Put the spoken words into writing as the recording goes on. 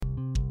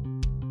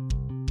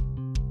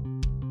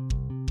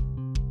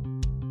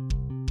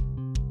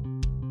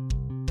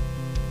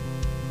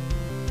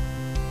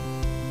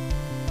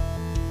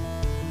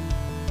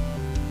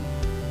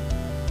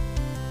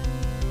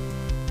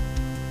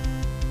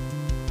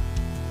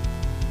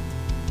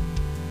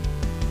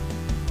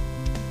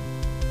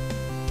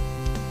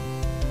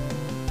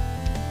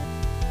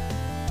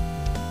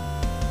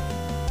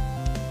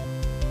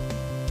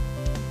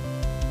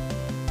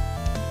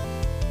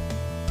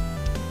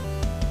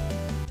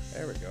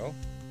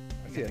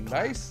See a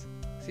nice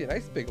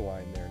big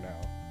line there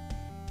now.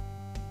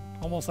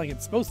 Almost like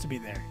it's supposed to be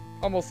there.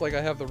 Almost like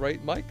I have the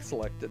right mic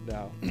selected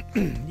now.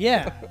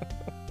 Yeah.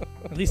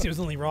 At least it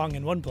was only wrong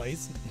in one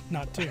place,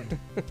 not two.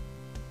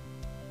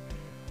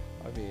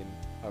 I mean,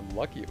 I'm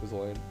lucky it was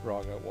only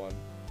wrong at one.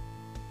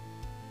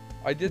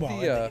 I did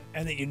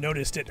and that you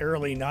noticed it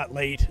early, not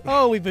late.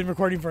 Oh, we've been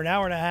recording for an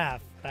hour and a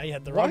half. I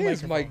had the wrong Why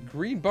is microphone. my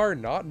green bar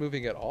not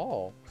moving at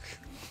all?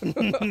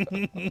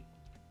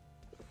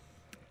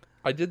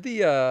 I did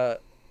the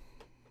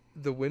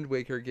Wind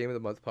Waker Game of the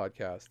Month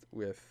podcast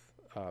with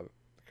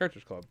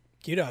Cartridge Club.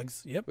 Q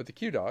Dogs, yep. With the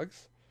Q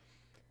Dogs.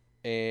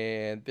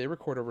 And they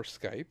record over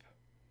Skype.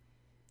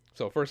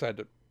 So first I had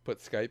to put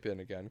Skype in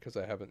again because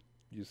I haven't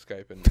used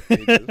Skype in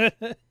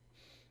ages.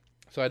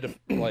 So I had to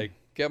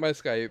get my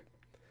Skype,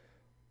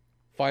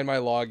 find my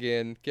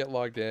login, get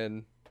logged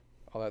in,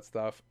 all that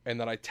stuff. And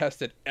then I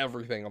tested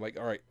everything. I'm like,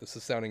 all right, this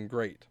is sounding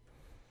great.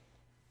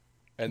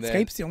 And then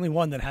Skype's the only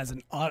one that has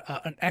an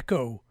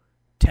echo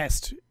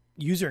test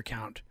user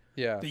account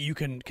that you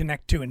can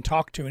connect to and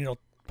talk to, and it'll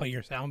play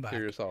your sound back. To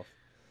yourself.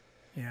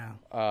 Yeah.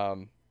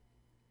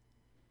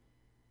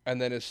 And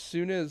then as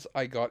soon as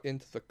I got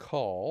into the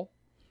call,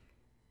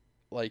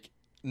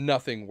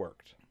 nothing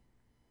worked.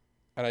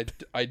 And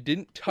I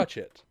didn't touch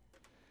it.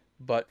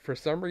 But for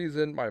some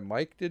reason, my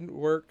mic didn't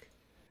work.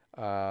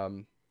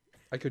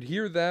 I could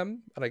hear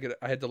them, and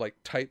I had to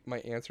type my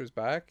answers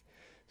back.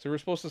 So we're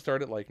supposed to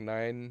start at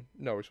 9.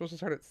 No, we're supposed to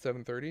start at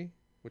 7:30,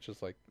 which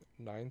is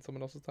 9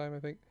 someone else's time, I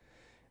think.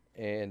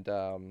 And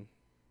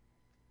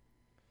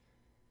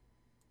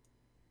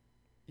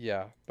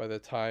yeah, by the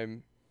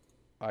time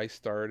I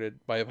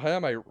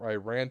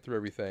ran through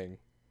everything,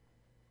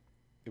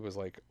 it was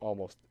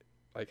almost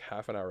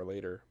half an hour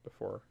later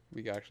before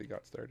we actually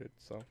got started.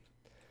 So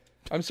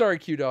I'm sorry,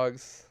 Q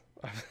Dogs.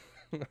 I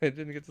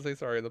didn't get to say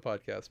sorry in the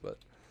podcast, but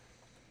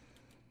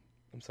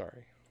I'm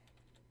sorry.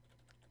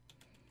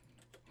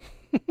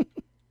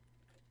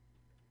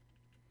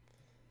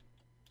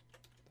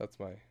 That's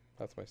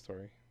my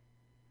story.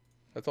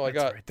 That's all I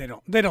got. Right.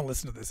 They don't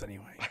listen to this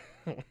anyway.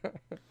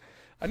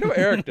 I know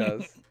Eric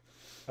does.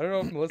 I don't know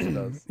if Melissa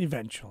does.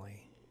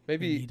 Eventually.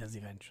 Maybe he does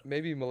eventually.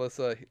 Maybe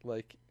Melissa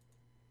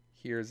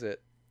hears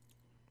it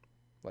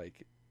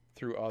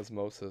through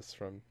osmosis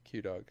from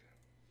Q Dog.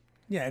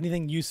 Yeah,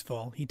 anything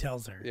useful he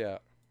tells her. Yeah.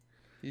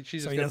 He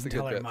doesn't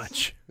tell her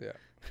much. Yeah.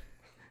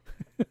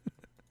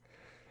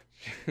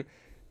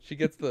 She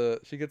gets the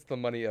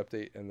money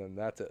update, and then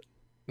that's it.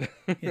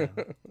 Yeah.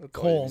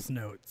 Cole's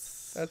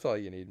notes. That's all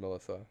you need,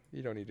 Melissa.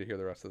 You don't need to hear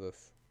the rest of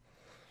this.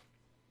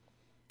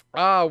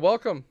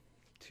 Welcome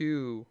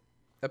to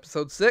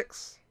episode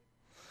 6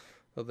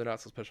 of the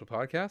Not So Special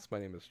podcast. My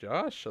name is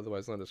Josh,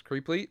 otherwise known as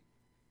Creepleet.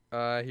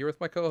 Here with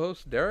my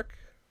co-host Derek,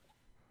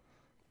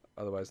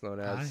 otherwise known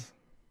as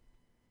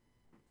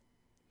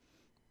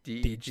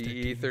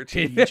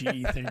DGE13.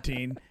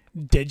 DGE13.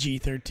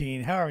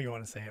 DG13. However you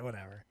want to say it,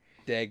 whatever.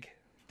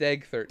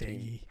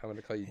 Deg13. I'm going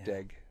to call you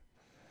Deg.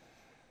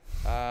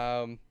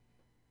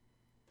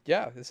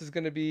 Yeah, this is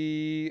going to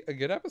be a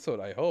good episode,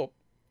 I hope.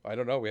 I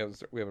don't know. We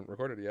haven't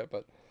recorded it yet,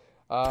 but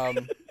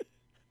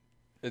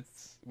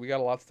we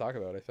got a lot to talk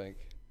about, I think.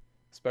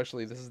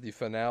 Especially this is the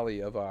finale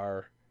of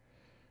our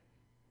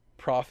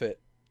profit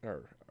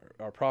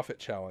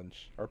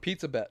challenge, our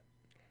pizza bet.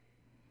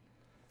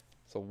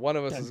 So one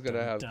of us is going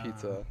to have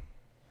pizza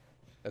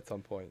at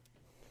some point.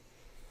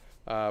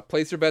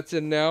 Place your bets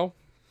in now.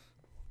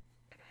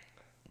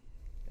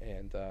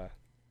 And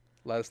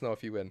let us know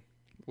if you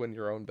win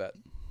your own bet,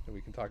 and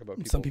we can talk about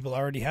people. Some people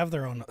already have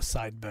their own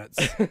side bets.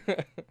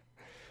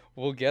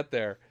 We'll get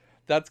there.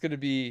 That's going to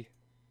be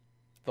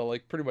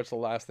pretty much the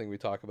last thing we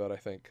talk about, I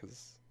think,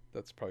 because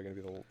that's probably going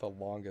to be the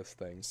longest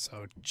thing.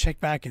 So check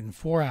back in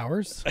 4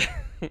 hours.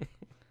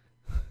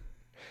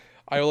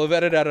 I will have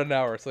edited out an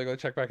hour, so I'm going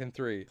to check back in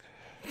 3.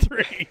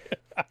 3.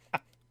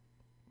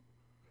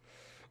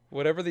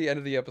 Whatever the end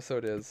of the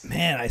episode is.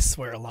 Man, I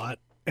swear a lot.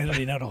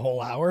 Editing out a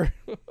whole hour.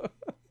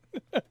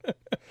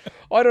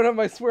 Oh, I don't have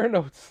my swear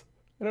notes.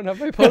 I don't have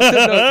my post-it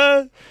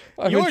notes.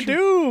 You're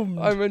doomed.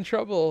 I'm in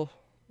trouble.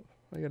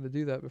 I got to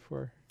do that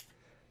before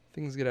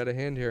things get out of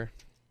hand here.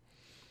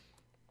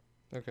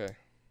 Okay.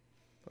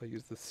 I'll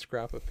use this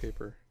scrap of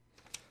paper.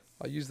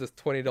 I'll use this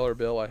 $20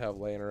 bill I have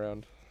laying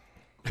around.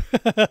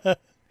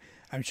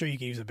 I'm sure you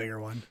can use a bigger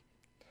one.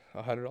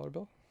 $100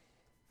 bill?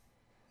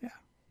 Yeah.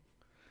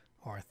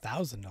 Or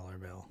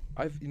 $1,000 bill.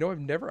 I've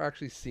never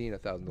actually seen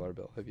 $1,000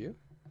 bill. Have you?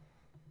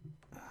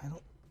 I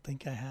don't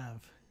think I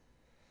have.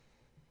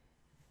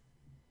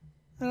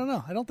 I don't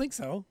know. I don't think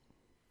so.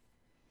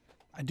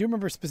 I do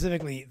remember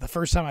specifically the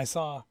first time I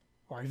saw,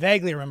 or I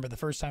vaguely remember the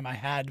first time I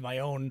had my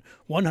own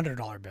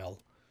 $100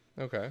 bill.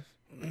 Okay.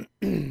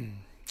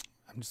 I'm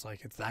just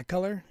like, it's that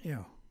color?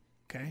 Yeah.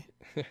 Okay.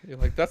 You're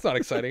like, that's not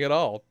exciting at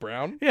all.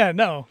 Brown? Yeah,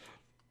 no.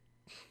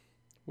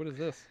 What is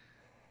this?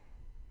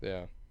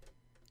 Yeah.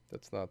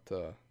 That's not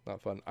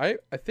fun. I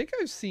think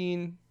I've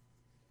seen...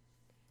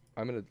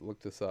 I'm going to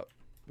look this up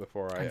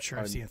before I'm sure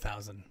I've seen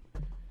 1,000.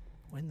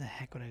 When the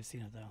heck would I have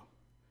seen it, though?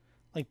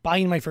 Like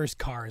buying my first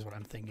car is what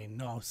I'm thinking.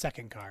 No,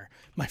 second car.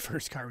 My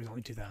first car was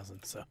only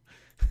 2000, so.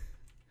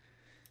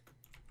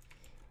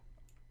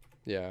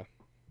 Yeah.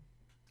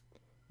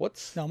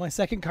 What's... No, my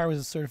second car was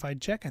a certified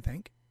Czech, I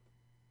think.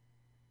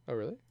 Oh,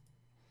 really?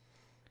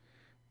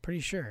 Pretty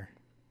sure.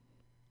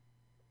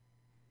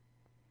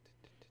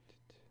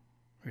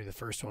 Maybe the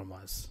first one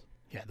was.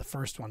 Yeah, the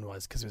first one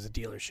was because it was a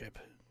dealership.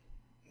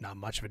 Not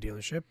much of a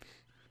dealership.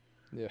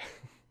 Yeah.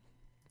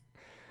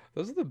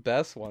 Those are the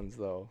best ones,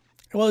 though.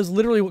 Well, it was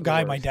literally what The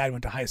guy my worst. dad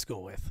went to high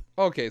school with.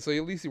 Okay, so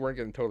at least you weren't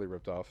getting totally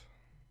ripped off.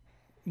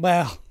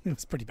 Well, it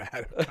was pretty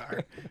bad a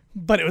car,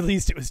 but at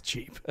least it was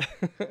cheap.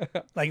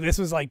 Like this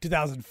was like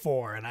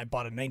 2004, and I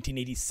bought a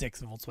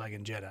 1986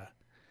 Volkswagen Jetta.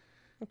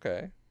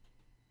 Okay.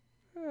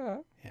 Yeah.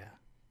 Yeah,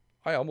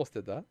 I almost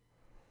did that.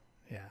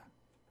 yeah.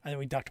 I think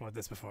we talked about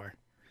this before.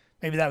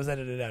 Maybe that was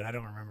edited out. I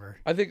don't remember.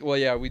 I think, well,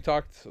 yeah, we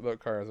talked about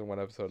cars in one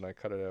episode and I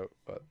cut it out,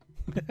 but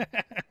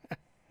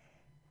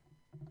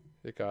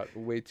it got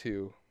way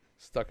too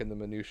stuck in the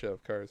minutia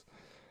of cars.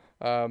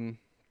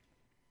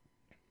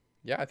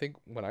 Yeah, I think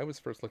when I was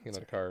first looking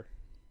at a car,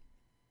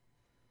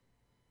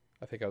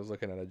 I think I was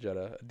looking at a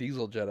Jetta, a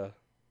diesel Jetta,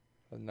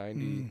 a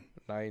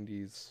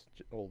 90s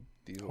old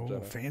diesel Oh,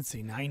 Jetta.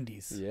 fancy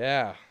 90s.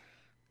 Yeah.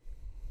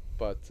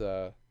 But,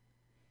 because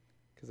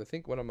I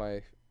think one of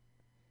my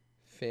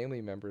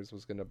family members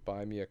was going to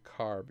buy me a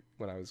car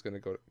when I was going to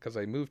go, because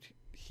I moved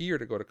here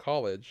to go to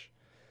college,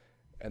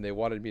 and they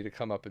wanted me to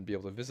come up and be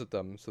able to visit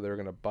them, so they were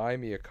going to buy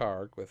me a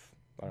car with,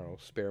 I don't know,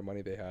 spare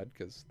money they had,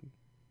 because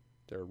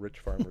they're rich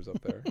farmers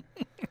up there.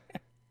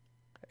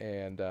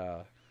 And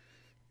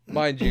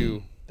mind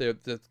you,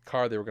 the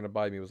car they were going to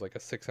buy me was like a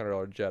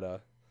 $600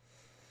 Jetta,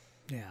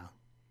 Yeah.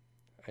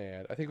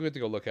 and I think we had to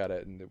go look at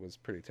it, and it was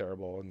pretty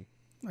terrible. And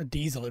A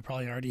diesel, it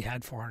probably already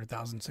had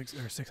 400,000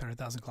 or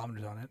 600,000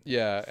 kilometers on it.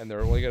 yeah, and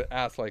they're only going to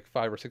ask like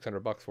 $500 or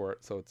 $600 for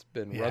it, so it's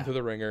been run Yeah. through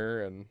the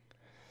ringer, and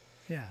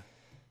Yeah.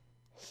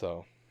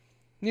 so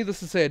needless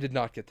to say, I did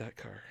not get that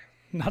car.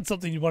 Not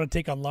something you want to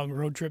take on long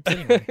road trips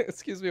anyway.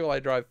 Excuse me while I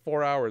drive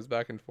 4 hours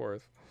back and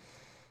forth.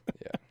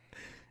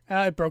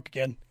 Yeah, It broke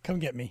again. Come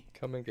get me.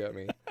 come and get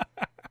me.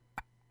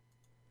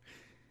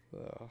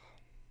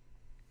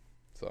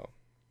 So,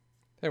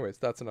 anyways,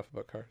 that's enough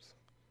about cars.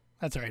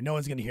 That's all right. No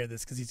one's going to hear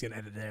this because he's going to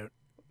edit it out.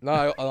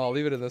 No, I'll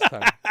leave it in this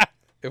time.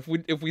 If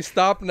we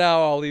stop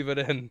now, I'll leave it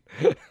in.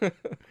 All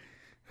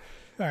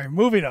right,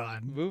 moving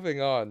on.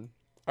 Moving on.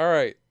 All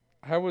right.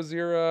 How was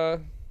your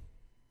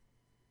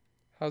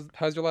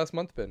how's your last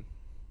month been?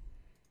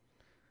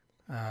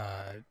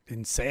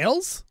 In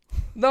sales?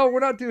 No, we're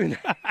not doing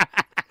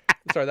that.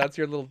 Sorry, that's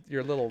your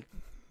little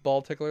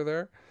ball tickler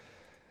there.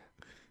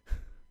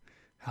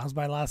 How's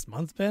my last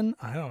month been?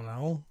 I don't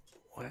know.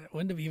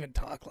 When did we even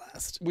talk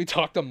last? We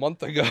talked a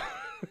month ago.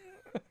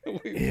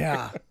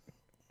 Yeah.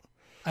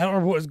 I don't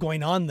remember what was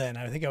going on then.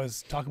 I think I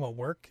was talking about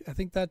work, I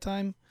think that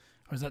time.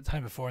 Or was that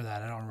time before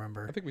that? I don't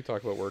remember. I think we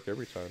talk about work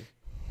every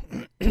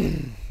time.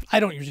 I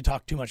don't usually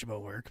talk too much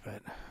about work,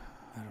 but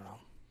I don't know.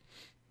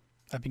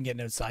 I've been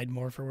getting outside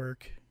more for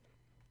work.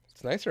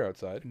 It's nicer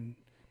outside. Been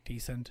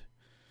decent.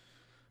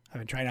 I've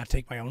been trying not to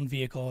take my own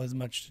vehicle as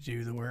much to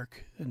do the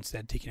work,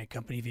 instead taking a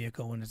company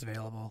vehicle when it's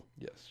available.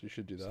 Yes, you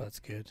should do So that. that's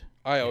good.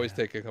 I always yeah.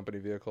 take a company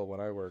vehicle when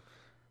I work.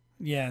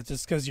 Yeah,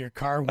 just because your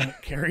car won't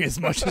carry as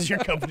much as your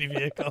company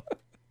vehicle.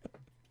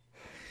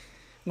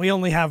 We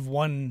only have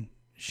one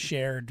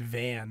shared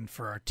van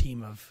for our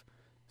team of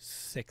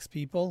 6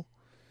 people.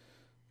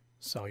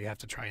 So you have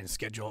to try and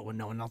schedule it when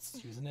no one else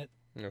is using it.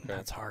 Okay.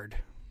 That's hard.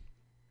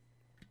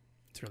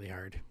 It's really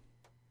hard.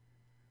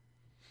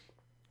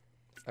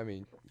 I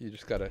mean, you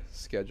just got to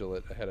schedule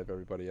it ahead of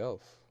everybody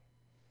else.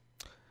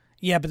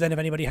 Yeah, but then if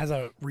anybody has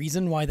a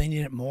reason why they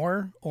need it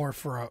more, or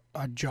for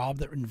a job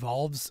that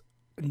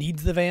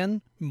needs the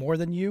van more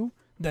than you,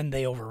 then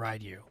they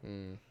override you.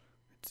 Mm,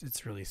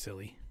 It's really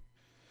silly.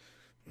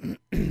 I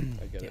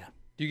get it. Yeah.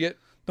 Do you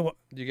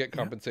The get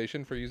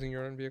compensation for using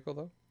your own vehicle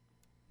though?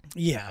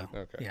 Yeah.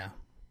 Okay. Yeah.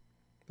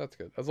 That's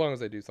good. As long as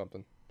they do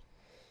something.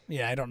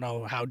 Yeah, I don't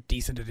know how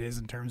decent it is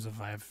in terms of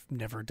I've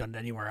never done it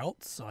anywhere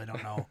else, so I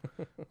don't know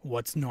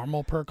what's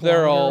normal per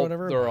kilometer or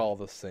whatever. They're but- all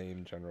the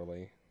same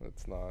generally.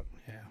 It's not.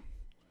 Yeah.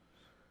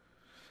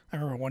 I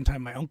remember one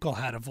time my uncle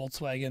had a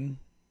Volkswagen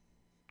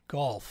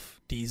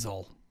Golf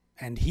diesel,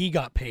 and he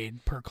got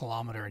paid per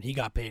kilometer, and he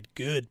got paid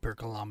good per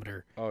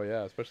kilometer. Oh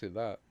yeah, especially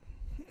that.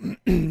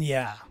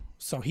 Yeah.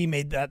 So he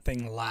made that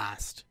thing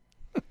last.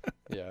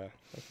 Yeah,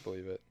 I can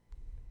believe it.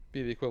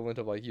 Be the equivalent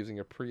of like using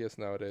a Prius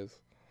nowadays.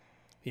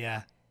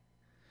 Yeah.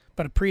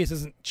 But a Prius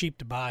isn't cheap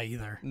to buy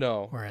either,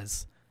 No,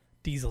 whereas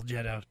diesel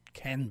Jetta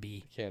can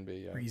be can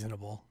be. Yeah.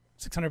 reasonable.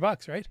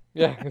 $600, right?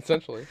 Yeah,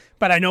 essentially.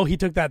 But I know he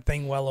took that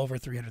thing well over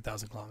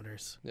 300,000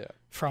 kilometers. Yeah.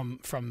 From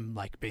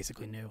like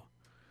basically new.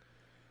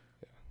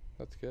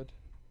 That's good.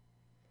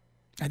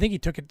 I think he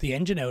took the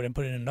engine out and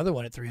put in another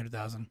one at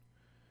 300,000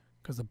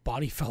 because the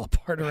body fell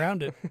apart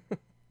around it. All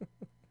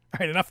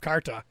right, enough car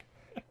talk.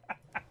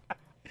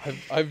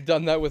 I've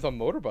done that with a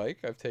motorbike.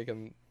 I've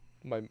taken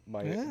my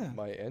Yeah.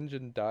 my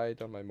engine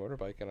died on my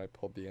motorbike, and I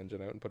pulled the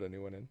engine out and put a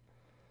new one in.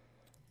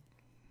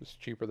 It's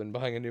cheaper than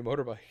buying a new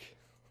motorbike.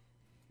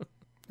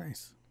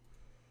 Nice.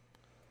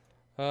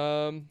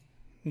 Um,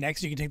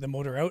 Next, you can take the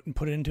motor out and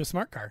put it into a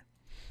smart car.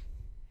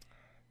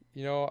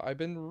 you know, I've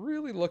been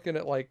really looking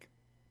at like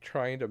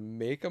trying to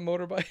make a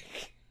motorbike.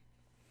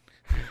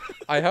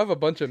 I have a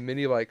bunch of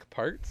mini like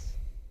parts,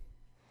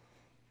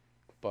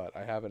 but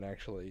I haven't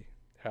actually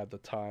had the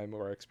time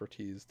or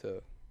expertise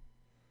to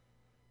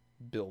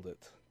build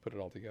it, put it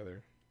all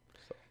together.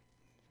 So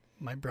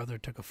My brother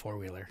took a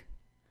 4-wheeler,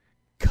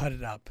 cut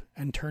it up,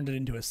 and turned it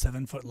into a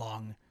 7-foot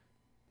long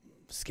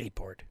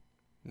skateboard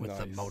with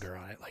a nice. motor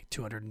on it, like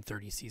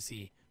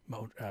 230cc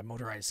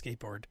motorized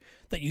skateboard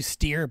that you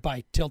steer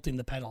by tilting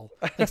the pedal.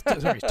 Like,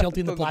 tilting the Tilt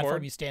the platform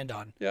board? you stand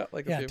on. Yeah,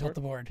 like a Yeah, skateboard. tilt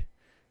the board.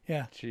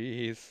 Yeah,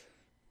 Jeez,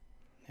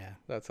 yeah.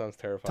 that sounds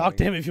terrifying. Talk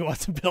to him if you want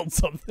to build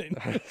something.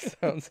 That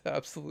sounds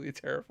absolutely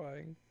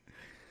terrifying.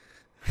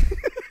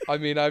 I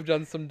mean, I've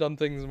done some dumb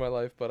things in my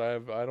life, but I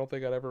don't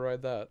think I'd ever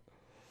ride that.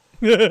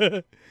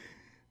 The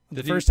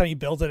Did first time he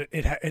built it,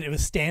 it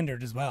was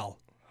standard as well.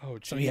 Oh,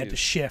 geez. So he had to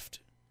shift,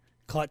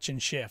 clutch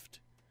and shift.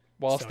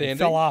 While So standing? He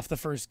fell off the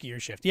first gear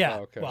shift. Yeah,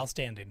 Oh, okay. while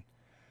standing.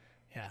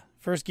 Yeah,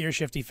 first gear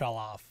shift he fell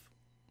off.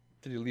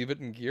 Did he leave it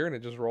in gear and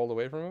it just rolled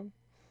away from him?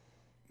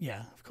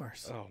 Yeah, of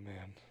course. Oh,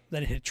 man.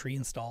 Then it hit a tree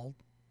and stalled.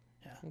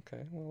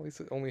 Okay, well, at least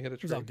it only hit a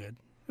It tree. was all good.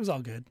 It was all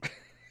good.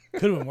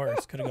 Could have been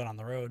worse. Could have gone on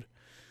the road.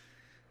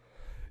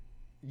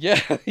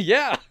 Yeah,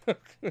 yeah.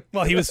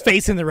 Well, he was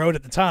facing the road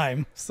at the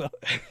time, so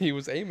He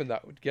was aiming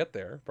that would get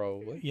there,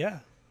 probably. yeah.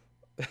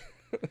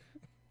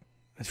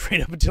 It's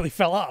right up until he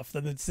fell off.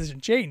 Then the decision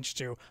changed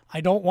to,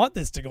 I don't want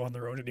this to go on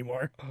the road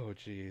anymore. Oh,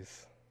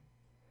 jeez.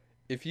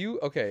 If you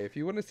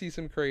want to see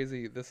some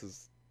crazy,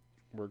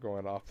 we're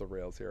going off the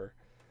rails here.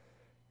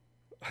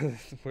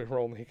 We're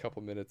only a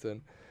couple minutes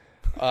in.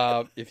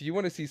 If you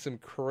want to see some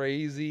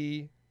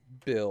crazy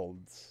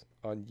builds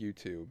on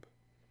YouTube,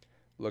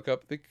 look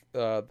up the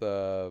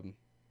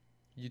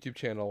YouTube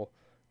channel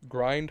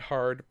Grind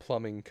Hard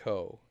Plumbing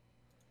Co.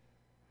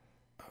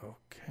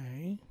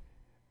 Okay.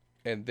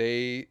 And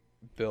they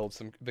build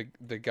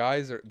the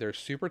guys they're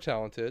super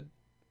talented,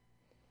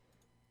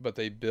 but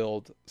they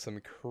build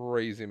some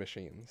crazy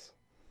machines.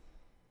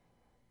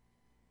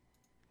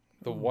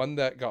 The one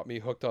that got me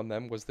hooked on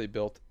them was they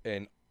built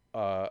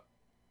a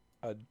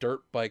dirt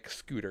bike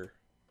scooter,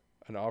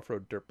 an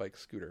off-road dirt bike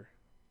scooter.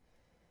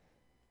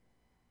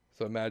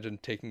 So imagine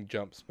taking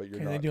jumps, but you're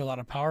Okay, not. they do a lot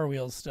of Power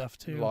Wheels stuff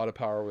too. A lot of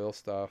Power Wheel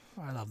stuff.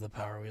 I love the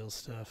Power Wheels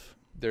stuff.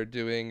 They're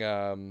doing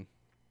a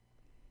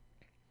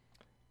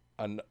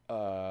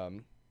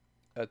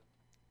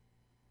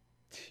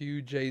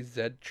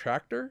 2JZ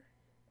tractor.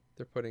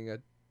 They're putting a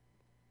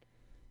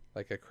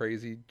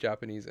crazy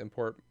Japanese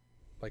import,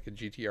 like a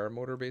GTR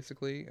motor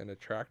basically, and a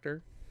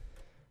tractor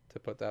to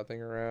put that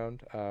thing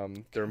around.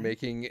 They're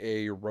making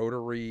a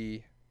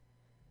rotary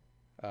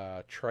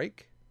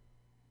trike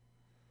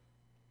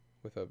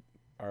with a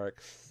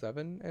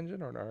RX-7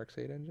 engine or an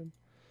RX-8 engine.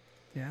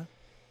 Yeah.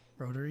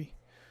 Rotary.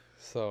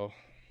 So,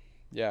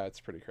 yeah, it's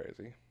pretty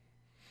crazy.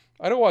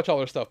 I don't watch all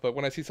their stuff, but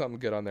when I see something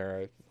good on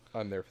there,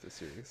 I'm there for the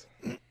series.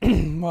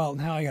 Well,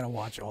 now I gotta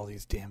watch all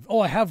these damn. Oh,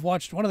 I have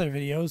watched one of their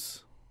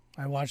videos.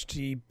 I watched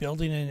the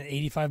building an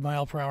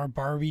 85-mile-per-hour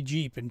Barbie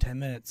Jeep in 10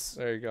 minutes.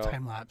 There you go.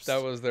 Time lapse.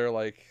 That was their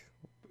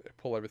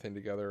pull everything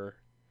together.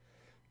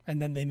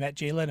 And then they met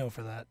Jay Leno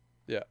for that.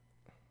 Yeah.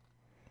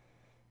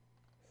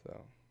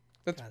 So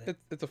Got it.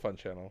 it's a fun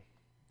channel.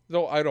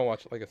 No, I don't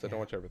watch. Like I said, don't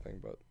watch everything,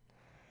 but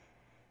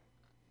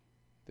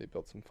they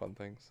built some fun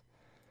things.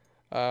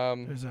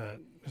 There's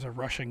a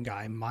Russian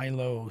guy,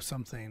 Milo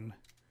something.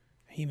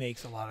 He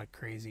makes a lot of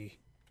crazy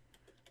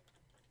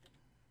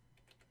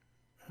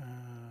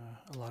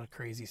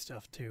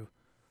stuff too.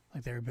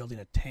 Like they were building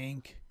a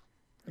tank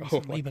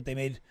recently, but they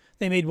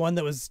made one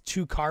that was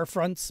 2 car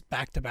fronts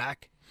back to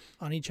back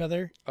on each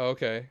other. Oh,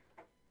 okay.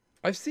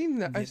 I've seen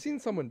that. I've seen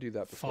someone do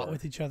that before. Fought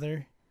with each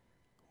other.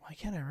 Why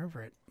can't I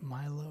remember it?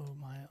 Milo.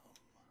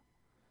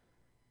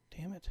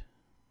 Damn it.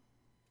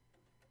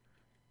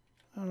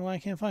 I don't know why I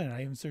can't find it.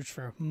 I even searched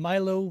for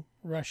Milo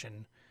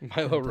Russian.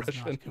 Milo It does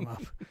Russian. not come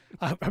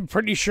up. I'm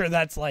pretty sure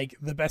that's like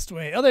the best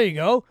way. Oh, there you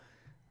go.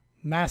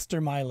 Master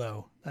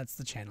Milo. That's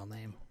the channel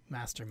name.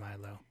 Master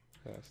Milo.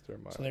 Master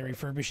Milo. So they're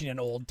refurbishing an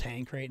old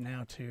tank right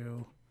now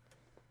too.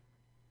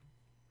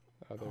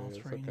 Oh, there it is.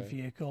 All-terrain Okay.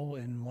 vehicle.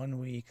 In 1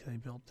 week, they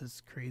built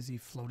this crazy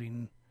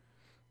floating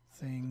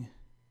thing.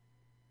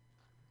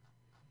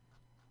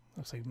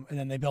 Looks like, and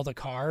then they built a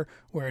car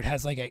where it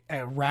has like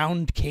a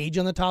round cage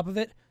on the top of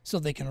it, so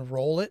they can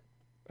roll it.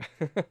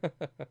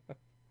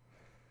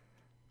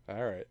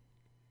 All right.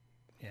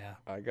 Yeah,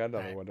 I got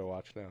another Right. one to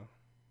watch now.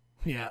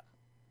 yeah.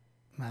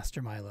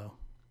 Master Milo.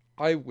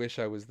 I wish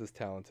I was this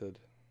talented.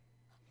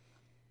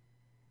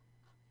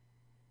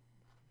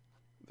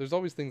 There's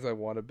always things I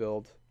want to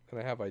build, and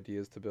I have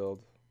ideas to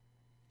build,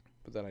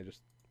 but then I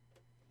just...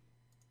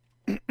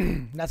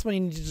 That's when you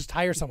need to just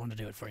hire someone to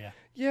do it for you.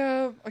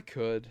 Yeah, I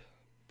could,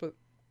 but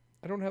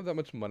I don't have that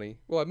much money.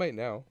 Well, I might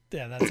now.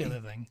 Yeah, that's the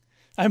other thing.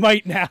 I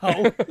might now.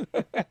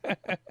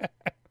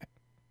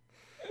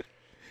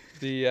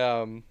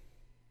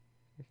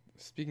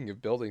 speaking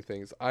of building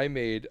things, I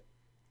made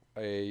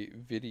a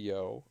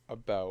video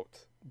about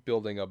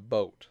building a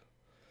boat.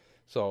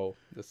 So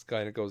this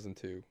kind of goes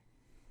into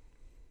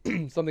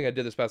something I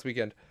did this past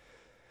weekend.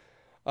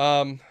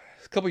 A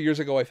couple years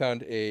ago, I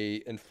found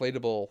a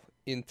inflatable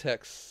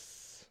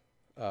Intex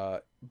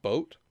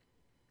boat,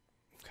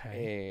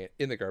 Okay. and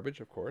in the garbage,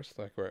 of course,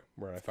 like where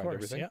I Of find course,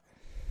 everything. yeah.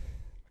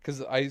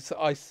 Because I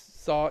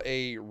saw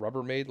a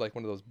Rubbermaid, like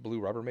one of those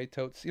blue Rubbermaid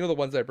totes. You know the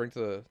ones I bring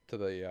to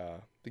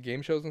the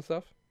game shows and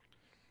stuff.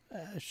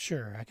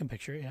 Sure, I can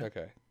picture it. Yeah.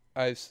 Okay,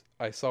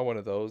 I saw one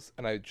of those,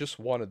 and I just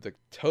wanted the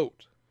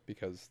tote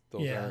because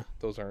Yeah.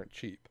 those aren't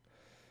cheap.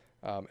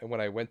 And when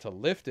I went to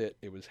lift it,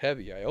 it was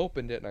heavy. I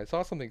opened it and I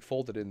saw something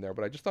folded in there,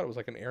 but I just thought it was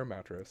like an air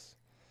mattress.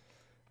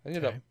 I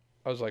ended up, Okay.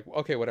 I was like,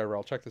 okay, whatever.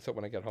 I'll check this out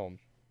when I get home.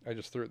 I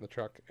just threw it in the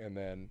truck, and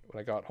then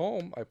when I got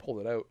home, I pulled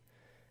it out,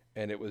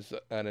 and it was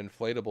an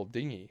inflatable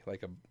dinghy,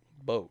 like a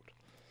boat.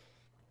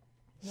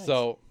 Nice.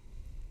 So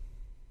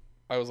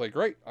I was like,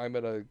 great, I'm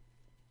gonna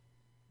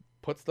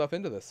put stuff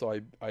into this. So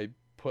I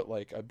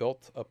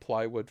built a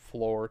plywood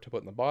floor to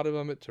put in the bottom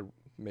of it to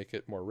make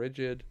it more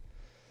rigid.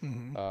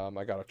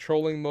 I got a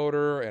trolling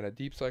motor and a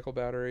deep cycle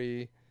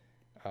battery.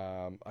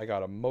 I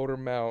got a motor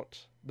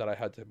mount that I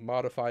had to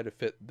modify to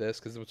fit this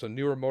because it was a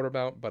newer motor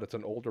mount, but it's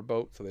an older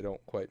boat, so they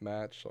don't quite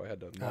match. So I had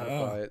to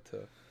modify it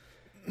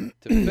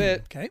to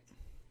fit. Okay.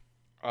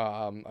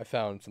 I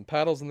found some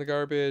paddles in the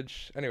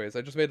garbage. Anyways,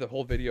 I just made the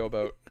whole video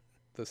about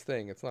this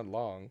thing. It's not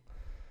long,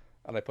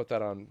 and I put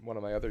that on one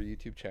of my other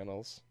YouTube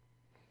channels.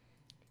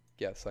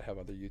 Yes, I have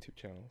other YouTube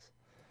channels.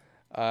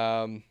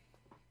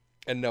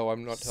 And no,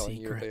 I'm not telling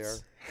you what they are.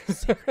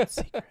 Secret.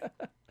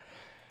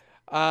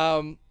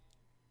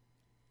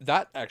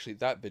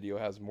 That video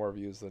has more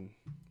views than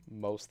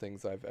most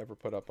things I've ever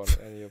put up on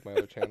any of my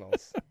other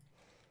channels.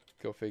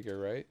 Go figure,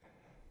 right?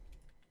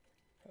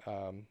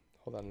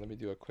 Hold on, let me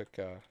do a quick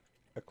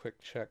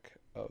check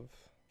of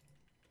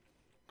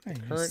Hey,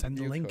 you current send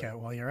the view link count. out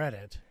while you're at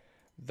it.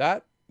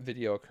 That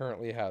video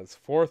currently has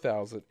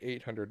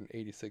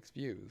 4,886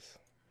 views,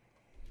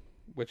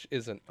 which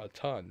isn't a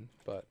ton,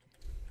 but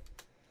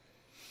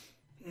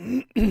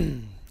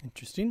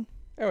Interesting.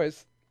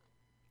 anyways.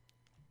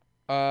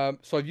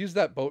 So I've used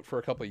that boat for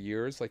a couple of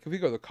years. Like if we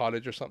go to the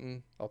cottage or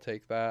something, I'll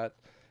take that.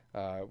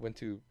 Went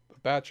to a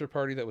bachelor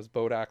party that was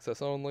boat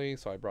access only,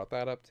 so I brought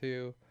that up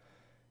too.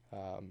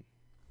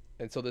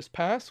 And so this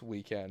past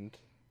weekend,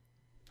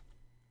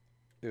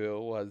 it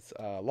was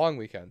a long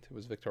weekend. It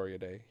was Victoria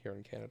Day here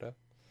in Canada.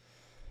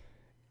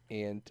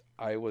 And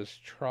I was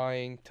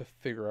trying to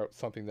figure out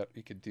something that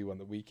we could do on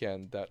the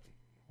weekend that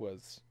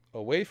was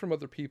away from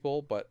other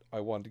people, but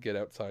I wanted to get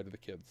outside of the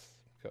kids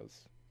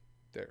because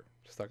they're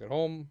stuck at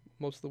home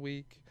most of the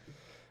week,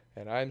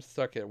 and I'm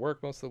stuck at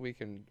work most of the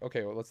week. And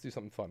okay, well, let's do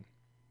something fun.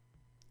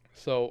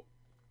 So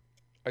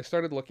I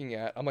started looking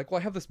at. I'm like, well,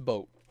 I have this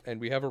boat, and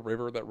we have a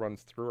river that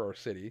runs through our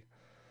city.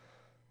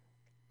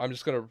 I'm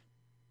just gonna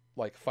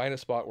like find a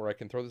spot where I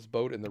can throw this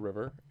boat in the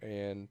river,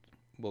 and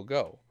we'll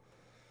go.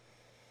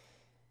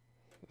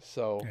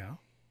 So Yeah.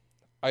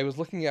 I was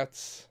looking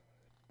at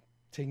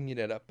taking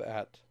it up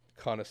at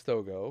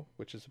Conestoga,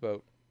 which is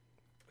about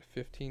a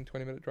 15-20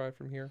 minute drive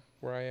from here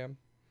where I am.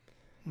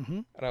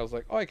 Mm-hmm. And I was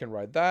like, oh, I can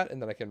ride that,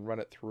 and then I can run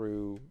it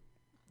through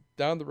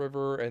down the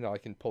river, and I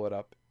can pull it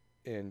up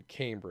in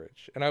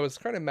Cambridge. And I was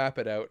trying to map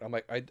it out. I'm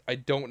like, I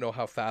don't know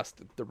how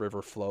fast the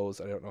river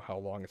flows. I don't know how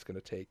long it's going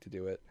to take to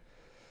do it.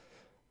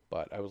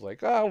 But I was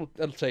like, oh,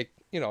 it'll take,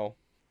 I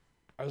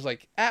was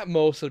like, at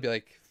most, it'll be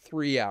like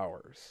 3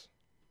 hours,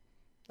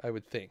 I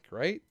would think,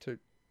 right?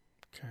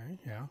 Okay.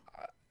 Yeah.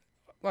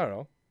 I don't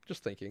know,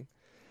 just thinking.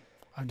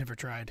 I've never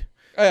tried.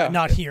 Yeah.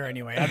 Not here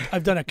anyway.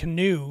 I've done a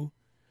canoe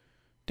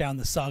down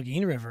the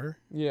Saugeen River.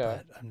 Yeah.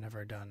 But I've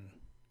never done.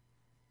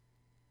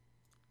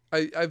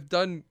 I've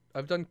done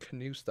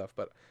canoe stuff,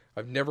 but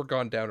I've never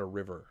gone down a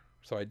river,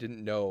 so I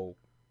didn't know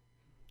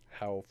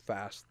how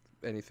fast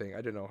anything. I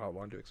didn't know how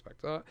long to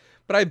expect. But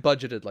I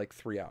budgeted like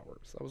 3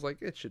 hours. I was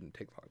like, it shouldn't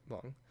take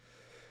long.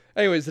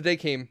 Anyways, the day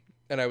came,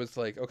 and I was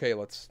like, okay,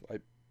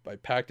 I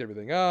packed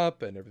everything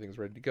up, and everything's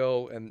ready to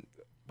go.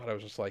 But I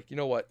was just like, you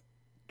know what?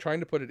 Trying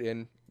to put it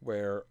in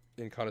where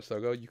in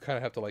Conestoga, you kind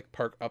of have to like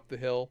park up the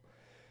hill,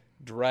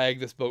 drag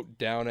this boat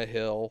down a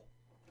hill.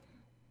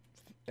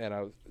 And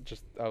I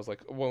was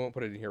like, we won't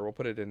put it in here. We'll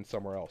put it in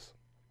somewhere else.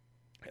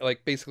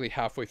 Like basically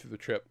halfway through the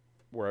trip,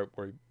 where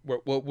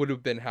what would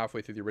have been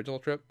halfway through the original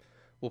trip,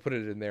 we'll put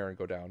it in there and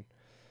go down.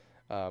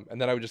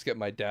 And then I would just get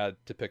my dad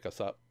to pick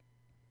us up,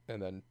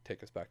 and then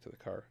take us back to the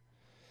car.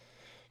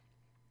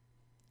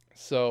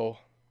 So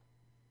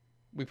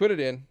we put it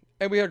in,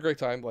 and we had a great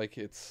time. Like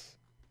it's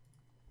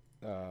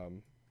a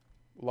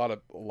lot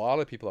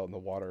of people out in the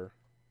water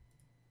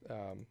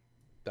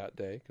that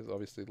day because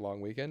obviously long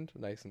weekend,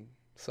 nice and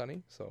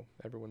sunny, so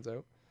everyone's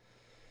out.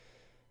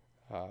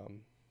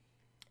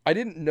 I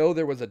didn't know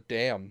there was a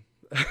dam.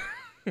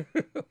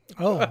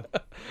 Oh,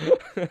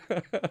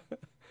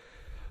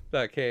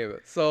 that came.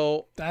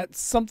 So that's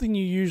something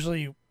you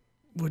usually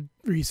would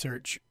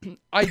research.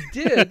 I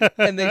did,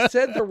 and they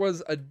said there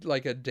was a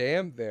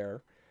dam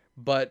there,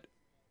 but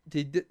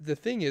the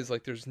thing is,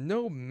 like, there's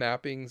no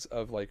mappings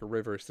of like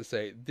rivers to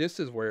say this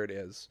is where it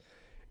is.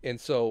 And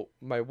so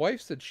my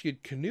wife said she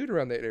had canoed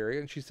around that area,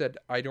 and she said,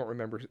 I don't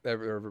remember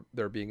ever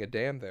there being a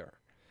dam there.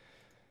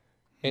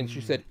 And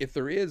she said, if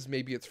there is,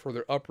 maybe it's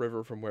further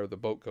upriver from where the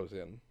boat goes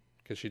in,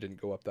 because she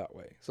didn't go up that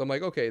way. So I'm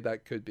like, okay,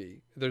 that could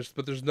be.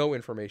 But there's no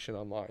information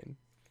online.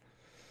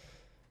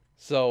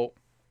 So,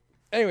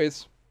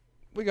 anyways,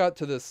 we got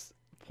to this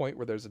point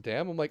where there's a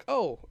dam. I'm like,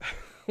 oh,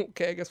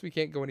 okay, I guess we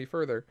can't go any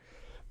further.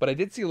 But I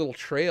did see a little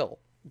trail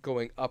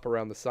going up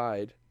around the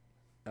side.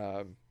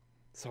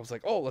 So I was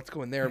like, oh, let's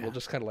go in there. And we'll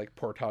just kind of like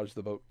portage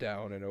the boat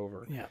down and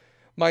over. Yeah.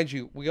 Mind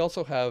you, we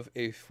also have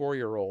a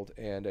 4-year-old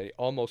and a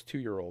almost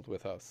 2-year-old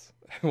with us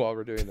while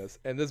we're doing this.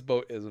 And this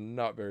boat is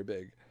not very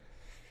big.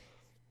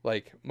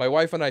 Like, my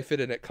wife and I fit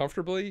in it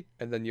comfortably,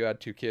 and then you add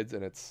 2 kids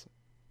and it's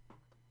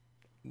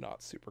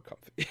not super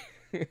comfy.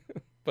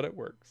 But it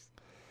works.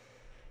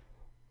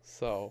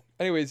 So,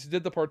 anyways,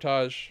 did the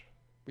portage.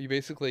 We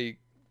basically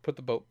put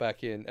the boat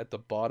back in at the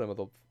bottom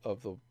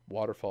of the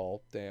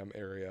waterfall dam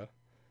area,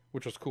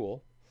 which was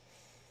cool.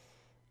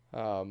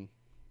 And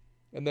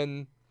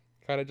then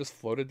kind of just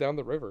floated down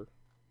the river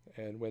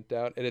and went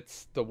down. And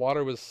the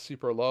water was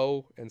super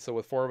low, and so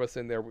with 4 of us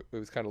in there, it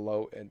was kind of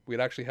low, and we'd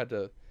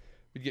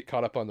get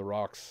caught up on the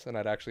rocks, and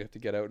I'd actually have to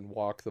get out and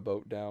walk the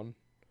boat down,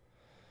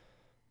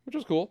 which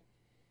was cool.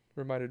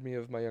 Reminded me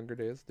of my younger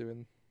days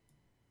doing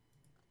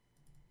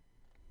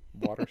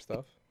water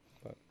stuff.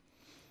 But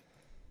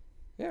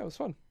yeah, it was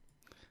fun.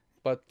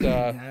 But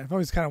yeah, I've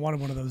always kind of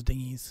wanted one of those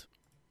dinghies.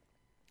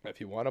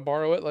 If you want to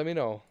borrow it, let me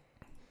know.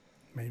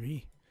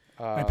 Maybe.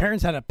 My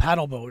parents had a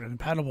paddle boat, and a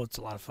paddle boat's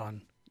a lot of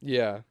fun.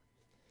 Yeah.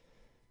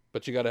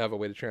 But you got to have a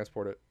way to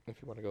transport it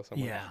if you want to go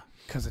somewhere. Yeah,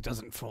 because it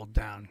doesn't fold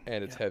down.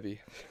 And it's heavy.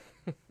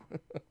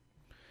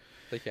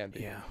 They can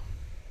be. Yeah.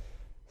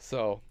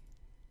 So,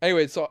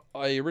 anyway, so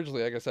I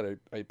originally, like I said,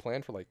 I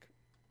planned for like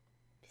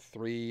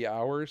 3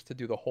 hours to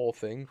do the whole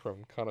thing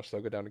from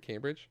Conestoga down to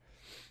Cambridge.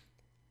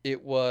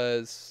 It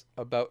was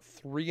about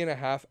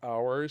 3.5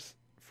 hours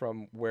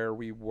from where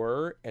we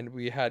were, and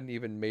we hadn't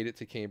even made it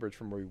to Cambridge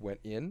from where we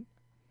went in.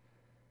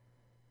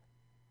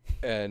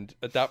 And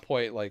at that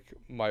point, like,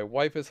 my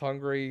wife is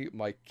hungry,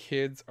 my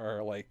kids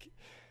are like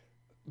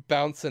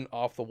bouncing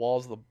off the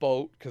walls of the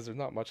boat because there's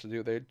not much to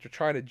do. They're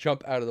trying to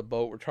jump out of the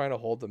boat. We're trying to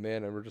hold them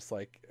in, and we're just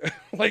like,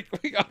 like,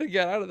 we gotta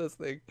get out of this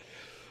thing.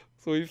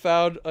 So we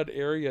found an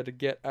area to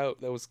get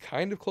out that was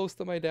kind of close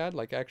to my dad,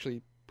 like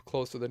actually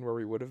closer than where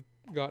we would have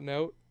gotten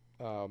out.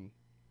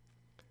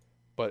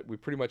 But we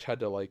pretty much had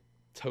to like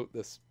tote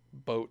this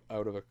boat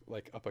out of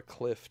up a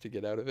cliff to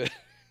get out of it.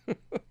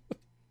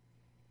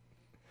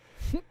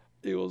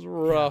 It was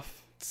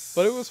rough,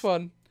 but it was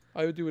fun.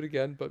 I would do it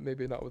again, but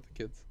maybe not with the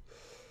kids.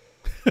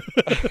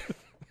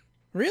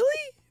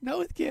 Really? Not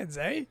with kids,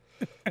 eh?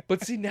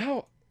 But see,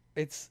 now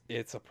it's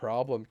a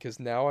problem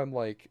because now I'm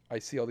like, I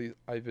see all these.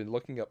 I've been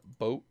looking up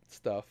boat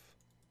stuff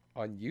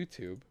on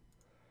YouTube,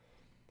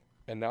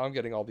 and now I'm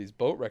getting all these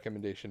boat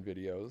recommendation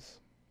videos.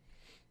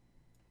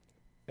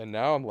 And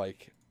now I'm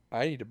like,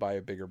 I need to buy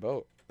a bigger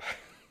boat.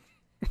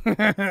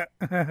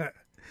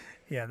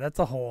 Yeah, that's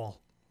a hole.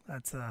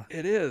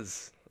 It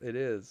is. It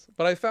is.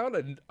 But I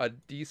found a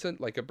decent,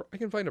 like, I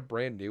can find a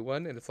brand new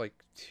one, and it's like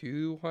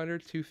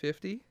 200,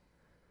 250.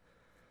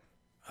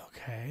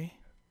 Okay.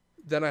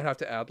 Then I'd have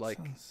to add, like,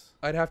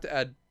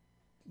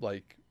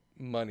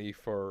 money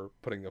for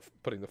putting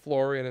the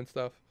floor in and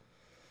stuff.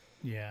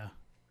 Yeah.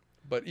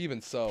 But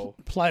even so.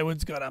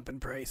 Plywood's gone up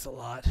in price a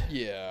lot.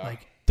 Yeah.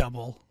 Like,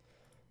 double.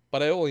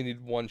 But I only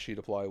need 1 sheet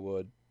of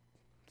plywood,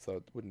 so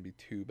it wouldn't be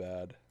too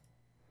bad.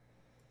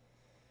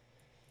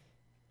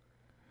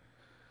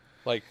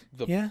 Like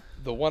the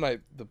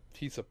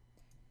piece of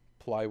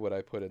plywood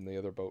I put in the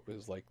other boat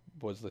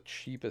was the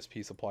cheapest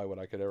piece of plywood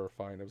I could ever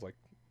find. It was like,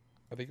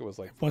 I think it was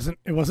like,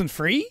 it wasn't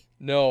free?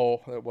 No,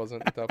 it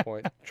wasn't at that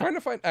point. trying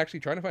to find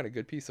a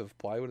good piece of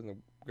plywood in the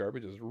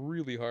garbage is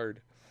really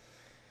hard.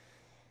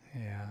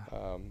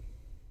 Yeah.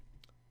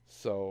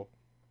 So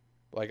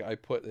like I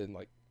put in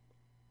like,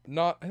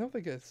 I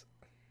think it's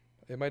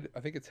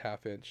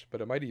 1/2 inch, but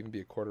it might even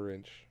be 1/4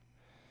 inch.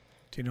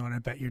 Do you know what I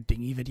bet your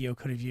dinghy video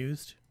could have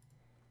used?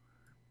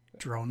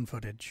 Drone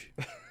footage.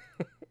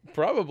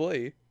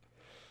 Probably.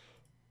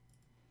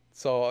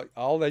 So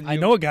I'll lend you. I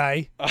know a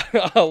guy.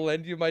 I'll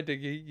lend you my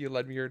dinghy. You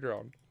lend me your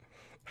drone.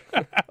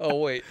 Oh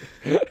wait,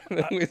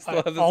 we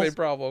still have the same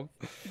problem.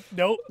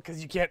 No,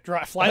 because you can't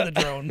fly the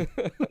drone.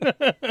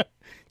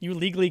 You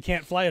legally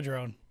can't fly a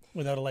drone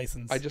without a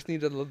license. I just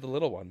need the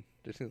little one.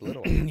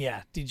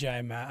 Yeah,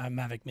 DJI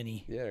Mavic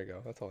Mini. Yeah, there you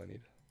go. That's all I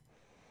need.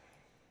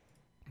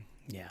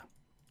 Yeah,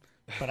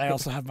 but I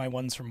also have my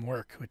ones from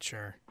work, which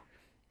are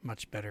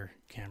much better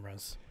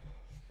cameras.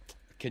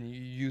 Can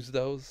you use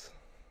those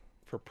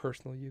for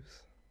personal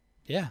use?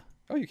 Yeah.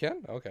 Oh, you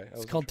can? Okay.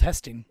 It's called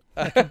testing.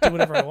 I can do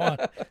whatever I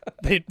want.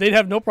 They'd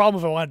have no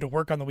problem if I wanted to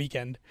work on the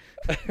weekend.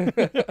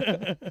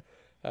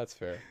 That's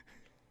fair.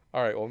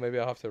 All right. Well, maybe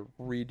I'll have to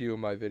redo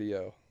my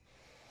video.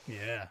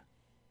 Yeah.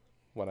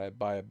 When I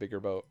buy a bigger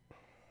boat.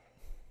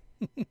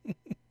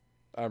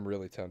 I'm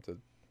really tempted.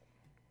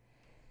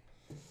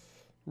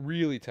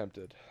 Really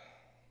tempted.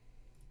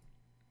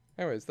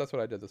 Anyways, that's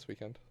what I did this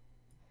weekend.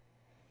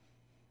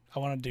 I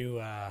want to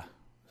do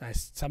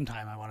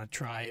sometime I want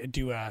to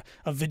do a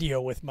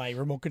video with my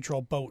remote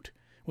control boat,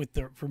 with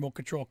the remote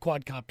control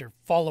quadcopter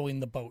following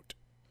the boat.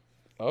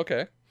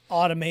 Okay.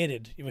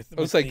 Automated with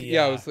I was with like, the,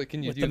 yeah, I was like,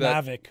 can you with do the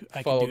that? Mavic,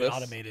 I Follow can do it this?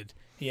 automated.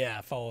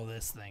 Yeah, follow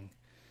this thing.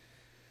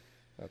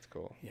 That's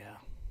cool. Yeah.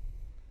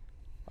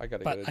 I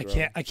gotta But get a I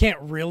drone. can't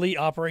really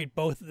operate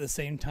both at the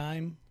same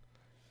time.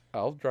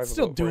 I'll drive It's a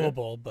still boat for you.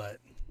 doable, but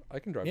I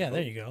can drive. yeah, a boat.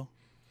 there you go.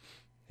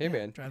 Hey Yeah,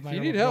 man, drive if my you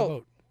remote need control help,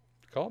 boat.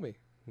 call me.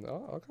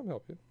 No, I'll come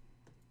help you.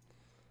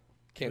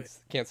 Do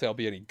Can't say I'll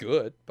be any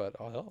good, but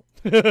I'll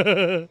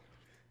help.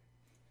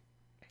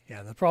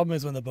 Yeah, the problem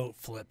is when the boat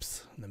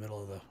flips in the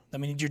middle of the. I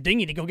mean, you need your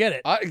dinghy to go get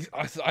it.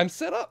 I'm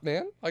set up,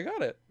 man. I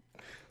got it.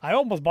 I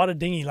almost bought a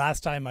dinghy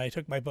last time I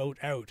took my boat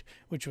out,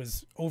 which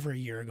was over a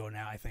year ago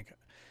now, I think,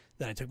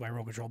 that I took my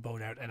remote control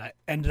boat out, and I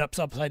ended up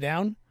upside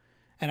down,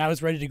 and I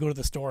was ready to go to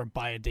the store and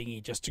buy a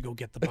dinghy just to go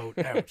get the boat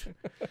out.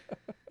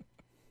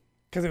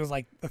 Because it was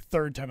like the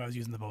third time I was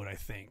using the boat, I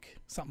think.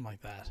 Something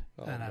like that.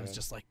 Oh, and I was man.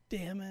 just like,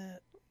 damn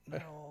it.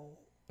 No.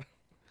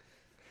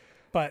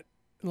 But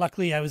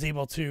luckily I was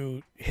able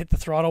to hit the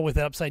throttle with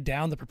it upside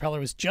down. The propeller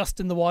was just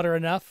in the water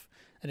enough,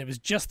 and it was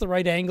just the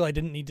right angle. I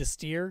didn't need to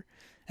steer,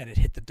 and it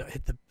hit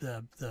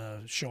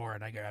the shore,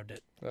 and I grabbed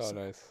it. Oh, So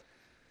nice.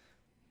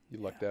 You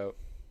lucked out.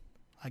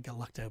 I got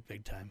lucked out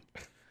big time.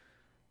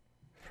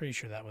 Pretty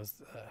sure that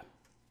was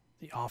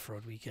the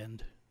off-road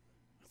weekend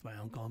with my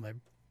uncle and my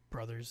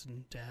brothers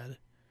and dad.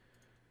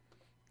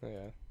 Oh,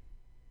 yeah.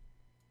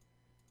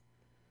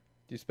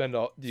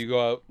 Do you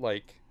go out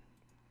like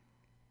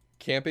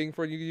camping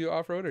for you do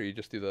off road, or you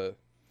just do the?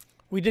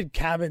 We did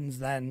cabins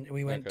then.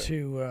 We went Okay.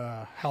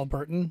 to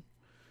Halberton,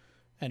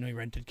 and we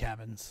rented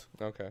cabins.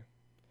 Okay.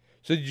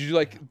 So did you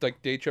like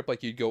day trip,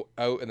 like you'd go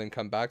out and then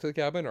come back to the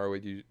cabin, or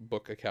would you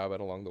book a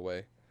cabin along the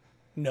way?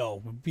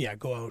 No, yeah,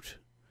 go out.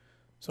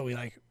 So we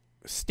like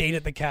stayed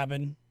at the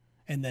cabin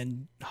and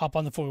then hop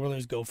on the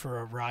four-wheelers, go for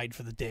a ride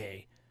for the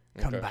day,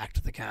 come Okay. back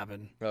to the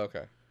cabin.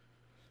 Okay.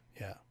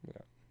 Yeah.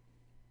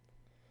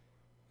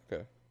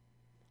 Okay.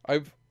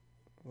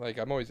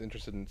 I'm always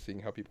interested in seeing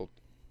how people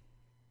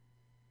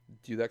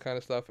do that kind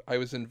of stuff. I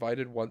was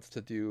invited once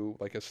to do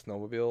like a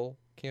snowmobile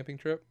camping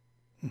trip.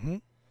 Mm-hmm.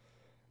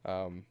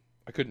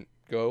 I couldn't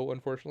go,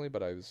 unfortunately,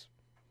 but I was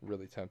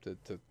really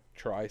tempted to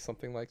try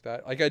something like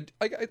that.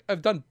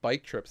 I've done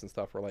bike trips and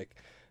stuff where like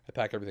I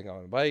pack everything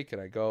on a bike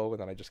and I go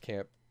and then I just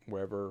camp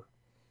wherever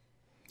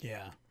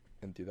Yeah.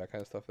 and do that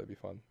kind of stuff. That'd be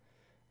fun.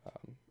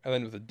 And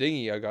then with the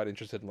dinghy, I got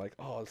interested in like,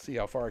 oh, let's see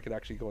how far I could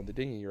actually go in the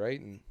dinghy, right?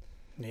 And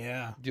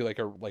Yeah. do like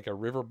a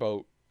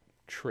riverboat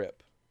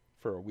trip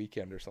for a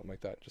weekend or something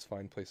like that. Just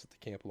find places to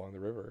camp along the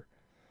river.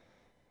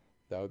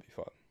 That would be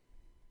fun.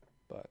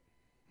 But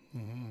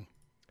Mm-hmm.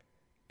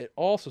 it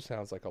also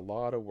sounds like a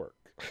lot of work.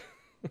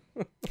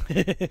 Well,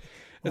 if you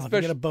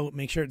Especially- get a boat,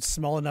 make sure it's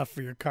small enough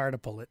for your car to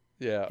pull it.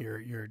 Yeah.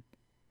 Your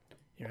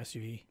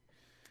SUV.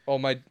 Oh,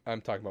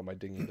 I'm talking about my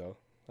dinghy though.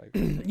 Like,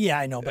 Yeah,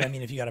 I know, but I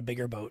mean, if you got a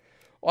bigger boat.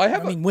 well, I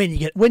have when you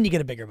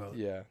get a bigger boat.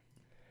 yeah,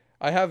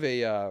 I have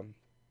a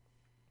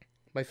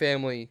my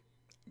family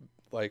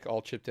like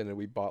all chipped in and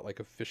we bought like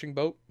a fishing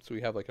boat. So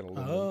we have like an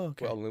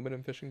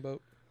aluminum fishing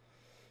boat.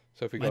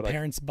 So if we My go like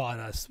parents bought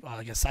us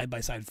like a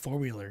side-by-side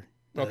four-wheeler.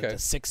 Okay. The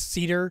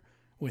 6-seater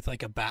with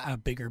like a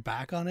bigger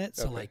back on it.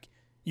 So Okay. like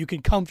you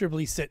can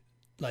comfortably sit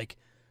like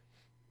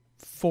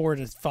 4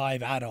 to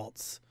 5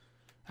 adults.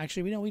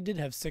 Actually, we did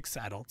have 6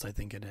 adults, I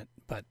think, in it.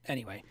 But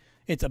anyway,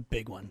 it's a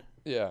big one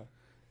yeah.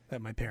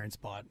 that my parents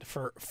bought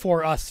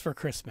for us for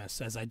Christmas,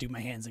 as I do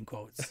my hands in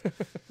quotes.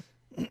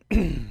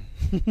 You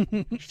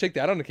should take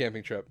that on a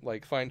camping trip.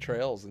 Like find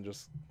trails and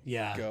just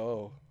Yeah.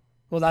 go.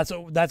 Well, that's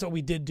what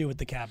we did do at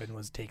the cabin,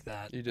 was take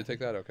that. You did take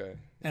that, okay?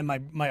 And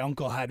my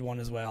uncle had one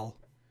as well,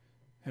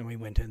 and we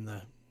went in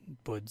the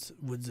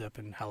woods up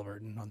in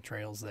Halberton on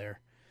trails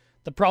there.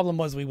 The problem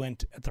was we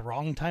went at the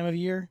wrong time of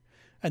year,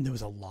 and there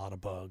was a lot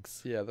of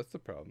bugs. Yeah, that's the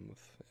problem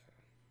with.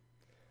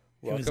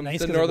 It was Welcome nice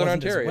to 'cause Northern it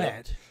wasn't as Ontario.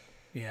 wet.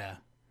 Yeah,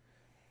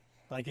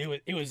 like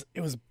it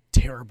was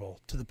terrible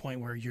to the point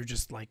where you're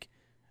just like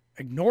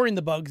ignoring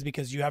the bugs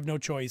because you have no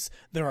choice.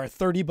 There are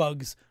 30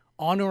 bugs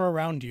on or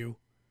around you,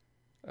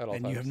 At all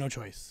and times. you have no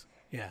choice.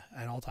 Yeah,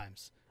 at all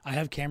times. I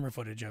have camera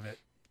footage of it.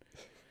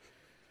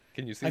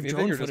 Can you see I have anything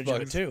drone or just footage of it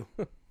bugs?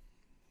 too.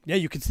 Yeah,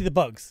 you can see the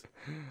bugs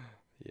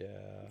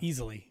Yeah.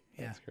 easily.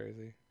 Yeah. That's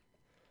crazy.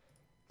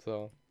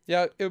 So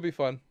yeah, it would be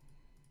fun.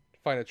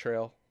 Find a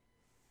trail.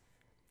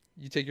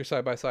 You take your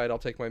side by side. I'll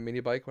take my mini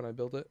bike when I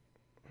build it.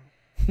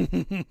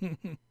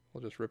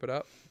 We'll just rip it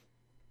up.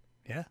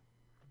 Yeah.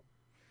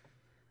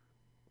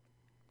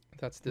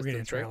 That's We're getting a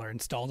distance, right? trailer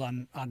installed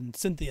on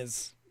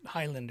Cynthia's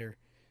Highlander.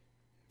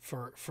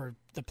 For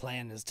the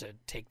plan is to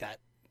take that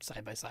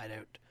side by side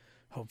out,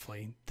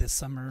 hopefully this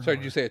summer. Sorry,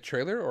 did you say a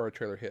trailer or a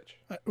trailer hitch?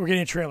 We're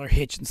getting a trailer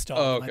hitch installed.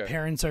 Oh, My okay.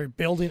 parents are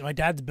building. My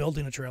dad's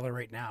building a trailer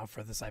right now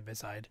for the side by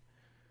side.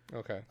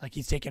 Okay. Like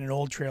he's taking an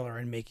old trailer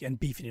and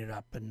beefing it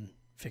up and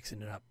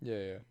fixing it up.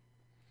 Yeah.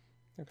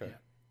 Okay. Yeah.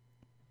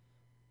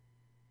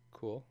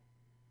 cool.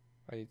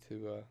 I need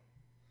to.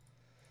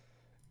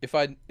 If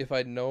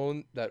I'd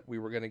known that we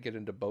were gonna get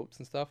into boats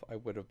and stuff, I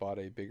would have bought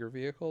a bigger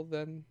vehicle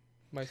than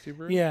my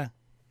Subaru. Yeah.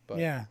 But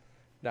Yeah.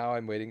 now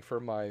I'm waiting for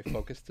my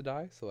Focus to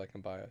die so I can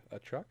buy a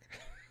truck.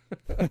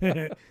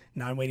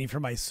 Now I'm waiting for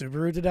my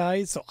Subaru to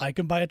die so I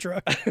can buy a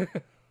truck.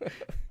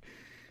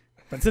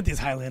 But Cynthia's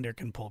Highlander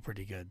can pull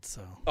pretty good,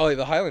 so Oh,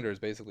 the Highlander is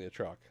basically a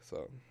truck,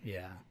 so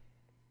yeah,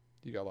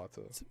 you got lots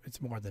of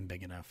it's more than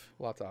big enough.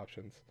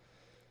 options.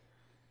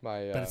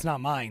 My But it's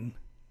not mine.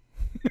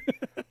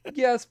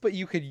 yes, but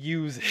you could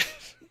use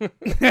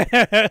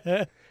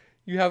it.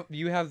 You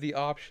have the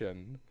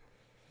option.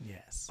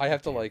 Yes. I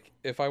have to like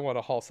if I want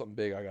to haul something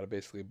big, I got to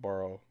basically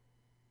borrow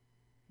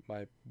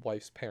my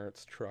wife's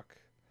parents' truck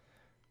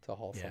to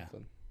haul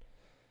something.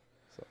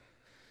 So,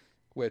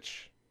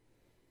 which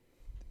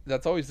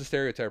that's always the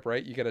stereotype,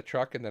 right? You get a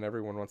truck and then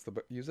everyone wants to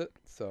use it.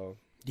 So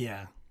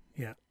Yeah.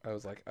 I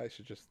was like, I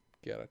should just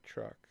get a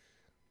truck.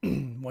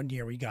 One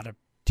year we got a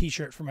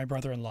T-shirt for my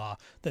brother-in-law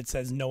that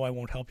says "No, I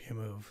won't help you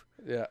move."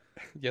 Yeah.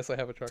 Yes, I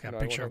have a truck. It's got and a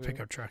I picture of won't a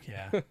have pickup truck.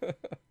 Yeah.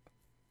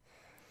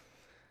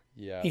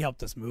 Yeah. He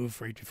helped us move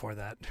right before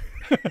that.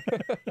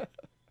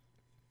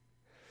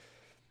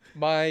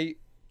 My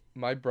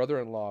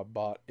brother-in-law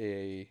bought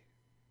a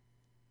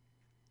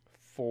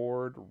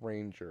Ford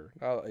Ranger.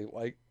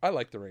 I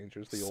like the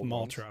Rangers, the old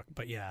Small ones. truck,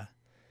 but yeah.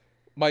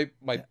 My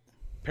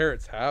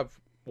parents have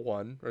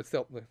one, or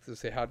still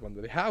they had one,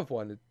 but they have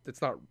one.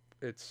 It's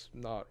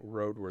not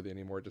roadworthy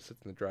anymore. It just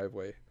sits in the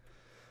driveway.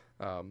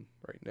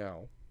 Right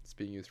now, it's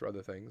being used for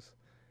other things,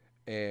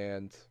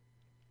 and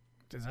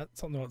Is that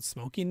something about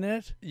smoking in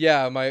it?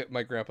 yeah, my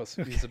grandpa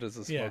uses it as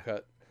a Yeah. smoke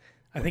hut.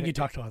 I think you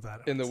talked about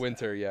that In the once.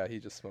 winter, yeah, he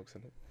just smokes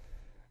in it.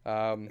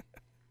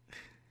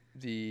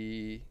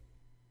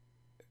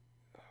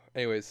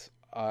 Anyways,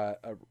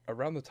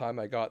 around the time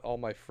I got all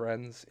my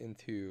friends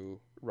into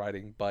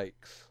riding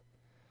bikes,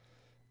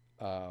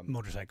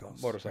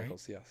 Motorcycles.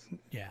 motorcycles, right? yes,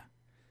 Yeah.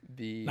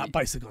 Not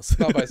bicycles.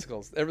 not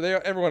bicycles.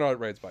 Everyone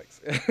rides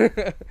bikes.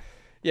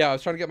 Yeah, I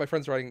was trying to get my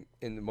friends riding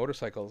in the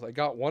motorcycles. I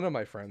got one of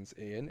my friends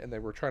in, and they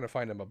were trying to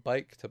find him a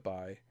bike to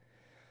buy.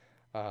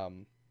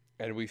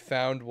 And we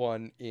found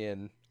one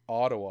in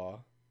Ottawa.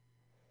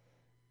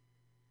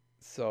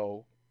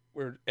 So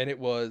I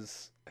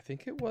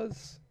think it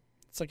was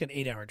It's like an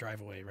 8-hour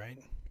drive away, right?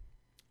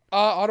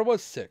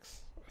 Ottawa's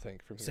 6, I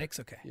think, from here. 6?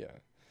 Okay. Yeah.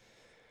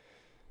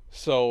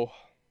 So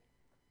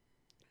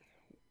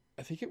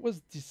I think it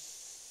was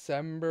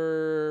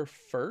December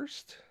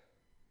 1st.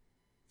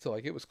 So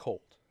like it was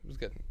cold. It was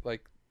getting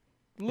like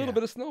a little Yeah.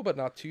 bit of snow, but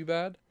not too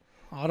bad.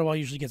 Ottawa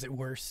usually gets it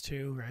worse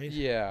too, right?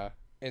 Yeah.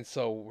 And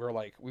so we're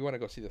like, we want to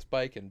go see this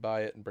bike and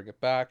buy it and bring it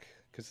back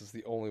because it's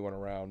the only one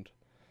around.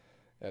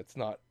 It's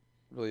not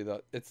really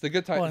it's the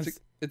good time. Well, it's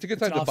a good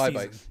It's time to buy off-season.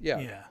 bikes. Yeah.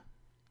 Yeah.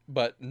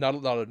 But not a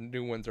lot of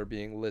new ones are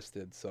being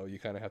listed. So you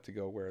kind of have to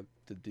go where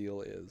the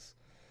deal is.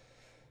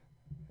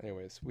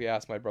 Anyways, we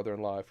asked my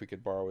brother-in-law if we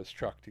could borrow his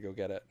truck to go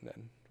get it. And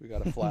then we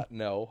got a flat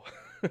no.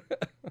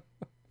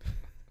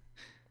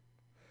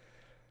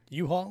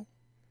 U-Haul?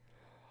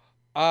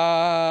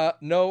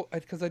 No,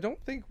 because I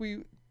don't think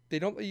they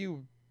don't let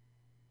you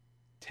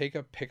take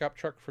a pickup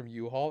truck from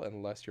U-Haul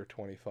unless you're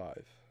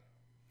 25.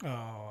 Oh,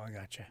 I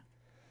gotcha.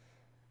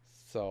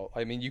 So,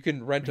 I mean, you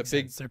can rent Makes a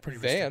big sense. They're pretty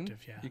van.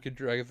 restrictive, yeah. You could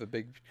drive the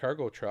big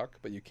cargo truck,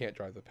 but you can't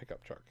drive the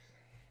pickup truck,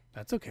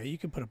 That's okay. You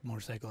can put a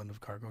motorcycle into a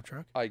cargo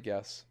truck. I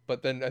guess.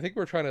 But then I think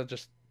we're trying to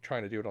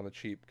do it on the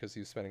cheap because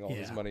he's spending all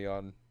his Yeah. money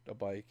on a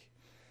bike.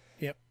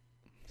 Yep.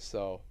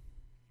 So,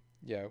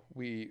 yeah,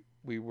 we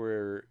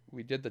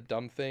did the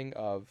dumb thing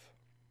of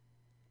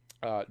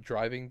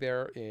driving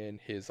there in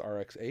his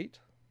RX-8,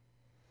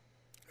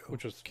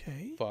 which was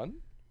Okay.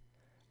 fun.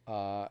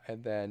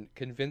 And then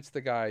convinced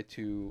the guy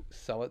to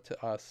sell it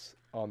to us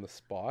on the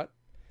spot.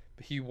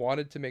 But he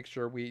wanted to make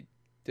sure we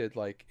did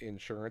like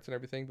insurance and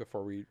everything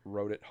before we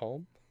rode it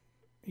home.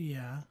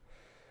 Yeah.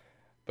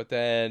 But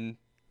then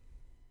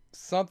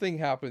something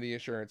happened with the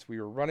insurance. We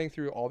were running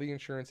through all the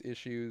insurance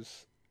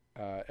issues.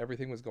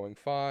 Everything was going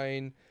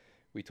fine.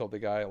 We told the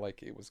guy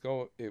like it was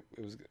going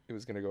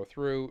to go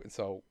through, and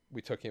so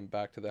we took him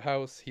back to the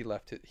house. He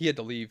left it. He had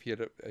to leave. He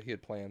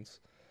had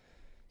plans,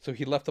 so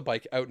he left the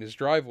bike out in his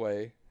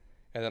driveway,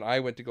 and then I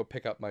went to go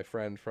pick up my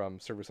friend from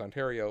Service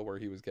Ontario, where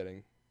he was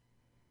getting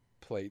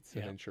plates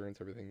and insurance,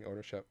 everything,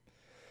 ownership.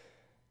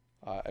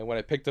 And when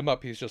I picked him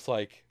up, he's just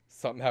like,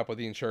 something happened with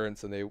the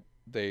insurance, and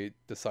they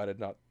decided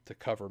not to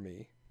cover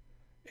me.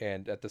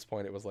 And at this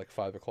point, it was like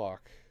 5:00.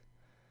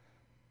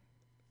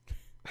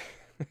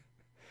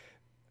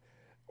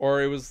 Or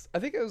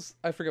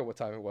I forget what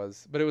time it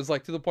was, but it was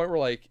like to the point where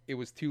like it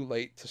was too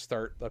late to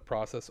start the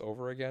process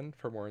over again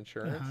for more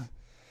insurance. Uh-huh.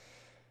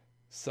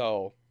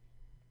 So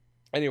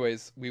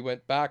anyways, we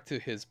went back to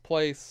his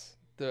place,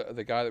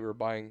 the guy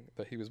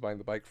that he was buying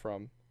the bike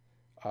from.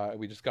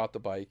 We just got the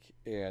bike,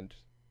 and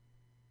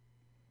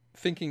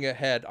thinking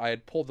ahead, I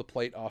had pulled the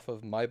plate off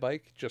of my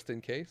bike just in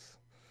case.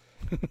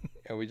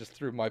 And we just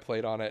threw my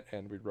plate on it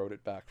and we rode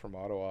it back from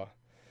Ottawa.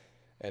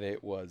 and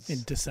it was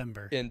In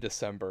December. in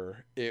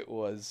December. It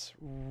was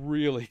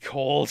really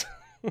cold.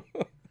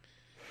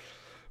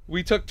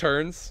 We took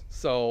turns,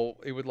 so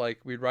it would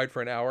we'd ride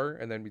for an hour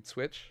and then we'd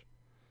switch.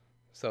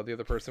 So the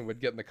other person would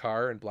get in the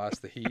car and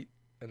blast the heat,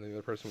 and the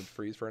other person would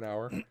freeze for an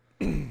hour.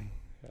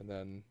 And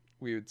then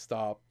we would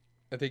stop.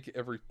 I think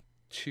every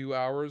 2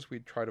 hours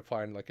we'd try to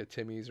find like a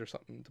Timmy's or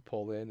something to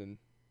pull in and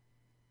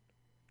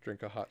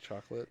drink a hot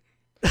chocolate.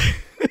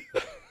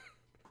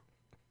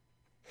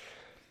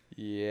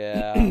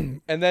 Yeah.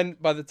 And then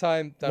by the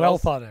time that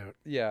Thought out.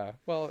 yeah,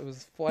 well, it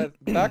was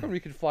back when we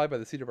could fly by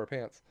the seat of our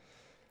pants.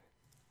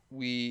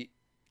 He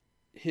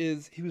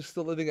was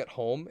still living at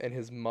home, and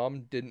his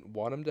mom didn't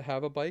want him to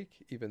have a bike,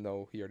 even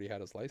though he already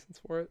had his license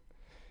for it.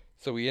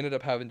 So we ended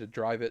up having to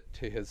drive it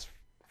to his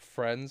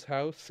friend's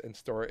house and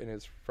store it in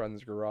his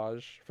friend's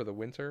garage for the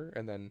winter,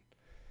 and then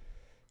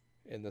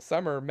in the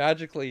summer,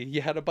 magically, he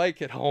had a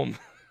bike at home.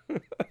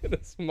 And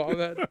his mom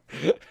had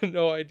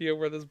no idea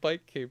where this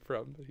bike came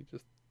from. He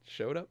just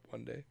showed up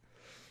one day.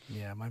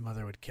 Yeah, my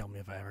mother would kill me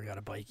if I ever got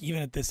a bike.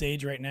 Even at this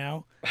age right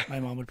now, my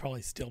mom would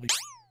probably still be...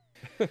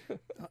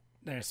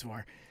 There's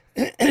more.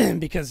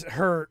 Because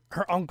her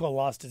uncle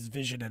lost his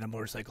vision in a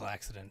motorcycle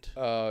accident.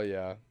 Oh,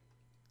 yeah.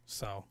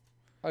 So...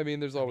 I mean,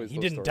 there's always he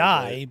those didn't stories,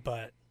 die, right?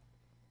 but...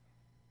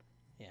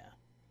 Yeah.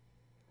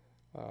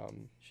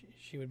 Um,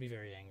 She would be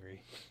very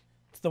angry.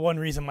 It's the one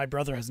reason my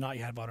brother has not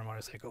yet bought a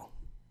motorcycle.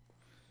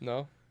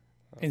 no?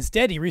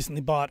 Instead, he recently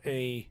bought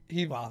a...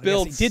 He well, I guess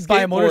builds he did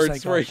buy a skateboards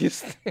motorcycle. where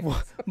he's...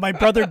 Well, my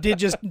brother did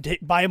just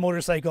buy a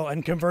motorcycle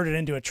and convert it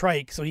into a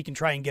trike so he can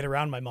try and get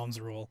around my mom's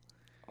rule.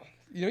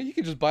 You know, you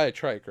can just buy a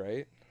trike,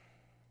 right?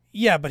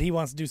 Yeah, but he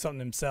wants to do something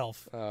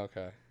himself. Oh,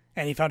 okay.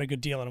 And he found a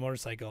good deal on a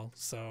motorcycle,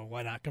 so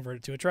why not convert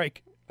it to a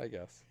trike? I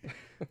guess.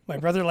 My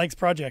brother likes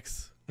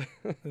projects.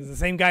 He's the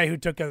same guy who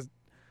took a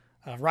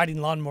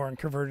riding lawnmower and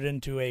converted it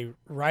into a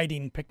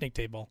riding picnic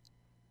table.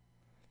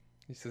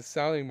 He's just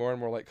sounding more and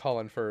more like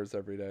Colin Furs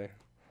every day.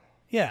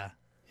 Yeah.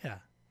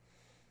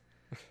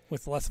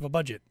 With less of a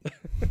budget.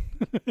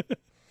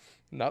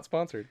 Not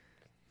sponsored.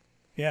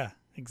 Yeah,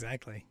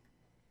 exactly.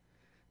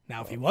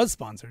 Now, if he was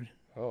sponsored,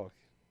 Oh,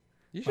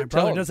 you my should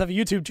brother tell him. does have a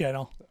YouTube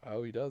channel.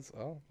 Oh, he does?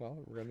 Oh, well,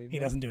 we're going to need He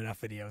more. doesn't do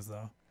enough videos,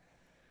 though.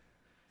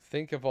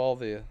 Think of all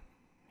the...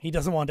 He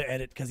doesn't want to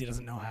edit because he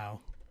doesn't know how.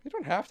 You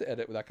don't have to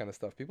edit with that kind of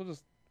stuff. People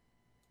just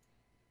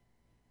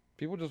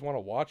want to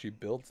watch you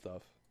build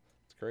stuff.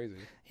 It's crazy.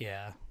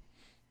 Yeah.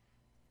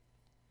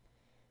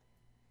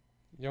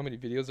 You know how many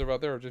videos are out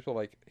there of just people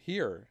like,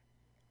 here,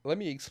 let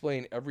me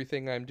explain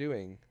everything I'm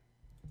doing.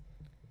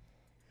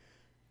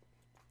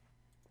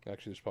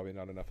 Actually, there's probably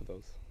not enough of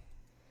those.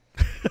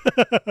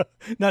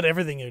 Not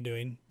everything you're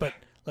doing, but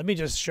let me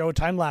just show a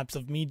time lapse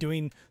of me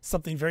doing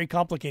something very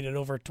complicated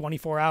over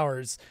 24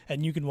 hours,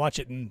 and you can watch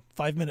it in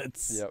 5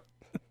 minutes. Yep.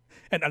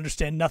 And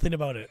understand nothing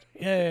about it.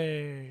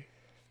 Yay!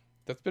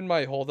 That's been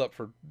my holdup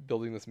for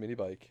building this mini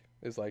bike.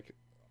 Is like,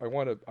 I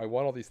want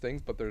all these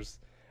things, but there's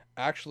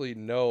actually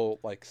no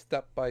like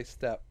step by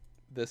step.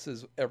 This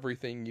is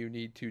everything you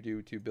need to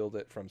do to build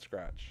it from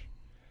scratch.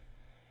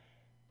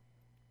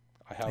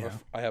 I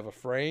have a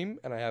frame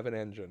and I have an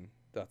engine.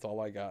 That's all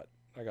I got.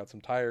 I got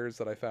some tires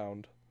that I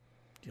found.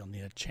 You'll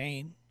need a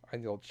chain. I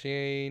need a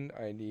chain.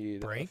 I need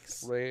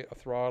Brakes. a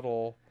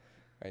throttle.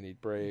 I need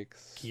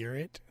brakes. Gear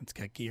it. It's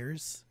got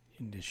gears.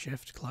 You need a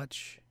shift,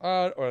 clutch.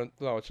 Or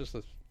no, it's just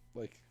a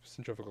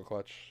centrifugal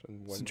clutch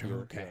and one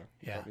Centrifugal, gear. okay. I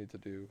Yeah. don't need to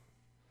do.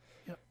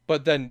 Yep.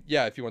 But then,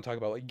 yeah, if you want to talk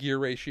about like gear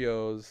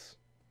ratios,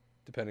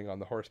 depending on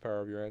the horsepower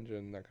of your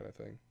engine, that kind of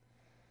thing.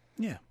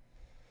 Yeah.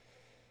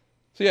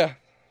 So yeah,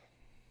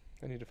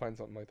 I need to find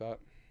something like that.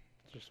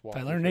 Just walk If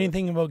I me learned through it.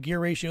 anything about gear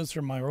ratios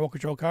from my roll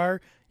control car,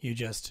 you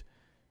just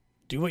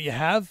do what you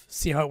have,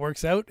 see how it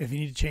works out. If you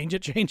need to change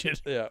it, change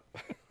it. Yeah.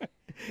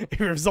 It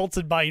results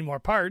in buying more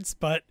parts,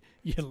 but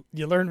you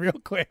learn real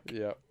quick.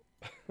 Yeah.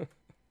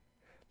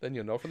 Then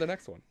you'll know for the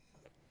next one.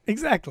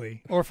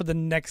 Exactly. Or for the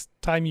next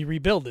time you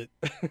rebuild it.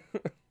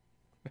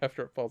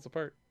 After it falls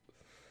apart.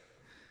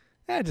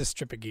 Just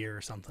strip a gear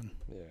or something.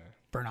 Yeah.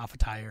 Burn off a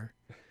tire.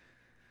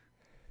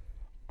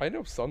 I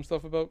know some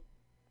stuff about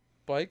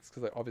bikes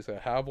because obviously I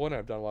have one.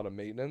 I've done a lot of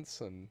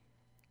maintenance and.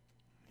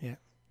 Yeah.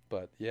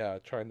 But yeah,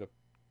 trying to.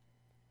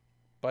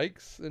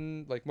 Bikes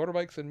and like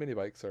motorbikes and mini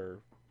bikes are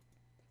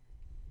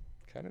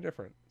kind of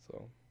different.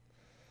 So.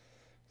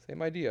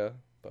 Same idea,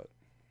 but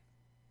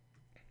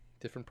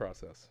different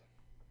process.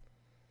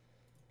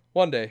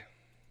 One day.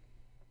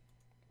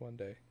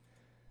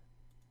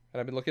 And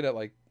I've been looking at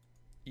like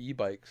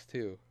e-bikes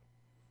too.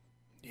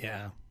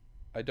 Yeah.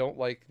 I don't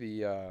like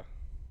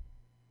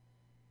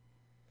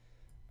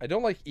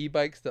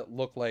e-bikes that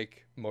look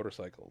like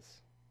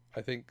motorcycles.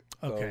 I think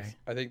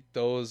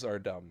those are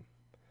dumb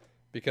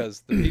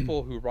because the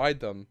people who ride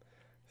them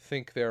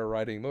think they're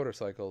riding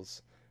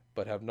motorcycles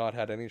but have not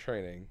had any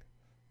training.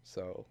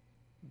 So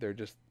they're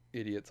just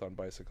idiots on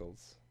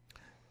bicycles.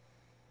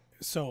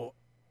 So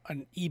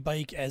an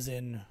e-bike as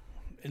in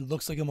it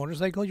looks like a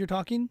motorcycle you're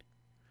talking?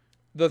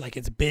 Like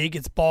it's big,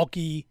 it's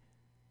bulky.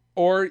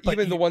 Or but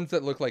even the ones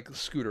that look like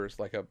scooters,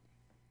 like a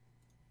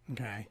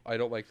Okay. I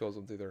don't like those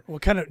ones either.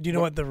 What kind of? Do you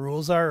know what the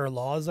rules are or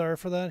laws are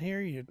for that here?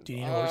 Do you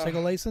need a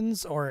motorcycle Uh,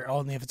 license, or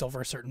only if it's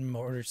over a certain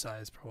motor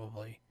size,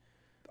 probably?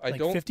 I Like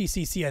don't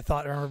 50cc, I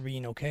thought I remember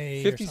being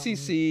okay.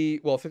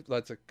 50cc. Well,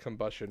 that's a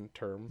combustion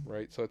term,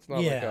 right? So it's not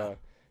like Yeah. a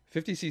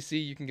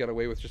 50cc. You can get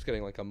away with just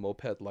getting like a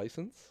moped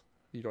license.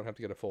 You don't have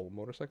to get a full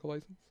motorcycle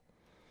license.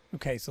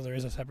 Okay, so there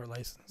is a separate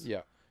license.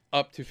 Yeah,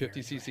 up to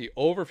 50cc.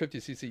 Over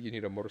 50cc, you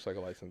need a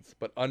motorcycle license,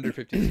 but under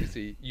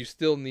 50cc, you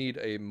still need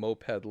a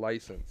moped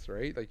license,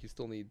 right? Like you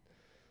still need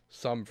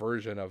some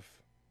version of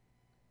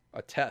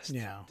a test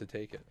Yeah. to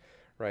take it,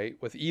 right?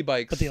 With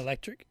e-bikes, But the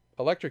electric,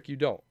 electric you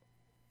don't.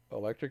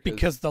 Electric is,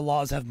 because the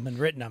laws haven't been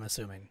written, I'm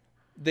assuming.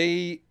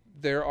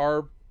 there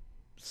are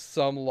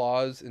some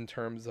laws in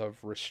terms of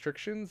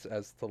restrictions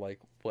as to like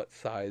what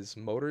size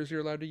motors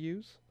you're allowed to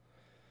use,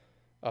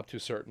 up to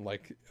certain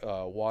like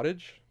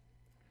wattage.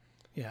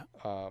 Yeah.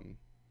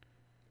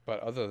 But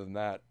other than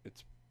that,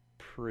 it's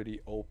pretty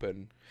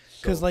open.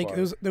 Because so like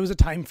far. there was a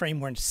time frame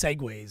when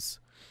segways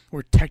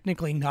were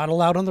technically not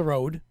allowed on the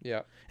road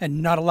Yeah,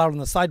 and not allowed on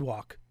the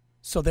sidewalk,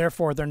 so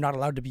therefore they're not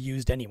allowed to be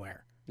used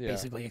anywhere, yeah,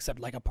 basically, except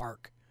like a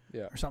park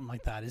yeah. or something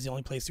like that is the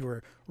only place you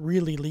were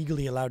really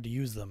legally allowed to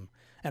use them.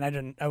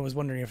 And I was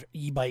wondering if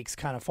e-bikes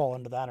kind of fall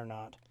into that or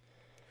not.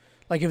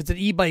 Like if it's an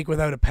e-bike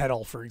without a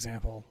pedal, for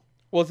example.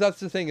 Well, that's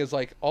the thing is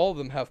like all of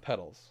them have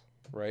pedals,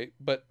 right?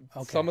 But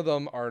Okay. some of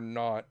them are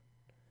not.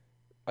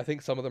 I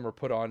think some of them are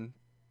put on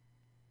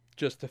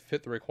just to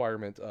fit the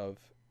requirement of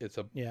it's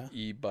a Yeah.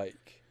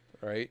 e-bike,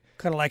 right?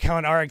 Kind of like how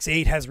an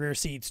RX-8 has rear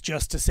seats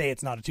just to say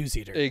it's not a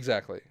two-seater.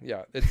 Exactly.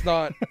 Yeah, it's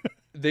not.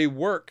 They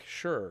work,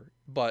 sure,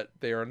 but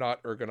they are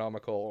not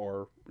ergonomical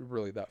or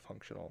really that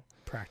functional,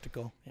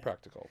 Practical. Yeah.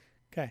 practical.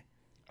 Okay.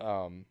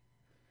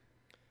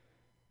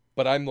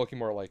 But I'm looking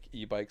more like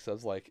e-bikes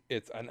as like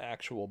it's an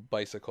actual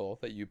bicycle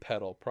that you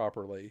pedal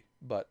properly,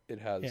 but it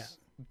has Yeah.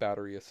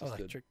 battery assisted.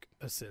 Electric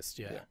assist,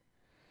 yeah.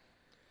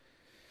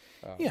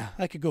 Yeah. Yeah,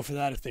 I could go for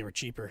that if they were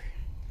cheaper.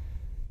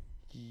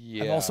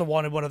 Yeah. I've also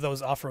wanted one of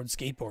those off-road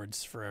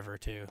skateboards forever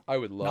too. I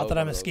would love. Not that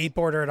I'm a one of those.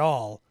 skateboarder at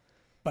all,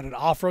 but an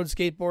off-road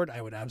skateboard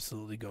I would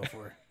absolutely go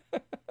for.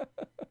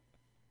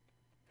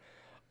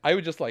 I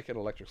would just like an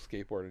electric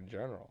skateboard in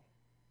general,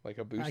 like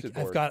a boosted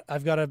board.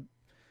 I've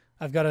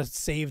got a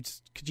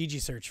saved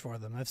Kijiji search for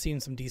them. I've seen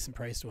some decent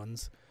priced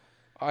ones.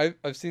 I've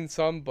seen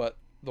some, but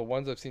the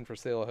ones I've seen for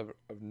sale have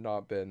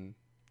not been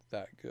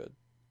that good.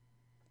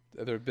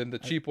 There have been the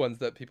cheap ones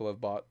that people have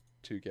bought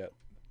to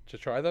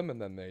try them, and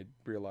then they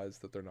realize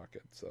that they're not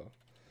good. So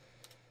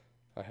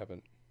I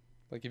haven't.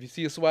 Like if you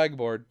see a swag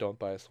board, don't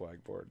buy a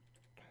swag board.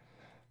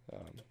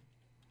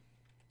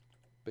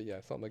 But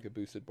yeah, something like a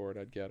boosted board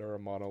I'd get, or a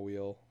mono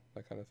wheel,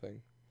 that kind of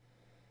thing.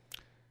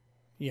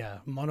 Yeah,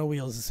 mono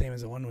wheel is the same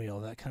as a one wheel,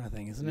 that kind of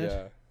thing, isn't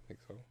Yeah, I think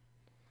so.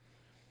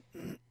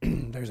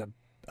 it? There's a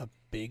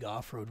big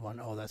off-road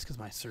one. Oh, that's because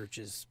my search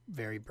is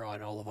very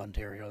broad, all of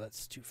Ontario.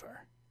 That's too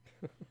far.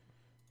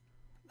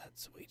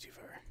 That's way too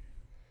far.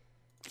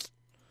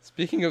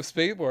 Speaking of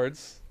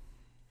skateboards,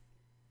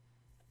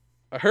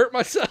 I hurt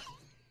myself.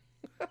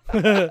 You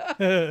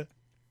have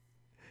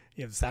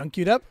the sound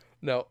queued up?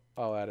 No,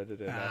 I'll edit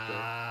it in after.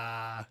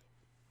 Ah.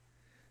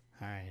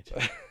 All right.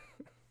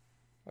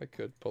 I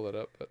could pull it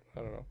up, but I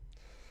don't know.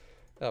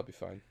 That'll be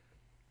fine.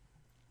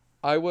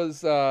 I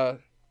was, I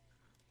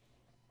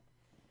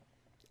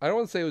don't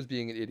want to say I was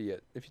being an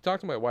idiot. If you talk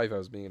to my wife, I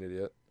was being an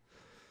idiot.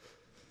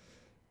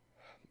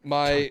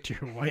 Talk to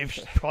your wife.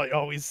 She'd probably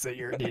always say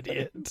you're an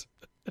idiot.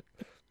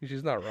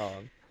 She's not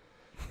wrong.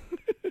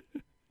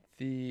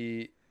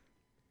 We've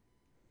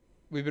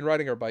been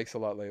riding our bikes a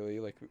lot lately.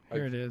 Like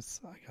Here it is.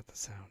 I got the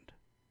sound.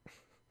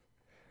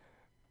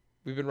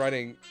 we've been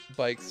riding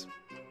bikes.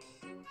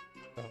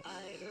 Oh.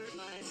 I hurt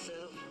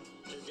myself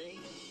today.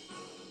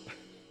 There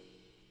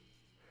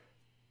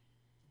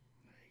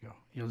you go.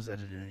 You'll just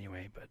edit it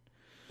anyway, but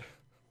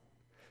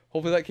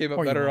Hopefully that came up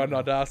Or you better won't on know.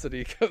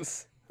 Audacity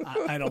because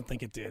I don't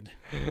think it did.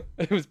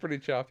 it was pretty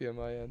choppy on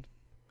my end.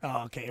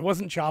 Oh, okay. It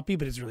wasn't choppy,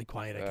 but it's really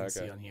quiet. I can Okay.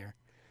 see on here.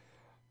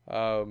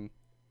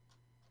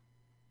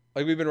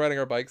 Like we've been riding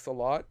our bikes a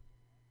lot.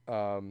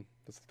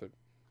 This is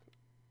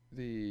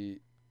we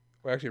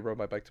actually rode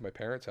my bike to my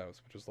parents'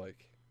 house, which was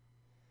like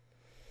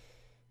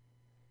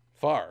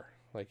far.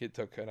 Like it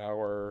took an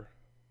hour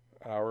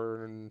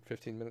and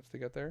 15 minutes to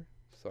get there.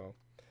 So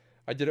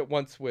I did it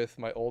once with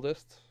my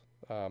oldest.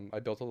 I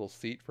built a little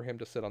seat for him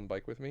to sit on the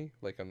bike with me,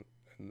 like on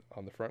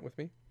the front with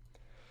me.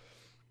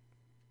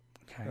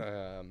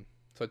 Okay.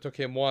 So I took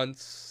him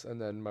once, and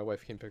then my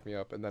wife came pick me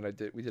up, and then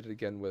we did it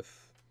again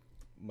with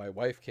my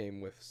wife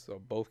came with,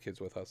 so both kids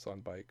with us on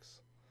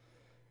bikes,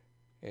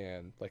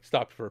 and like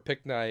stopped for a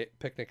picnic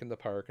in the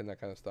park and that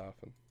kind of stuff.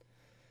 And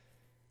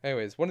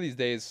anyways, one of these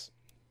days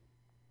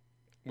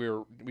we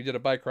did a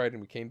bike ride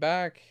and we came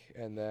back,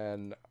 and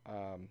then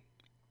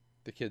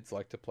the kids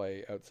like to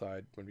play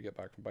outside when we get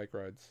back from bike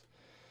rides.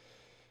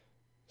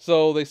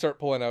 So they start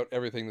pulling out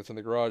everything that's in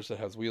the garage that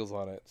has wheels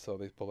on it. So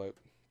they pull out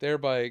their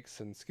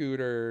bikes and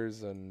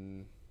scooters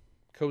and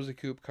Cozy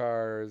Coupe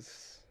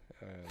cars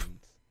and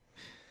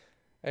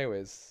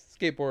anyways,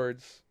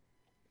 skateboards.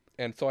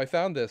 And so I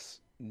found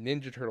this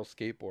Ninja Turtle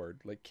skateboard,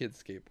 like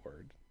kids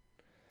skateboard.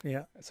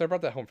 Yeah. So I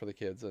brought that home for the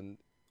kids, and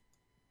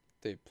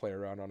they play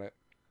around on it.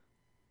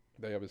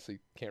 They obviously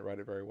can't ride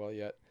it very well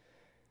yet.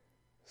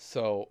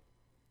 So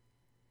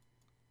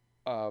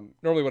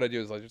normally what I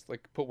do is I just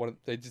like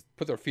they just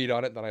put their feet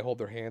on it, and then I hold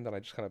their hand, and I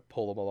just kind of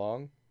pull them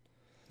along.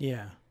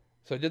 Yeah.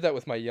 So I did that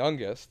with my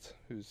youngest,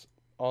 who's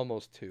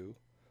almost 2,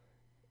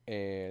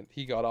 and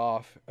he got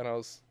off, and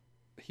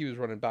he was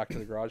running back to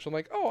the garage. I'm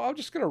like, oh, I'm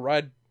just gonna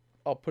ride.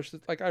 I'll push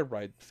it. Like I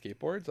ride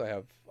skateboards. I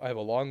have a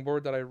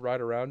longboard that I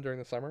ride around during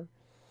the summer.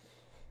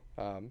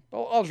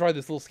 I'll just ride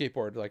this little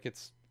skateboard. Like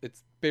it's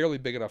barely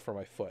big enough for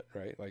my foot,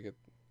 right? Like it.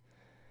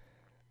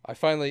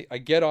 I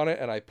get on it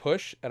and I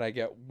push and I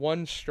get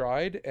one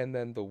stride and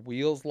then the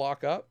wheels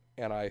lock up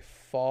and I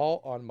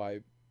fall on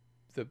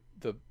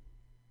the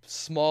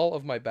small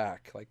of my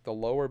back, like the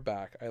lower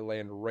back. I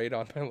land right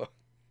on my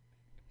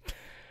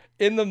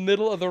in the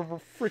middle of the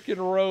freaking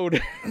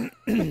road.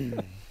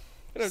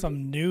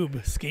 Some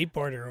noob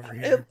skateboarder over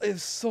here. It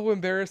is so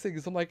embarrassing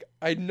because I'm like,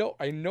 I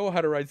know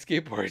how to ride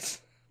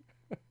skateboards.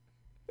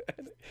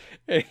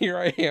 And here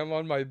I am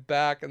on my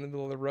back in the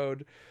middle of the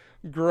road,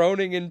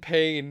 groaning in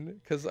pain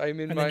because I'm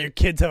in and my. then your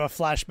kids have a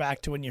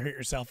flashback to when you hurt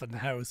yourself in the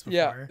house before.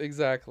 Yeah,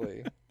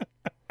 exactly.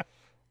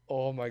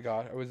 Oh my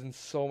god, I was in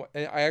so much.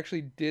 And I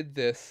actually did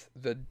this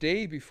the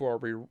day before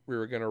we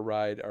were gonna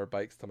ride our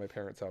bikes to my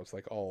parents' house,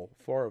 like all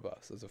 4 of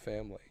us as a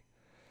family.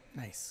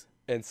 Nice.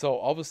 And so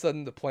all of a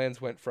sudden the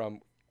plans went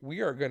from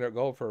we are gonna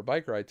go for a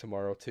bike ride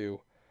tomorrow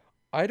to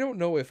I don't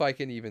know if I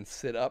can even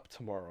sit up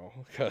tomorrow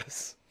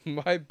because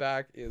my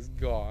back is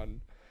gone.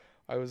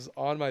 I was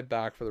on my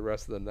back for the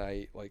rest of the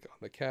night, like on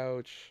the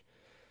couch.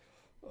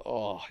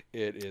 Oh,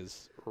 it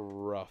is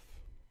rough.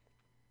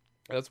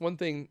 That's one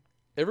thing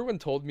everyone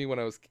told me when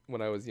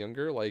I was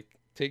younger, like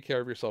take care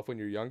of yourself when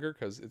you're younger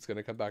because it's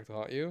gonna come back to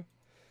haunt you.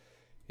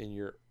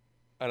 And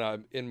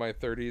I'm in my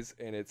 30s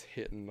and it's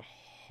hitting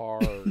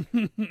hard.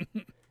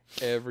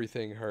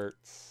 Everything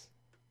hurts.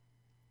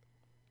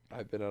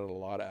 I've been in a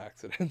lot of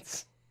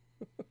accidents.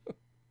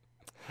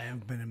 I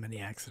haven't been in many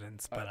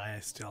accidents, but I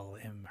still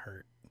am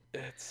hurt.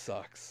 It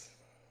sucks.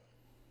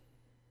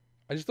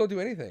 I just don't do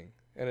anything,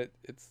 and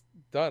it's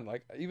done.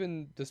 Like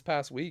even this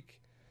past week,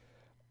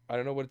 I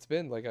don't know what it's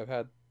been. Like I've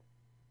had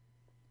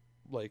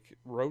like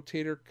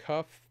rotator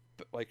cuff,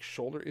 like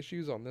shoulder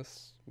issues on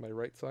my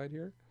right side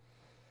here.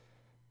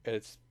 And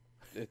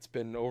it's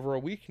been over a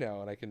week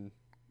now, and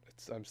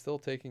I'm still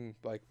taking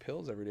like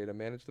pills every day to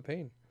manage the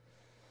pain.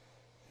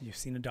 You've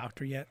seen a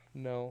doctor yet?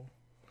 No.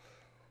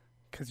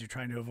 Because you're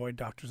trying to avoid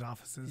doctor's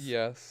offices?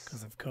 Yes.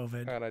 Because of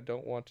COVID? And I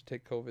don't want to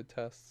take COVID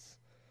tests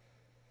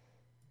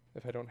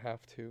if I don't have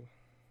to.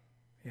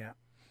 Yeah.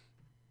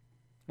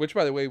 Which,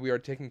 by the way, we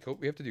have to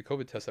do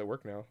COVID tests at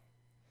work now.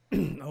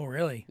 Oh,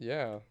 really?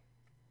 Yeah.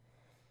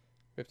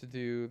 We have to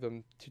do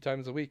them 2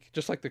 times a week.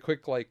 Just like the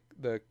quick, like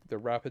the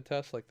rapid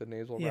test, like the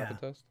nasal rapid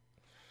test.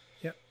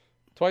 Yep.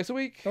 Twice a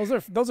week. Those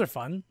are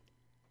fun.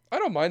 I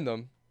don't mind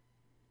them.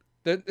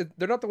 They're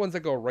not the ones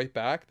that go right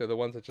back. They're the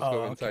ones that just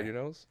go inside your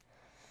nose.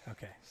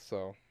 Okay.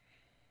 So,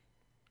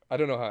 I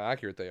don't know how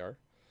accurate they are.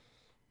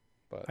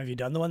 But have you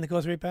done the one that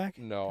goes right back?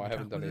 No, I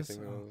haven't done with anything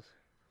with those.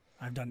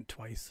 I've done it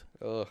twice.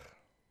 Ugh.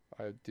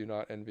 I do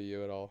not envy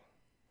you at all.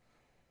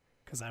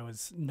 Because I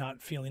was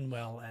not feeling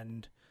well,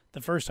 and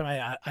the first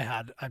time I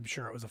had, I'm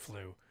sure it was a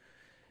flu,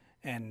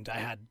 and I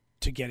had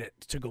to get it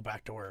to go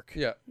back to work.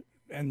 Yeah.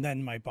 And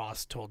then my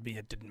boss told me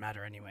it didn't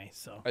matter anyway.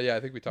 So. Yeah, I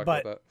think we talked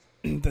about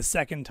that. The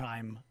second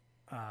time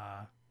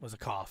was a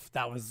cough.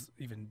 That was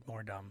even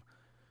more dumb.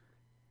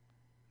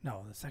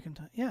 No, the second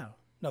time, yeah.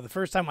 No, the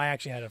first time I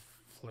actually had a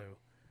flu.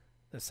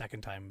 The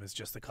second time was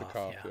just the cough.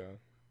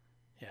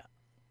 Yeah.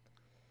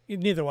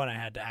 Neither one I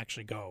had to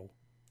actually go,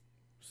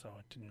 so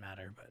it didn't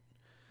matter. But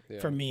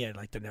for me, I'd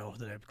like to know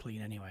that I'm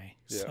clean anyway.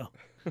 Yeah, so.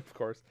 Of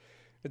course.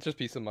 It's just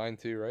peace of mind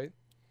too, right?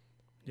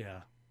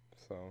 Yeah.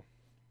 So.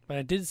 But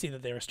I did see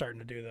that they were starting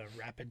to do the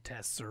rapid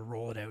tests or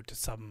roll it out to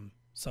some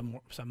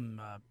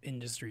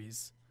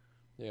industries.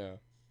 Yeah.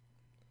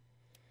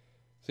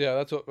 So yeah,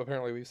 that's what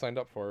apparently we signed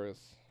up for is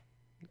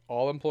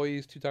all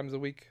employees 2 times a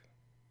week.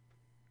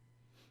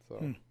 So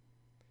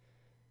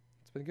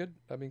it's been good.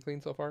 I've been clean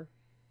so far.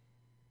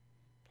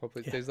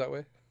 Hopefully it stays that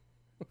way.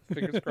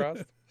 Fingers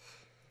crossed.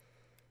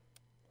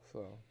 So.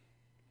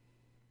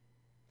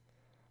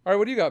 All right,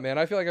 what do you got, man?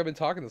 I feel like I've been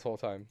talking this whole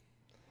time.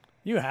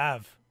 You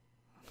have.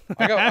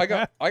 I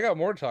got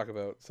more to talk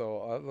about.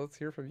 So let's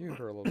hear from you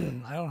for a little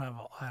bit. I don't have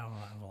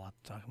a lot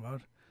to talk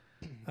about.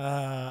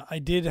 I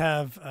did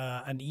have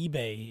an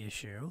eBay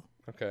issue.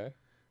 Okay.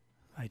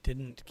 I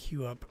didn't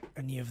queue up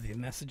any of the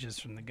messages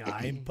from the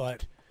guy,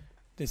 but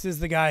this is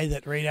the guy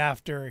that right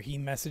after he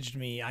messaged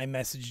me, I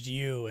messaged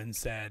you and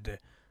said,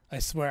 I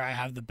swear I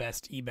have the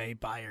best eBay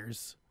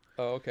buyers.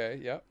 Oh, okay.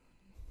 Yeah.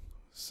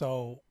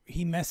 So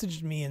he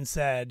messaged me and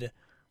said,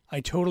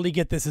 I totally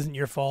get this isn't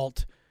your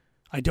fault.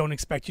 I don't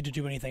expect you to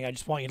do anything. I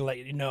just want you to let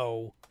you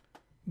know.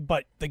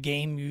 But the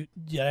game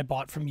that I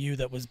bought from you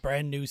that was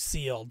brand new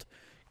sealed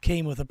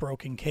came with a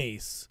broken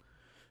case.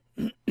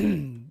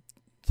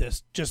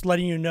 just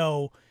letting you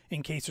know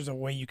in case there's a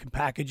way you can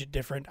package it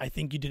different. I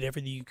think you did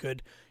everything you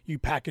could. You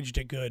packaged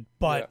it good,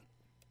 but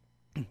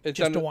It just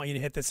sounded, don't want you to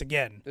hit this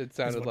again. it is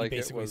sounded what he like it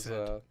basically was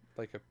said.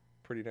 like a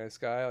pretty nice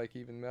guy, like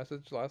even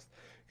message last,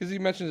 because he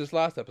mentioned this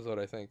last episode,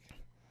 I think.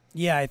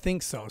 Yeah, I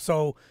think so.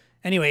 So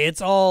anyway,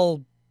 it's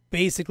all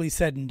basically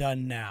said and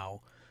done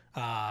now.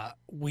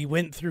 We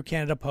went through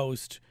Canada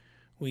Post.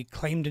 We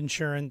claimed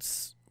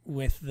insurance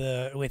with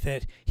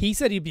it. He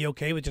said he'd be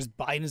okay with just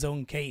buying his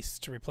own case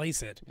to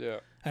replace it. Yeah.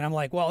 And I'm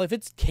like, well, if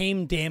it's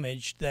came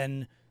damaged,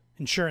 then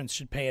insurance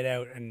should pay it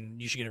out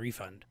and you should get a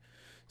refund.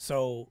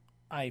 So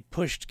I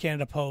pushed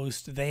Canada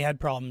Post. They had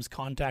problems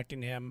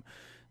contacting him.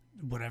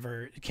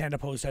 Whatever. Canada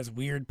Post has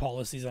weird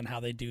policies on how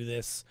they do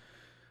this.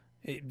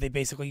 They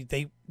basically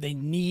they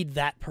need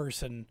that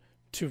person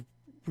to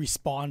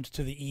respond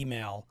to the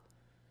email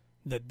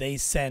that they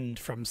send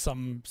from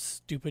some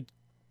stupid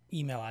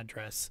email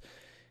address,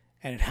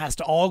 and it has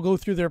to all go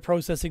through their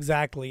process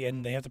exactly,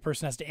 and the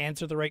person has to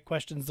answer the right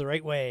questions the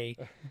right way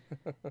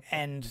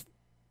and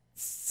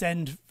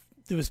send.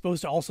 It was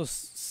supposed to also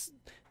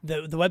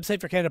the website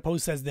for Canada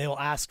Post says they'll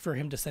ask for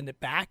him to send it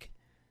back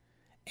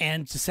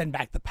and to send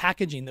back the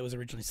packaging that was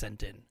originally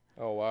sent in.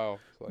 Oh wow.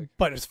 It's like,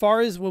 But as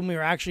far as when we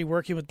were actually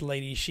working with the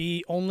lady,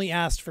 she only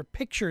asked for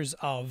pictures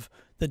of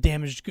the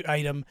damaged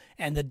item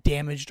and the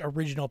damaged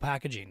original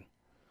packaging.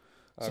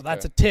 So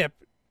that's a tip.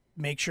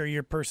 Make sure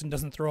your person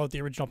doesn't throw out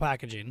the original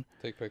packaging.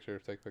 Take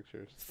pictures.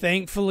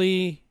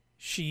 Thankfully,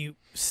 she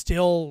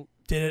still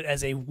did it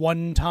as a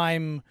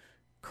one-time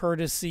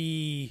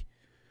courtesy.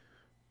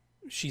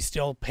 She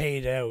still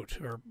paid out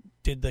or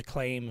did the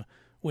claim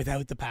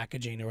without the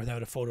packaging or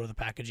without a photo of the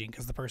packaging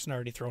because the person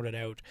already thrown it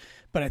out.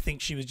 But I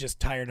think she was just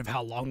tired of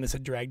how long this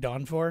had dragged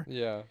on for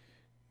Yeah.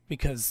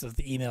 because of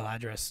the email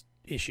address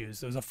issues.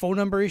 There was a phone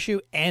number issue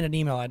and an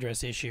email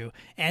address issue,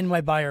 and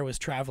my buyer was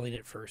traveling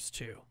at first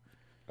too.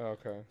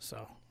 Okay.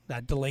 So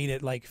that delayed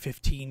it like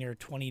 15 or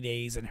 20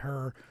 days, and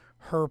her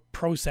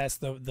process,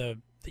 the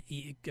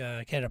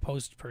Canada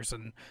Post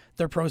person,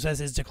 their process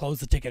is to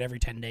close the ticket every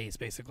 10 days,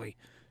 basically,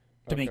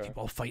 to make Okay.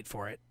 people fight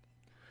for it,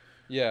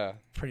 Yeah.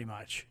 pretty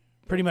much.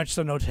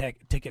 So no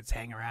tickets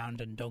hang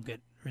around and don't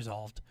get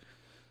resolved.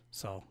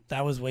 So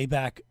that was way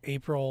back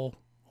April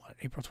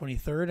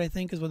 23rd, I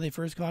think, is when they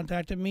first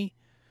contacted me,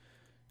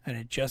 and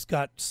it just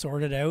got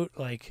sorted out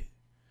like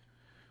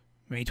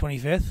May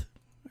 25th.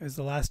 Is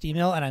the last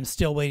email, and I'm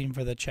still waiting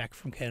for the check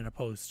from Canada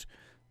Post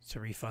to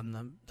refund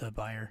the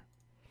buyer.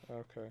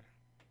 Okay.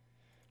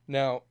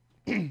 Now,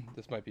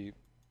 this might be a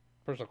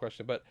personal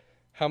question, but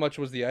how much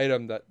was the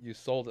item that you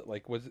sold it?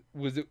 Like, would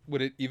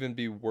it even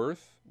be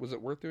worth? Was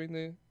it worth doing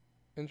the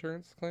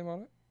insurance claim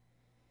on it?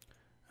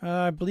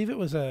 I believe it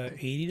was a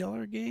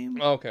 $80 game.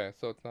 Okay,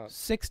 so it's not.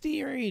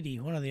 60 or 80,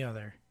 one or the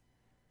other.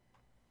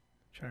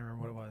 Trying to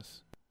remember what it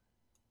was.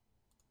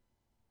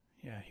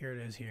 Yeah, here it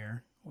is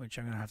here, which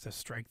I'm going to have to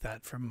strike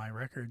that from my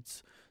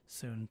records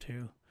soon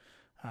too.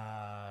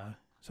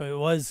 So it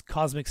was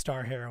Cosmic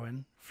Star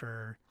Heroine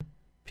for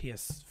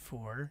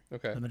PS4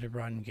 Okay. limited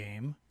run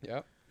game.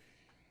 Yeah.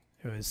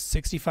 It was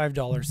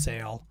 $65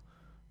 sale,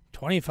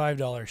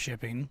 $25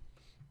 shipping.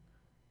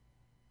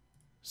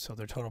 So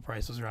their total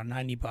price was around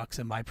 $90,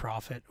 and my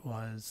profit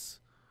was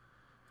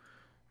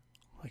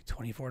like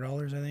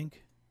 $24, I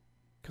think,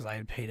 because I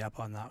had paid up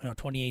on that. No,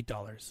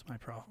 $28.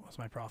 Was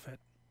my profit.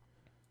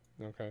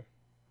 Okay.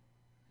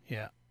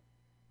 Yeah.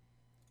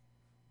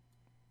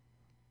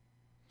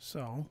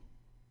 So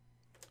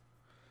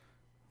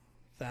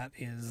that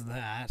is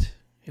that.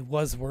 It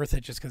was worth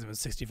it just because it was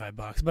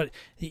 $65. But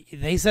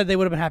they said they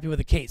would have been happy with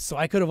the case, so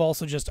I could have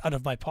also just out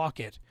of my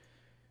pocket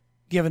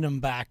given them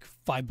back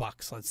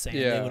 $5, let's say, and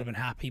they Yeah. would have been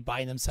happy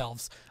buying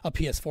themselves a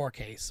PS4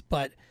 case.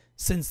 But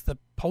since the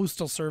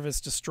postal service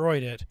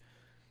destroyed it,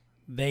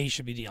 they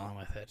should be dealing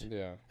with it.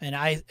 Yeah.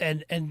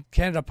 And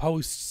Canada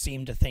Post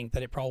seemed to think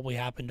that it probably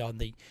happened on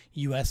the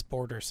U.S.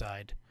 border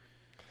side.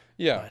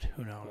 Yeah. But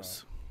who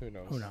knows? Who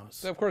knows? Who knows?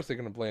 So of course they're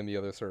gonna blame the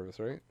other service,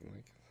 right?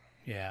 Like,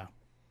 Yeah.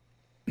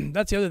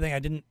 That's the other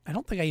thing I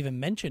don't think I even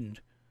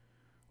mentioned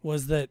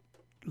was that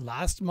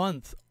last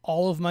month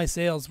all of my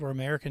sales were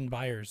American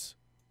buyers.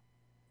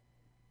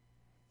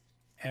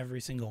 Every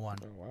single one.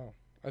 oh wow.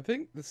 I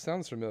think this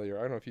sounds familiar.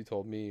 I don't know if you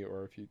told me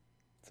or if you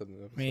said in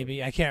the episode.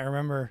 Maybe. I can't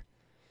remember.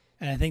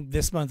 And I think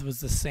this month was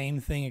the same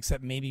thing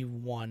except maybe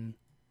one.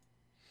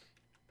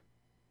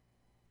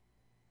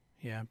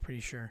 Yeah, I'm pretty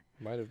sure.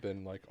 Might have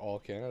been like all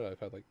Canada. I've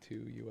had like 2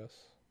 US.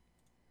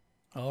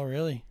 Oh,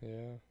 really?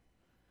 Yeah.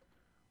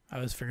 I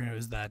was figuring it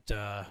was that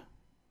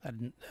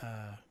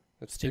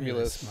It's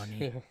Stimulus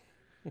money.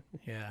 Yeah.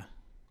 yeah.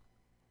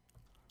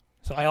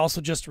 So I also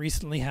just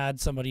recently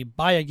had somebody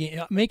buy a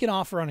game, make an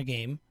offer on a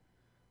game.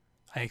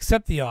 I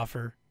accept the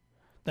offer.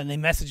 Then they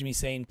message me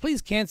saying,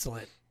 please cancel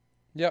it.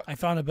 Yep. I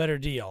found a better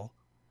deal.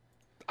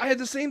 I had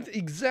the same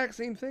exact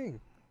same thing.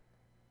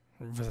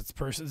 Was it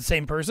the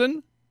same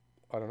person?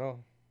 I don't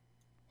know.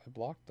 I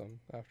blocked them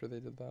after they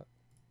did that.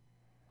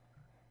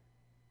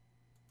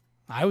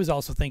 I was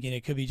also thinking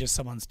it could be just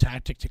someone's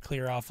tactic to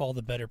clear off all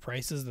the better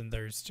prices than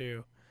theirs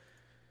too.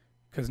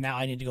 because now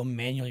I need to go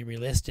manually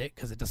relist it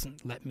because it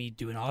doesn't let me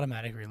do an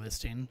automatic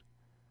relisting.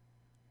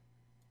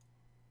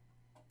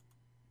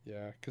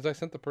 Yeah, because I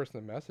sent the person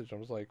a message. I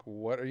was like,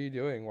 "What are you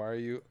doing? Why are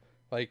you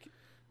like?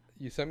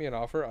 You sent me an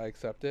offer. I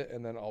accept it,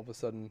 and then all of a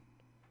sudden,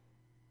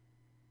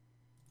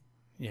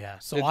 Yeah,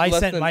 so it's I less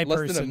sent than, my less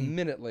person. than a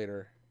minute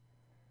later.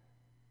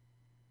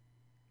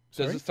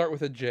 Does Sorry? it start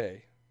with a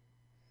J?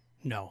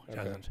 No, it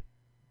Okay. doesn't.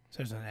 So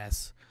there's an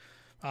S.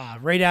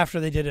 Right after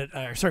they did it,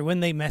 when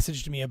they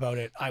messaged me about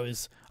it,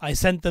 I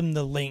sent them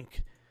the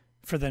link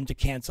for them to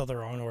cancel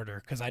their own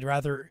order because I'd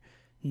rather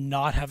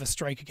not have a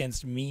strike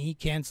against me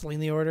canceling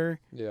the order.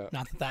 Yeah.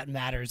 Not that that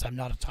matters. I'm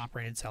not a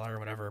top-rated seller or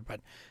whatever, but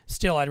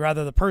still, I'd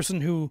rather the person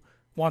who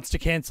wants to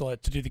cancel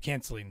it to do the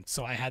canceling.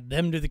 So I had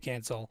them do the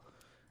cancel,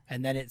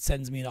 and then it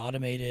sends me an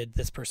automated,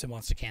 this person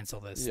wants to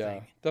cancel this Yeah,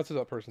 thing. that's what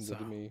that person did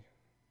to So. me.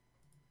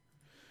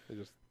 They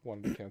just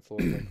wanted to cancel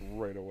it like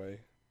right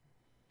away.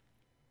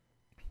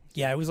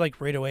 Yeah, it was like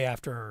right away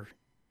after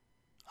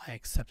I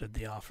accepted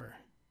the offer.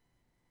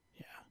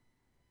 Yeah.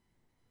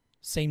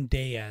 Same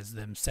day as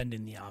them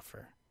sending the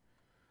offer.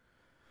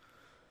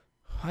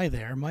 Hi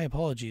there, my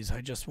apologies.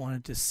 I just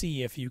wanted to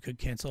see if you could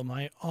cancel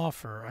my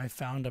offer. I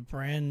found a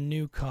brand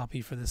new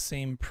copy for the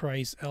same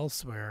price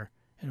elsewhere,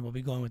 and we'll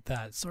be going with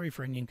that. Sorry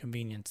for any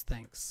inconvenience.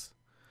 Thanks.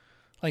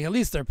 Like, at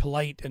least they're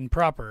polite and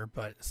proper,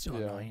 but still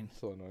Yeah, annoying.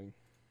 so annoying.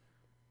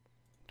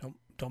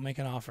 Don't make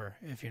an offer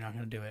if you're not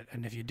going to do it.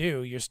 And if you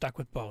do, you're stuck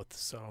with both.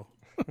 So,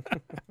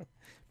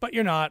 but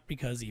you're not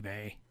because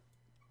eBay.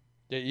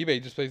 Yeah,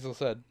 eBay just basically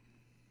said,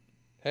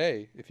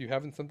 "Hey, if you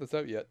haven't sent this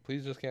out yet,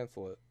 please just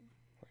cancel it."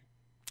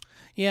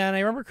 Yeah, and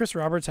I remember Chris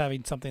Roberts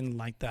having something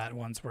like that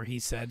once where he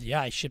said,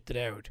 "Yeah, I shipped it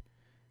out,"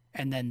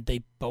 and then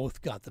they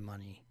both got the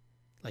money.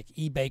 Like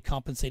eBay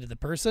compensated the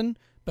person,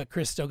 but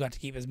Chris still got to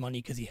keep his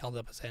money because he held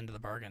up his end of the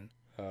bargain.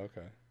 Oh,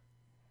 okay.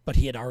 But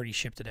he had already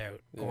shipped it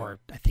out, Yeah. or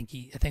I think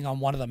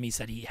on one of them he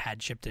said he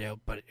had shipped it out,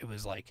 but it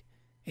was like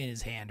in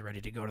his hand, ready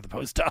to go to the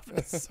post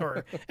office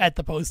or at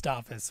the post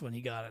office when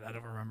he got it. I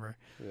don't remember.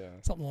 Yeah.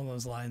 Something along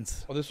those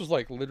lines. Well, this was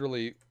like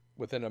literally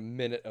within a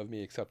minute of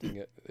me accepting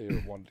it, they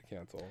wanted to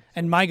cancel.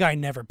 And my guy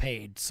never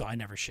paid, so I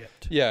never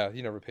shipped. Yeah,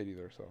 he never paid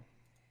either, so.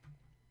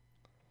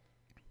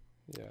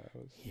 Yeah, it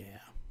was. Yeah.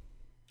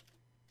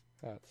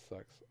 That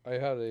sucks. I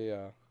had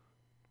a.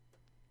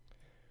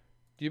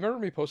 Do you remember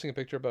me posting a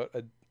picture about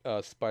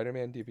a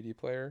Spider-Man DVD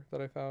player that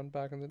I found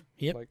back in the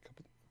Yep.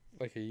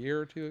 like a year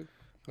or two?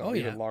 No, Oh,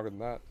 even yeah. longer than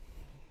that.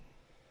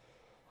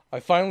 I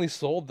finally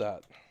sold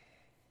that.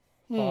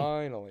 Hmm.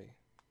 Finally,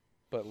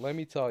 but let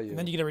me tell you, And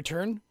then you get a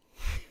return.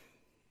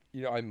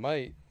 I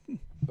might.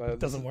 But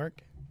Doesn't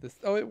work.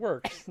 It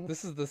works.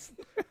 This is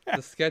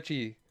the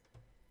sketchy.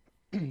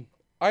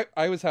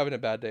 I was having a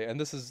bad day, and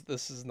this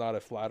is not a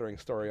flattering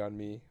story on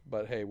me,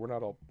 but hey, we're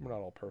not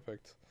all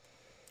perfect,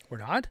 We're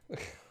not.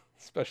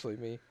 especially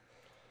me.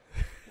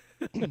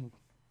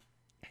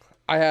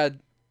 I had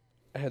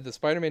the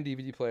Spider-Man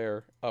DVD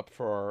player up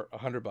for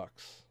 $100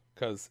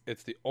 because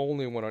it's the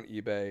only one on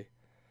eBay.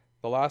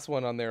 The last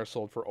one on there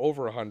sold for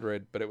over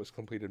 100, but it was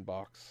complete in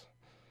box.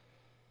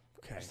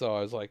 Okay. So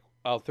I was like,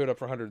 I'll throw it up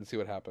for 100 and see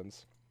what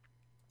happens.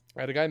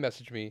 I had a guy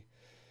message me.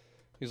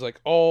 He's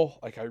like, "Oh,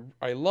 like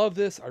I love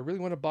this. I really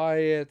want to buy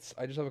it.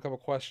 I just have a couple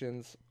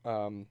questions.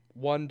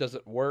 One, does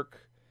it work?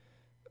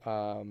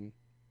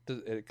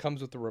 It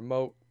comes with the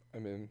remote. I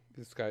mean,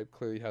 this guy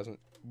clearly hasn't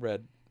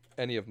read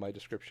any of my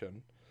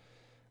description.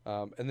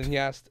 And then he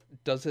asked,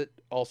 does it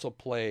also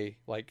play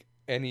like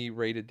any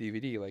rated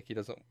DVD? Like he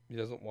doesn't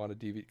want a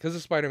DVD because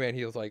of Spider-Man.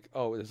 He was like,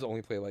 oh, does it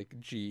only play like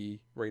G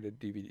rated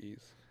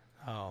DVDs?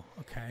 Oh,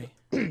 okay.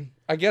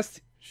 I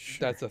guess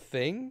Sure. that's a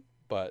thing,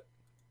 but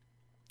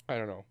I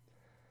don't know.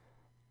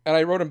 And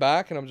I wrote him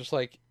back, and I'm just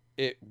like,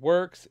 it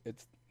works.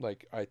 It's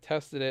like I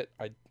tested it.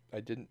 I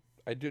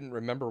didn't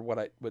remember what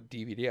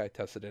DVD I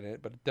tested in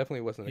it, but it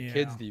definitely wasn't a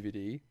kid's Yeah.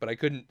 DVD. But I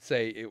couldn't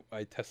say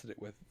I tested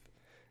it with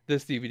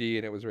this DVD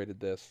and it was rated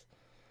this.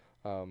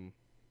 I'm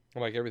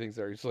like, everything's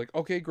there. He's like,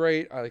 okay,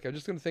 great. I'm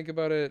just gonna think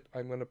about it.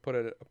 I'm gonna put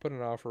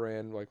an offer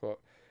in. Like, well,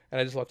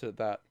 and I just left it at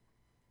that.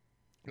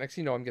 Next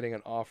thing you know, I'm getting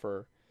an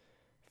offer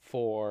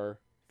for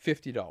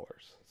 $50,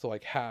 so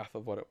like half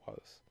of what it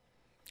was.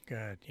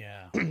 Good.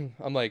 Yeah.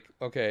 I'm like,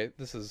 okay,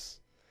 this is.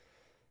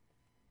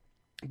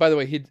 By the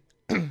way, he'd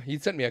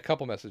sent me a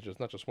couple messages,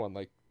 not just one.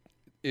 Like,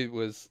 it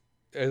was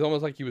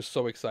almost like he was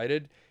so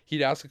excited.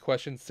 He'd ask a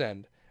question,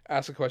 send,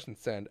 ask a question,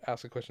 send,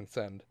 ask a question,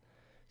 send.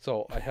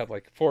 So I had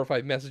like 4 or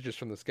 5 messages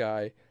from this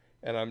guy,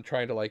 and I'm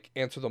trying to like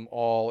answer them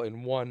all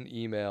in one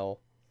email,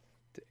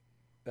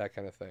 that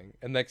kind of thing.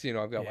 And next thing you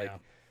know, I've got like Yeah.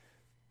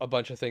 a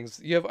bunch of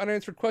things. You have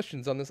unanswered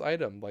questions on this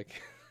item,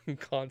 like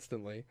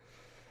constantly.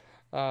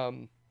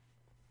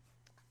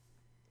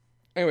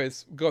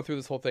 Anyways, go through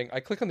this whole thing. I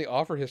click on the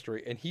offer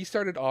history, and he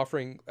started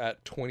offering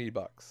at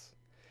 $20,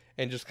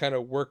 and just kind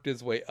of worked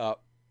his way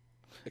up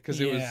because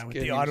it was Yeah, with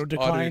getting the auto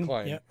decline.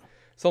 Yep.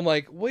 So I'm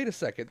like, wait a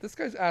second, this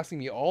guy's asking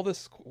me all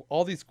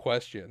these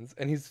questions,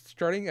 and he's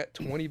starting at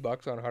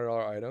 $20 on a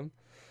 $100 item.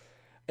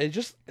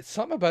 And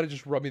something about it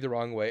just rubbed me the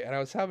wrong way, and I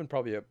was having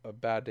probably a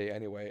bad day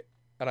anyway.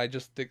 and I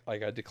just I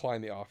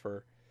declined the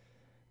offer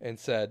and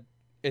said,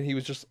 and he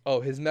was just,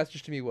 his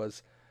message to me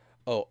was,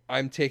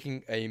 I'm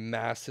taking a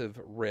massive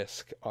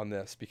risk on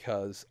this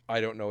because I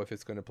don't know if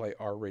it's going to play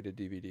R-rated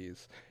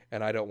DVDs,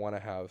 and I don't want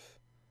to have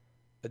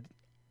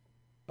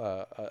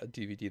a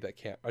DVD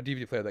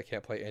player that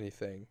can't play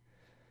anything.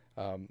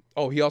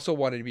 He also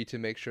wanted me to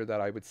make sure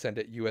that I would send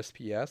it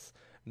USPS,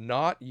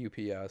 not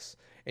UPS,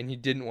 and he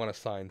didn't want to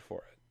sign for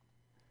it.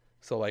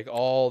 So like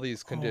all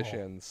these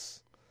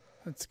conditions.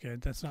 That's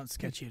good. That's not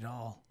sketchy at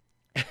all.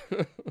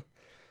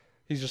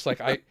 He was just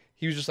like,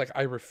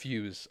 I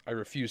refuse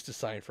to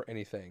sign for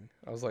anything.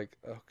 I was like,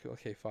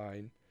 okay,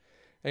 fine.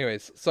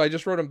 Anyways, so I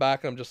just wrote him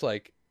back, and I'm just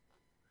like,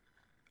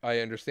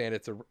 I understand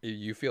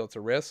you feel it's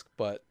a risk,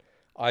 but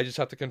I just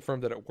have to confirm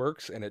that it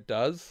works, and it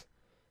does.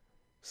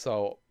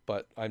 So,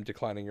 but I'm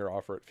declining your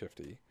offer at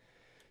 $50.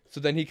 So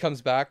then he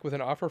comes back with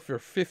an offer for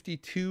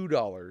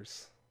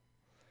 $52,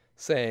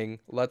 saying,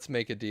 let's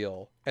make a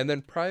deal. And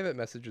then private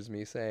messages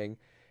me saying,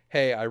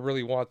 hey, I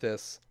really want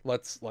this.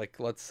 Let's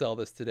sell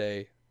this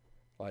today.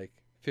 Like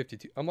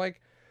 52. I'm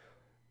like,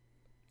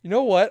 you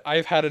know what?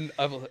 It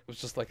was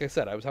just like I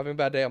said, I was having a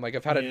bad day. I'm like,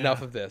 I've had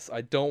enough of this.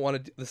 I don't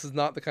want to, this is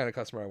not the kind of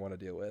customer I want to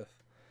deal with.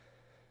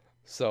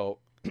 So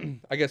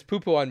I guess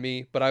poo-poo on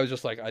me, but I was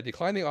just like, I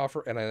declined the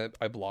offer and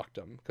I blocked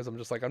him because I'm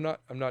just like, I'm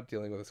not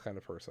dealing with this kind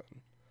of person.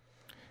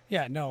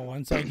 Yeah, no,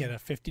 once I get a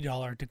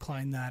 $50,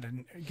 decline that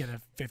and get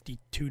a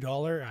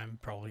 $52, I'm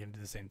probably going to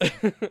do the same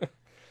thing.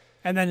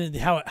 And then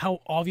how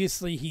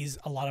obviously he's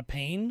a lot of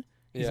pain,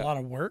 he's a lot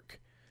of work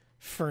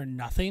for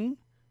nothing.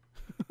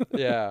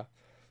 Yeah.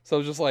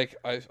 So just like,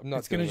 I'm not.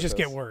 It's going to just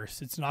get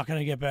worse. It's not going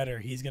to get better.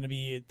 He's going to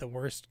be the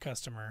worst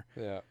customer.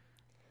 Yeah.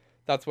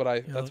 That's what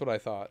I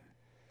thought.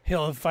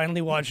 He'll have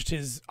finally watched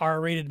his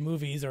R-rated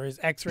movies or his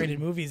X-rated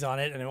movies on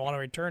it and he'll want to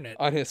return it.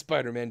 On his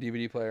Spider-Man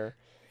DVD player.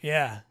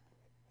 Yeah.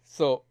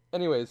 So,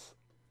 anyways,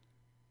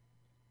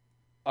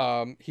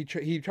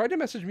 he tried to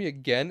message me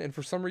again, and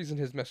for some reason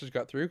his message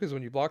got through, because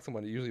when you block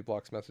someone, it usually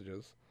blocks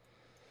messages.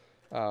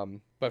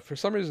 But for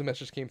some reason the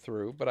message came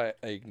through, but I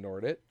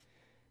ignored it.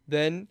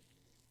 Then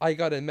I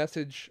got a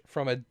message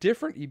from a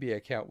different eBay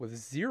account with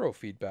 0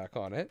 feedback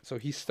on it. So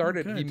he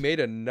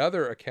made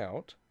another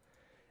account.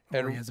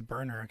 Or he has a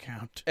burner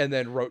account. And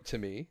then wrote to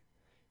me,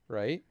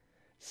 right?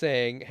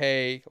 Saying,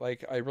 hey,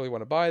 like, I really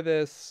want to buy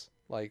this.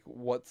 Like,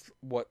 what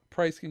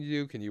price can you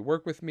do? Can you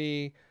work with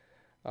me?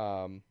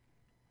 All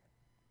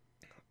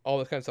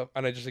this kind of stuff.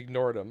 And I just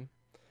ignored him.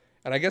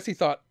 And I guess he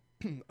thought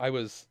I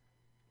was,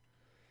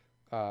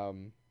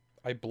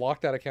 I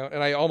blocked that account,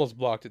 and I almost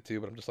blocked it too,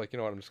 but I'm just like, you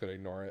know what? I'm just going to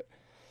ignore it.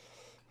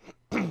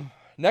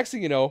 Next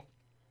thing you know,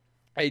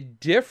 a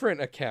different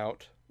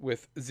account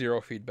with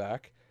 0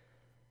 feedback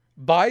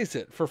buys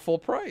it for full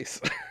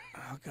price.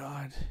 Oh,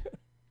 God.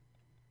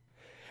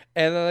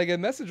 And then I get a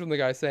message from the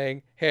guy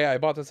saying, hey, I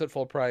bought this at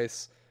full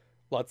price.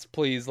 Let's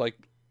please, like,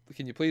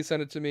 can you please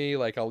send it to me?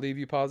 Like, I'll leave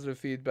you positive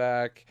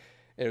feedback.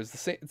 And it's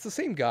the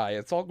same guy.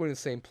 It's all going to the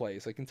same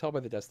place. I can tell by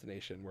the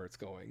destination where it's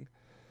going.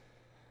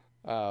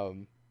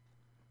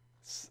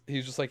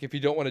 He's just like, if you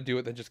don't want to do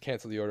it, then just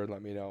cancel the order and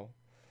let me know.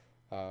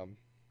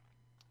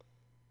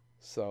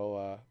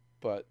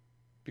 But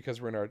because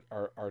we're in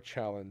our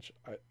challenge,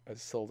 I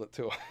sold it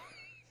to him.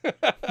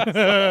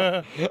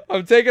 So,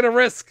 I'm taking a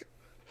risk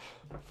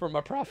for my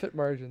profit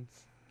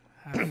margins.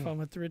 Have fun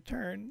with the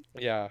return.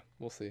 Yeah,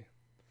 we'll see.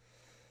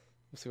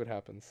 We'll see what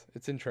happens.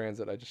 It's in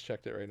transit. I just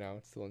checked it right now.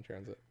 It's still in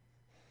transit.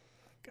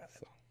 Got it.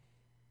 So.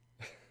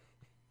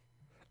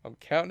 I'm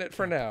counting it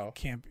for now.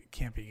 Can't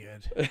be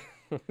good.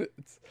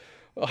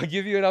 I'll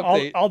give you an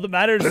update. All that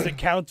matters is it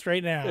counts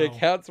right now. It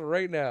counts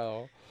right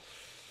now.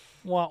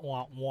 Wah,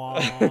 wah,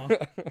 wah.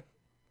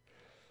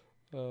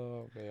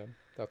 Oh, man.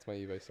 That's my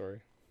eBay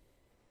story.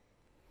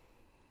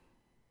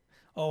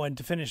 Oh, and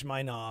to finish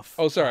mine off.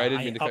 Oh, sorry. I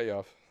didn't mean to cut you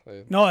off.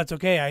 No, that's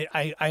okay.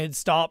 I had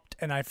stopped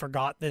and I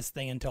forgot this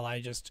thing until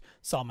I just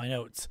saw my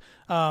notes.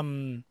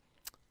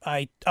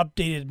 I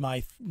updated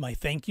my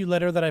thank you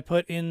letter that I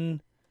put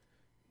in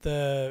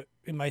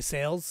my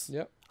sales.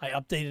 Yep. I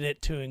updated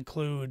it to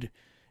include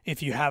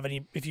if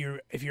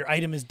your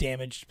item is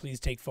damaged,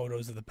 please take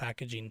photos of the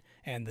packaging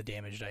and the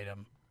damaged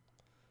item.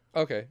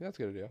 Okay, that's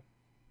a good idea.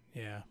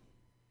 Yeah.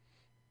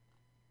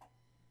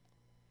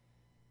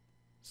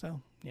 So,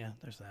 yeah,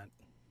 there's that.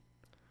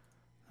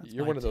 That's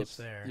You're my one of tip those.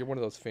 there. You're one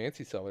of those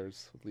fancy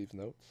sellers who leaves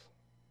notes.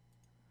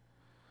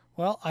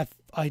 Well,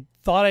 I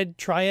thought I'd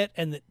try it,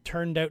 and it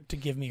turned out to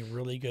give me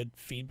really good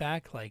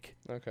feedback. Like,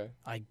 Okay.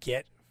 I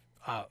get,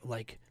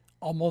 like,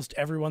 almost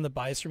everyone that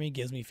buys from me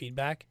gives me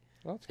feedback,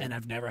 Well, that's good. and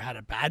I've never had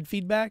a bad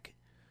feedback,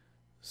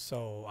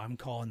 so I'm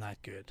calling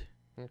that good.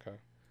 Okay.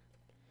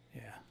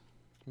 Yeah,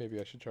 Maybe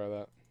I should try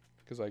that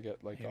because I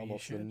get like Maybe you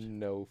almost should.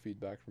 no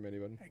feedback from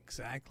anyone.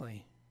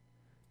 exactly.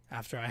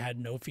 After I had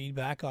no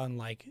feedback on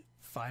like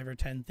 5 or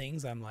 10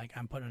 things, I'm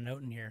putting a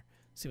note in here,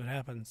 see what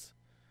happens.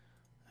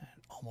 And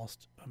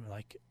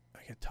I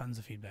get tons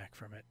of feedback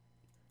from it.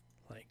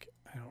 Like,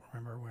 I don't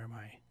remember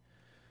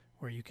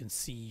where you can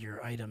see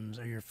your items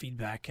or your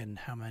feedback and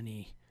how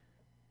many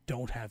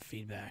don't have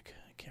feedback.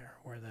 I can't remember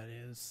where that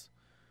is.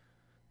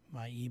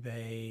 my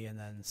eBay, and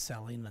then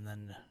selling, and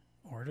then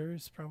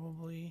orders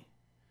probably.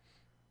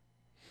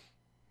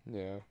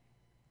 Yeah.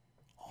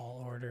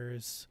 All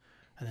orders,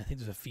 and I think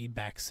there's a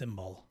feedback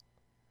symbol.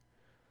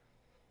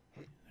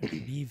 There's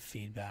leave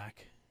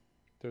feedback.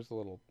 There's a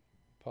little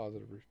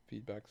positive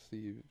feedback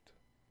received.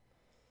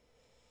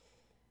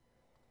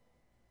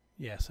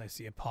 Yes, I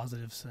see a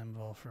positive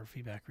symbol for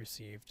feedback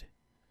received.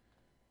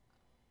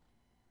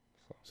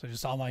 So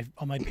just on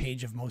my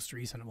page of most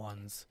recent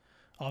ones.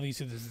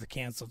 Obviously, there's the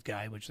canceled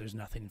guy, which there's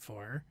nothing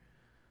for.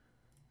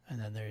 And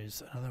then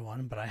there's another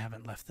one, but I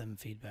haven't left them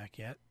feedback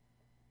yet.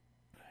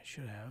 I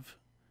should have.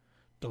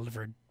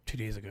 Delivered 2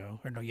 days ago,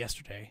 or no,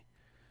 yesterday.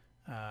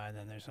 And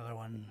then there's another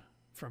one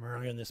from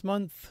earlier in this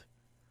month.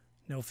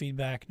 No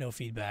feedback, no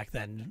feedback.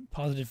 Then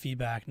positive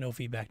feedback, no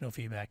feedback, no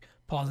feedback.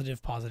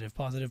 Positive, positive,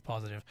 positive,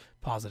 positive,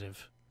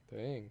 positive.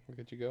 Dang, look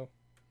at you go.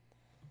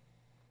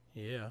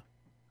 Yeah.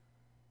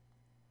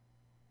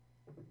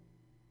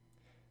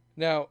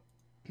 Now,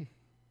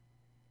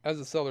 as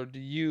a seller, do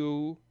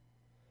you,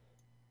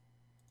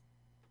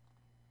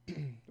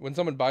 when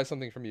someone buys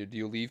something from you, do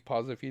you leave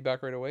positive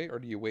feedback right away, or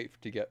do you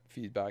wait to get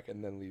feedback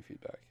and then leave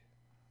feedback?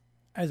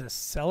 As a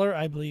seller,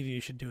 I believe you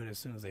should do it as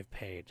soon as they've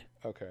paid.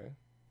 Okay.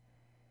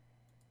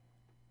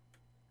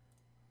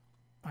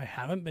 I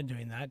haven't been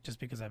doing that just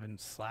because I've been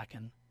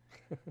slacking.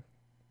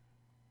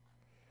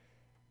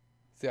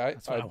 See,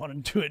 That's why I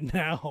want to do it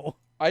now.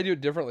 I do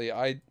it differently.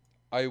 I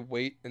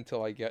wait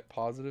until I get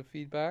positive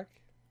feedback.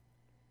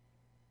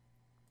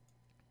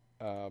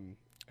 And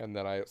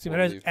then I See, will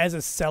but leave. as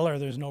a seller,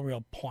 there's no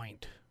real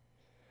point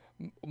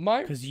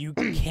My because you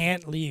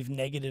can't leave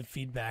negative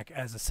feedback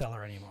as a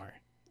seller anymore.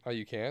 Oh,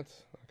 you can't?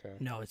 Okay.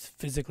 No, it's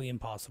physically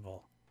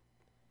impossible.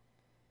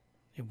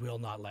 It will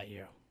not let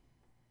you.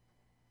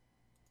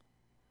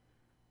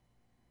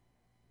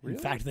 Really?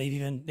 In fact, they've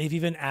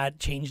even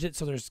changed it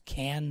so there's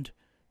canned,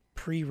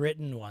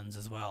 pre-written ones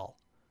as well.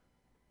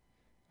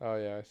 Oh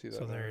yeah, I see that.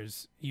 So now.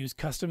 there's use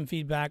custom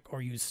feedback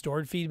or use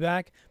stored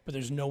feedback, but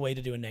there's no way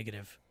to do a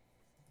negative.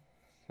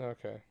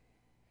 Okay,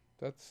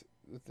 that's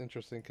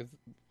interesting because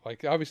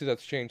like obviously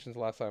that's changed since the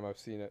last time I've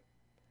seen it.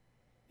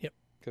 Yep.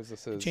 Because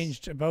this It is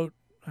changed about,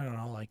 I don't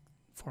know, like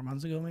 4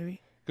 months ago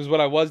maybe. Because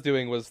what I was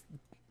doing was,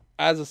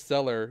 as a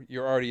seller,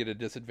 you're already at a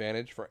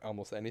disadvantage for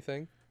almost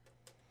anything.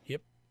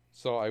 Yep.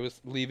 So I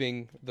was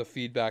leaving the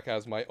feedback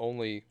as my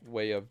only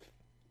way of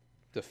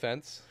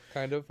defense,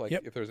 kind of like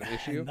Yep. if there's an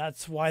issue. And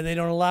that's why they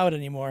don't allow it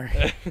anymore.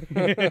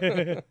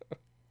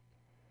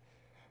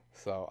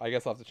 So I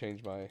guess I'll have to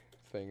change my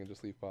thing and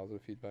just leave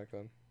positive feedback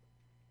then.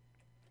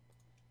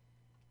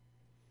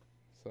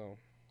 So.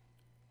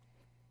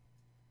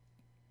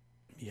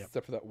 Yep.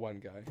 Except for that one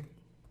guy.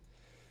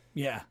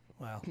 Yeah.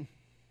 Well, We'll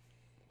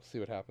see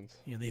what happens.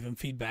 you leave them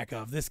feedback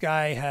of this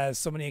guy has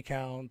so many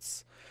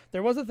accounts.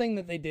 There was a thing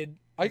that they did.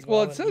 As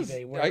Well, it on says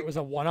eBay where it was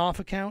a one-off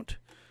account.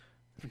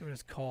 I forget what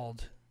it's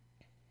called.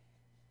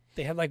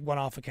 They had like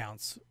one-off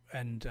accounts,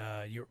 and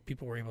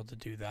people were able to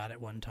do that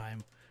at one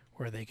time,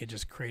 where they could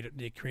just create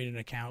an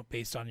account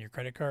based on your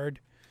credit card.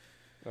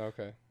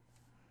 Okay.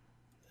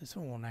 This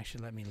one won't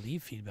actually let me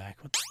leave feedback.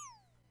 What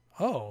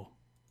oh,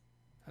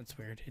 that's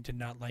weird. It did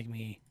not like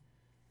me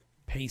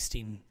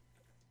pasting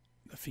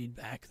the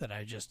feedback that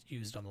I just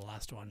used on the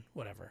last one.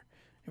 Whatever.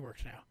 It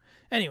worked now.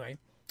 Anyway,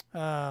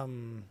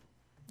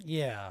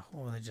 yeah,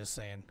 what was I just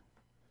saying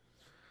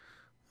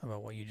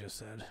about what you just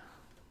said?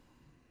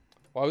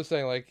 Well, I was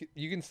saying like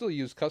you can still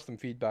use custom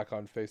feedback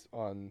on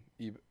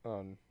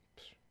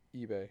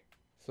eBay.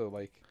 So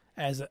like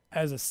As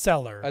a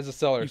seller, as a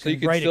seller, you so can you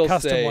can write still a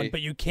custom say one,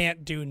 but you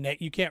can't do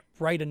you can't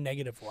write a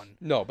negative one.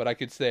 no, but I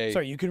could say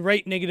Sorry, you can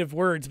write negative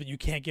words, but you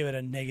can't give it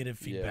a negative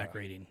feedback Yeah,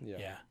 rating.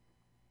 yeah.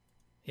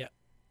 Yeah.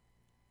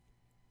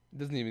 it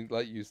doesn't even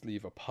let you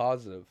leave a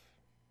positive.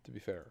 To be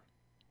fair,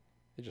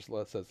 it just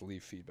says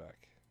leave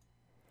feedback.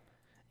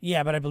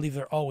 Yeah, but I believe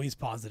they're always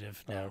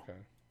positive Oh, now.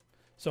 okay.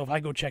 So if I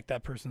go check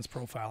that person's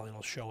profile,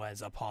 it'll show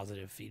as a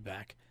positive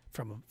feedback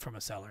from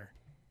a seller.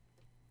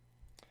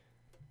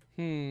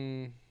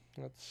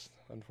 That's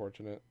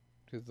unfortunate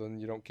because then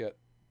you don't get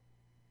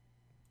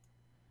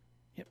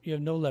Yep, you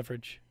have no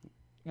leverage.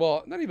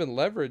 well, not even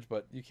leverage,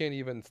 but you can't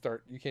even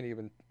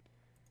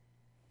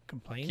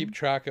Complain. keep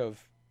track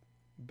of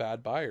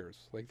bad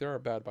buyers. Like there are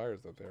bad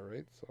buyers out there,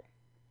 right? So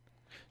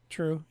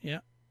True. Yeah.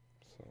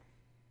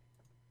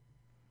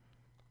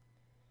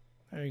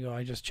 There you go.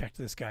 I just checked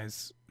this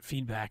guy's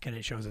feedback, and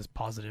it shows as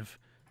positive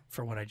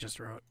for what I just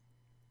wrote.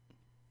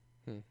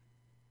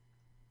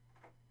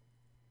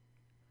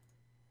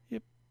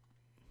 Yep.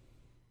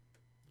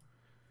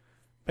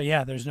 But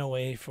yeah, there's no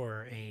way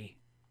for a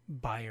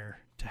buyer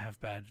to have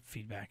bad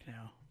feedback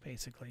now,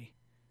 basically.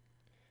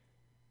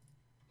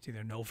 It's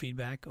either no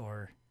feedback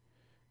or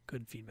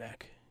good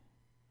feedback.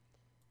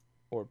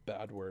 or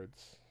bad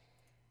words.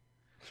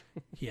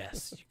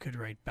 Yes, you could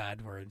write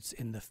bad words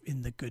in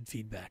the good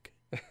feedback.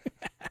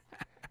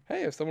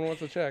 Hey, if someone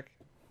wants to check.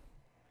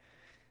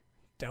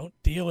 Don't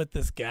deal with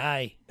this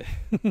guy.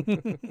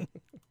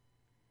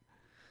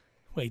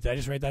 Wait, did I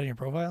just write that in your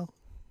profile?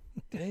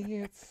 Dang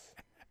it.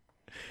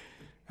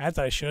 I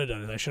thought I should have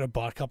done it. I should have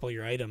bought a couple of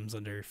your items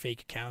under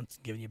fake accounts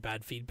and given you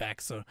bad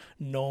feedback, so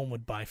no one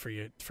would buy from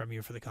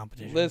you for the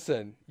competition.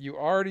 Listen, you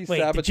already Wait,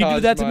 sabotaged did you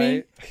do that to my...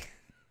 me?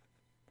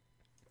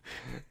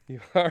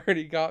 You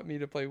already got me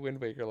to play Wind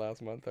Waker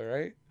last month, all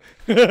right?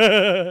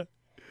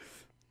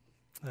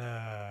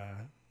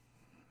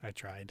 I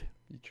tried.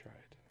 You tried.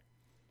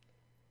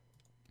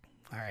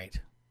 All right.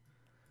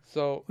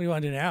 So, What do you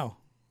want to do now?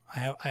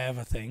 I have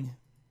a thing.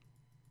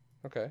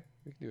 okay,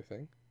 we can do a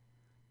thing.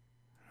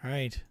 All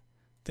right.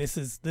 This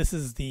is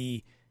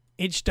the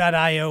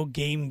itch.io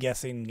game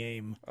guessing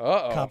game.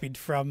 Uh-oh. Copied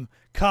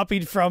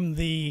from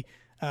the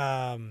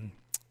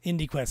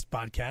IndieQuest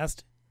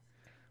podcast.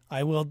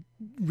 I will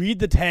read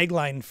the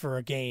tagline for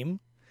a game,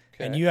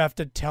 and Okay. you have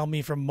to tell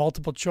me from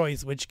multiple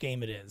choice which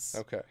game it is.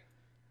 Okay.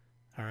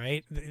 All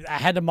right. I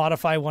had to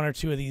modify one or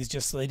two of these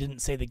just so they didn't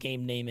say the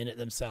game name in it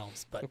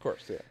themselves. But Of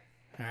course, yeah.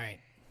 all right.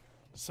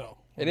 So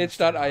And we're gonna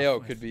start itch.io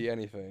off could be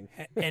anything.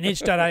 and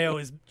itch.io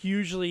is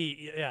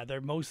usually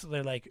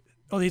they're like,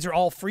 oh, these are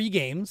all free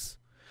games.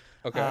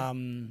 Okay.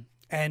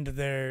 And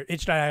their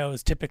itch.io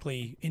is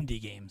typically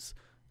indie games.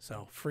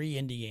 So free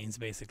indie games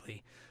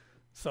basically.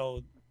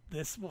 So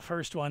this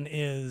first one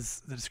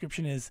is, the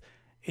description is,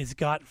 it's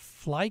got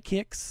fly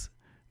kicks,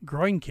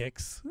 groin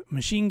kicks,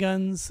 machine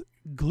guns,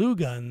 glue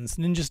guns,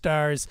 ninja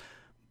stars,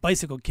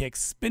 bicycle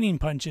kicks, spinning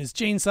punches,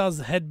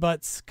 chainsaws,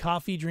 headbutts,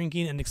 coffee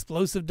drinking, and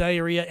explosive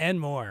diarrhea, and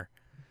more.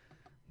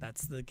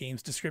 That's the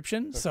game's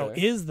description. So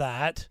Okay. is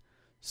that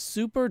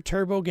Super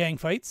Turbo Gang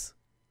Fights,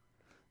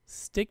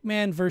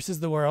 Stickman versus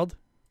the World,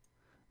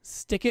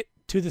 Stick It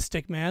to the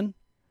Stickman,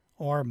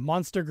 or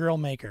Monster Girl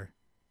Maker?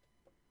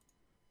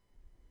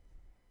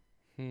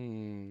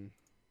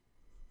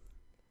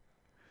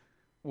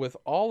 With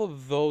all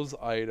of those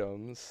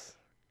items,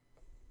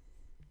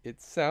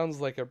 it sounds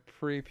like a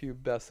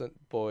prepubescent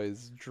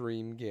boy's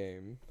dream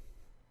game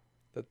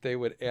that they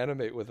would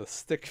animate with a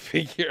stick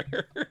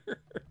figure.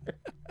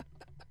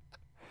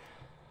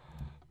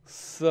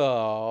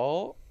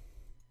 So,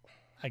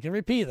 I can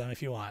repeat them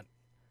if you want.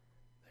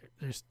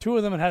 There's two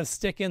of them that have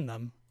stick in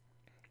them.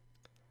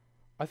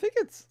 I think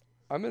it's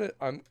I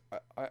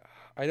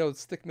know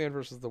it's Stickman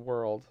versus the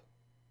World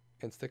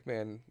and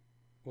Stickman,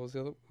 what was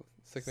the other?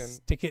 Stickman,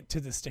 Stick It to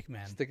the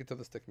Stickman. Stick It to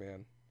the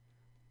Stickman.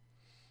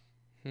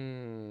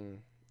 I'm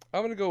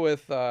gonna go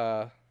with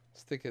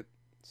Stickman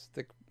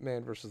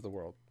versus the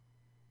World.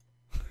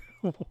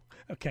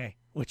 Okay,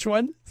 which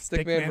one?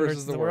 Stickman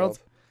versus the World.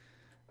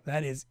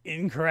 That is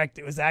incorrect.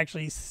 It was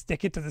actually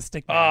Stick It to the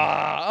Stickman.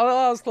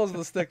 I was close to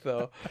the stick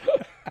though.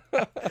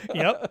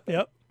 Yep.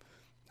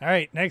 All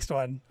right, next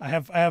one. I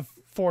have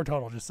 4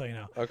 total, just so you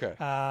know. Okay.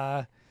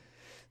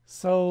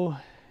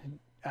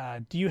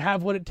 Do you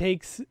have what it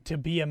takes to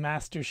be a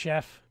master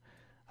chef?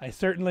 I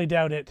certainly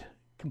doubt it.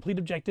 Complete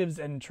objectives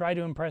and try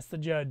to impress the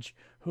judge.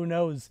 Who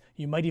knows?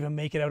 You might even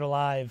make it out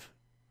alive.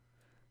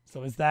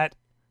 So is that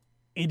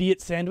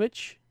Idiot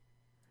Sandwich,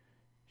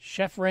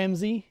 Chef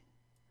Ramsay,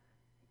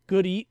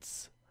 Good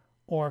Eats,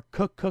 or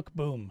Cook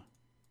Boom?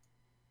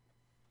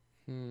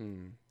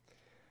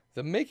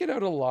 The make it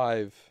out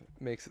alive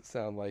makes it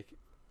sound like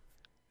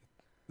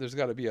there's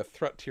got to be a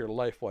threat to your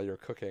life while you're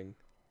cooking.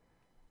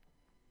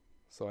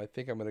 So I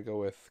think I'm going to go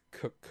with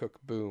Cook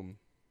Boom.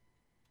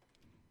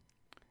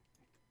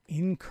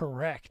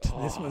 Incorrect.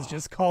 This was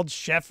just called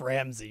Chef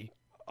Ramsay.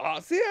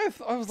 See,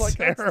 I was like,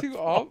 that's too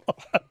Terrible.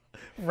 obvious.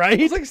 Right?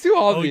 It's like it's too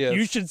Oh, obvious.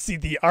 you should see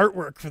the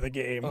artwork for the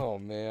game. Oh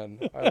man,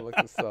 I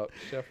looked this up.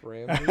 Chef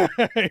Ramsay.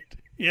 All right.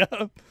 Yeah.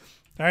 All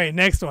right.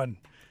 Next one.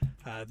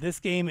 This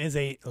game is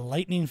a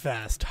lightning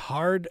fast,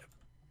 hard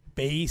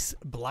base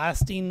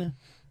blast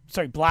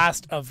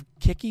of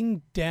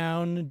kicking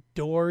down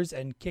doors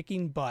and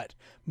kicking butt.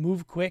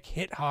 Move quick,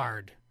 hit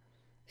hard.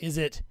 Is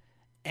it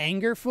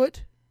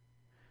Angerfoot,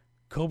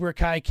 Cobra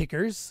Kai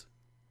Kickers,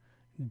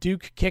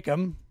 Duke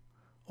Kick'em,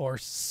 or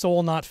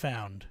Soul Not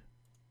Found?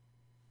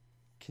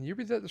 Can you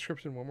read that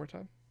description one more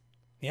time?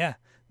 Yeah.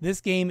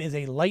 This game is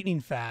a lightning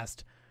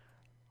fast,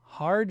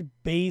 hard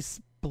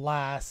base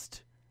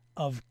blast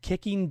of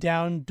kicking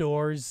down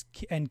doors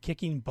and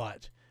kicking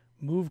butt.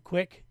 Move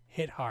quick,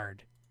 hit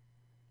hard.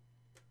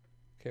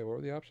 Okay, what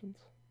were the options?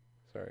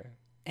 Sorry.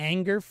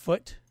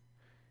 Angerfoot,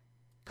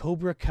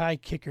 Cobra Kai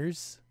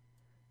Kickers,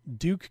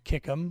 Duke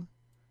Kick'em,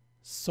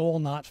 Soul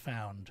Not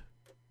Found.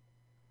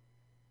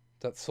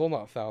 That soul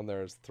not found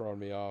there has thrown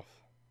me off.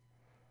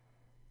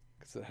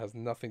 Because it has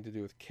nothing to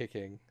do with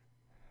kicking.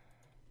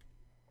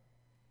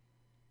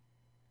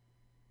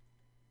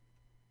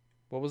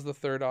 What was the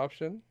third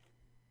option?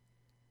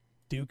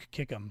 Duke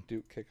Kick'em.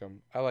 Duke Kick'em.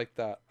 I like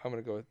that. I'm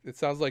going to go with... It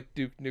sounds like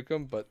Duke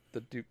Nukem, but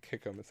the Duke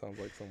Kick'em, it sounds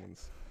like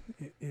someone's...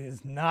 It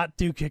is not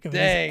Duke Kick'em.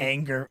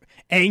 Dang. It is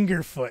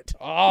Angerfoot.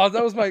 Oh,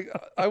 that was my...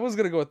 I was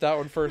going to go with that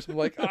one first. I'm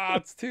like,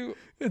 it's too...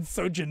 It's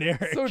so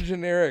generic. So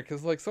generic.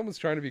 Because like someone's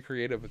trying to be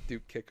creative with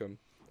Duke Kick'em.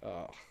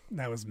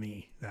 That was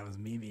me. That was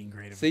me being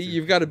creative. See,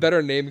 you've got a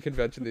better name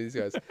convention than these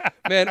guys.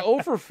 Man, 0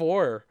 for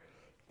 4.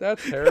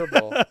 That's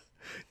terrible.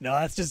 No,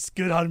 that's just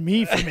good on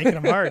me for making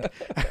them hard.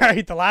 All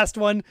right, the last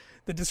one.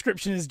 The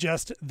description is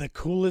just the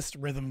coolest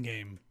rhythm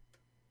game.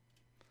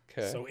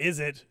 Okay. So is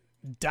it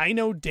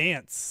Dino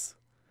Dance,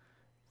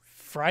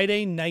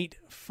 Friday Night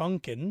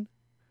Funkin',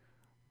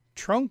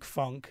 Trunk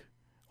Funk,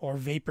 or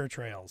Vapor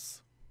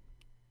Trails?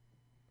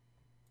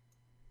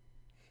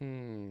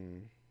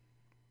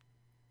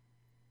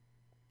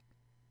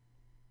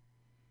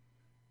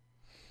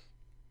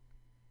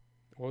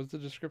 What was the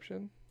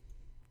description?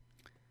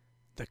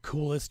 The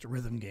coolest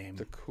rhythm game.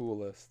 The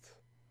coolest.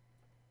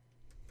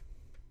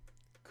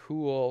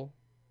 Cool.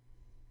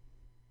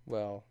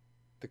 Well,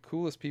 the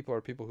coolest people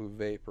are people who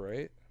vape,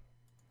 right?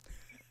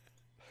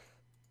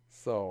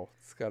 So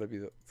it's got to be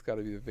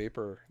the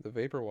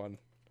vapor one.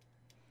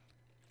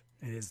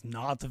 It is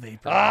not the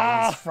Vapor.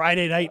 Ah! It is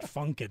Friday Night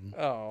Funkin'.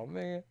 Oh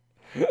man.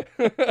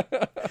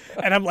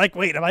 And I'm like,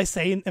 wait, am I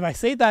saying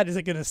that? Is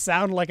it going to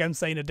sound like I'm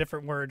saying a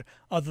different word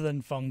other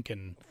than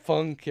funkin'?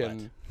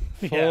 Funkin'.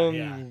 Yeah.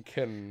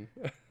 Funkin'.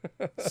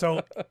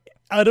 So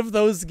out of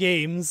those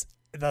games,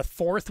 the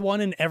fourth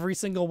one in every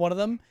single one of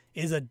them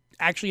is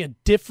actually a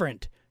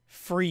different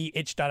free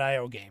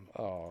itch.io game.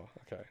 Oh,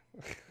 okay.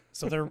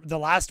 So the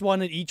last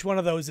one in each one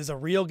of those is a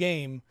real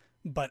game,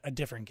 but a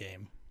different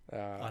game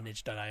on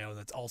itch.io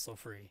that's also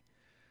free.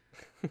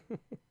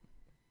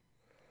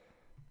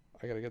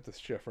 I gotta get this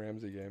Jeff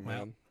Ramsey game, Well,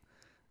 man.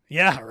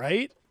 Yeah,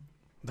 right?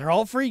 They're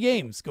all free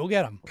games. Go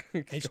get them.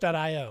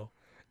 itch.io.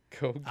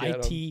 Go get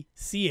 'em.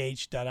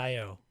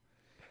 itch.io.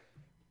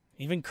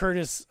 Even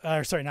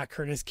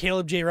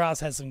Caleb J. Ross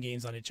has some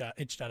games on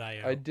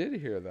itch.io. I did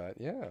hear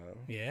that, yeah.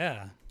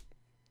 Yeah.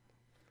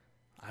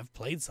 I've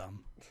played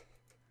some.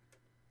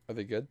 Are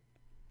they good?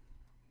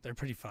 They're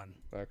pretty fun.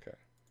 Okay.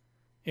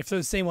 If they're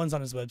the same ones on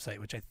his website,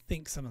 which I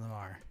think some of them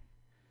are.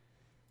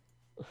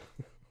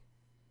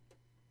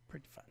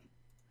 Pretty fun.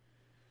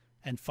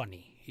 And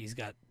funny. He's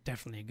got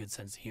definitely a good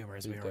sense of humor,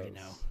 as we already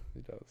know.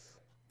 He does.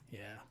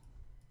 Yeah.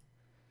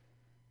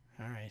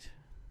 All right.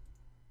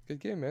 Good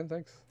game, man.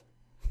 Thanks.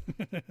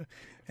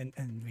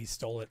 And we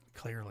stole it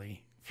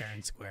clearly, fair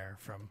and square,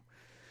 from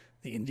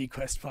the Indie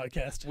Quest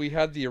podcast. We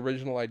had the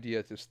original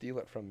idea to steal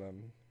it from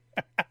them.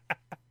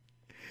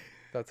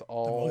 That's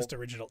all.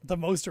 The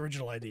most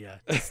original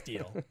idea to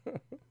steal.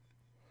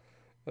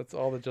 That's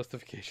all the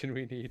justification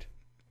we need.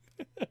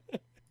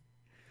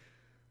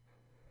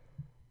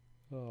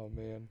 Oh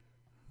man.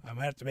 I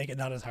might have to make it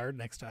not as hard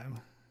next time.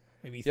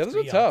 Maybe Yeah, those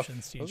 3 are tough.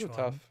 options to Those each are one.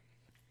 tough.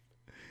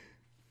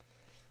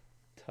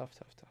 Tough.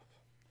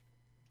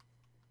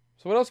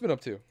 So what else have you been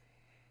up to?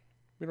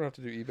 We don't have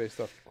to do eBay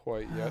stuff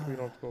quite yet. We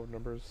don't have to go over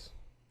numbers.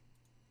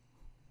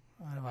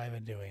 What have I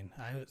been doing?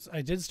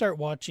 I did start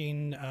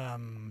watching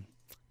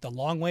The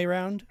Long Way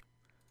Round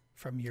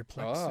from your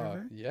Plex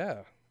server.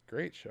 Yeah.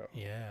 Great show.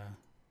 Yeah.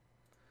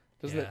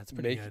 Doesn't Yeah, it it's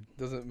pretty make good.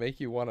 doesn't it make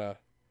you want to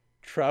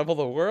travel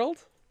the world?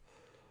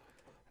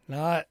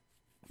 Not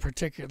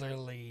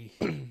particularly.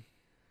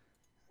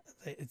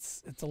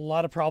 It's a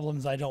lot of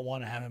problems I don't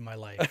want to have in my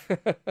life.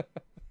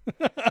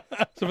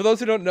 So for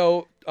those who don't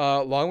know,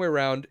 Long Way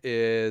Round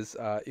is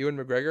Ewan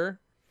McGregor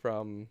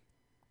from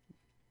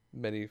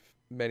many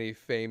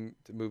famed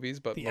movies,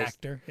 but The most,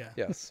 actor, yeah.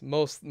 yes,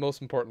 most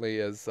importantly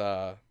is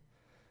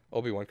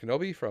Obi-Wan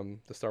Kenobi from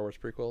the Star Wars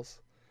prequels,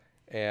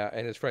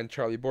 and his friend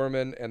Charlie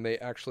Borman, and they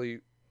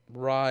actually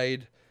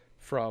ride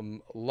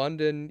from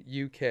London,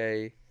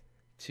 UK,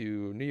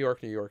 to New York,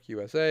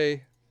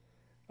 USA,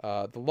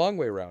 the long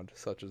way round,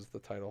 such as the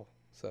title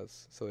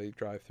says. So they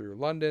drive through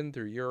London,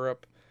 through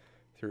Europe,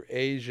 through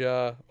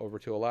Asia, over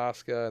to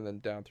Alaska, and then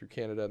down through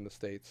Canada and the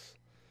States.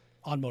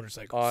 On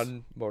motorcycles.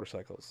 On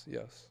motorcycles,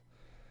 yes.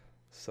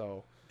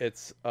 So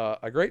it's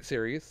a great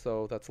series.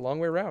 So that's a long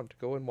way around.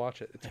 Go and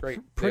watch it. It's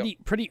great.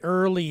 Pretty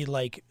early,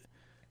 like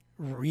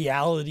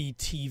reality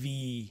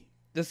TV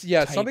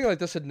type something like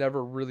this had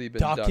never really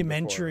been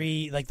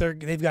documentary. Like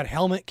they've got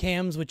helmet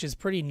cams, which is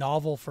pretty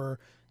novel for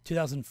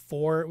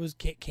 2004.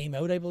 It came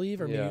out, I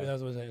believe, or maybe that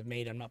was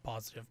made. I'm not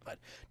positive, but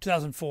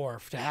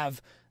 2004 to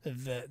have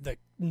the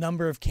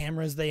number of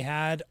cameras they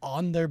had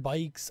on their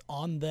bikes,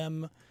 on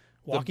them,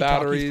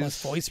 walkie-talkies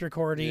plus voice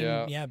recording,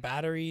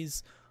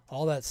 batteries,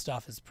 all that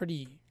stuff is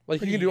pretty. Like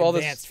pretty you can do all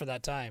advanced this for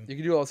that time. You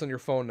can do all this on your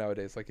phone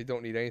nowadays. Like you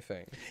don't need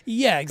anything.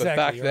 Yeah, exactly. But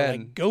back or then,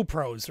 like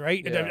GoPros,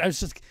 right? Yeah. I was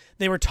just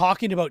they were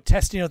talking about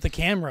testing out the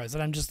cameras,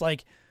 and I'm just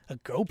like, a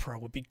GoPro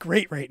would be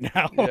great right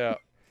now. Yeah,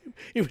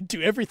 it would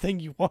do everything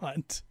you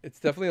want. It's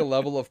definitely a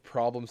level of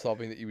problem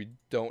solving that you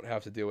don't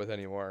have to deal with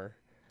anymore.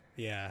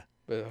 Yeah,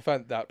 but I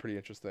find that pretty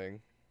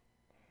interesting.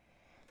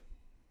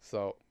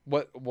 So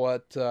what?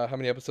 How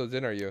many episodes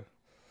in are you?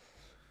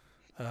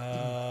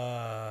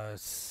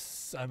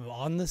 I'm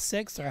on the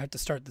 6th, or I have to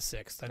start the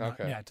 6th.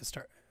 Okay. I have to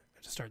start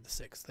the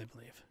 6th, I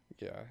believe.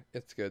 Yeah,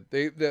 it's good.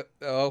 They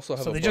also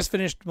have. So they just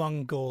finished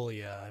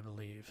Mongolia, I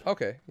believe.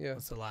 Okay, yeah.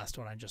 That's the last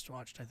one I just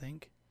watched, I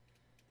think.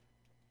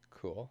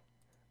 Cool.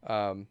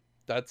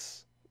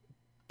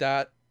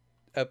 That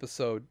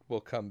episode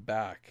will come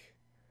back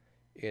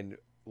in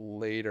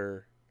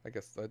later. I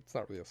guess that's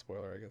not really a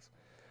spoiler. I guess.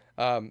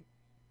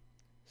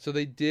 So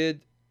they've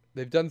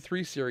done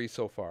 3 series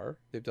so far.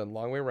 They've done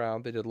Long Way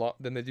Round.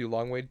 Then they do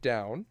Long Way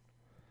Down.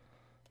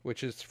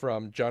 which is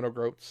from John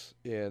O'Groats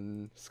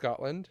in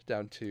Scotland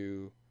down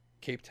to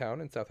Cape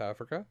Town in South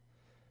Africa.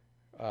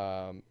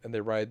 And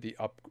they ride the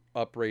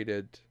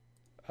uprated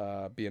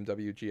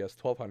BMW GS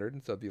 1200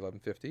 instead of the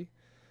 1150.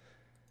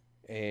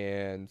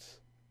 And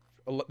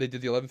they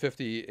did the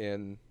 1150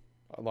 in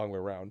a long way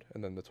around,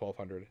 and then the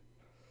 1200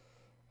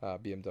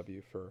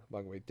 BMW for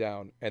long way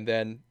down. And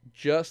then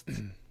just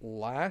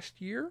last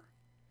year,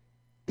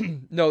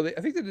 no, I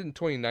think they did in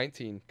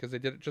 2019 because they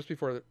did it just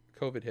before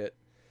COVID hit.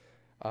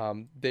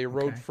 They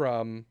rode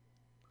from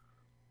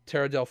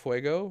Terra del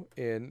Fuego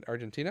in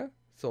Argentina,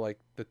 so like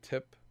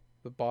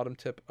the bottom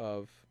tip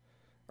of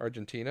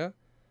Argentina,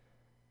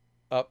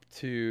 up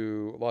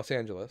to Los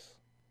Angeles,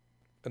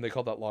 and they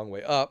call that long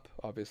way up.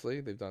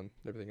 Obviously, they've done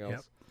everything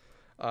else,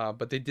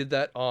 but they did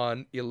that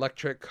on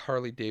electric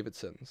Harley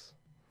Davidsons.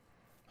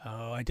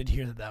 Oh, I did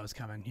hear that was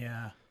coming.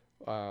 Yeah.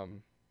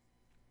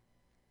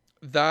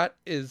 That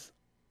is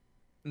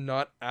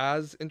not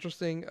as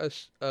interesting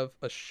of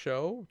a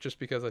show, just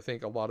because I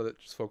think a lot of it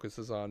just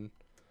focuses on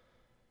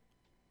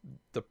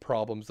the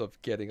problems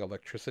of getting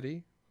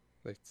electricity.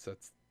 Like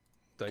that's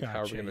like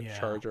how we're going to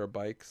charge our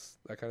bikes,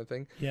 that kind of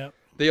thing. Yeah.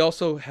 They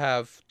also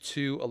have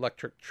 2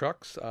 electric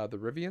trucks, the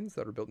Rivians,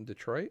 that are built in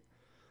Detroit.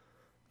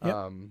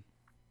 Yep.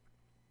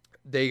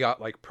 They got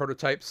like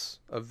prototypes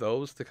of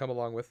those to come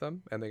along with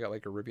them, and they got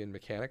like a Rivian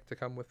mechanic to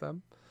come with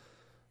them.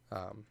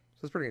 So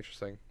it's pretty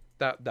interesting,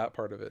 that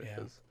part of it.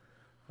 Yeah. Is,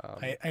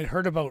 I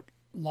heard about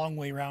Long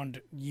Way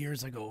Round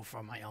years ago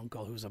from my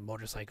uncle, who's a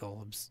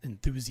motorcycle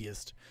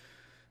enthusiast,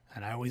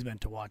 and I always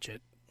meant to watch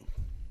it.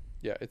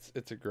 Yeah,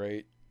 it's a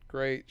great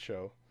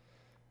show.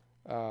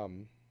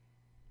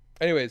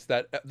 Anyways,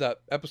 that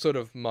episode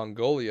of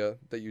Mongolia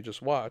that you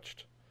just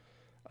watched,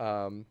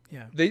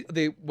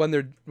 they when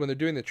they're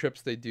doing the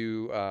trips, they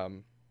do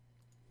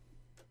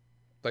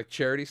like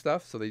charity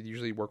stuff. So they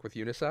usually work with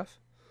UNICEF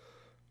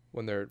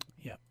when they're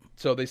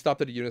So they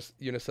stopped at a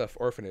UNICEF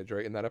orphanage,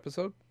 right, in that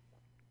episode.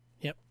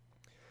 Yep.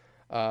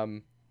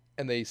 And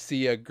they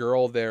see a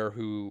girl there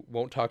who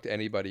won't talk to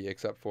anybody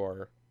except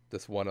for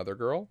this one other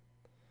girl,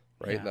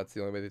 right? Yeah. That's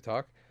the only way they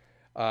talk.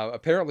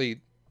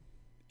 Apparently,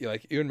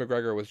 like Ewan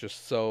McGregor was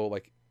just so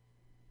like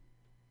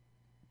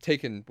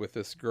taken with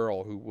this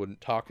girl who wouldn't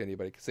talk to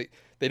anybody, because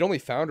they'd only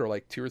found her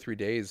like 2 or 3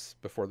 days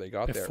before they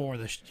got there.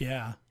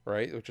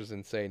 Right, which is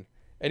insane.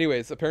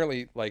 Anyways,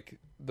 apparently, like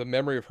the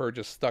memory of her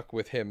just stuck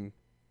with him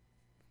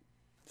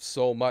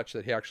so much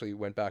that he actually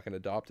went back and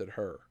adopted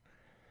her.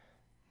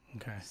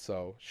 Okay.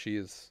 So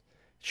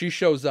she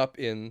shows up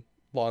in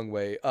Long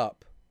Way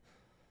Up,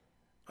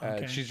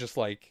 and she's just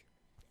like,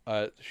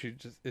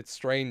 it's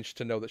strange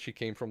to know that she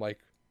came from like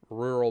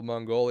rural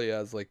Mongolia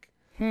as like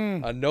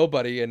a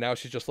nobody, and now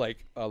she's just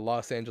like a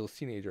Los Angeles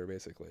teenager,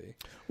 basically.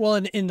 Well,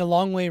 in the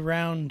Long Way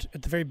Round,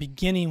 at the very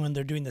beginning when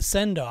they're doing the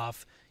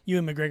send-off,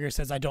 Ewan McGregor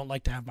says, "I don't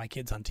like to have my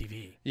kids on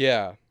TV."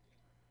 Yeah.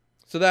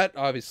 So that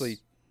obviously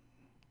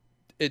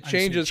it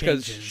changes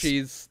because she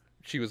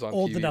was on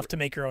old TV. enough to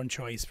make her own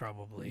choice,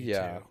 probably.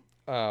 Yeah.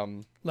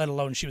 Too. Let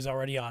alone she was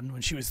already on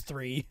when she was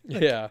 3.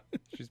 Yeah,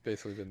 she's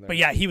basically been there. But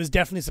yeah, he was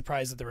definitely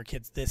surprised that there were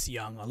kids this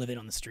young living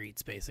on the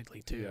streets,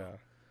 basically, too.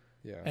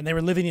 Yeah. And they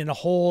were living in a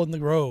hole in the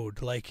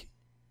road, like,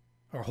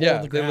 or a hole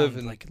in the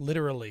ground, like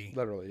literally.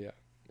 Literally, yeah.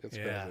 It's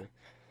crazy.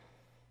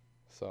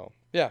 So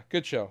yeah,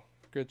 good show.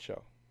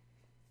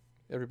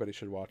 Everybody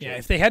should watch it. Yeah,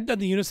 if they had done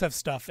the UNICEF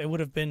stuff, it would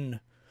have been,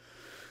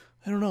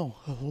 I don't know,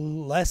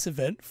 less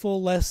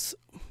eventful, less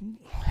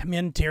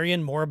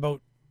humanitarian, more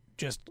about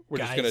just we're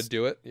guys just gonna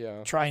do it.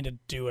 Yeah, trying to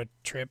do a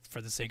trip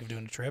for the sake of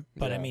doing a trip.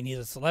 But I mean, he's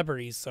a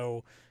celebrity,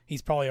 so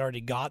he's probably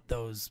already got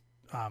those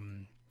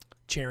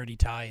charity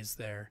ties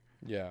there.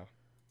 Yeah.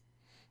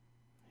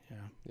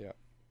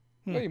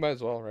 Hmm. Well, you might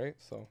as well, right?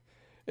 So,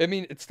 I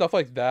mean, it's stuff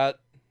like that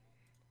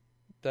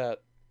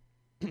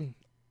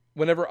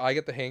whenever I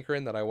get the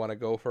hankering that I want to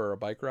go for a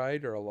bike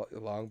ride or a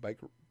long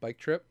bike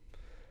trip,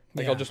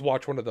 like I'll just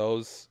watch one of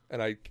those,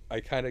 and I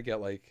kind of get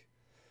like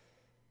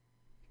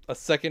a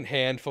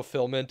secondhand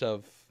fulfillment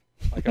of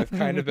like I've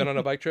kind of been on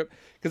a bike trip,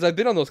 because I've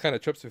been on those kind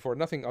of trips before.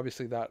 Nothing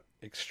obviously that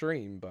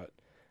extreme, but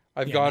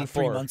I've gone not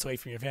for 3 months away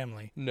from your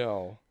family.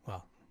 No.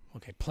 Well,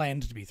 okay,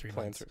 planned to be 3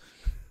 months.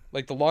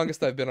 Like the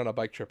longest I've been on a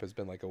bike trip has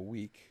been like a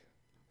week,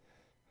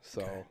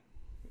 so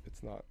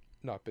it's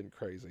not been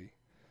crazy.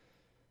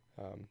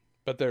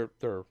 But they're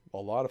a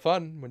lot of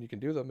fun when you can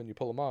do them and you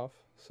pull them off.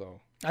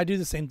 So I do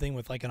the same thing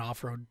with like an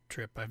off-road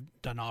trip.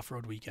 I've done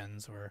off-road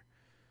weekends, or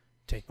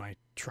take my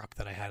truck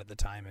that I had at the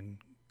time and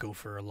go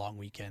for a long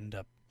weekend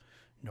up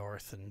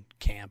north and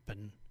camp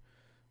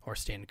or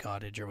stay in a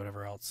cottage or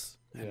whatever else.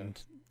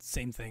 And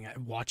same thing,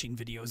 watching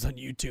videos on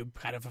YouTube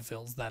kind of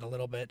fulfills that a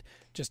little bit,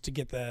 just to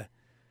get a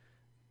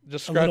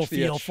little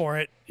feel for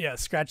it. Yeah,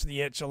 scratch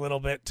the itch a little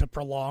bit to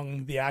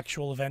prolong the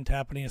actual event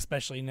happening,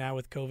 especially now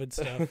with COVID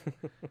stuff.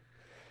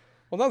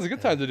 Well, now's a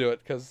good time to do it,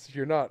 because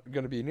you're not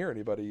going to be near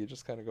anybody. You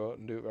just kind of go out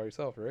and do it by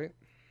yourself, right?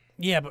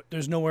 Yeah, but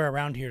there's nowhere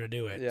around here to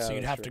do it. Yeah, so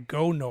you'd have to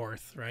go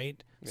north,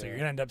 right? So you're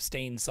going to end up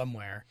staying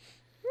somewhere.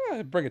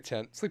 Yeah, bring a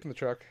tent. Sleep in the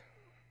truck.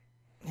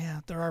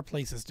 Yeah, there are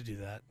places to do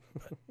that,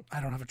 but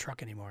I don't have a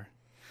truck anymore.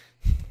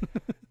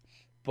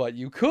 But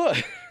you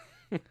could.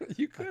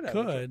 You could have a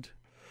truck. Could.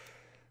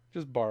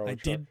 Just borrow a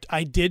truck.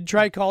 I did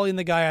try calling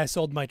the guy I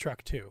sold my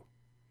truck to.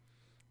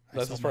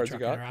 That's as far as you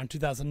got? Around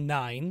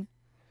 2009.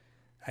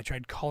 I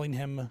tried calling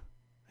him,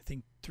 I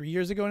think 3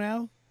 years ago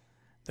now.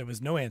 There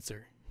was no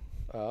answer.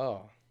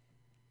 Oh.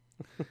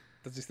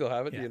 Does he still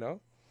have it? Yeah. Do you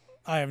know?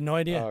 I have no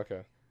idea. Oh,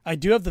 okay. I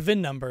do have the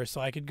VIN number,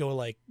 so I could go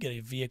like get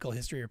a vehicle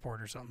history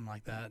report or something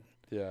like that.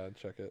 Yeah,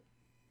 check it.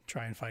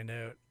 Try and find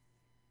out.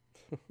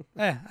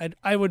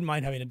 I wouldn't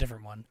mind having a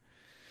different one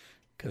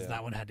because Yeah.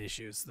 that one had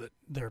issues that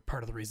they're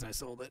part of the reason I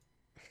sold it.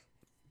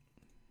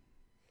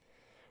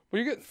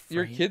 Well, your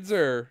Frame. kids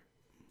are,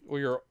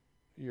 well,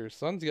 your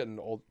son's getting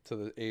old to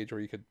the age where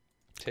you could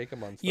take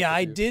him on stuff. Yeah,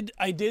 with you.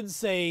 I did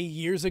say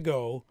years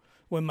ago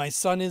when my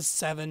son is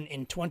 7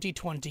 in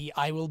 2020,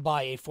 I will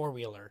buy a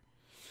 4-wheeler.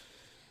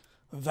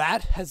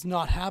 That has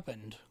not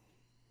happened.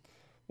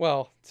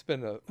 Well, it's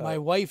been a. My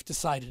wife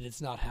decided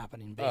it's not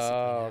happening basically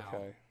Oh, now.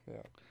 okay.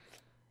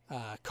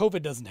 Yeah.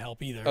 COVID doesn't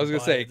help either. I was gonna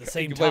but say, at the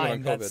same you blame it on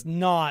time, that's COVID.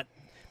 not.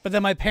 But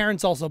then my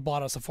parents also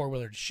bought us a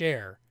 4-wheeler to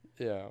share,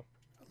 Yeah.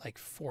 like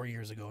 4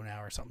 years ago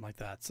now or something like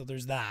that. So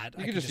there's that. You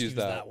I can could just use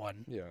that.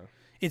 one. Yeah.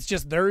 It's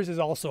just theirs is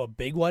also a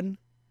big one,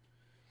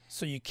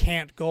 so you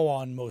can't go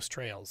on most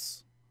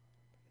trails.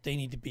 They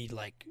need to be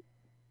like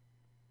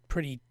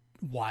pretty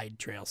wide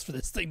trails for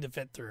this thing to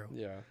fit through.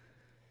 Yeah.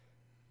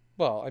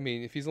 Well, I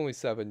mean, if he's only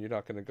 7, you're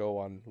not going to go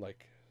on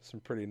like some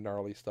pretty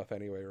gnarly stuff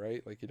anyway,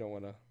 right? Like you don't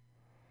want to.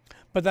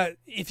 But that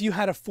if you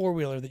had a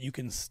 4-wheeler that you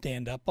can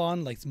stand up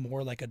on, like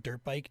more like a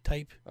dirt bike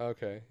type,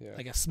 Okay. Yeah.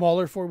 like a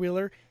smaller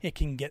 4-wheeler, it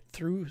can get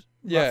through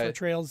rougher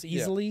trails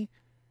easily.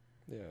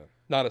 Yeah.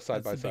 Not a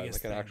side That's the by side, biggest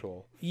like an thing.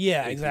 actual.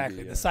 Yeah, ATV,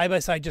 exactly. yeah. The side by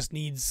side just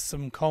needs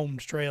some combed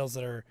trails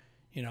that are,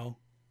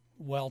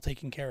 well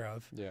taken care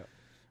of, Yeah.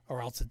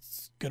 or else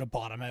it's gonna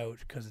bottom out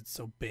because it's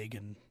so big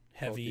and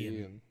heavy,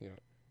 Bulky and yeah.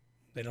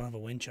 they don't have a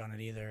winch on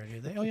it either, do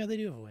they? Oh yeah, they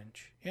do have a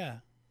winch. Yeah.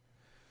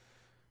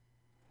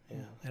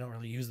 Yeah, they don't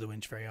really use the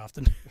winch very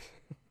often.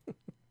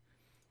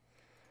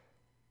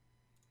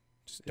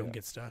 Just don't Yeah.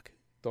 get stuck.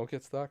 Don't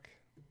get stuck.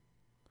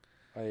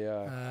 I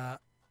Yeah.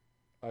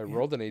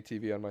 rolled an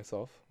ATV on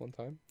myself one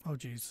time. Oh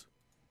geez.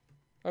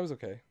 I was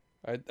okay.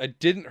 I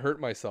didn't hurt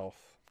myself.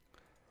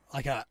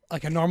 Like a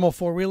normal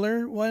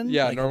 4-wheeler one?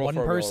 Yeah, like normal one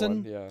 4-wheeler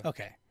person? one, yeah.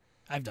 Okay.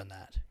 I've done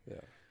that.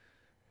 Yeah.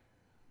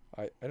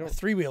 I A don't.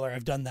 3-wheeler,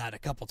 I've done that a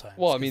couple times.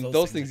 Well, I 'cause mean,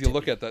 those things are you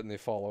look tippy. at that and they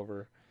fall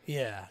over.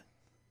 Yeah.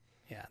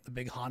 Yeah, the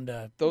big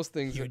Honda, Those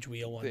things, huge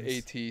wheel ones. the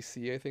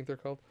ATC, I think they're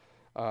called.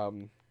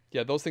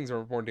 Yeah, those things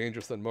are more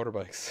dangerous than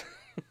motorbikes.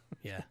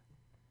 Yeah.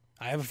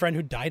 I have a friend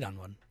who died on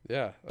one.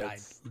 Yeah, Died.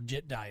 that's-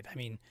 Legit died. I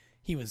mean,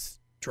 he was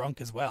drunk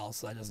as well,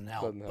 so that doesn't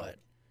help. Doesn't help.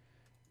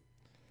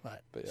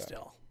 But But yeah.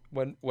 still.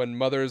 when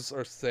mothers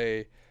are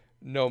say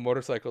no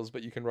motorcycles,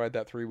 but you can ride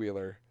that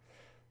 3-wheeler.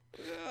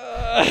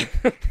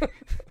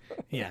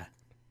 Yeah.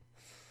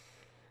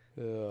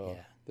 Oh,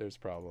 Yeah. there's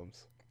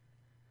problems.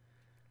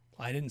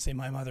 I didn't say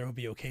my mother would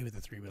be okay with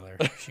the 3-wheeler.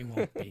 She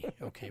won't be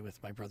okay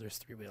with my brother's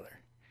 3-wheeler.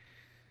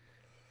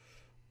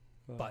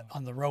 But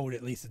on the road,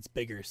 at least it's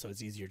bigger, so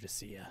it's easier to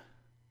see. I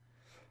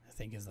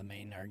think is the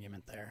main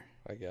argument there.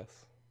 I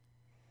guess.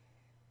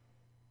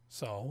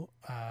 So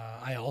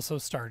I also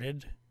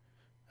started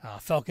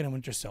Falcon and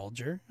Winter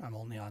Soldier. I'm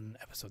only on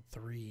episode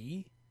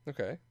 3.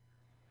 Okay.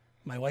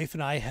 My wife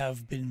and I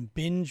have been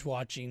binge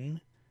watching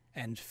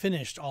and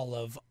finished all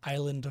of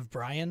Island of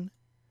Brian,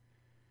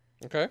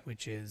 Okay.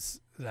 which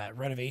is that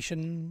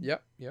renovation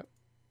Yep.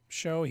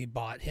 show. Him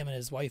and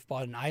his wife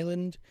bought an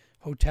island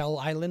hotel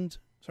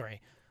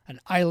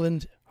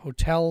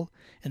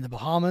in the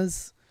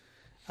Bahamas,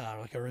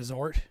 like a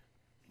resort,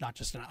 not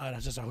just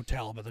a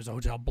hotel, but there's a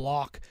hotel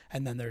block,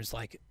 and then there's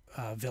like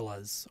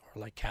villas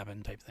or like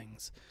cabin type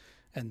things,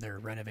 and they're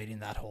renovating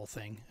that whole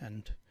thing,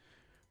 and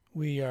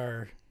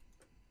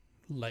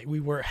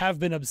have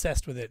been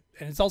obsessed with it,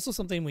 and it's also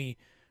something we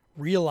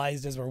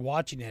realized as we're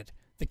watching it.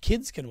 The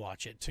kids can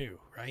watch it too,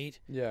 right?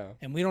 Yeah.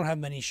 And we don't have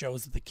many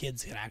shows that the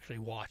kids can actually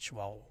watch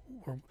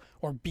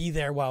or be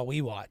there while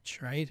we watch,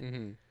 right?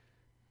 Mm-hmm.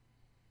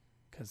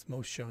 Because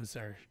most shows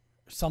are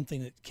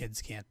something that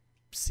kids can't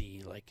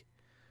see. Like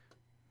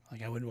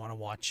I wouldn't want to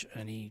watch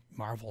any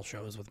Marvel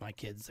shows with my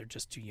kids. They're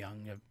just too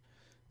young to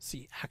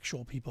see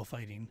actual people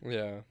fighting.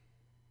 Yeah.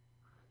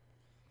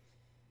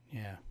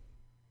 Yeah.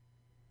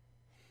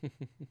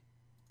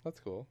 That's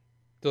cool.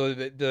 Do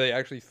they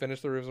actually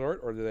finish the resort,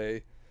 or do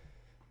they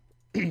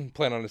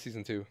plan on a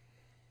season 2?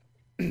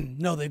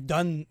 No,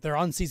 they're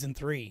on season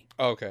 3.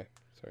 Oh, okay.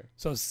 Sorry.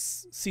 So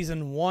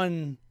season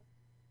 1,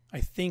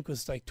 I think,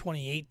 was like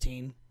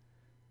 2018,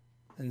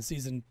 and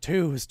season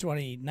 2 was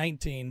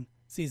 2019.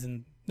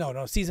 Season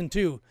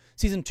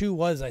 2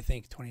 was, I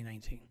think,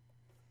 2019.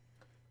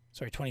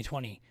 Sorry,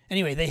 2020.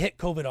 Anyway, they hit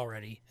COVID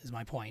already, is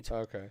my point.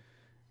 Okay.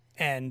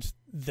 And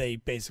they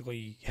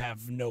basically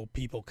have no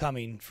people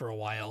coming for a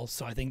while,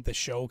 so I think the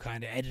show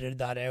kind of edited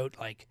that out,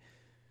 like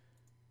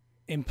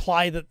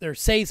imply that they're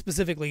say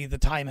specifically the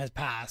time has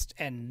passed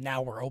and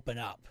now we're open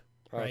up.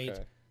 right?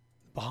 Okay.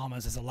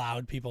 Bahamas has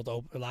allowed people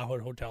to allow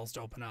hotels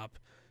to open up,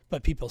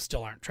 but people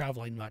still aren't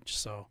traveling much.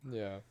 So,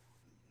 Yeah.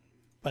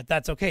 but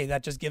that's okay.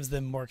 That just gives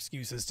them more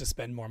excuses to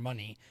spend more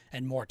money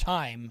and more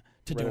time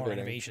to do more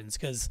Renovating. renovations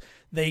because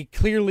they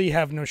clearly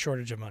have no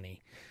shortage of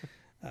money.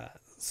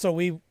 So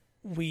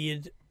we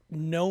had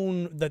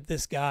known that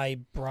this guy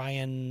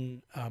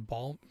Brian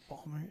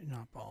Balmer,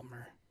 not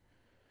Balmer.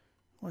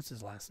 What's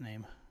his last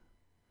name?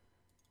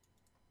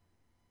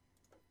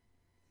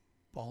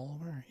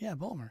 Balmer? Yeah,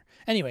 Balmer.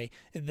 Anyway,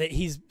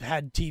 he's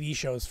had TV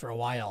shows for a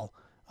while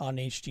on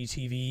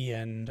HGTV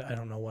and I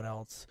don't know what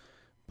else.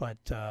 But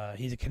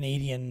he's a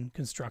Canadian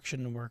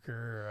construction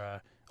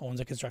worker, owns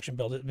a construction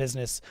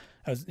business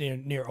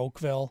near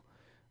Oakville,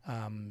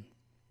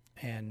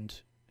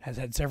 and has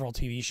had several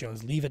TV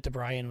shows. Leave It to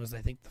Brian was,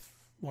 I think,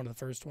 one of the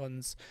first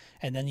ones.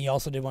 And then he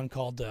also did one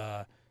called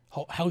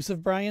House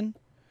of Brian,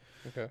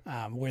 Okay.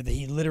 where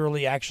he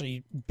literally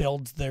actually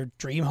builds their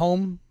dream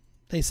home,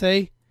 they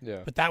say.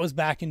 Yeah. But that was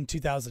back in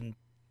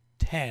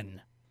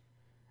 2010.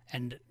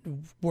 And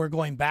we're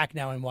going back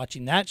now and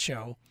watching that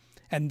show,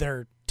 and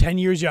they're 10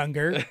 years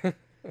younger.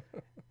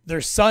 Their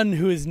son,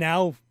 who is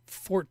now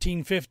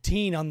 14,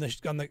 15 on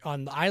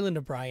the island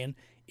of Brian,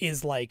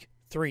 is like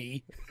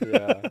 3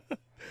 Yeah.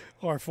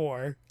 or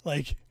 4.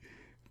 Like,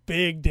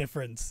 big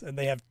difference. And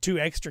they have 2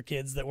 extra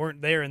kids that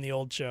weren't there in the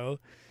old show.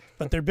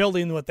 But they're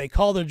building what they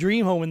call their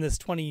dream home in this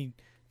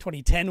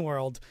 2010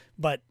 world.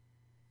 But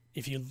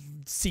if you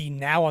see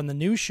now on the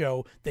new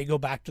show, they go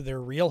back to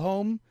their real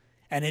home,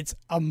 and it's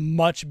a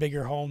much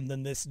bigger home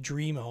than this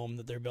dream home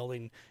that they're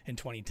building in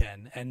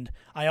 2010. And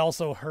I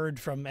also heard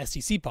from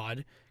STC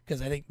Pod,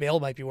 because I think Bill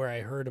might be where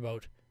I heard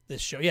about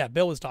this show. Yeah,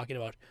 Bill was talking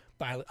about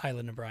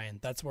Island of Brian.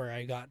 That's where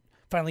I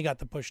finally got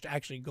the push to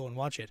actually go and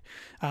watch it.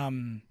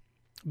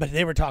 But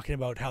they were talking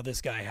about how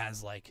this guy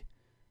has like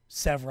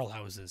several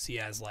houses. He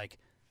has like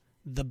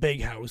the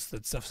big house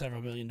that's a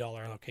several $1 million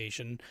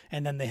location,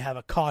 and then they have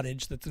a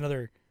cottage that's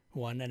another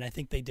one, and I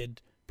think they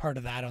did part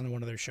of that on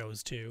one of their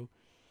shows too.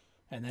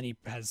 And then he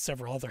has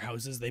several other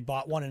houses. They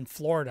bought one in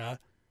Florida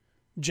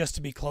just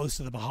to be close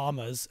to the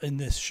Bahamas in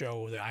this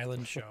show, the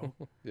island show.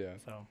 Yeah.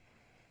 So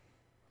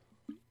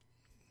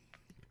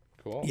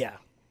Cool. yeah.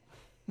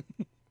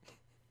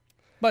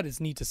 But it's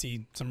neat to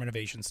see some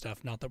renovation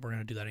stuff. Not that we're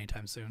going to do that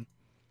anytime soon.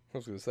 I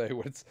was gonna say,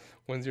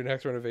 when's your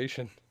next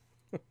renovation?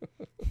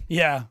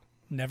 Yeah,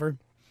 never.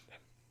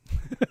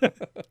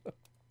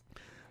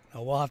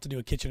 No, we'll have to do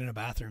a kitchen and a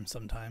bathroom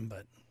sometime,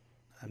 but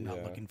I'm not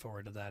Yeah. looking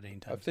forward to that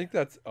anytime I soon. think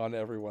that's on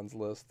everyone's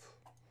list.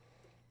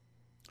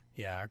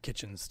 Yeah, our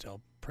kitchen's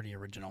still pretty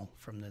original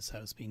from this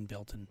house being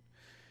built in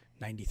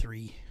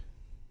 93.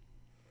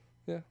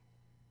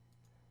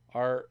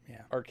 Our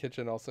Yeah. our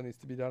kitchen also needs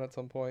to be done at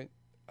some point.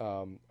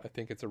 I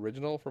think it's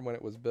original from when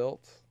it was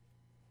built.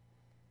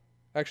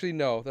 Actually,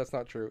 no, that's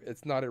not true.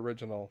 It's not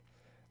original,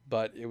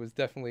 but it was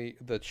definitely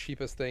the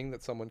cheapest thing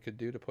that someone could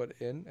do to put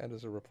in and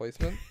as a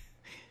replacement.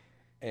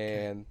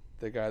 And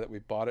the guy that we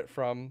bought it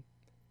from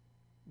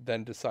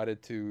then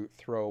decided to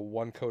throw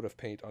one coat of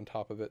paint on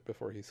top of it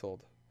before he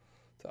sold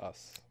to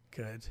us.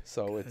 Good.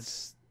 So Good.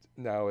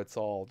 it's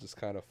all just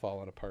kind of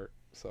falling apart.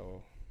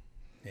 So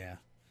Yeah.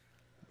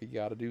 we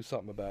got to do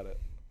something about it.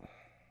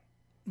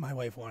 My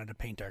wife wanted to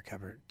paint our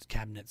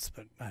cabinets,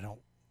 but I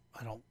don't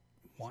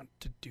want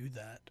to do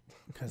that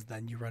because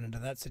then you run into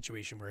that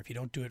situation where if you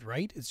don't do it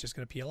right, it's just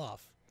going to peel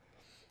off.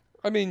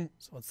 I mean,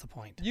 So what's the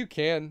point? you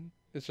can.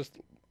 It's just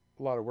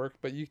a lot of work,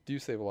 but you do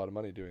save a lot of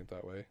money doing it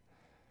that way.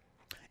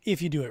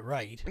 If you do it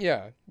right.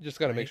 Yeah, you just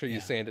got to make Right, sure you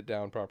yeah. sand it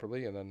down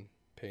properly and then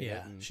paint Yeah.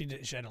 it. And, She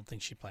did. I don't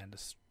think she planned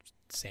to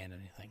sand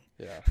anything.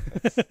 yeah,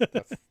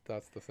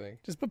 that's the thing.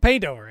 Just put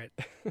paint over it.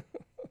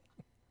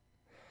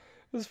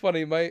 It's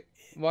funny. My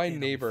It'll be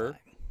neighbor.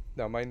 fine.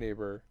 Now my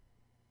neighbor,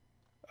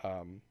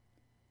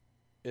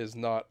 is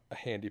not a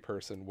handy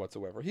person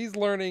whatsoever. He's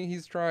learning.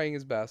 He's trying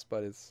his best,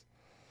 but he's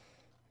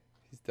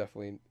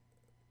definitely.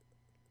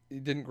 He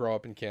didn't grow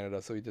up in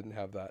Canada, so he didn't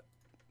have that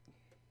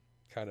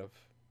kind of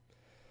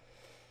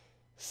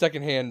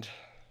secondhand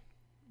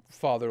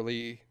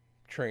fatherly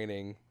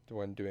training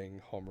when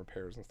doing home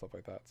repairs and stuff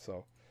like that.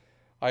 So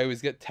I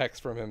always get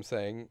texts from him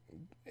saying,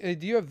 "Hey,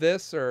 do you have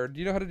this, or do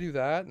you know how to do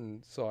that?"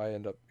 And so I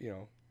end up,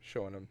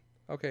 showing him,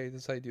 "Okay,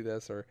 this is how you do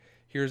this," or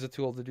 "Here's a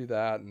tool to do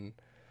that," and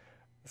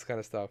this kind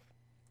of stuff.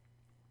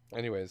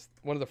 Anyways,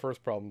 one of the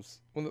first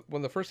problems, one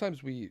of the first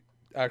times we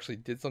actually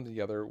did something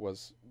together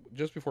was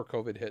just before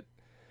COVID hit.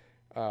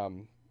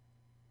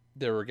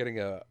 They were getting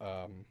a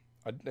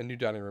new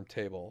dining room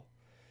table,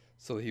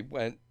 so we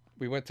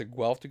went to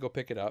Guelph to go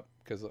pick it up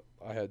because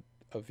I had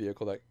a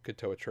vehicle that could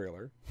tow a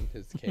trailer.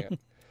 His can't.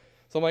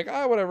 So I'm like,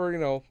 whatever,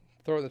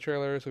 throw it in the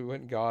trailer. So we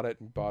went and got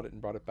it and bought it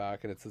and brought it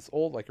back, and it's this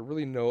old, like a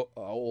really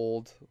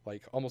old,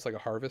 like almost like a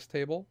harvest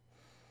table.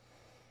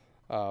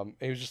 And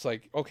he was just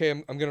like, okay,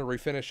 I'm gonna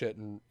refinish it,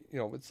 and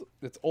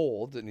it's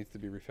old, it needs to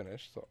be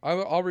refinished, so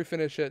I'll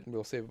refinish it, and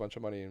we'll save a bunch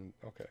of money. And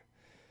okay,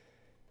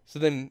 so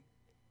then,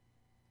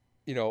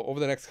 over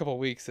the next couple of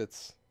weeks,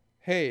 it's,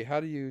 hey, how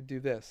do you do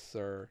this,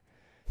 or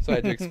So I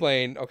had to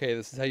explain, okay,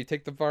 this is how you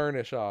take the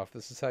varnish off.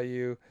 This is how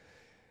you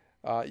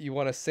you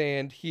want to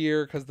sand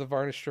here because the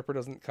varnish stripper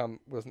doesn't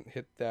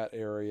hit that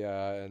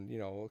area, and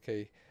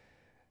okay.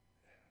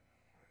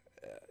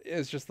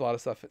 It's just a lot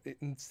of stuff.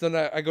 And so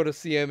then I go to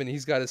see him, and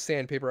he's got his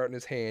sandpaper out in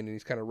his hand, and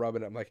he's kind of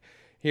rubbing it. I'm like,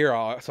 here,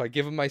 so I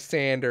give him my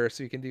sander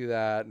so he can do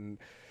that, and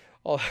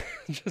all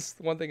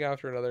just one thing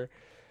after another.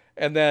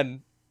 And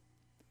then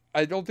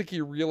I don't think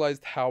he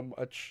realized how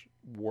much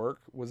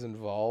work was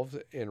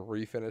involved in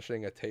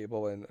refinishing a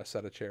table and a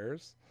set of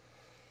chairs.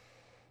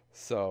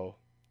 So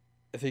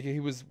I think he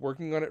was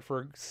working on it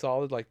for a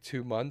solid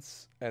 2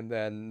 months, and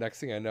then next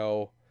thing I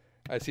know,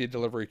 I see a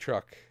delivery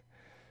truck.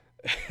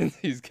 And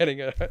he's getting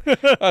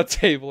a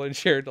table and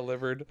chair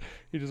delivered.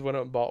 He just went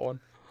out and bought one.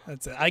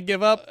 That's it. I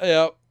give up.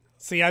 Yeah.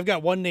 See, I've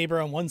got one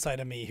neighbor on one side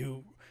of me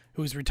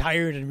who's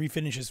retired and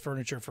refinishes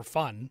furniture for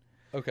fun.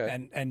 Okay.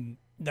 And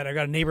then I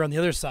got a neighbor on the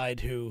other side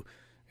who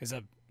is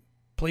a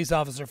police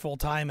officer full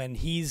time, and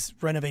he's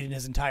renovating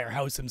his entire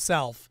house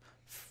himself,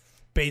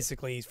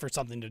 basically for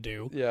something to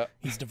do. Yeah.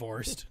 He's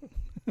divorced.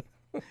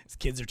 His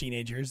kids are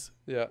teenagers.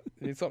 Yeah.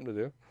 You need something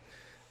to do.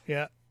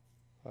 Yeah.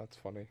 That's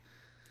funny.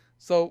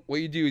 So what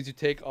you do is you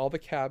take all the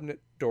cabinet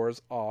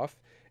doors off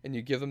and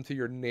you give them to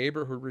your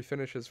neighbor who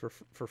refinishes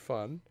for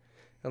fun,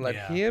 and let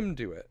him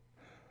do it.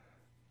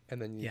 And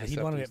then you just he'd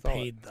have want to to get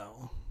install paid it.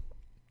 though.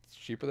 It's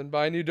cheaper than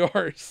buying new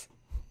doors.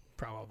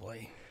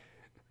 Probably.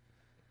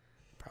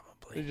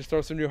 You just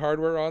throw some new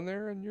hardware on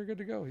there and you're good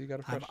to go. You got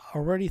a fresh. I've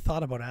already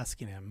thought about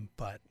asking him,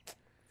 but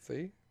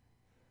See?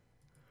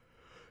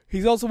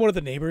 he's also one of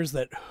the neighbors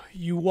that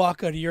you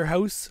walk out of your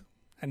house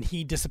and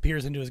he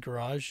disappears into his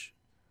garage.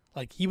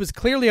 Like, he was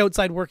clearly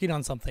outside working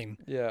on something,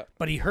 Yeah.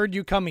 but he heard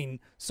you coming,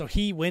 so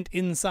he went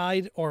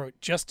inside, or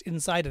just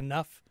inside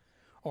enough,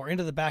 or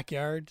into the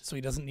backyard, so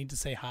he doesn't need to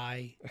say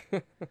hi.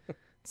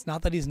 It's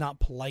not that he's not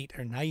polite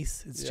or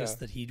nice. It's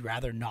just that he'd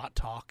rather not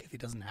talk if he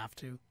doesn't have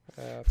to.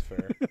 That's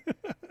fair.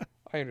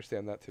 I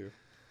understand that too.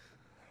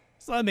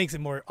 So that makes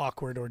it more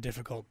awkward or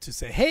difficult to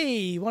say, hey,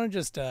 you want to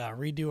just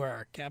redo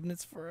our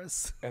cabinets for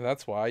us? And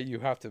that's why you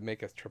have to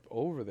make a trip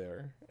over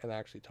there and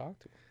actually talk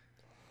to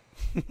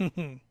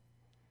him.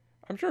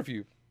 I'm sure if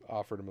you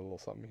offered him a little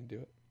something, he'd do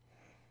it.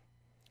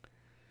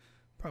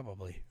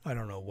 Probably. I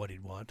don't know what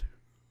he'd want.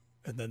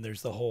 And then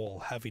there's the whole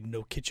having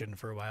no kitchen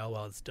for a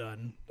while it's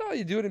done. No,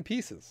 you do it in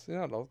pieces.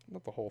 Not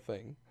the whole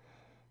thing.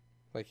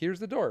 Like, here's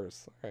the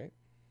doors. All right.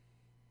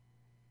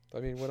 I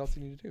mean, what else do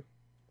you need to do?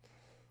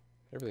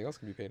 Everything else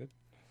can be painted.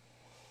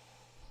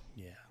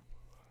 Yeah.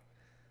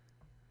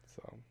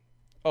 So,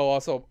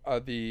 also,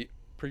 the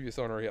previous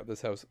owner of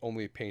this house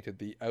only painted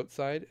the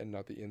outside and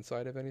not the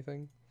inside of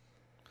anything.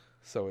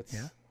 So it's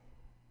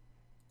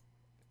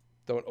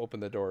don't open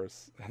the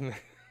doors.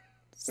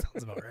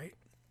 Sounds about right.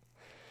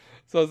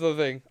 So that's the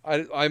thing.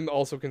 I'm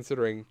also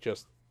considering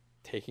just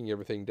taking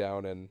everything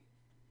down and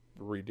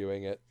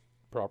redoing it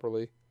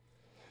properly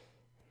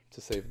to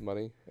save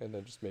money, and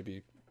then just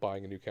maybe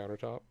buying a new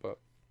countertop. But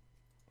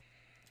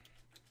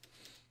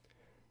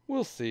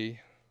we'll see.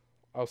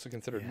 I also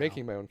considered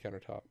making my own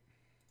countertop.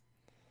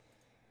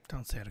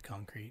 Don't say out of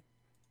concrete.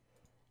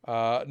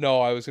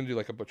 No, I was gonna do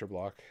like a butcher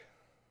block,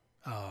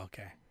 Oh,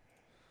 okay.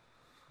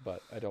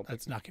 but I don't.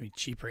 That's not going to be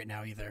cheap right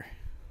now either.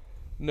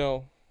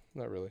 No,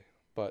 not really.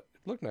 But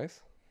it looked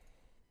nice.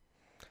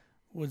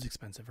 Wood's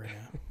expensive right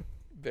now.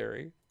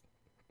 Very,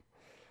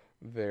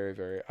 very,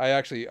 very.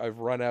 I've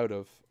run out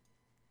of.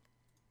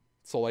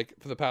 So like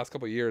for the past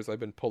couple of years, I've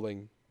been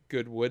pulling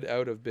good wood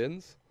out of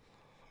bins,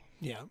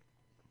 Yeah.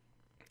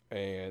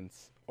 and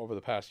over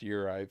the past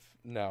year, I've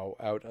now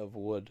out of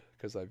wood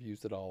because I've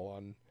used it all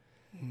on.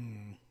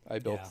 I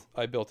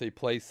built a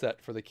play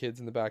set for the kids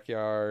in the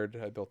backyard.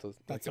 I built a.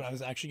 That's what I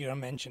was actually going to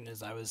mention.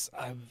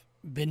 I've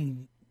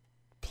been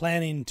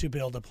planning to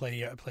build a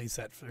play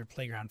set for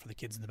playground for the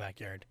kids in the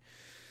backyard,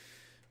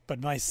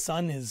 but my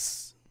son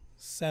is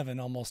 7,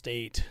 almost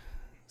 8,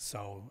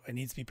 so it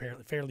needs to be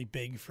fairly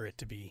big for it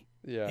to be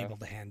able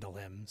to handle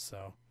him.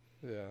 So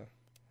yeah.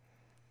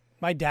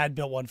 My dad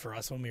built one for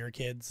us when we were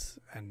kids,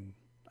 and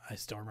I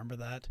still remember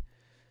that.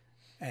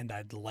 And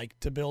I'd like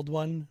to build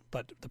one,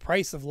 but the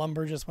price of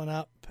lumber just went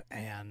up,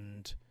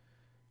 and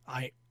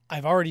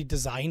I've already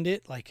designed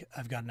it. Like,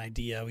 I've got an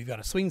idea. We've got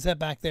a swing set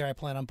back there. I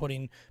plan on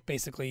putting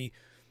basically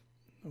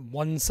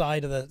one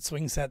side of the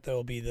swing set, there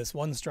will be this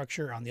one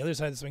structure. On the other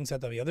side of the swing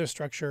set, there'll be other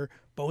structure.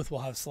 Both will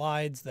have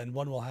slides. Then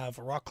one will have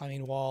a rock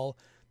climbing wall.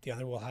 The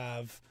other will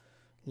have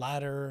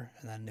ladder.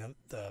 And then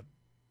the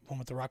one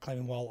with the rock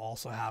climbing wall will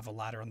also have a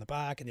ladder on the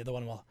back. And the other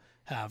one will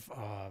have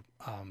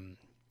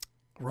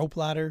rope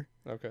ladder.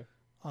 Okay.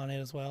 On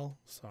it as well.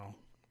 So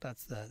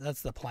that's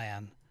the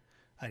plan.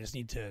 I just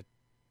need to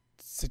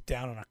sit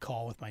down on a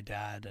call with my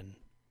dad and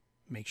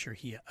make sure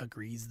he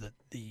agrees that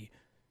the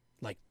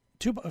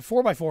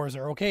 4x4s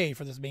are okay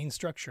for this main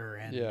structure,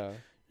 and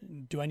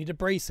do I need to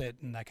brace it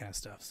and that kind of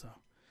stuff. So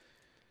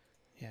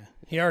yeah,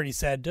 he already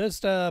said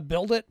just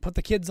build it, put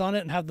the kids on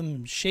it, and have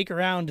them shake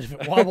around. If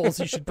it wobbles,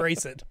 you should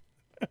brace it.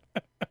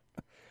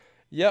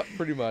 Yep,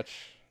 pretty much.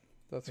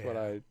 That's Yeah. what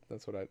I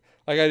like.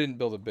 I didn't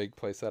build a big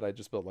play set. I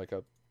just built like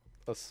a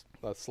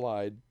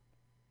slide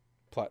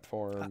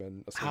platform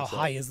and a swing How set.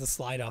 high is the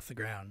slide off the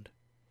ground?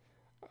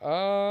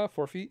 4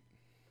 feet.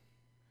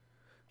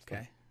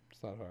 Okay.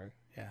 It's not high.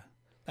 Yeah.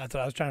 That's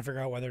what I was trying to figure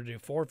out, whether to do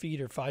 4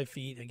 feet or 5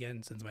 feet.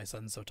 Again, since my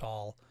son's so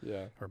tall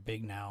Yeah. or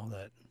big now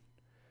that.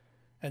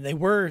 And they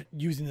were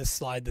using this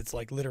slide that's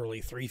like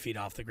literally 3 feet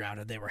off the ground,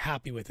 and they were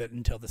happy with it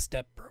until the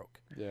step broke.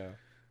 Yeah.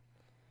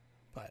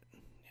 But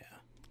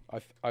yeah.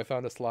 I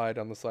found a slide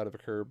on the side of a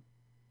curb.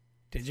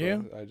 Did so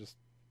you? I just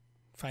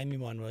Find me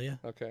one, will you?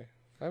 okay.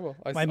 I will.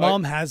 My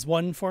mom has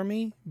one for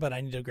me, but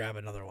I need to grab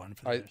another one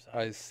for the other side.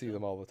 I see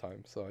them all the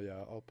time. So yeah,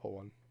 I'll pull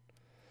one.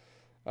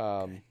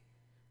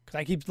 Because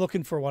I keep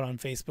looking for one on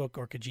Facebook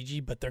or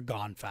Kijiji, but they're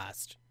gone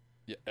fast.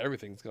 Yeah,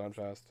 everything's gone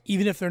fast.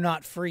 Even if they're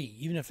not free,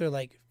 even if they're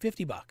like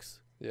 $50,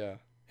 Yeah.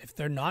 if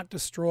they're not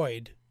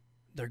destroyed,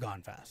 they're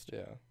gone fast.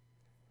 Yeah.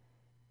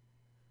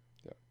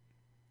 Yeah.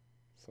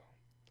 So,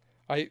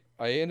 I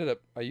ended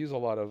up I use a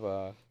lot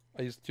of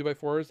I use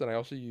 2x4s, and I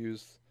also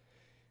use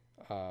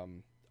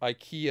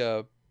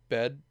IKEA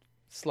bed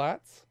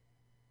slats.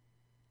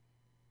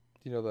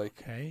 You know, like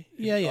Okay.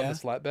 Yeah, on yeah. the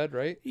slat bed,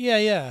 right? Yeah,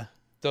 yeah.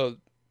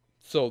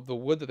 So the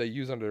wood that they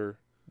use under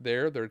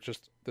there,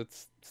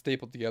 that's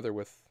stapled together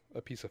with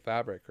a piece of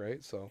fabric,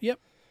 right? So Yep.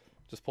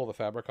 just pull the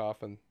fabric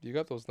off, and you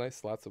got those nice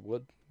slats of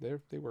wood.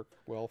 They work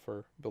well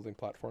for building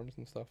platforms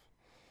and stuff.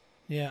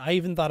 Yeah, I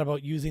even thought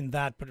about using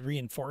that, but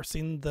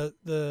reinforcing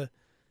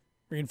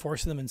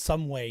reinforcing them in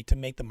some way to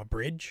make them a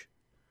bridge.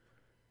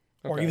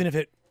 Or Okay. even if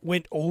it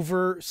went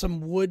over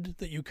some wood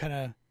that you kind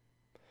of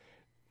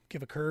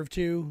give a curve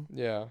to,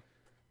 Yeah.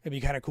 it'd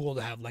be kind of cool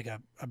to have like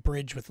a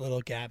bridge with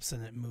little gaps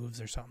and it moves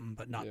or something,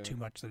 but not Yeah. too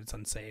much that it's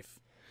unsafe.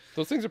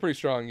 Those things are pretty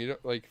strong. You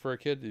don't, like, for a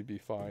kid, you'd be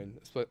fine.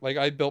 Like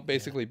I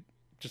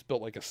just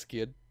built like a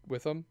skid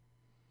with them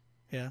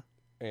Yeah.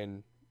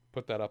 and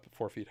put that up at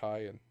 4 feet high,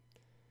 and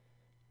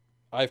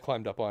I've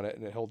climbed up on it,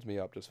 and it holds me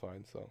up just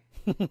fine. So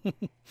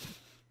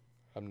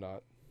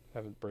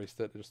haven't braced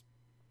it. Just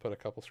put a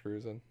couple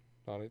screws in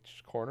on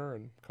each corner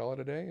and call it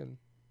a day. And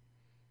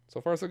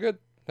so far so good.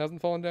 Hasn't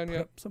fallen down Put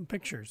yet. up some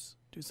pictures.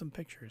 Do some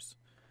pictures.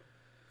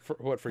 For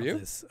of you?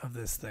 of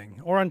this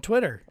thing. Or on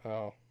Twitter.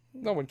 Oh,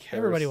 no one cares.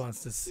 Everybody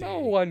wants to see. No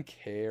one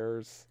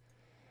cares.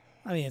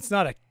 I mean, it's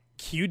not a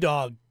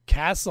Q-Dog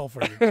castle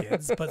for your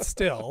kids, but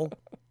still.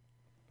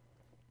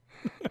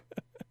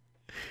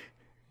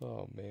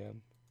 Oh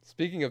man.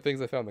 Speaking of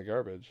things I found in the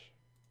garbage,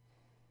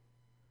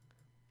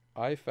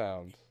 I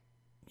found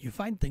You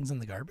find things in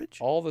the garbage?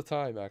 all the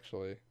time,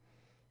 actually.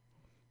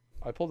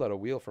 I pulled out a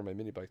wheel for my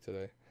mini bike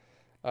today.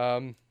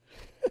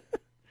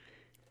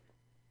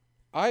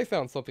 I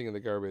found something in the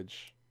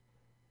garbage.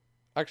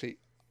 Actually,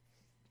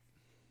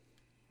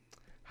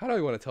 how do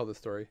I want to tell this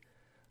story?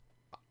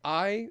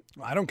 I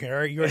don't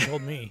care. You already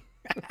told me.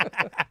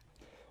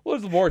 Well,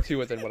 there's more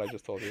to it than what I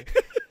just told you.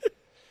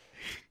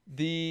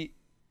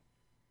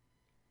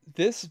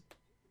 This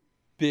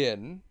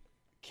bin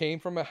came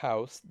from a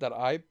house that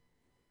I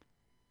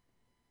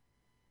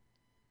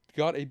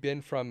got a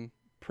bin from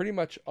pretty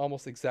much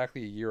almost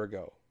exactly a year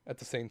ago at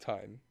the same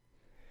time.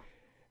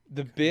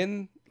 The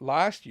bin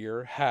last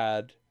year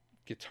had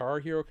Guitar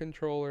Hero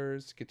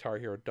controllers, Guitar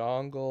Hero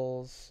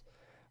dongles,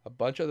 a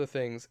bunch of other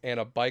things, and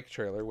a bike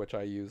trailer, which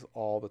I use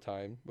all the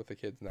time with the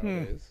kids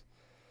nowadays.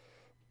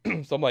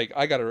 So I'm like,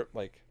 I gotta,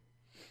 like,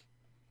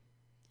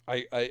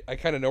 I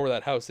kind of know where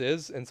that house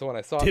is, and so when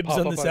I saw it Dibs pop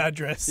on up this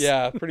address.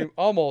 yeah, pretty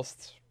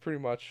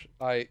much.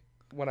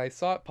 When I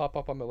saw it pop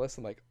up on my list,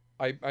 I'm like,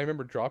 I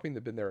remember dropping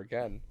the bin there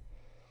again,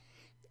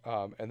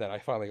 and then I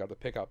finally got the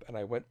pickup, and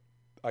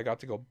I got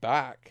to go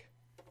back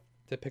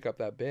to pick up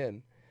that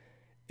bin,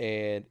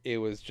 and it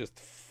was just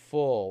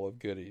full of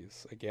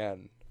goodies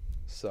again.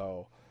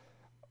 So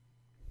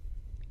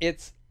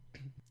it's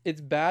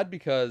bad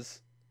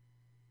because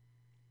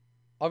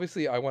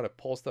obviously I want to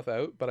pull stuff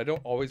out, but I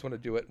don't always want to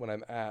do it when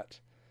I'm at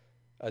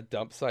a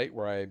dump site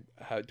where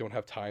I don't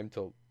have time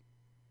to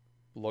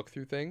look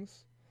through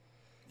things.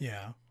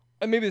 Yeah.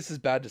 And maybe this is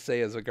bad to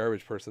say as a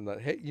garbage person that,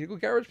 hey,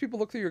 garbage people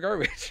look through your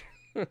garbage.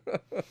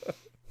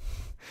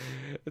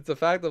 It's a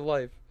fact of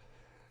life.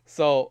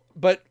 So,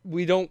 but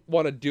we don't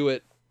want to do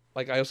it.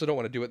 Like, I also don't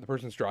want to do it in the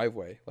person's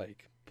driveway,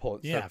 like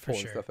pulling sure.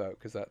 stuff out,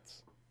 because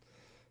that's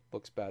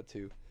looks bad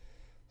too.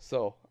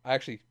 So I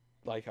actually,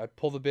 like, I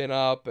pull the bin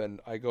up and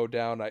I go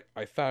down.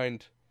 I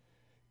find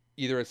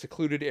either a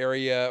secluded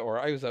area, or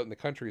I was out in the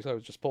country, so I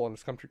was just pulling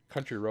this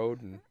country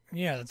road and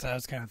Yeah, that's what I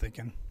was kind of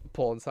thinking.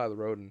 pull inside the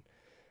road, and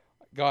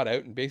got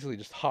out and basically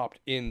just hopped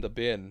in the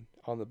bin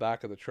on the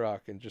back of the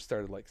truck and just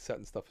started like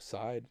setting stuff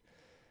aside.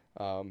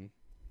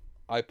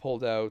 I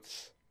pulled out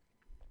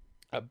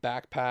a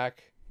backpack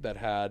that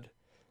had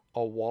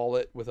a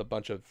wallet with a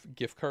bunch of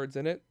gift cards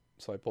in it.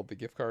 So I pulled the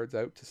gift cards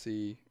out to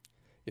see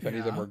if any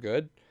of them Yeah. were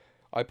good.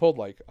 I pulled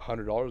like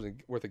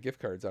 $100 worth of gift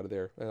cards out of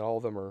there, and all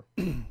of them are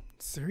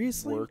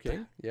Seriously?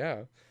 working.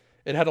 Yeah.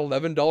 It had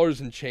 $11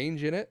 in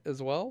change in it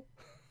as well.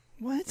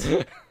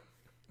 What?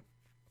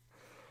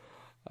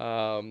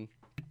 Um,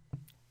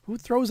 Who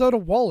throws out a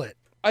wallet?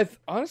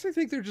 Honestly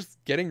think they're just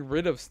getting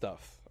rid of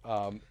stuff.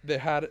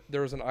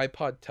 There was an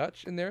iPod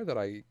Touch in there that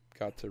I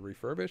got to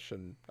refurbish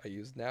and I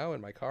use now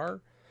in my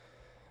car.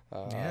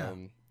 Yeah.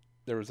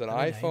 There was an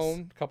That'd be iPhone,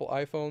 nice. a couple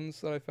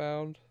iPhones that I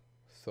found.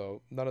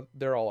 So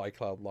they're all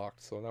iCloud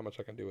locked, so not much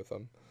I can do with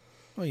them.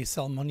 Well, you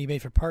sell them on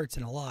eBay for parts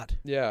and a lot.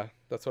 Yeah,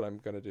 that's what I'm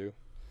gonna do.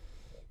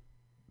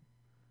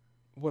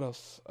 What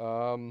else?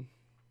 I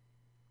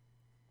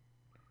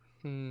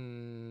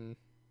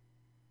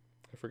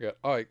forget.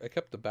 Oh, I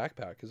kept the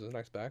backpack. It was a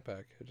nice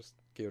backpack. I just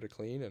gave it a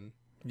clean and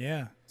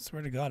Yeah,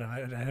 swear to God,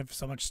 I'd have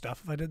so much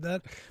stuff if I did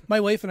that. My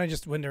wife and I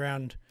just went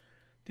around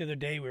the other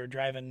day. We were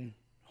driving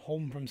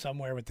home from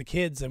somewhere with the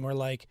kids, and we're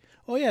like,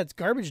 "Oh yeah, it's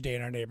garbage day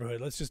in our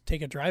neighborhood. Let's just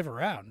take a drive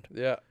around."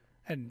 yeah,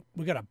 And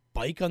we got a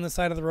bike on the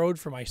side of the road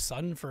for my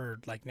son for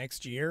like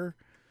next year.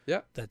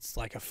 yeah, That's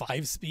like a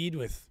 5-speed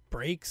with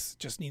brakes.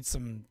 Just needs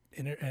some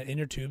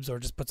inner tubes, or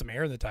just put some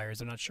air in the tires.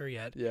 I'm not sure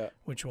yet yeah.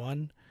 which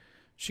one.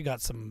 She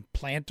got some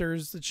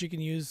planters that she can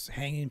use,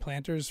 hanging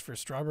planters for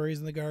strawberries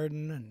in the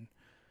garden, and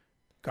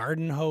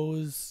garden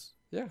hose.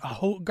 Yeah.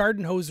 A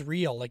garden hose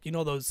reel, like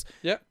those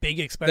Yeah. big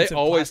They expensive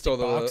always plastic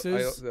throw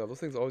boxes. those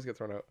things always get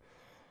thrown out.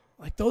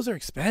 Like those are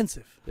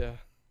expensive. Yeah,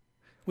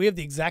 We have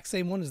the exact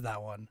same one as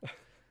that one.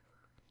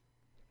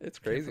 it's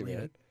crazy, believe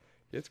man. it.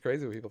 It's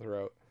crazy what people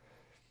throw out.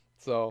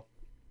 So,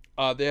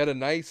 they had a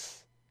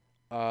nice.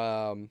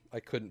 I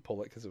couldn't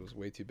pull it because it was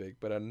way too big,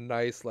 but a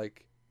nice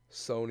like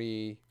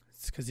Sony.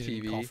 It's because you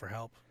didn't TV. call for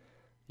help.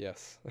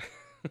 Yes.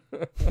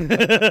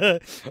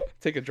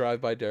 Take a drive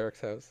by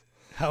Derek's house.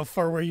 How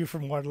far were you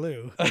from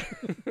Waterloo?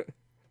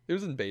 It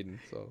was in Baden,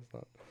 so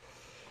it's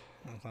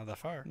It's not that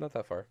far. not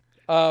that far.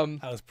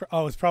 I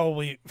was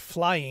probably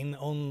flying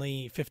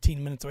only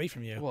 15 minutes away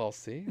from you. Well,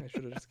 see, I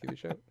should have just given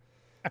you a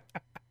shout.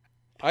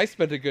 I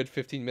spent a good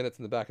 15 minutes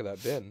in the back of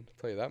that bin. I'll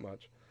tell you that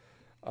much.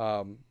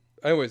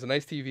 Anyways, a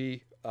nice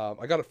TV.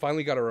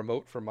 Finally got a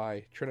remote for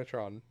my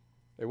Trinitron.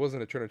 It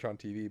wasn't a Trinitron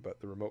TV, but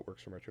the remote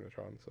works for my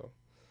Trinitron. So,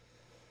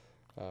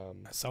 A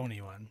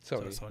Sony one.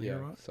 Sony, So yeah,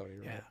 remote? Sony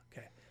remote. Yeah,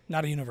 okay.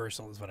 Not a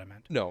Universal is what I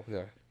meant. No,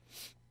 yeah.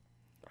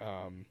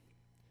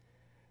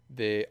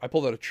 I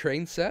pulled out a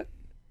train set.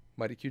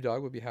 Mighty Q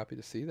Dog would be happy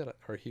to see that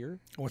are here.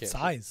 What Can't see.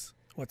 size?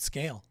 What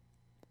scale?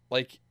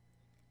 Like,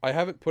 I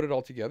haven't put it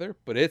all together,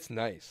 but it's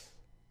nice.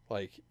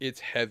 Like, it's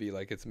heavy.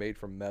 Like, it's made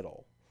from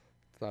metal.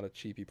 It's not a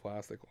cheapy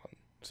plastic one.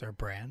 Is there a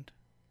brand?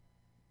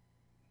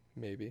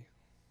 Maybe.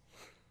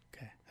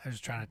 Okay. I was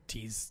just trying to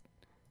tease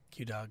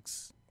Q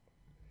Dog's.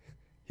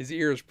 His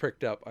ears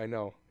pricked up. I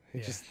know. He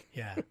Yeah. just.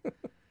 Yeah.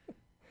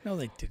 No,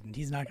 they didn't.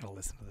 He's not going to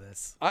listen to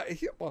this. I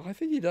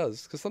think he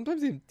does because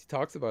sometimes he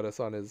talks about us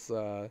on his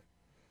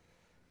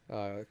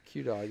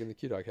Q Dog in the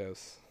Q Dog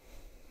house,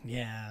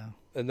 Yeah.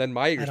 and then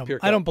my ears perk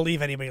up. I don't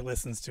believe anybody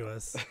listens to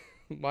us.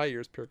 My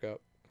ears perk up.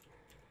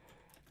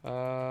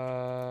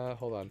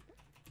 Hold on.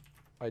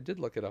 I did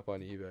look it up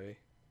on eBay.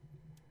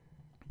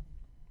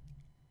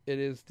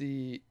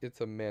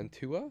 It's a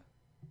Mantua.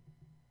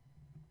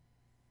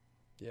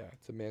 Yeah,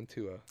 it's a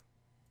Mantua.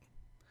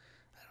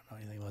 I don't know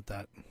anything about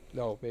that.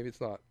 No, maybe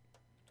it's not.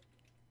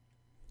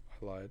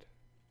 I lied.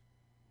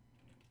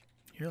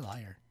 You're a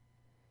liar.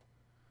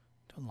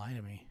 Don't lie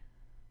to me.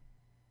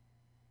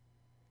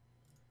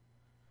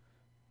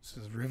 This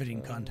is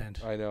riveting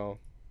content. I know.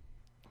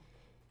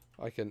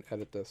 I can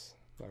edit this.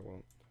 I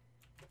won't.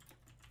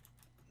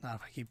 Not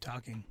if I keep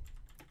talking.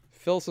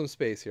 Fill some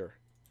space here.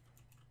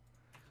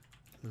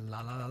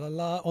 La la la la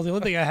la. Well, the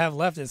only thing I have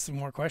left is some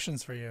more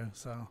questions for you,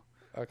 so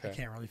I Okay.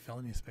 can't really fill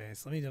any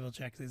space. Let me double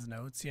check these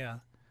notes. Yeah,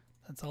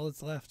 that's all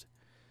that's left.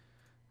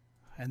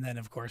 And then,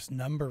 of course,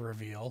 number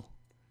reveal.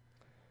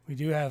 We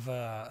do have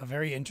a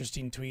very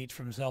interesting tweet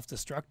from Self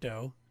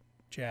Destructo,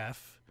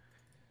 Jeff,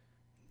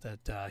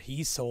 that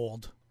he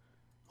sold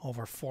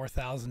over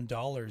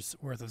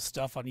 $4,000 worth of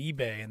stuff on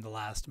eBay in the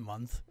last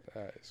month,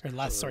 That is or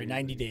last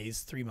 90 crazy.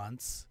 days, 3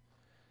 months.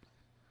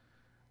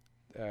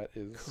 That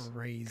is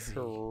Crazy.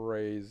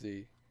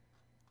 crazy.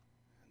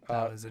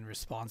 That was in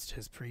response to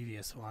his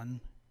previous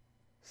one.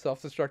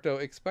 Self-destructo,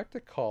 expect a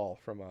call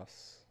from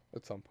us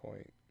at some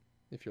point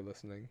if you're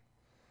listening.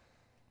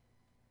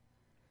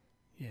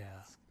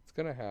 Yeah. It's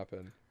gonna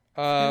happen.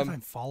 I don't know if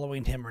I'm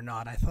following him or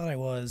not. I thought I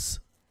was.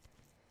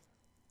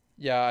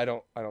 Yeah, I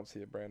don't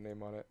see a brand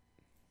name on it.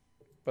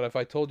 But if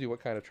I told you what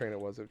kind of train it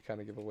was, it would kind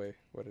of give away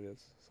what it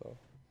is.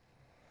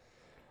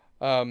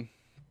 So,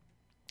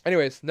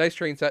 anyways, nice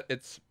train set.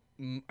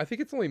 I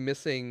think it's only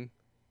missing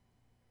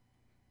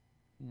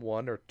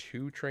 1 or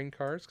 2 train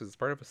cars because it's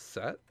part of a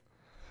set.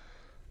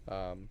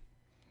 But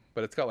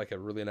it's got like a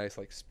really nice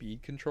like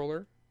speed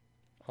controller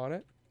on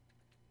it.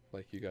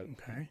 Like you got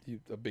Okay.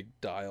 a big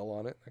dial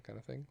on it, that kind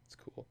of thing. It's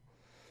cool.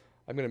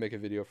 I'm gonna make a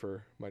video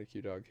for Mighty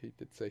Q Dog. He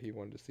did say he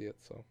wanted to see it,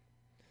 so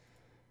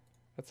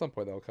at some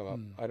point that'll come out.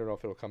 I don't know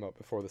if it'll come out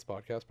before this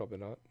podcast, probably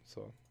not.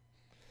 So,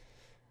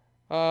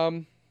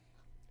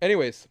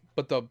 anyways,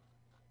 but the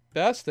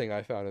best thing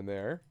I found in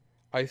there,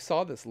 I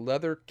saw this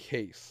leather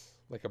case,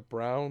 like a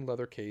brown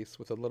leather case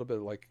with a little bit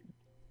of like,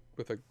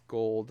 with a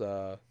gold.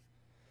 I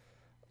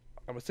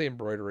would say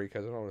embroidery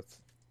because I don't know what it's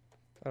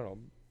I don't know,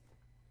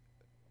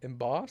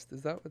 embossed.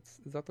 Is that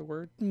the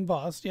word?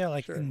 Embossed, yeah,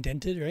 like Sure.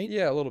 indented, right?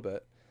 Yeah, a little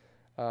bit.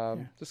 Yeah.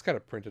 Just kind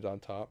of printed on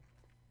top.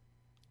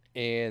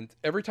 And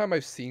every time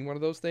I've seen one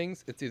of those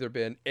things, it's either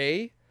been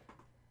A,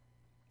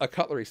 a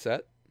cutlery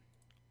set,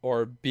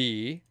 or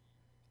B,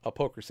 a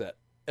poker set.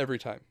 Every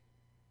time.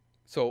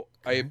 So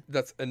Okay.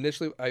 that's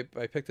initially I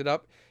picked it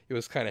up. It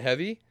was kind of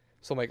heavy,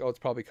 so I'm like, oh, it's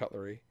probably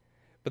cutlery.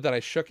 But then I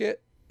shook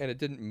it and it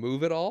didn't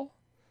move at all.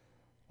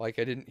 Like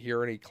I didn't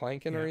hear any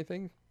clanking or Yeah.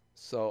 anything.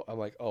 So I'm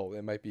like, oh,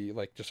 it might be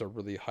like just a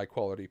really high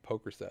quality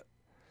poker set.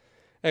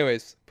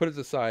 Anyways, put it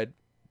aside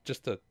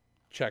just to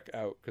check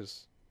out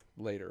because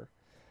later.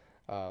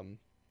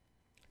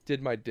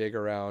 Did my dig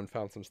around,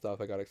 found some stuff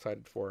I got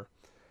excited for.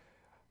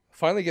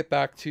 Finally get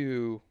back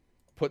to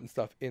putting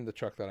stuff in the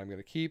truck that I'm going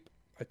to keep.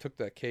 I took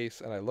that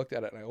case and I looked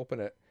at it and I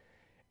opened it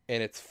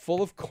and it's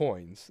full of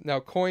coins. Now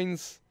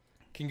coins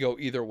can go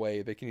either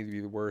way. They can either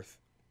be worth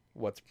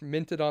what's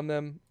minted on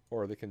them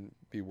or they can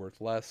be worth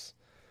less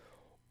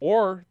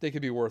or they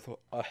could be worth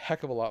a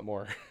heck of a lot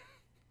more.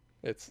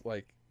 It's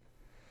like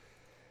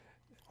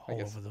I All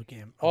guess over the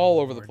game. all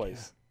over the board,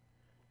 place.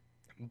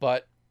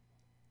 But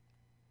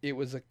it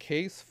was a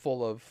case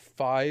full of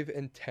 $5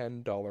 and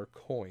 $10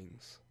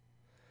 coins.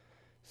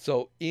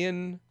 So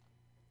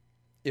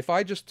if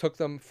I just took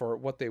them for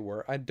what they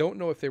were, I don't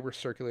know if they were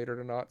circulated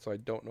or not, so I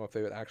don't know if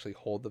they would actually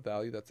hold the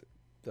value that's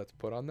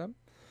put on them.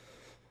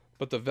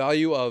 But the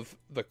value of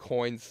the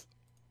coins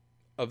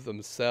of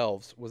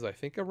themselves was I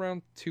think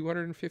around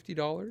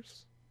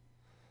 $250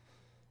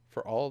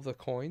 for all of the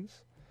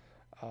coins.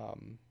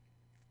 And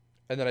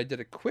then I did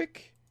a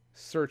quick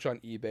search on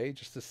eBay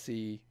just to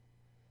see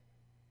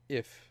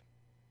if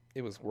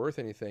it was worth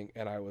anything,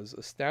 and I was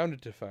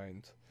astounded to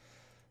find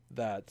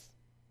that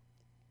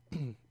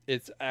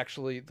it's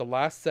actually the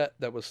last set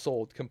that was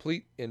sold,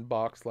 complete in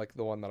box like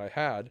the one that I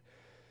had,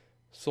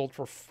 sold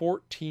for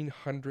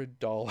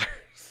 $1,400,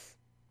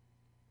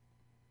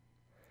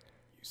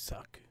 You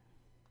suck.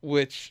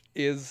 which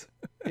is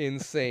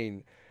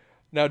insane.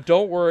 Now,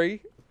 don't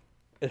worry,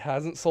 it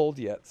hasn't sold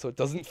yet, so it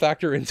doesn't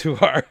factor into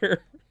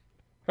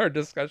our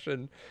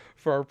discussion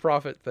for our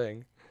profit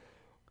thing.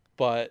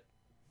 But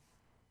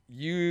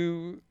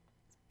you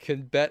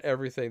can bet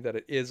everything that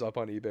it is up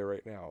on eBay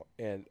right now,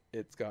 and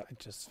it's got. I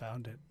just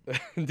found it.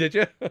 Did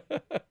you?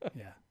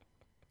 Yeah.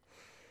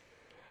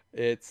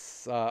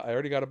 It's. I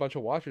already got a bunch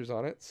of watchers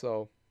on it,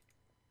 so.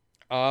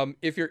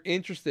 If you're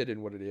interested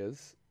in what it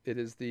is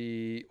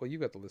the. Well, you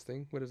got the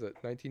listing. What is it?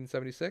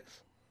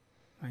 1976.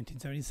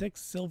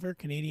 1976 Silver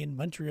Canadian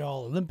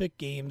Montreal Olympic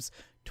Games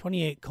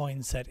 28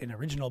 coin set in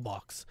original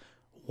box.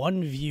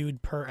 1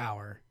 viewed per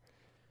hour.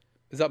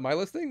 Is that my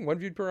listing? 1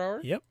 viewed per hour?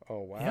 Yep.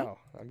 Oh wow!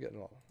 Yep. I'm getting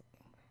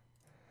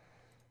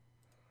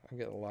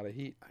a lot of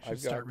heat. I should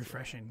start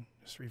refreshing.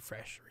 Just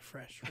refresh.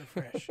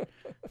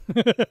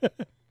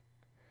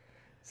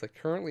 So I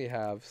currently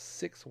have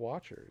 6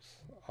 watchers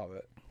of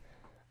it,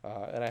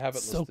 and I have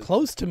it So listed.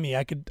 close to me.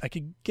 I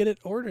could get it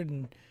ordered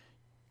and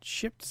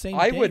shipped same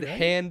I day. would right?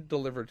 hand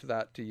deliver to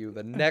that to you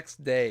the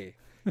next day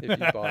if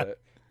you bought it,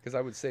 because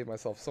I would save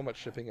myself so much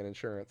shipping and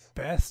insurance.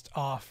 Best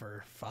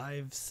offer,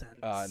 5 cents.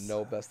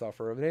 No best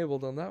offer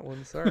enabled on that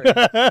one. Sorry,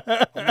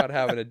 I'm not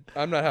having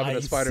I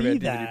a Spider-Man see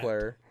DVD that.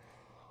 player.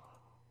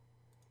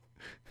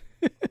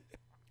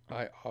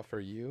 I offer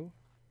you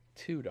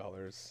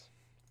 $2.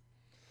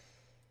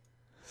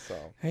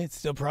 So Hey, it's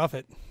still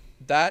profit.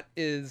 that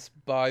is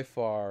by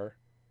far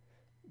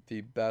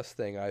the best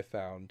thing I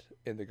found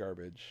in the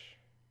garbage,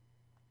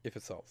 if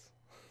it sells.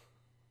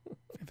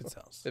 If it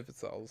sells. If it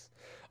sells,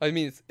 I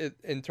mean,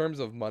 in terms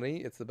of money,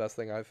 it's the best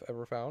thing I've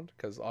ever found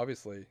because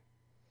obviously,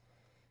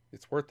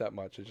 it's worth that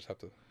much. You just have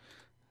to.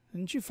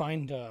 Didn't you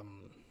find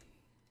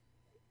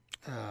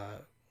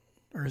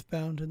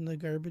Earthbound in the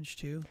garbage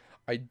too?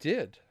 I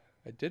did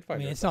I find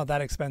mean, it. it's not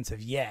that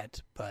expensive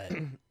yet, but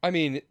I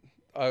mean,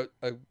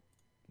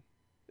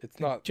 it's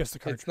not just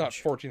the it's not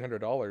cartridge.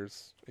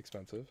 $1,400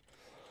 expensive.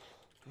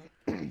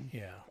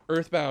 Yeah.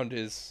 Earthbound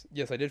is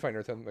yes, I did find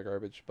Earthbound in the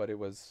garbage, but it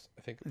was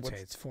I think I'd say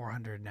it's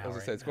 400 now. I was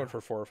gonna say it's going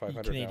for $400 or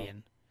 $500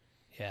 Canadian.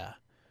 Yeah. now.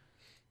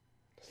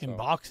 In So,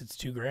 box, it's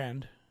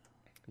 $2,000.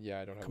 yeah,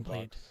 I don't have complete.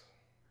 a box.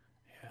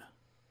 Yeah.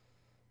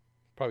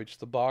 Probably just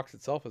the box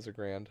itself is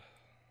 $1,000.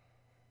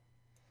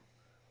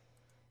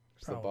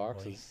 Just the box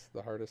Probably. is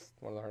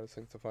one of the hardest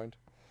things to find.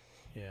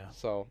 Yeah.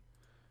 So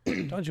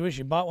Don't you wish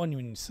you bought one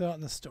when you saw it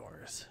in the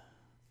stores?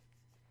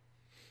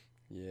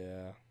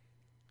 yeah,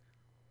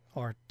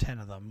 Or 10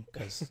 of them,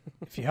 because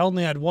if you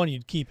only had one,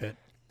 you'd keep it.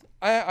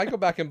 I go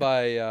back and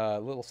buy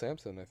Little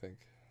Samson. I think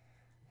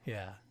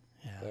Yeah.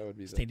 Yeah. that would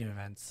be Stadium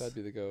events. that'd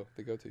be the go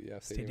to. Yeah,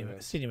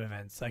 Stadium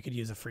events. I could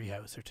use a free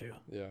house or two.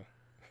 Yeah.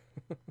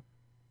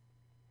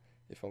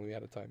 If only we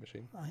had a time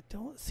machine. I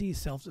don't see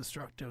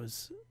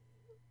Self-Destructo's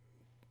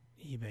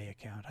eBay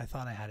account. I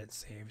thought I had it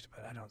saved,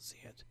 but I don't see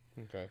it.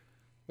 Okay.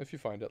 If you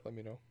find it, let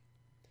me know.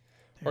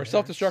 There Or it is.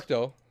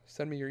 Self-Destructo,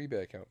 send me your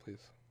eBay account, please.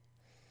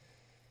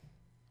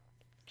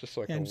 Just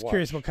so I Yeah, can I'm just watch.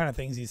 curious what kind of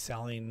things he's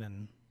selling,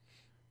 and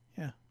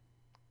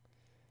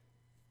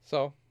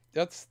So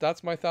that's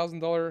my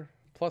 $1,000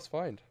 plus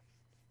find.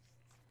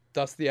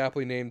 Thus the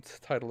aptly named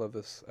title of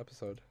this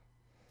episode.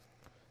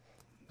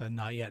 The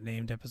not yet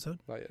named episode.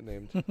 Not yet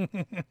named.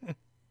 I'm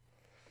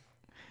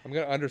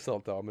going to undersell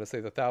it, though. I'm going to say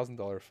the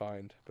 $1,000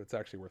 find, but it's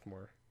actually worth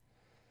more.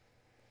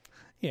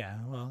 Yeah,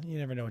 well, you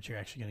never know what you're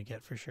actually going to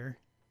get for sure.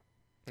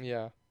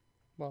 Yeah.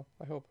 Well,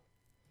 I hope.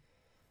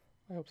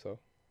 I hope so.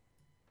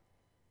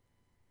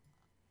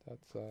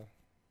 That's,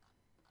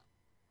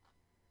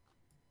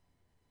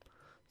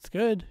 It's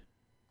good.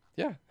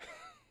 yeah.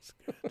 It's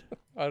good.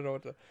 I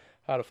don't know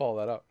how to follow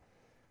that up.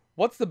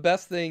 What's the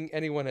best thing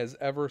anyone has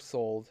ever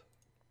sold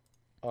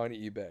on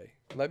eBay?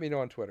 Let me know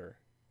on Twitter.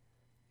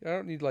 I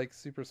don't need like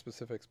super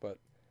specifics, but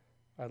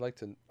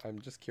I'm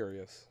just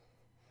curious.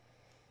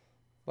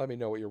 Let me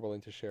know what you're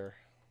willing to share.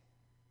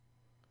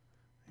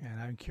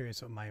 And I'm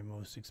curious what my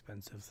most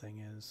expensive thing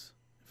is.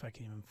 If I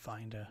can even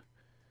find a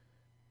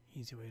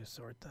easy way to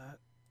sort that.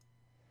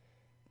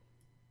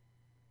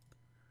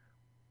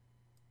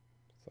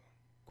 So.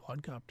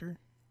 Quadcopter.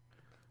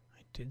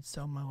 I did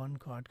sell my one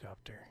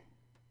quadcopter.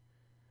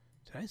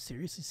 Did I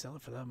seriously sell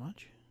it for that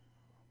much?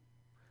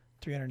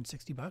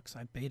 $360.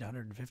 I paid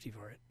 $150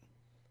 for it.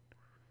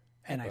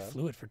 And Not I bad.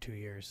 flew it for 2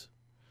 years.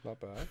 Not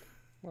bad.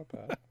 Not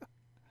bad. I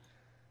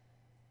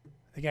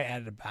think I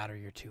added a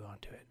battery or two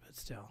onto it, but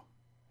still.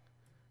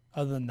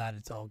 Other than that,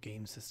 it's all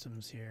game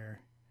systems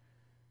here.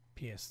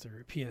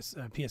 PS3,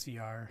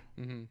 PSVR.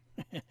 Mm-hmm.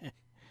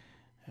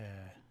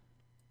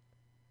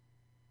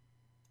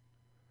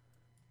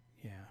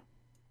 Yeah.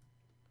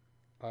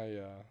 I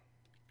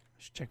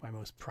Should check my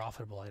most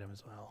profitable item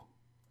as well.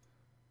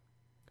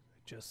 I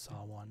just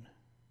saw one.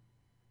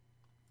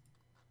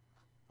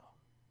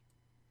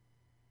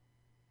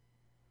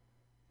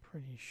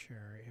 Pretty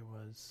sure it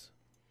was.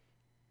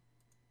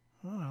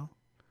 I don't know.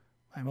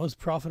 My most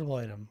profitable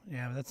item.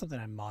 Yeah, but that's something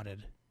I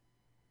modded.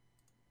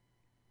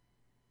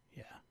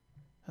 Yeah.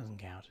 Doesn't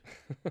count.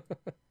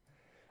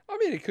 I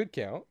mean, it could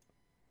count.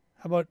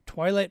 How about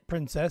Twilight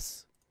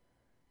Princess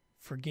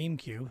for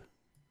GameCube?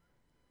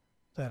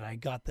 That I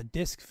got the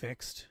disc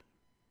fixed.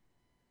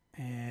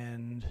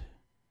 And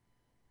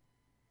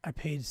I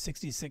paid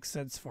 66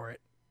 cents for it.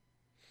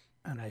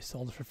 And I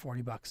sold it for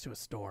 $40 to a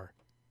store.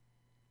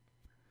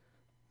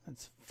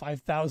 That's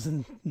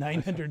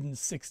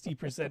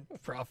 5,960%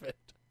 profit.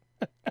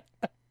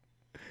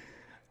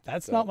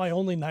 That's not my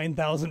only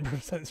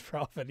 9,000%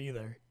 profit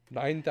either.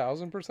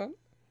 9,000%?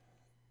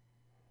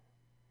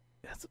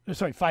 That's,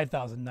 sorry,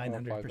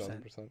 5,900%.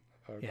 5,000%.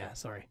 Okay. Yeah,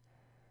 sorry.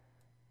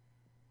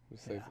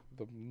 Let's say Yeah.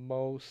 the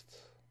most.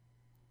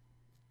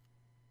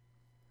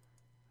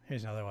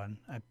 Here's another one.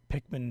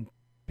 Pikmin,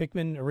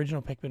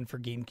 original Pikmin for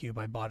GameCube.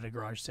 I bought at a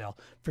garage sale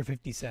for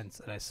 50 cents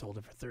and I sold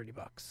it for $30.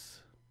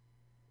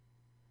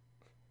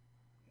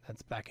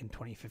 That's back in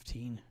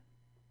 2015.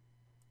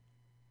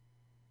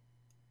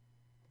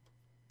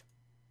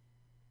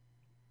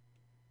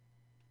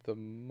 The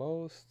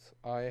most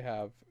I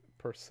have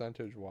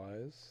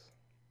percentage-wise.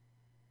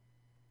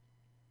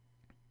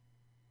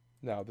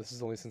 Now, this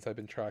is only since I've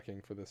been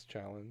tracking for this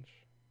challenge.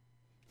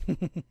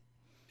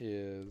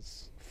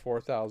 Is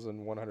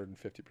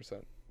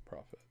 4,150%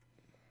 profit.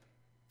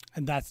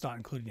 And that's not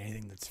including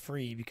anything that's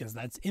free because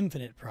that's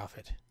infinite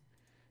profit.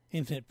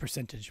 Infinite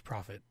percentage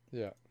profit.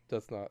 Yeah,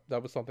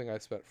 that was something I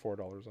spent $4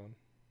 on.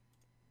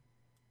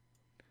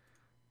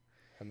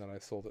 And then I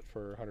sold it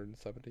for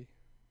 170.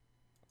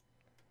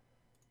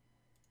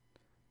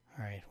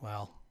 All right,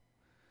 well,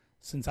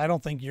 since I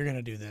don't think you're going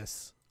to do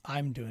this,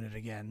 I'm doing it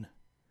again.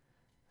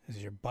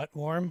 Is your butt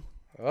warm?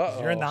 'Cause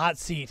Uh-oh. you're in the hot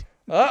seat.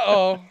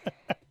 Uh-oh.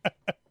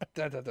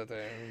 Da, da, da, da.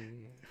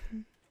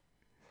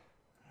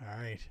 All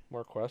right.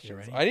 More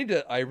questions.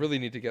 ready? I really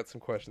need to get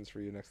some questions for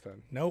you next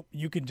time. Nope,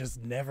 you can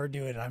just never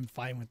do it. I'm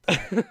fine with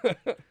that.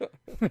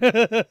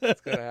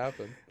 It's going to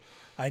happen.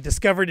 I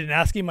discovered in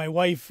asking my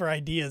wife for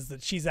ideas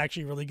that she's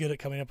actually really good at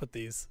coming up with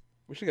these.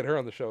 We should get her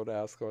on the show to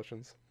ask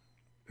questions.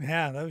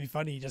 Yeah, that would be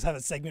funny. Just have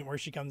a segment where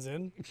she comes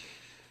in.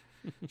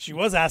 She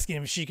was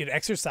asking if she could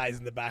exercise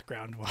in the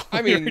background while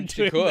I we mean, were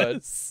she doing could.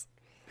 this.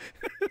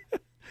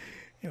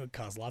 It would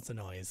cause lots of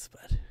noise,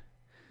 but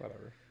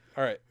Whatever.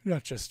 All right.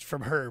 not just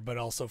from her, but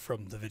also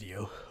from the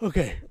video.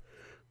 Okay.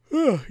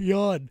 Ugh,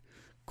 yawn.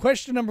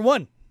 Question number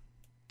 1.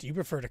 Do you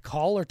prefer to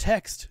call or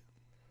text?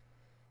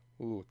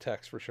 Ooh,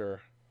 text for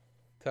sure.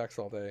 Text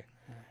all day.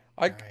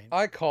 right.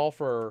 I call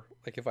for,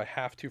 like, if I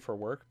have to for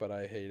work, but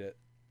I hate it.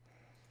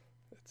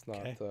 It's not,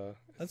 Okay. it's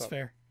That's not,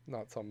 fair.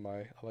 not something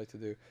I like to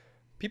do.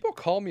 People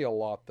call me a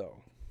lot,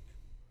 though.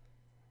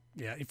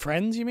 Yeah,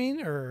 friends, you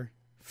mean, or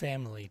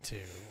family too? or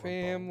both?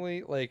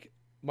 Family, like,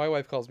 my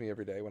wife calls me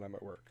every day when I'm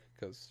at work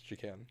because she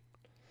can.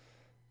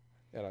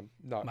 And I'm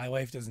not. My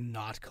wife does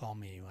not call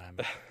me when I'm.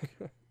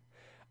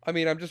 I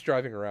mean, I'm just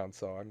driving around,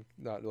 so I'm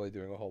not really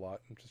doing a whole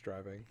lot. I'm just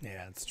driving.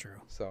 Yeah, it's true.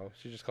 So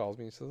she just calls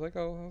me and says, like,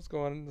 oh, how's it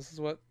going? This is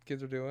what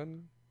kids are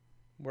doing.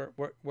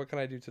 What can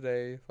I do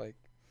today? Like,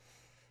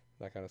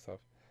 that kind of stuff.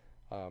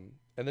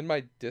 And then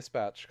my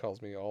dispatch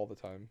calls me all the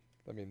time.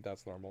 I mean,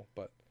 that's normal,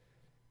 but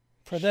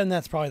For them,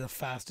 that's probably the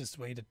fastest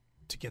way to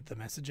to get the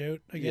message out,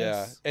 I Yeah,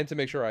 guess. and to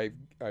make sure I've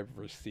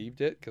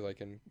received it because I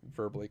can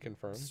verbally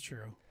confirm. That's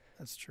true.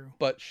 That's true.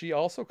 But she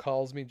also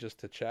calls me just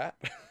to chat.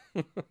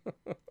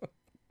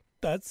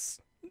 That's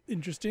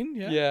interesting.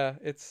 Yeah. Yeah,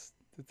 it's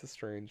a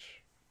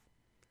strange.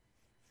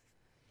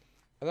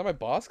 And then my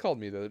boss called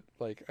me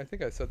like I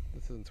think I said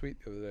this in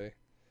tweet the other day,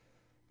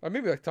 or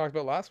maybe I talked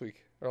about last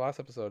week or last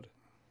episode.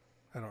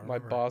 I don't My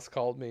remember. boss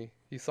called me.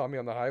 He saw me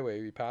on the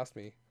highway. He passed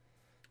me,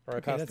 or I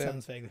Okay, passed that him,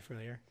 sounds vaguely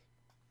familiar.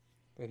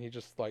 and he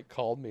just like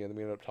called me, and then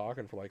we ended up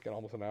talking for like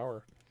almost an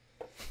hour.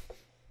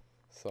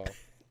 So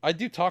I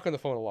do talk on the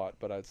phone a lot,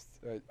 but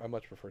I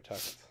much prefer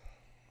text.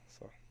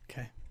 So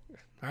Okay.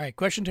 All right.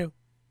 Question 2.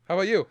 how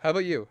about you? How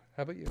about you?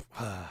 How about you?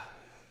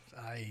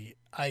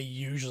 I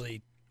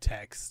usually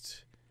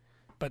text,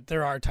 but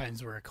there are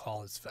times where a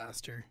call is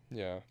faster.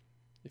 Yeah,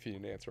 if you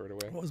didn't answer right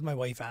away. What was my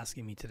wife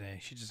asking me today?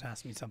 She just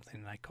asked me something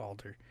and I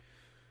called her.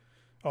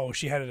 Oh,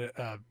 she had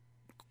a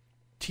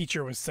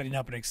teacher was setting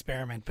up an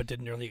experiment but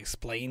didn't really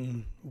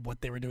explain what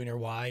they were doing or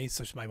why.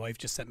 So my wife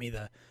just sent me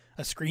a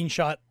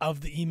screenshot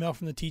of the email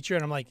from the teacher,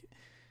 and I'm like,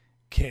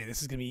 okay,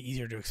 this is gonna be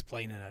easier to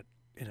explain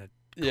in a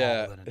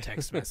call than a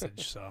text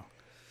message. So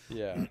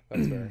Yeah,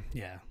 that's fair.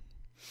 yeah.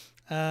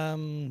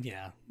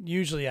 Yeah.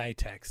 Usually I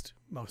text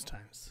most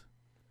times.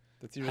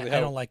 That's usually I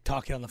don't like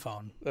talking on the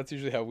phone. That's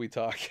usually how we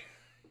talk.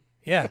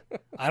 Yeah.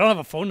 I don't have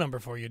a phone number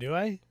for you, do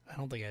I? I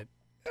don't think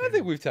I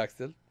think we've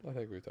texted.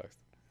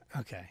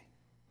 Okay.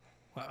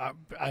 Well,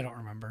 I don't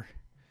remember.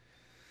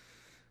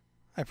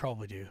 I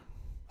probably do.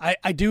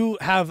 I do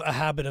have a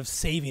habit of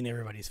saving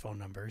everybody's phone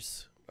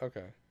numbers.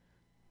 Okay.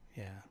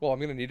 Yeah. Well, I'm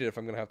gonna need it if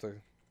I'm gonna have to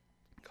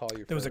call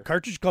you. There was a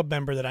Cartridge Club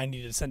member that I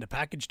needed to send a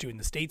package to in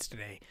the States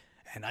today,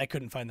 and I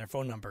couldn't find their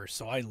phone number,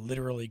 so I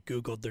literally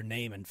Googled their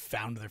name and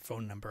found their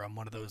phone number on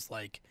one of those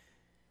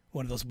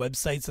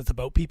websites that's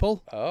about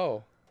people.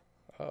 Oh.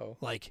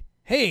 Like,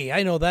 hey,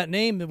 I know that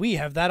name. We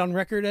have that on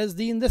record as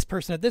this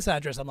person at this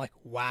address. I'm like,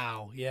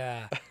 wow,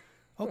 yeah.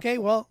 Okay,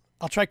 well,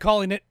 I'll try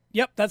calling it.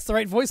 Yep, that's the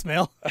right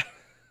voicemail.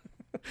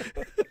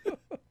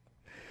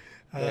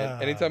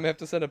 Man, anytime I have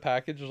to send a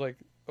package like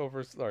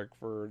over like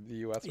for the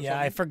U.S. or Yeah,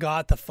 I something,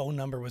 forgot the phone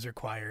number was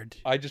required.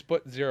 I just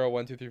put 0,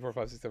 1, 2, 3, 4,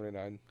 5, 6, 7, 8,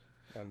 9.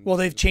 And Well,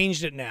 they've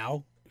changed it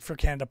now for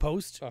Canada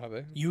Post. Oh, have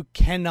they? You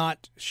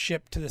cannot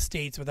ship to the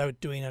States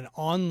without doing an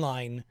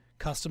online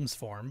customs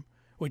form,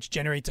 which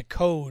generates a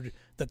code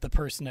that the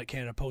person at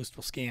Canada Post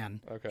will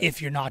scan Okay.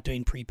 if you're not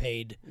doing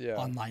prepaid Yeah.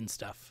 online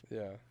stuff.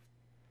 Yeah.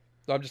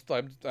 I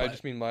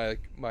just mean my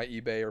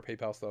eBay or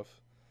PayPal stuff.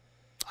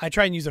 I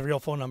try and use a real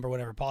phone number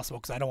whenever possible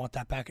because I don't want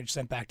that package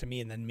sent back to me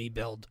and then me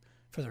billed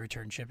for the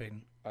return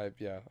shipping. I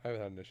haven't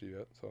had an issue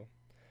yet. So,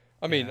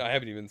 I mean, Yeah. I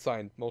haven't even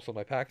signed most of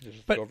my packages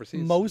to But go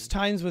overseas. most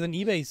times with an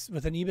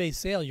eBay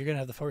sale, you're gonna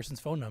have the person's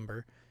phone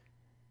number.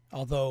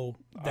 Although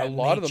that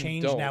lot may of them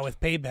change don't. now with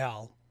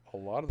PayPal. A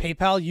lot of them.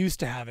 PayPal used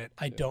to have it.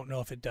 I don't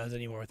know if it does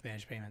anymore with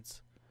managed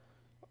payments.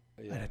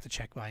 Yeah. I'd have to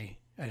check my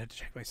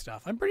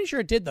stuff. I'm pretty sure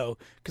it did though,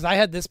 because I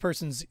had this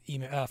person's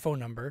email phone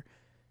number.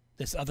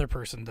 This other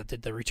person that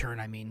did the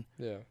return,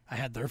 Yeah. I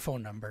had their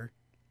phone number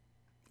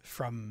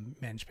from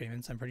managed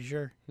payments. I'm pretty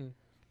sure. All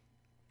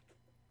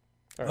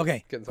right,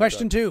 Okay, getting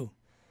question sidetracked. 2: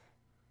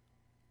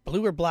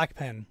 blue or black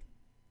pen?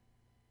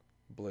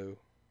 Blue.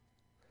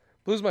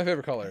 Blue's my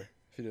favorite color.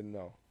 If you didn't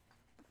know,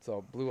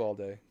 so blue all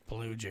day.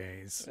 Blue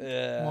Jays.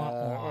 Yeah.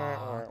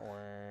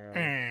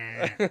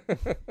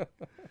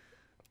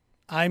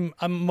 I'm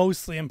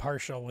mostly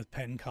impartial with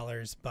pen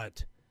colors,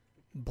 but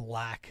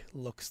black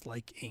looks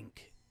like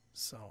ink,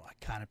 so I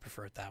kind of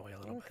prefer it that way a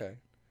little bit. Okay.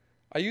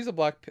 I use a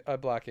black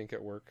ink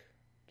at work,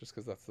 just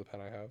because that's the pen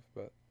I have.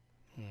 But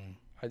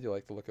I do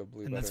like the look of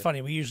blue. And better. that's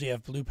funny. We usually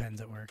have blue pens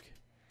at work.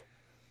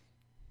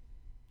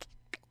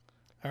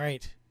 All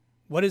right.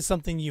 What is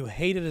something you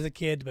hated as a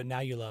kid, but now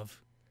you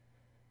love?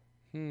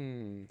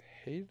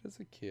 Hated as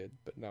a kid,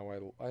 but now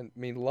I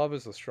mean, love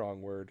is a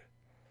strong word.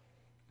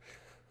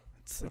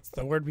 It's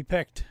the word we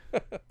picked.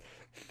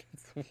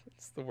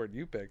 It's the word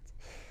you picked.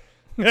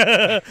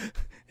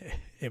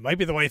 It might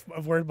be the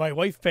word my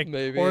wife picked,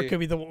 Maybe. or it could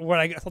be the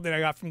word something I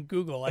got from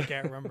Google. I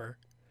can't remember.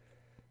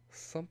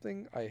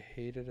 Something I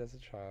hated as a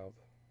child,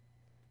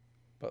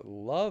 but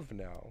love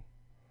now.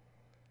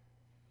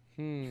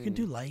 You can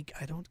do like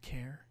I don't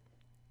care.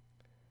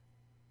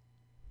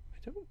 I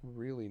don't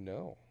really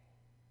know.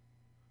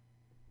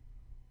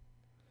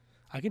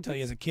 I can tell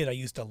you as a kid, I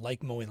used to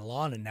like mowing the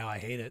lawn, and now I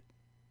hate it.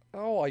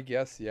 Oh, I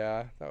guess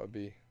yeah, that would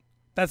be.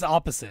 That's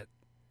opposite.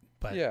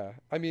 But Yeah,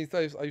 I mean,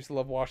 I used to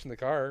love washing the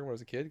car when I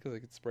was a kid because I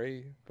could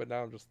spray, but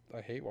now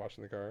I hate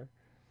washing the car.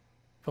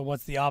 But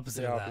what's the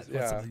opposite The of that? opposite,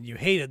 What's yeah. something you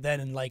hated then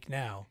and like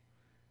now?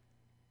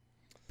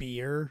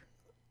 Beer,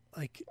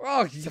 like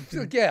Oh,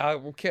 yeah,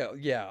 okay,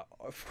 yeah,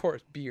 of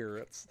course, beer.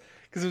 It's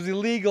because it was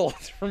illegal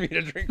for me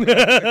to drink.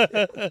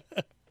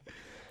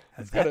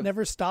 that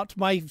never stopped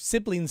my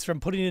siblings from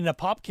putting it in a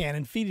pop can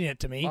and feeding it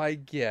to me. I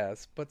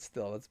guess, but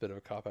still, that's a bit of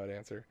a cop-out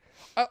answer.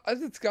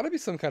 It's got to be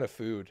some kind of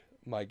food,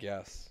 my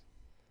guess.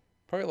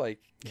 Probably like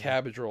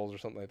cabbage rolls or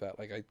something like that.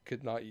 Like I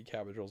could not eat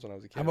cabbage rolls when I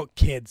was a kid. How about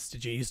kids?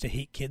 Did you used to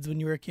hate kids when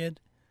you were a kid?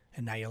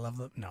 And now you love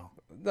them? No.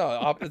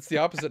 No, it's the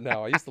opposite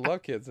now. I used to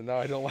love kids, and now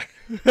I don't like.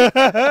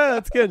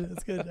 That's good.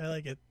 That's good. I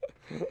like it.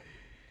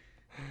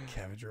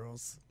 Cabbage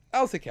rolls.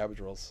 I'll say cabbage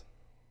rolls.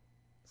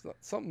 It's not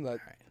something that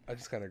right. I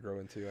just kind of grow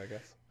into, I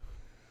guess.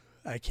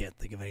 I can't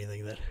think of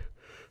anything that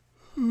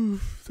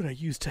I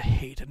used to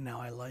hate and now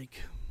I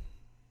like.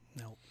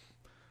 No.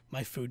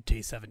 My food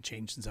tastes haven't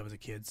changed since I was a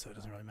kid, so it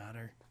doesn't really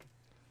matter.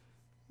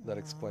 That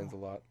explains a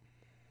lot.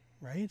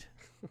 Right?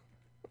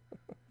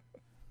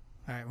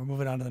 All right, we're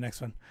moving on to the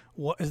next one.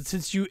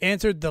 Since you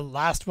answered the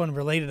last one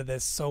related to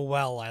this so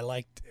well, I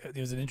liked it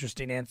was an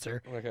interesting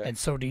answer Okay. and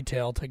so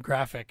detailed and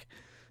graphic.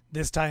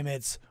 This time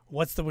it's,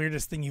 what's the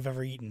weirdest thing you've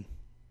ever eaten?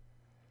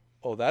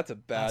 Oh, that's a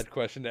bad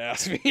question to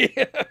ask me.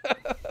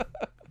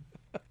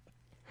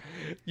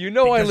 You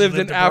know, I Because you lived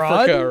in lived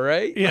abroad? Africa,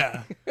 right?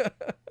 Yeah.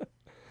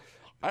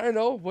 I don't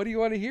know. What do you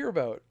want to hear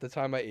about? The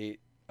time I ate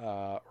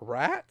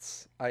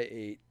rats, I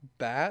ate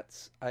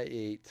bats, I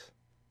ate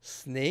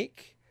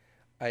snake,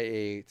 I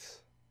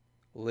ate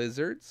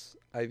lizards,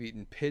 I've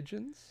eaten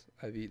pigeons,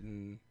 I've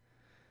eaten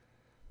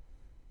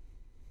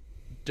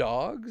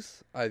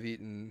dogs, I've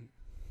eaten.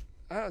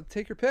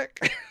 Take your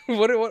pick.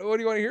 What do you want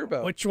to hear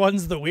about? Which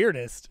one's the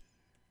weirdest?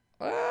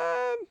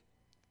 Um,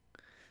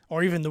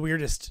 Or even the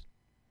weirdest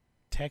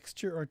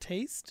texture or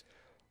taste?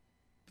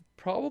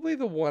 Probably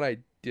the one I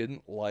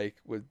didn't like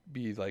would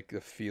be like the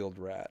field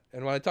rat.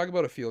 And when I talk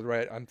about a field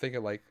rat, I'm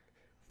thinking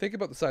think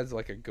about the size of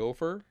like a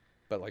gopher,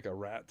 but like a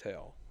rat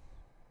tail.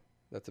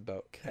 That's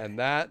about. Okay. And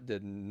that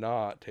did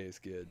not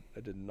taste good.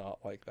 I did not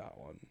like that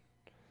one.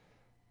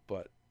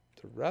 But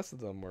the rest of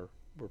them were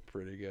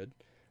pretty good.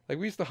 Like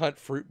we used to hunt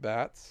fruit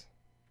bats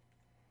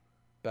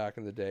back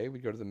in the day.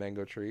 We'd go to the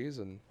mango trees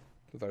and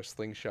with our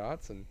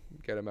slingshots and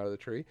get them out of the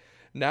tree.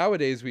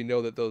 Nowadays, we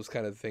know that those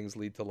kind of things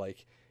lead to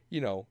like,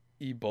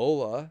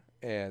 Ebola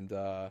and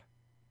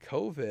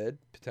COVID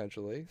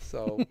potentially.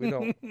 So we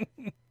don't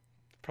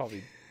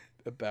probably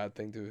a bad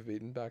thing to have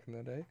eaten back in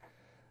the day.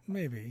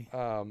 Maybe.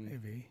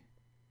 Maybe.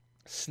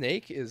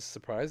 Snake is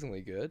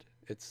surprisingly good.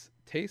 It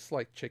tastes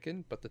like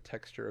chicken, but the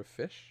texture of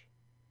fish.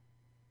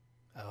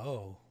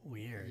 Oh,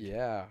 weird.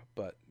 Yeah,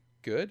 but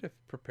good if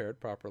prepared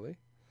properly.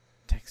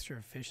 Texture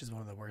of fish is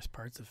one of the worst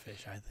parts of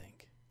fish, I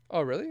think.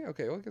 Oh, really?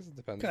 Okay, well, I guess it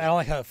depends. I don't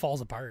like how it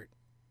falls apart.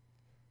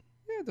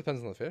 Yeah, it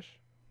depends on the fish.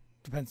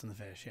 Depends on the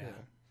fish,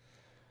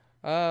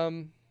 yeah.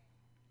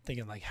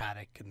 Thinking like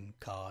haddock and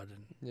cod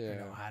and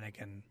Yeah.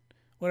 haddock and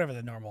whatever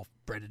the normal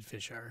breaded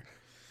fish are.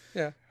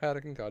 Yeah,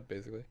 haddock and cod,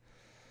 basically.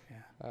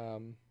 Yeah.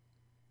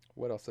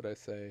 What else did I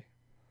say?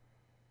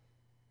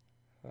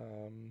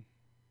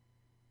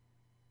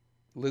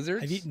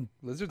 Lizards.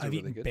 Lizards are I've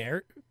really eaten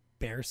good.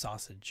 bear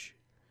sausage.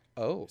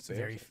 Oh, It's bear.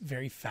 very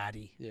very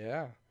fatty.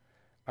 Yeah,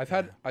 I've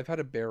Yeah. had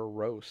a bear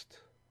roast.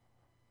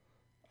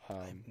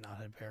 I've not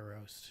had bear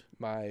roast.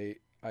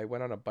 I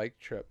went on a bike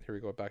trip. Here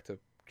we go back to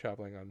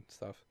traveling on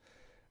stuff.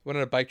 Went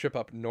on a bike trip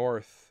up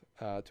north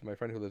to my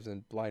friend who lives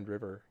in Blind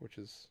River, which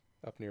is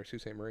up near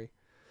Sault Ste. Marie.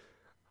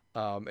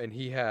 And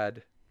he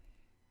had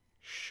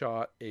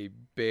shot a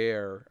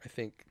bear, I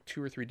think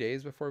 2 or 3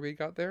 days before we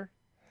got there,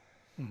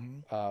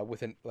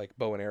 with an like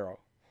bow and arrow.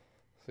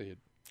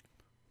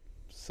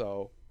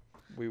 So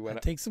we went.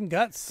 It takes some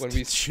guts when to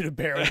we shoot a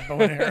bear with a bow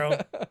and arrow.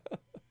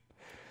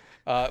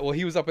 Well,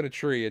 he was up in a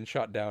tree and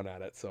shot down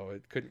at it, so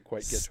it couldn't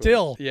quite get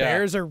Still, to him. Yeah,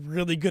 bears are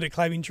really good at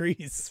climbing trees.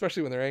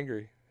 especially when they're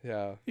angry.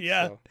 Yeah.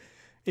 Yeah. So.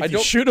 If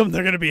you shoot them,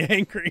 they're going to be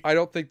angry. I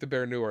don't think the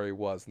bear knew where he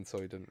was, and so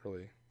he didn't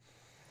really.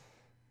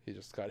 He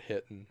just got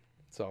hit, and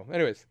so.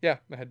 Anyways, yeah,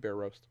 I had bear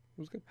roast.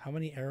 It was good. How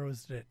many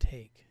arrows did it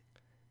take?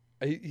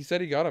 He said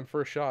he got him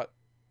first shot,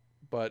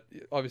 but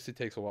it obviously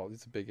takes a while.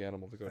 It's a big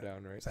animal to go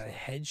down, right? Is that a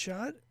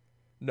headshot?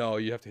 No,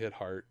 you have to hit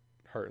heart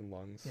and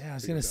lungs. Yeah, I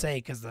was to going go to down. say,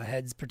 because the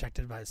head's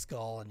protected by a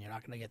skull, and you're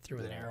not going to get through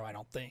with an arrow, I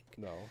don't think.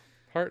 No,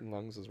 heart and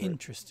lungs is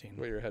Interesting.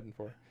 what you're heading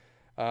for.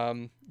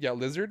 Yeah,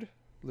 lizard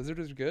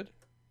is good.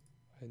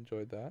 I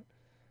enjoyed that.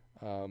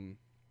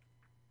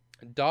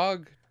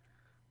 Dog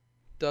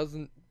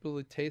doesn't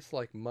really taste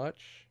like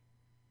much,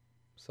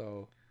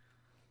 so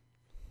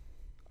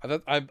I'm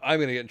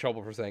gonna get in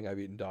trouble for saying I've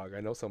eaten dog.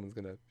 I know someone's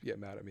gonna get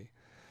mad at me,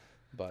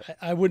 but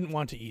I wouldn't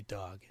want to eat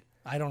dog.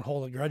 I don't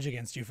hold a grudge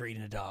against you for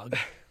eating a dog.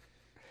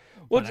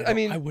 well, But I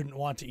mean, I wouldn't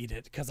want to eat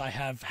it because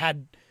I've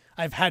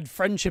had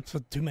friendships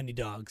with too many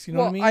dogs. You know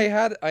well, what I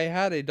mean? I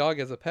had a dog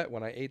as a pet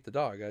when I ate the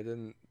dog. I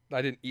didn't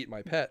eat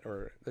my pet,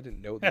 or I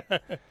didn't know that.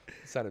 It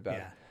sounded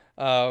bad.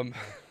 Yeah.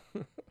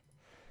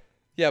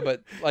 Yeah,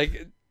 but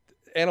like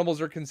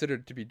animals are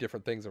considered to be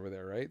different things over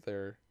there, right?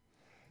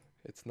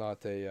 It's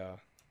not a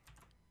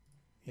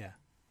Yeah.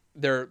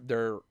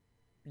 they're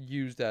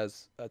used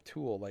as a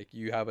tool. Like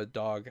you have a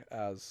dog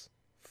as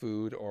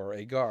food or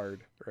a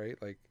guard,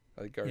 right? Like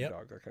a guard Yep.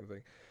 dog, that kind of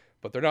thing.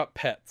 But they're not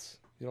pets.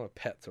 You don't have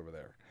pets over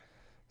there.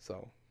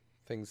 So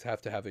things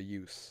have to have a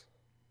use.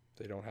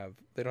 They don't have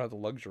the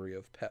luxury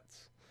of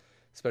pets,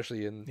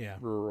 especially in Yeah.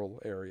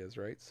 rural areas,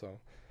 right? So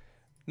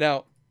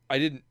now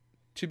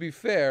to be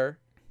fair,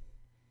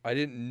 I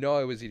didn't know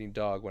I was eating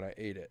dog when I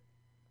ate it.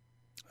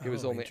 It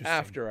was Oh, only interesting.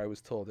 after I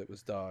was told it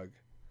was dog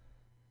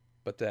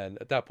But then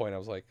at that point, I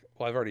was like,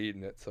 well, I've already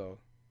eaten it, so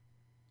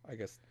I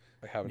guess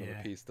having another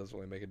Yeah. piece doesn't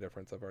really make a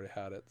difference. I've already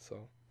had it,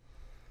 so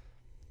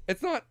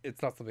it's not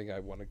something I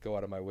want to go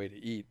out of my way to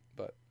eat.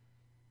 But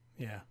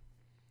Yeah.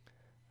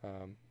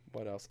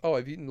 what else? Oh,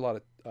 I've eaten a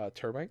lot of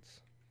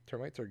termites.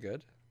 Termites are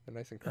good. They're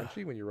nice and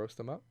crunchy when you roast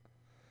them up.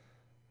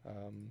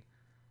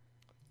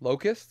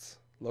 Locusts.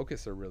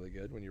 Locusts are really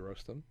good when you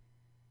roast them.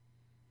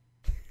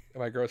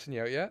 Am I grossing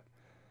you out yet?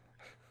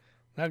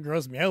 That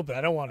grows me out, but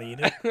I don't want to eat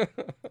it.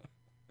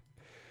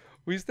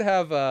 We used to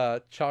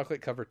have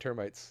chocolate covered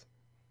termites.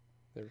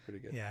 They were pretty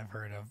good. Yeah,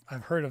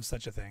 I've heard of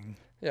such a thing.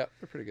 Yeah,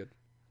 they're pretty good.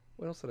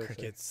 What else did I say?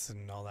 Crickets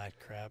and all that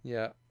crap.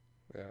 Yeah.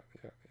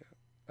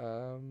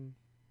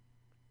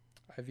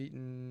 I've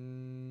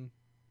eaten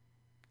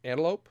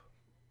antelope,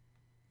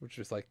 which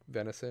is like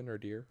venison or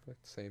deer, like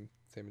same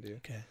idea.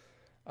 Okay.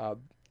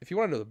 If you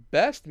want to know the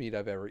best meat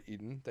I've ever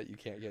eaten that you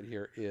can't get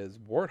here is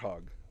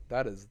warthog.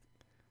 That is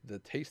the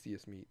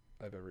tastiest meat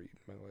I've ever eaten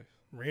in my life.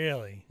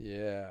 Really?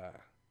 Yeah,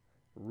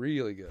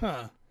 really good.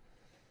 Huh.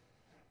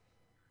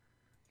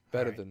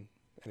 Better Alright. than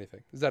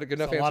anything. Is that a good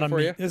There's enough a lot answer of for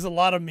meat. you? There's a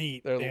lot of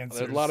meat There's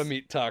answers. a lot of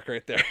meat talk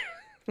right there.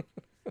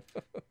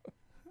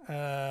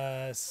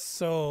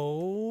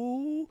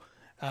 So,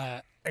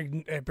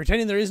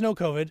 pretending there is no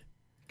COVID,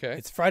 Okay.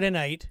 it's Friday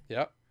night.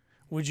 Yeah.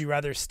 Would you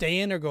rather stay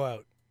in or go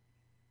out?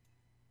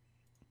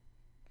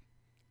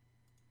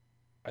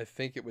 I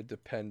think it would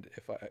depend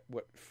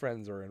what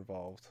friends are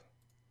involved.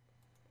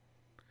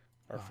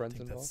 Are Oh, I friends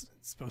think involved?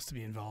 It's supposed to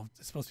be involved.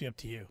 It's supposed to be up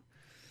to you.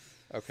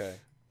 Okay.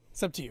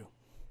 It's up to you.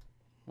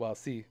 Well,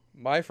 see,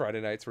 my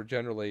Friday nights were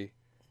generally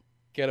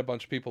get a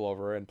bunch of people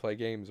over and play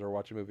games or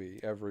watch a movie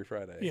every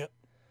Friday. Yeah.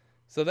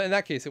 So in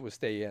that case, it was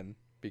stay in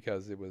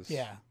because it was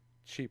Yeah.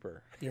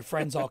 cheaper. Your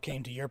friends all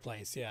came to your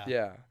place. Yeah.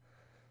 Yeah.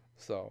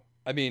 So,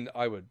 I mean,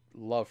 I would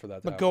love for that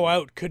to But happen. go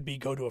out could be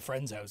go to a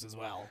friend's house as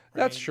well.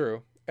 That's right?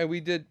 true. And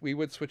we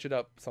would switch it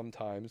up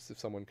sometimes if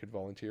someone could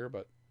volunteer,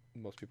 but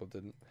most people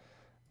didn't.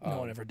 No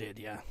one ever did.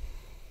 Yeah.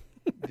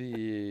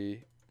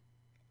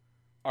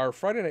 Our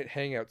Friday night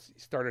hangouts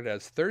started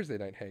as Thursday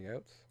night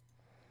hangouts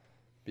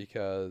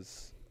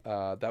because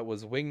that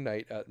was wing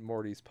night at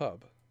Morty's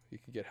Pub. You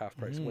could get half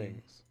price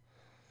wings.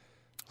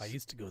 I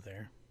used to go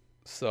there.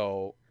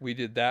 So we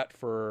did that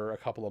for a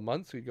couple of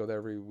months. We'd go there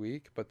every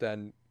week, but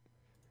then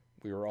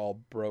we were all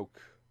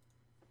broke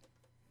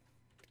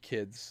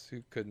kids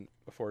who couldn't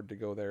afford to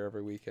go there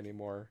every week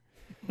anymore.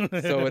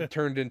 So it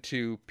turned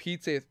into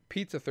pizza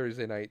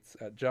Thursday nights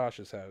at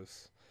Josh's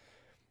house.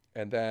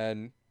 And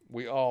then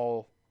we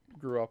all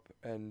grew up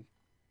and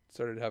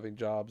started having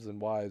jobs and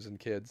wives and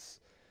kids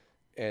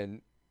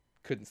and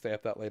couldn't stay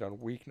up that late on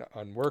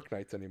work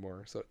nights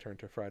anymore. So it turned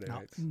to Friday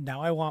nights.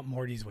 Now I want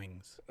Morty's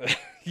wings.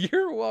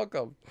 You're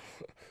welcome.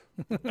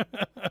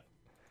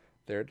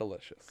 They're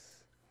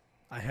delicious.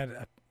 I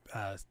had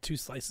 2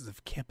 slices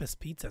of campus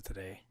pizza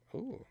today.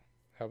 Ooh,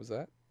 how was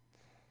that?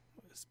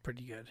 It was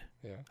pretty good.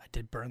 Yeah. I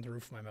did burn the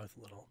roof of my mouth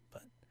a little,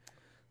 but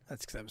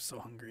that's because I was so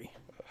hungry.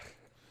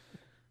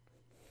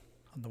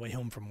 On the way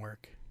home from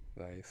work.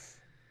 Nice.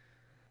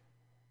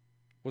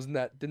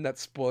 Didn't that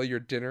spoil your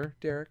dinner,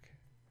 Derek?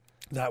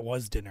 That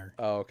was dinner.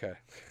 Oh, okay.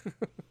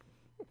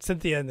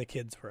 Cynthia and the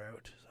kids were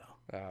out.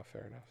 So,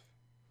 Fair enough.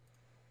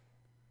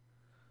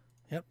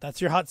 yep,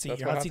 that's your hot seat. That's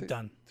Your my hot hot seat seat.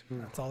 done.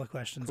 Ooh. That's all the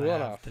questions Cool I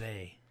have enough.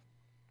 today.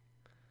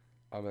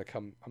 I'm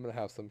gonna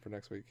have some for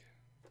next week.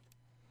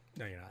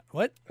 No, you're not.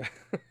 What?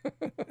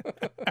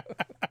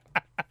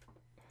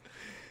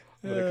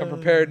 I'm gonna come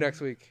prepared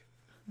next week.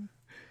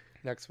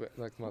 Next month.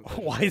 I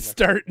should Why say, next-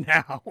 start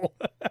now?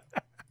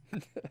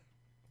 That's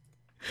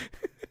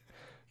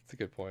a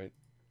good point.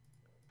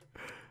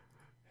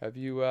 Have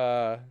you?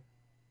 I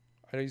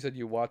know you said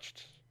you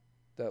watched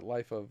that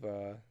Life of.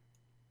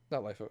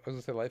 Not Life of. I was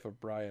gonna say Life of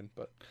Brian,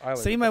 but Island.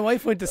 See, my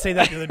wife went to say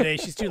that the other day.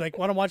 She's too like,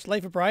 want to watch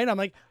Life of Brian? I'm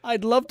like,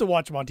 I'd love to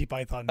watch Monty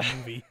Python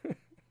movie.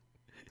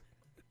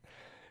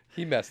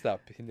 He messed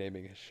up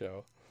naming his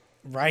show.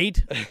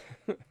 Right?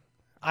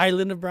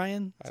 Island of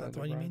Brian? Is Island that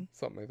of what you Brian? mean?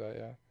 Something like that,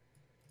 yeah.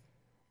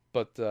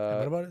 But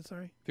What about it?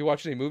 Sorry. if you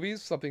watch any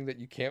movies, something that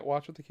you can't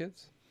watch with the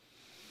kids?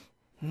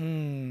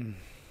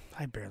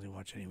 I barely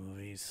watch any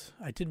movies.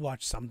 I did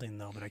watch something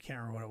though, but I can't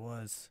remember what it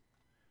was.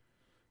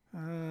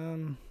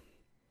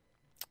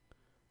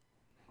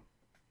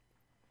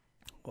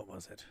 What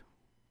was it?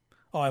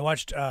 Oh, I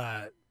watched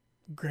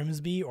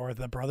Grimsby or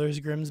The Brothers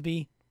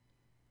Grimsby.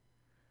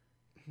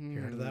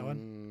 You heard of that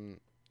one?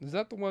 Is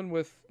that the one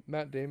with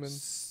Matt Damon?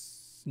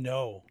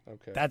 No,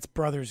 Okay. that's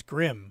Brothers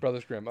Grimm.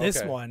 Brothers Grimm. Okay.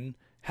 This one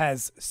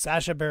has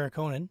Sacha Baron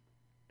Cohen.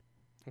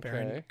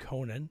 Okay.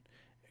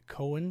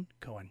 Cohen,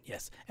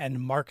 yes, and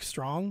Mark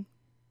Strong.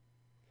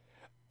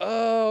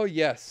 Oh,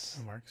 yes.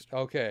 Mark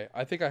Strong. Okay.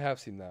 I think I have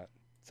seen that.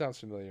 Sounds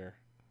familiar.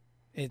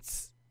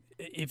 It's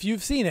if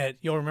you've seen it,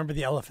 you'll remember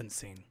the elephant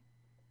scene.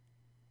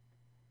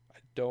 I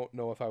don't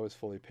know if I was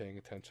fully paying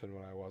attention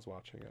when I was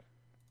watching it.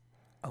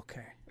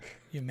 Okay,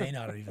 you may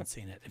not have even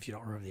seen it if you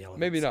don't remember the elephant.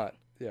 Maybe scene. not.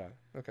 Yeah.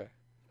 Okay.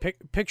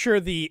 Picture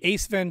the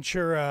Ace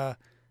Ventura.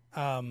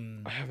 I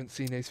haven't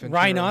seen Ace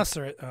Ventura.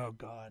 Rhinoceros. Oh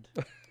God.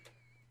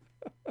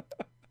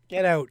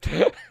 Get out.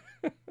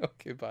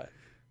 Okay, bye.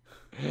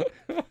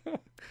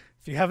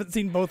 If you haven't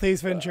seen both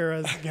Ace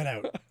Venturas, get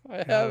out. I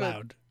You're not haven't.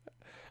 allowed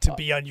to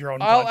be on your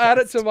own I'll add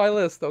it podcast. to my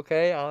list,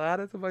 okay? I'll add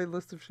it to my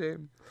list of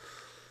shame.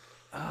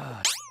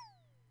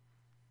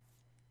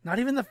 Not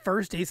even the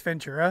first Ace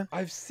Ventura.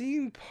 I've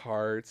seen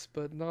parts,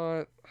 but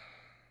not.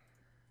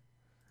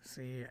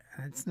 See,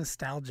 it's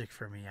nostalgic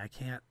for me. I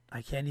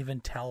can't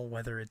even tell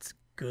whether it's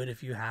good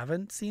if you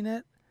haven't seen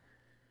it.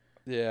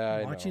 Yeah,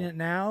 I Watching know. it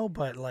now,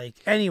 but like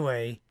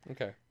anyway,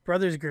 Okay.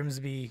 Brothers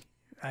Grimsby,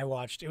 I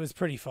watched. It was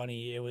pretty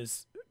funny. It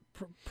was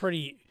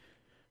pretty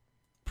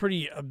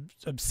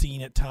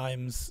obscene at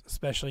times,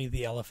 especially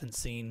the elephant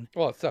scene.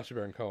 Well, it's Sacha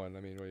Baron Cohen.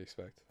 I mean, what do you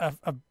expect?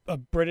 A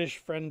British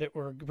friend at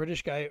work,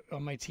 British guy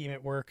on my team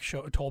at work,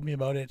 told me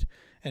about it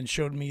and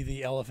showed me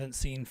the elephant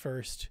scene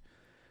first.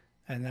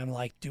 And I'm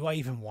like, do I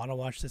even want to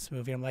watch this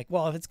movie? I'm like,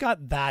 well, if it's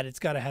got that, it's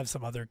got to have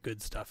some other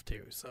good stuff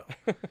too. So,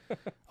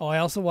 oh, I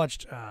also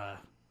watched.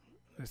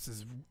 This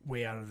is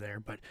way out of there,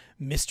 but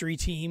Mystery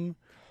Team,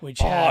 which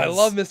has I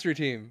love Mystery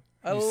Team.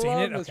 I You've seen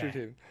love it? Mystery Okay.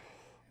 Team.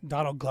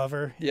 Donald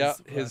Glover. Yeah, is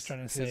what I was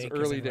trying to say, his 'cause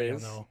early everybody will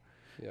days. know.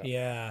 Yeah.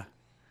 Yeah,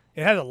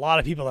 it had a lot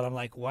of people that I'm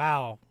like,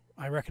 wow,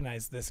 I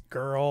recognize this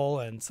girl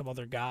and some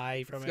other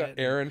guy from It's got it.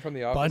 Aaron from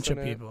The Office. Bunch of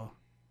in it. people.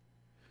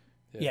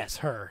 Yeah. Yes,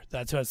 her.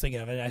 That's what I was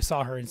thinking of. And I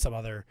saw her in some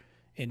other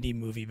indie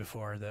movie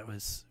before that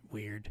was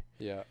weird.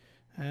 Yeah.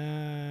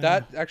 Uh,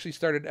 That actually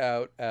started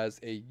out as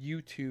a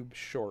YouTube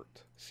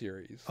short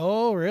series.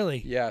 Oh,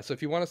 really? Yeah, so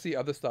if you want to see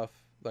other stuff,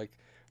 like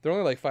they're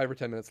only like 5 or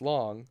 10 minutes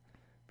long,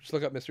 just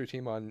look up Mystery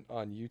Team on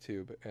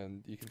YouTube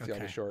and you can see all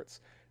the Okay. shorts.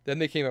 Then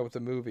they came out with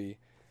the movie,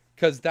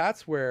 because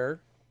that's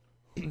where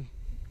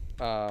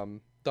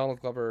Donald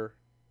Glover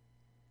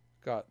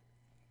got.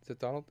 Is it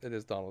Donald? It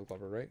is Donald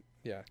Glover, right?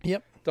 Yeah.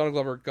 Yep. Donald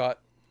Glover got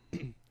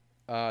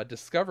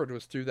discovered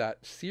was through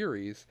that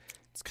series.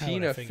 It's kinda what I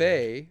Tina figured.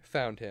 Fey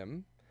found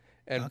him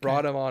and Okay.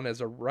 brought him on as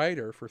a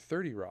writer for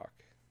 30 Rock.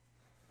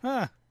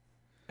 Huh.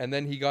 And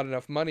then he got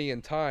enough money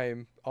and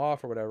time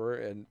off or whatever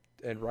and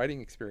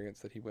writing experience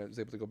that he was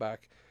able to go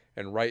back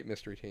and write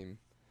Mystery Team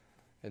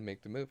and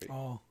make the movie.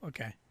 Oh,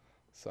 okay.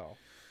 So,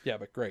 yeah,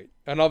 but great.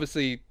 And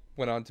obviously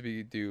went on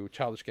to do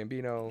Childish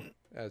Gambino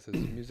as his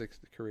music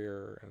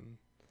career. And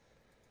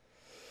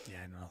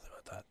Yeah, I know nothing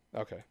about that.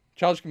 okay,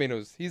 Childish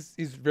Gambino's he's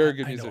a very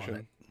good I know of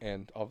musician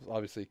and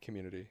obviously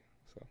Community.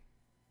 So,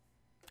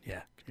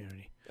 Yeah,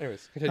 Community.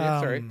 anyways, continue.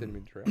 Sorry, didn't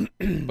mean to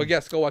derail. But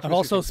yes, go watch. And Mystery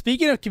also, Team.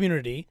 speaking of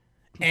Community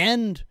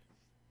and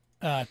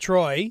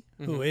Troy,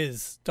 Mm-hmm. who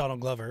is Donald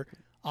Glover,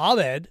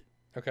 Abed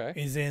Okay.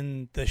 is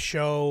in the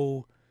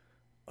show,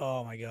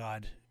 oh my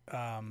God,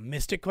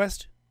 Mystic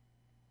Quest,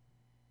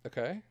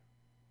 Okay.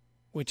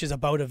 which is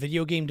about a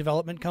video game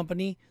development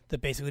company that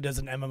basically does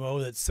an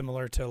MMO that's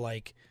similar to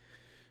like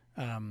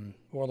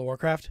World of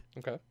Warcraft,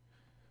 Okay.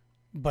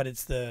 but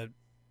it's the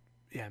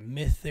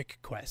Mythic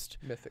Quest.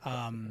 Mythic.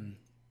 And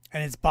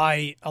it's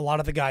by a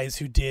lot of the guys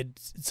who did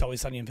It's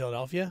Always Sunny in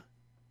Philadelphia.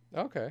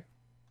 Okay.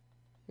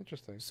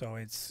 Interesting. So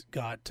it's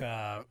got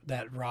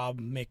that Rob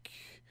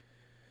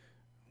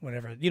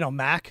whatever,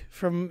 Mac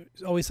from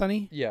Always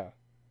Sunny. Yeah.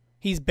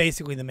 He's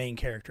basically the main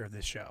character of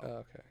this show,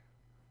 Okay.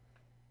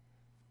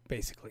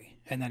 basically.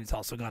 And then it's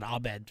also got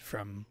Abed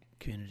from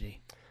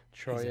Community.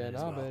 Troy in it and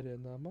as well. Abed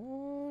in the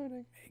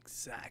morning.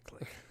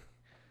 Exactly.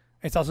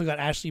 It's also got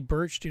Ashley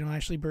Birch. Do you know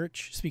Ashley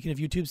Birch? Speaking of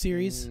YouTube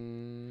series.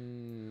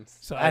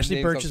 So Ashley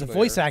Name Birch sounds is a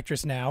familiar. voice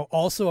actress now,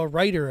 also a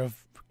writer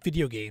of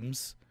video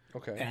games,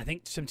 Okay. and I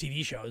think some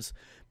TV shows.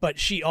 But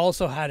she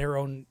also had her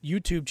own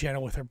YouTube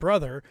channel with her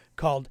brother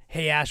called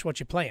Hey Ash, What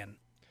You Playing?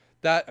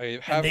 That I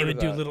have And they heard would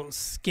of do that. little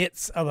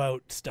skits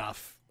about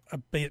stuff,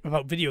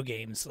 about video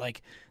games.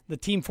 Like the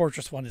Team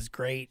Fortress one is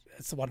great.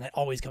 It's the one that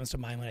always comes to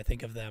mind when I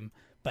think of them.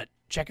 But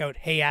check out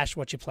Hey Ash,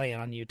 What You Playing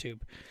on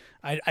YouTube.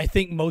 I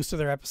think most of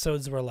their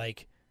episodes were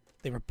like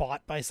they were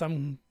bought by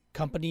some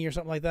company or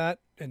something like that,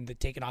 and they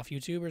take it off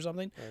YouTube or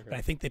something. Okay. But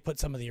I think they put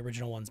some of the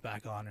original ones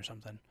back on or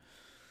something.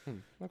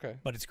 Okay.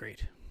 But it's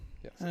great.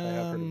 Yes, I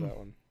have heard of that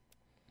one.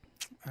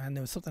 And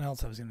there was something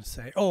else I was going to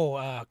say.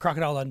 Oh,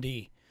 Crocodile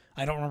Dundee.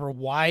 I don't remember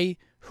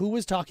who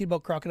was talking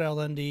about Crocodile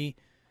Dundee.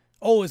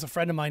 Oh, it was a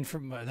friend of mine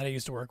from that I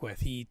used to work with.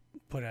 He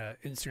put an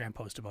Instagram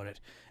post about it,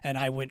 and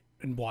I went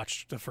and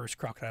watched the first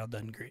Crocodile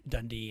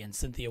Dundee, and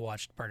Cynthia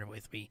watched part of it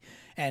with me.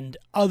 And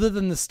other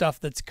than the stuff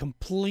that's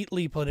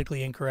completely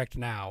politically incorrect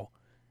now,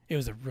 it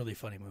was a really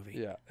funny movie.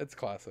 Yeah, it's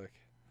classic.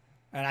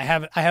 And I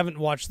haven't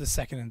watched the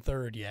second and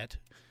third yet,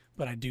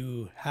 but I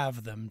do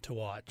have them to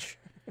watch,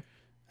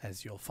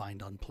 as you'll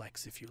find on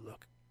Plex if you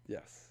look.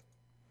 Yes.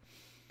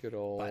 Good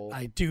old. But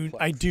I do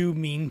Plex.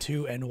 mean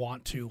to and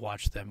want to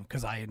watch them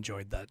because I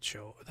enjoyed that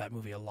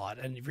movie a lot,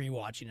 and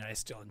rewatching it, I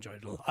still enjoyed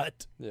it a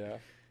lot. Yeah.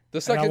 The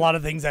And second. a lot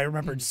of things I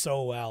remembered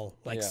so well,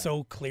 like Yeah.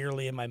 so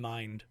clearly in my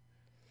mind.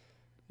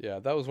 Yeah,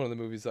 that was one of the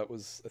movies that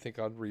was, I think,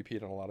 on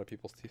repeat on a lot of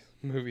people's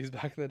movies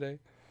back in the day.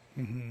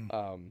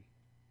 Mm-hmm.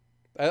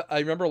 I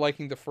remember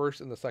liking the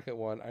first and the second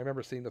one. I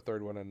remember seeing the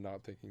third one and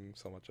not thinking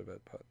so much of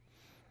it, but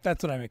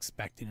That's what I'm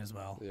expecting as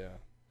well. yeah,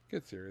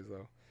 good series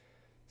though.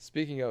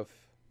 Speaking of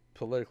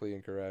politically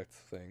incorrect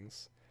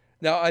things.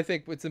 Now, I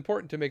think it's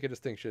important to make a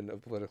distinction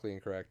of politically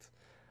incorrect.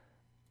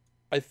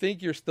 I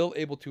think you're still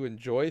able to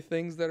enjoy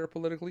things that are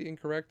politically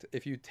incorrect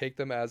if you take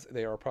them as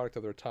they are a product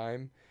of their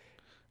time.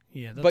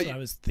 Yeah, that's But what I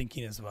was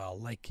thinking as well.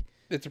 Like,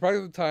 it's a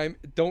product of the time.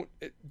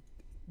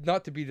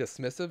 Not to be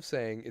dismissive,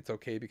 saying it's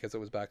okay because it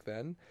was back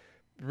then.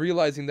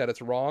 Realizing that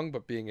it's wrong,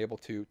 but being able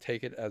to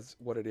take it as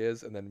what it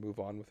is and then move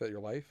on with it, your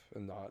life,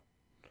 and not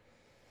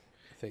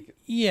think it.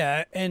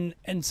 yeah, and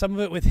some of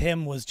it with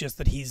him was just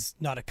that he's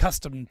not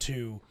accustomed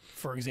to,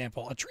 for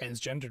example, a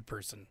transgendered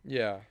person.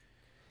 Yeah.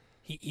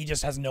 He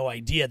just has no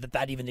idea that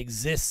that even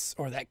exists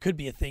or that could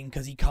be a thing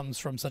because he comes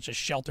from such a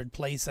sheltered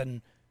place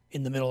and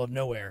in the middle of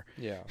nowhere.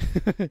 Yeah.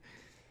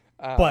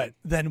 But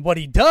then what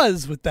he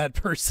does with that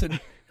person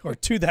or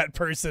to that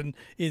person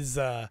is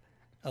a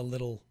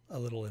little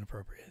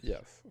inappropriate.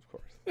 Yes, of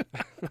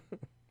course.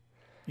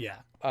 Yeah.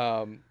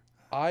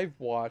 I've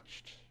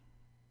watched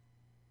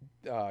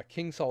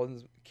King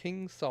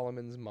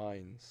Solomon's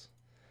Mines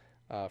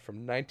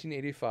from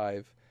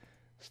 1985,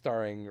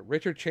 starring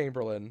Richard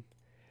Chamberlain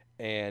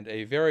and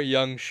a very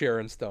young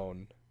Sharon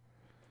Stone.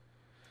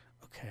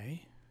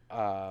 Okay.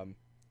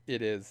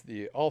 It is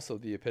also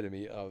the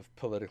epitome of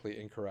politically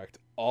incorrect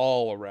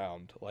all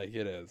around. Like,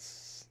 it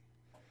is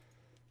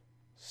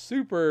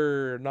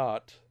super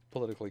not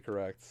politically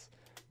correct.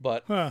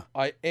 But Huh.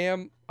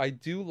 I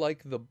do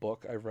like the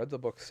book. I've read the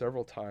book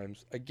several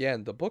times.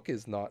 Again, the book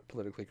is not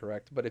politically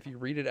correct, but if you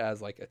read it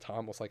as like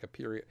almost like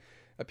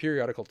a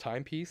periodical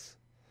timepiece,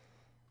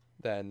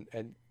 then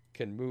and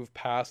can move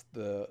past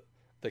the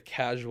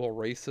casual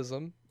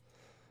racism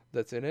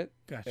that's in it,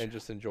 Gotcha. and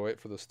just enjoy it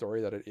for the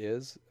story that it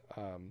is.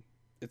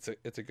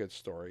 It's a good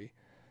story.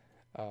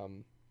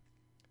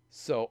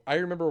 So I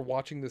remember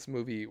watching this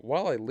movie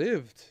while I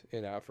lived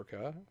in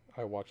Africa.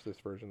 I watched this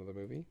version of the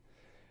movie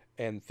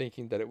and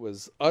thinking that it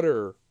was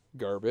utter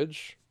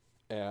garbage.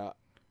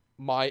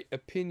 My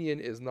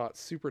opinion is not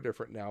super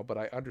different now, but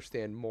I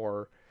understand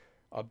more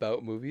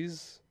about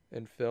movies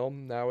and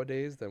film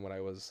nowadays than when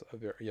I was a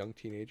very young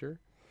teenager.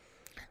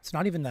 It's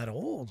not even that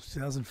old.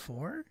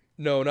 2004?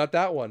 No, not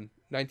that one.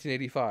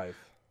 1985.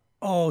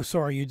 Oh,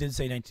 sorry. You did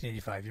say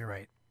 1985. You're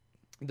right.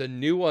 The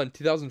new one, Got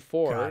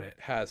 2004, it.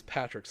 has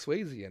Patrick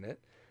Swayze in it.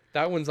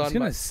 That one's I was on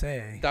going my. to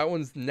say. That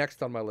one's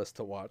next on my list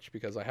to watch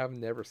because I have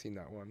never seen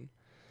that one.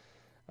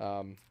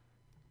 And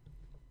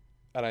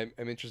I'm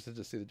interested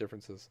to see the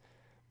differences.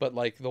 But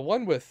like the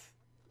one with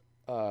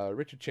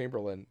Richard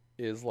Chamberlain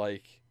is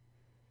like,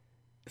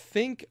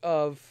 think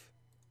of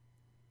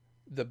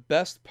the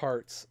best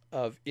parts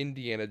of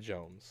Indiana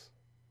Jones.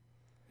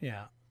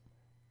 Yeah.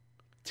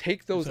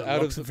 Take those So it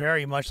out looks of the,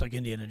 very much like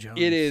Indiana Jones.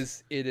 it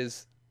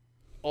is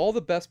all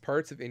the best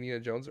parts of Indiana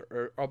Jones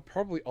are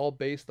probably all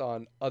based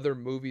on other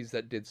movies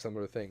that did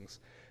similar things.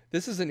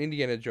 This is an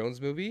Indiana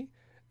Jones movie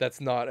that's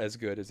not as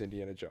good as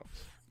Indiana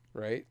Jones,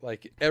 right?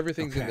 Like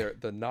everything's in Okay. there.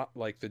 The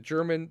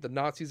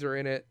Nazis are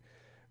in it.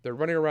 They're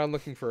running around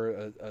looking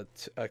for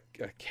a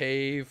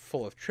cave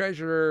full of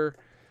treasure.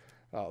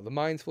 The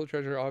mine's full of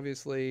treasure,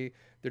 obviously.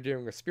 They're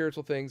dealing with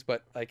spiritual things,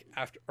 but like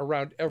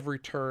around every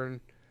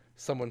turn,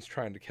 someone's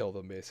trying to kill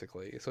them,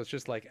 basically. So it's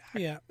just like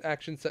Yeah.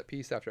 action set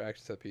piece after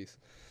action set piece.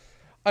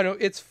 I know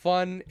it's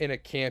fun in a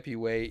campy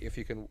way if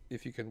you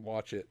can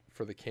watch it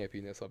for the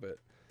campiness of it.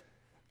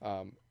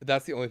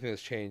 That's the only thing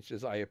that's changed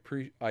is I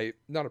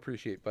not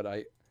appreciate, but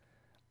I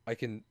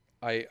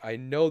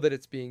know that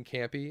it's being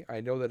campy.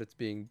 I know that it's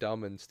being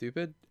dumb and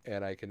stupid,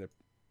 and I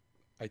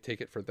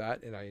take it for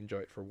that, and I enjoy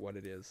it for what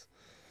it is.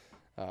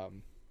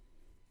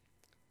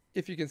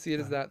 If you can see it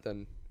as that,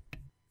 then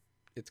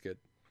it's good.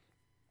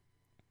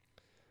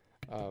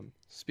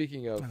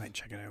 Speaking of, I might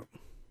check it out.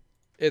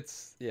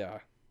 it's yeah.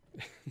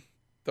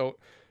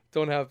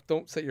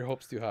 Don't set your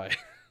hopes too high.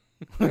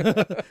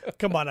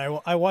 Come on,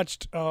 I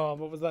watched.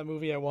 What was that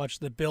movie I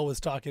watched that Bill was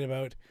talking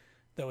about?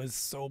 That was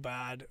so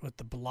bad with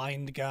the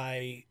blind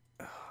guy.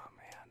 Oh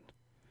man,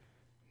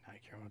 I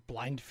can't remember.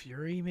 Blind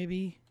Fury,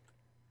 maybe.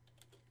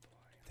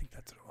 I think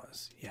that's what it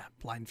was. Yeah,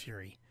 Blind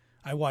Fury.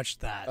 I watched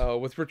that.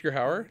 With Rutger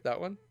Hauer,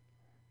 that one.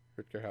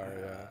 Rutger Hauer,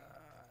 yeah.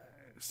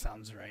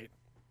 Sounds right.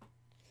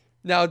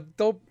 Now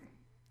don't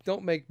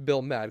make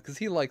Bill mad because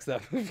he likes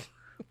that movie.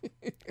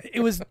 It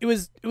was.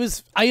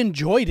 I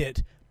enjoyed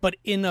it, but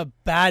in a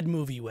bad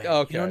movie way.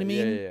 Okay, You know what I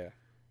mean?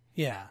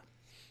 Yeah.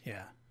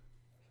 Yeah.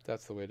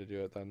 That's the way to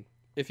do it then.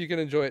 If you can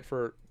enjoy it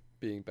for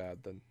being bad,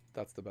 then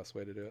that's the best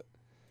way to do it.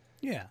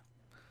 Yeah.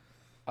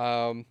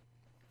 I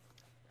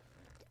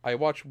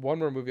watched one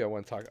more movie I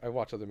want to talk. I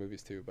watch other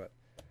movies too, but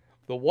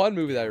the one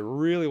movie that I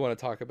really want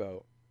to talk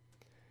about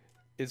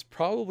is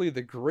probably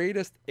the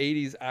greatest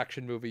 80s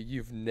action movie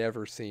you've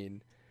never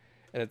seen.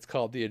 And it's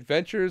called The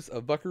Adventures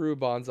of Buckaroo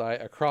Banzai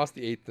Across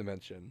the Eighth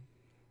Dimension.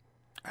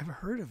 I've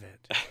heard of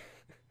it.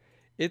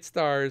 It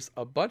stars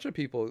a bunch of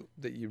people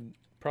that you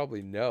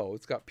probably know.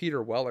 It's got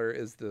Peter Weller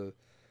as the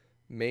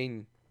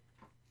main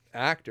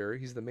actor.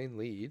 He's the main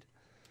lead,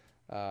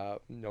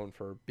 known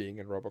for being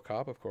in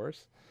RoboCop, of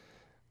course.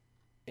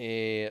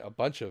 And a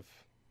bunch of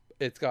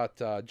It's got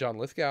John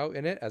Lithgow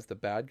in it as the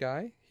bad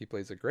guy. He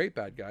plays a great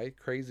bad guy,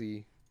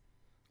 crazy,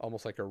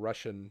 almost like a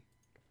Russian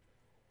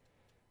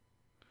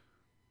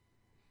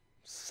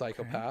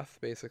psychopath,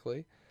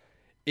 basically.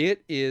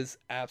 It is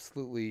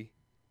absolutely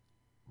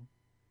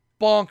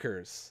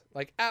bonkers,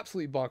 like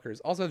absolutely bonkers.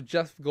 Also have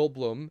Jeff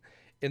Goldblum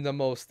in the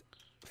most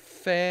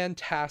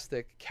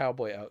fantastic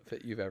cowboy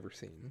outfit you've ever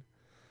seen.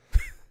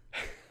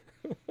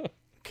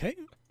 Okay.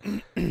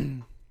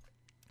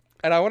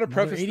 And I want to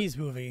Another preface 80s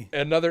movie.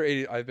 another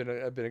 80. I've been on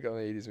the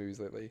 80s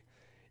movies lately.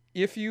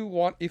 If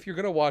you're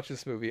gonna watch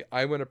this movie,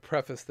 I'm gonna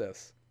preface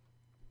this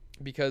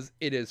because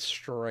it is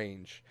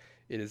strange.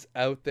 It is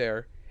out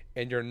there,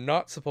 and you're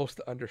not supposed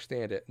to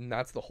understand it, and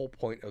that's the whole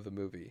point of the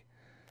movie.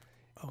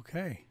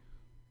 Okay.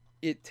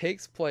 It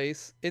takes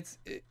place. It's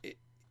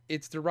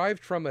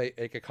derived from a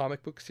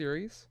comic book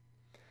series,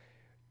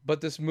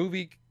 but this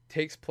movie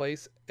takes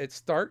place. It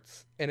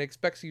starts and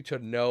expects you to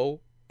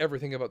know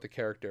everything about the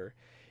character.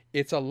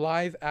 It's a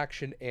live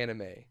action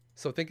anime.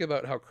 So think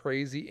about how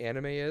crazy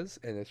anime is,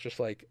 and it's just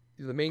like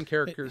the main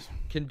characters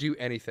can do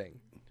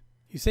anything.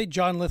 You say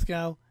John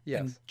Lithgow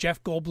Yes. and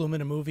Jeff Goldblum in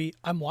a movie,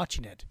 I'm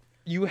watching it.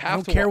 You I have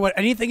don't to care what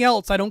anything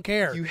else. I don't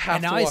care. You have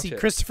and now to I watch see it.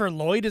 Christopher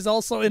Lloyd is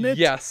also in it.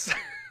 Yes.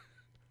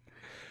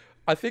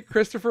 I think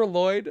Christopher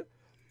Lloyd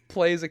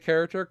plays a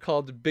character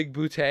called Big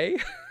Booty,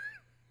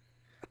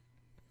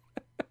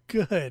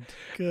 Good.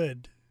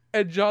 Good.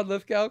 and John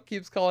Lithgow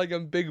keeps calling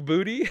him Big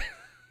Booty.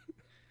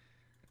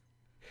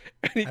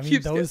 And he I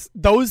mean, keeps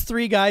those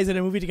three guys in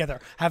a movie together.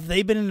 Have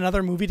they been in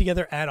another movie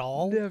together at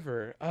all?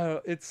 never.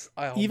 Oh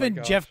Even my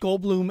gosh. Jeff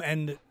Goldblum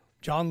and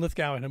John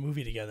Lithgow in a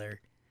movie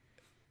together.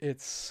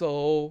 It's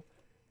so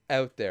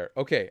out there.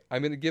 Okay,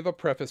 I'm going to give a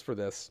preface for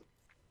this.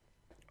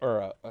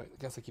 Or I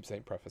guess I keep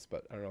saying preface,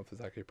 but I don't know if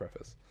it's actually a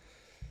preface.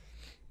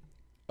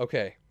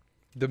 Okay,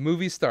 the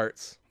movie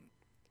starts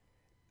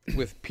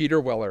with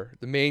Peter Weller,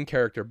 the main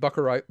character,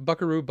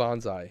 Buckaroo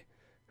Banzai,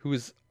 who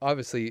is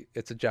obviously,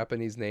 it's a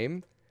Japanese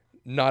name,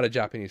 not a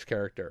Japanese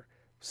character.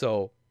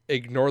 So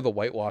ignore the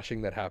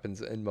whitewashing that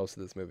happens in most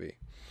of this movie.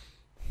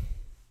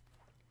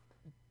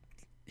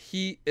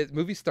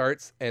 Movie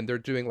starts and they're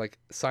doing like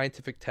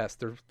scientific tests.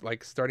 They're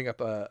like starting up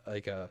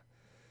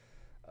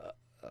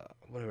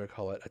what do I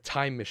call it? A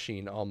time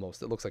machine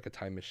almost. It looks like a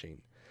time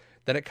machine.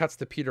 Then it cuts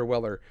to Peter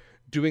Weller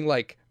doing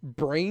like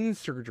brain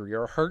surgery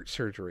or heart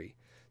surgery.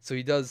 So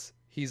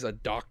he's a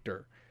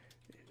doctor.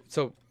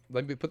 So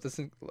let me put this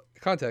in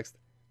context.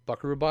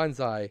 Buckaroo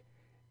Banzai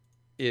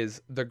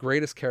is the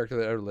greatest character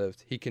that ever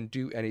lived. He can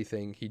do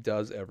anything. He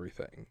does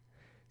everything.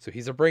 So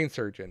he's a brain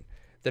surgeon.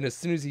 Then as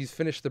soon as he's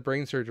finished the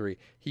brain surgery,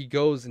 he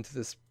goes into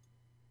this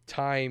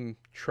time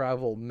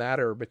travel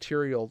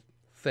material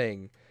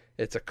thing.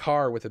 It's a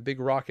car with a big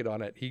rocket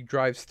on it. He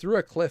drives through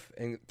a cliff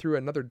and through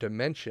another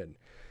dimension,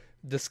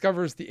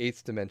 discovers the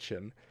 8th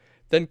dimension,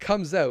 then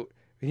comes out.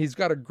 And he's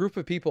got a group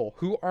of people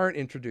who aren't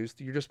introduced.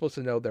 You're just supposed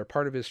to know they're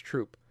part of his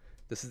troupe.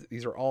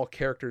 These are all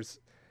characters.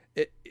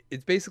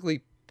 It's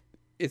basically,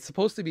 it's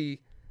supposed to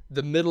be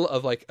the middle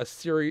of like a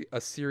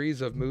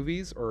series of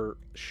movies or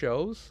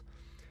shows.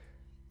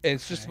 And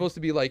it's just supposed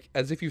to be like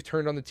as if you've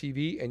turned on the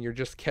TV and you're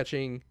just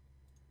catching,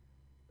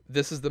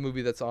 this is the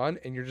movie that's on,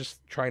 and you're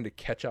just trying to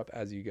catch up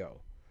as you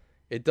go.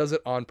 It does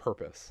it on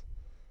purpose.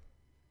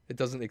 It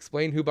doesn't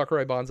explain who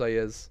Buckaroo Banzai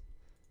is.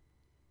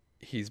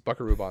 He's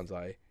Buckaroo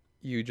Banzai.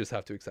 You just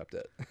have to accept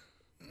it.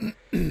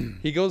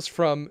 He goes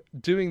from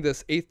doing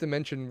this 8th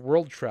dimension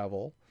world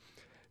travel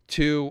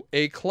to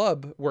a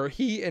club where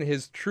he and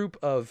his troupe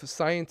of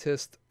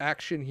scientist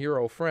action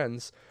hero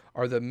friends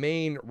are the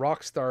main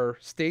rock star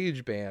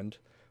stage band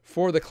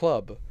for the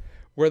club,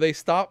 where they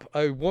stop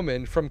a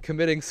woman from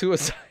committing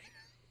suicide.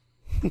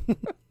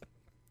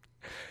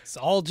 It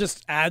all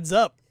just adds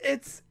up.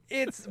 It's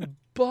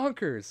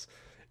bonkers.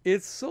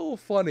 It's so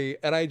funny,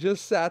 and I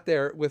just sat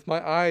there with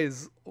my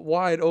eyes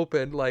wide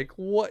open, like,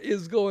 what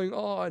is going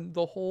on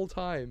the whole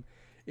time?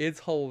 It's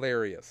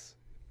hilarious.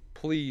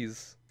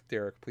 Please,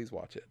 Derek, please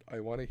watch it. I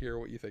want to hear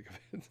what you think of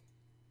it.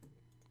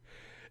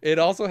 It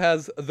also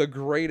has the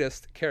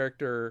greatest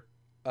character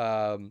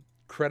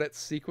credits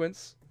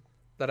sequence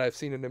that I've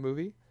seen in a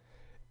movie.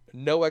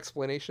 No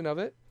explanation of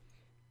it.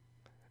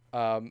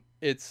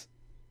 It's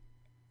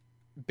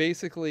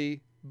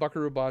basically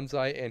Buckaroo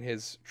Banzai and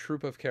his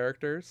troupe of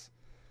characters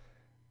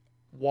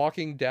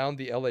walking down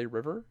the LA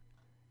River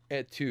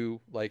to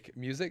like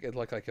music and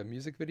like a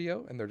music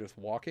video, and they're just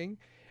walking,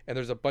 and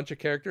there's a bunch of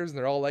characters and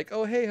they're all like,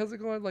 oh hey, how's it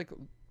going,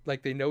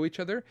 like they know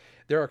each other.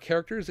 There are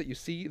characters that you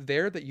see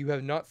there that you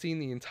have not seen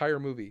the entire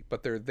movie,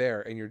 but they're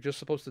there, and you're just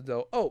supposed to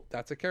know, oh,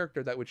 that's a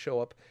character that would show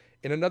up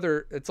in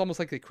another. It's almost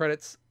like the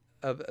credits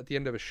at the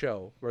end of a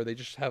show where they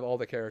just have all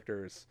the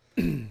characters.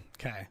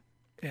 Okay.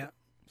 Yeah.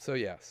 So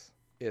yes,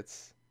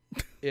 it's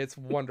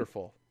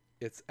wonderful.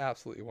 It's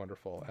absolutely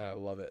wonderful. I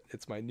love it.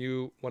 It's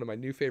one of my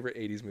new favorite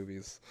 80s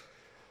movies.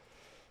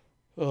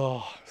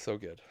 Oh, so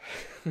good.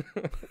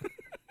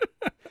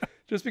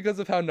 Just because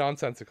of how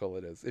nonsensical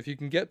it is. If you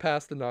can get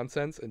past the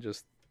nonsense and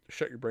just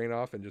shut your brain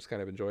off and just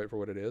kind of enjoy it for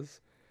what it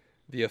is,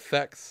 the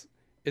effects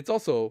It's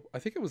also, I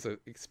think it was an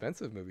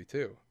expensive movie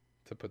too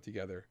to put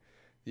together.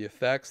 The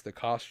effects, the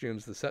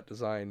costumes, the set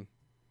design.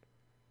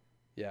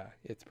 Yeah,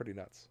 it's pretty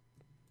nuts.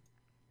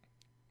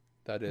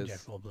 That is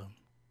Jeff Goldblum.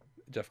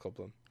 Jeff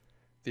Goldblum.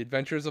 The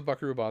Adventures of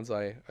Buckaroo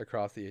Banzai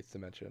Across the Eighth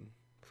Dimension.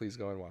 Please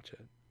go and watch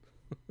it.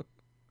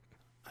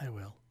 I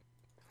will.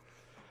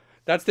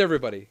 That's to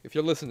everybody. If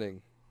you're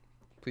listening,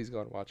 please go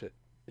and watch it.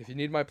 If you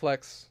need my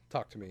Plex,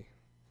 talk to me.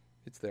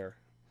 It's there.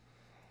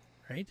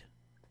 Right?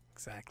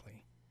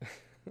 Exactly.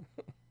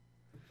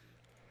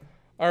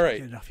 All right.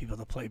 Get enough people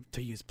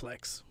to use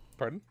Plex.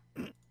 Pardon?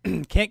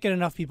 Can't get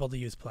enough people to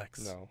use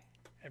Plex. No.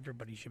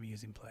 Everybody should be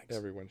using Plex.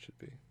 Everyone should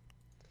be.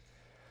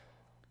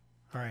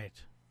 All right.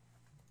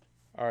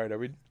 All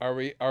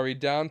right. Are we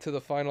down to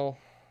the final?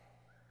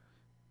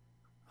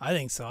 I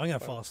think so. I'm gonna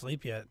fall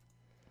asleep yet.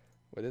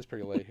 Well, it is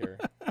pretty late here.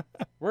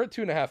 We're at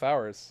 2.5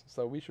 hours,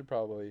 so we should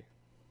probably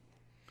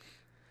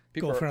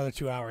Go for another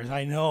 2 hours.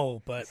 I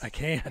know, but I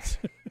can't.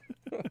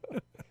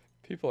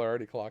 people are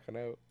already clocking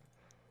out.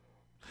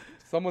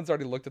 Someone's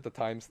already looked at the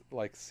times,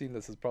 like seen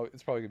this. It's probably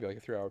gonna be like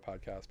a 3-hour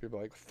podcast. People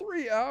are like,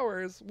 3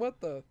 hours? What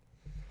the?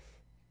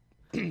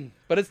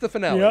 But it's the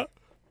finale. Yep.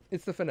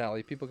 It's the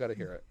finale. People got to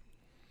hear it.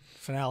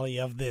 Finale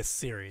of this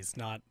series,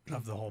 not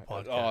of the whole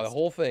podcast. Oh, the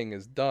whole thing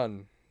is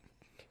done.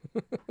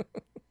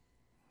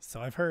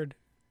 So I've heard.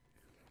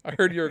 I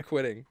heard you're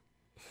quitting.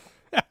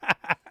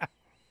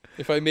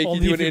 If I make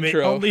Only you if do an you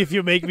intro, only if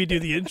you make me do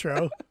the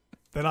intro,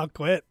 then I'll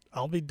quit.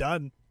 I'll be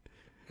done.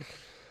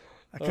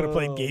 I could have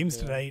played games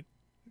man. tonight.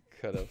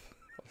 Could have.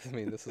 I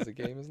mean, this is a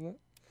game, isn't it?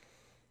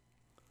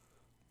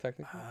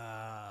 Technically.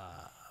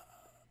 I'm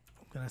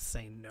gonna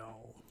say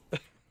no.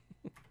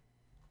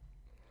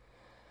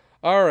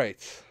 All right.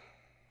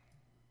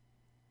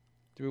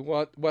 Do we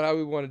want how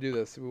we want to do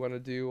this? Do we want to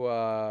do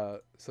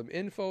some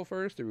info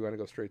first, or do we want to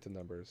go straight to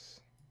numbers?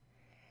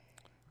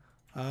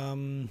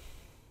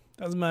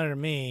 Doesn't matter to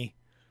me.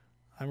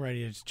 I'm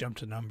ready to just jump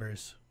to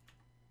numbers.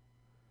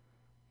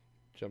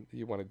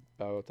 You want to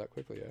bow out that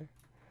quickly, eh?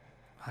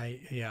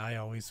 I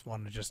always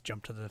want to just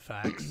jump to the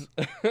facts.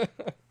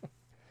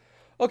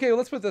 Okay, well,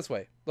 let's put it this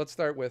way. Let's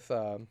start with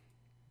how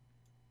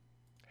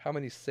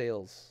many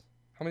sales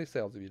have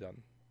you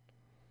done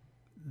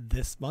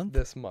This month?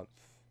 this month?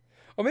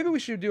 Oh, maybe we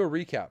should do a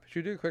recap.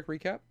 Should we do a quick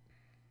recap?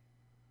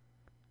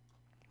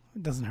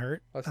 It doesn't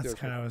hurt. Let's do That's it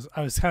kind of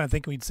I was kind of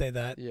thinking we'd say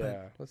that.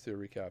 Yeah, let's do a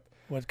recap.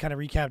 But what kind of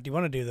recap do you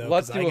want to do though?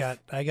 Let's 'Cause do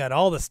I got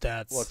all the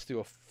stats. Let's do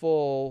a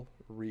full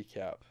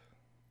recap.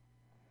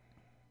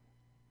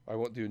 I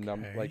won't do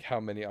Okay. like how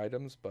many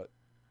items, but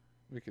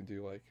we can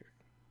do I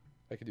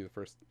could do the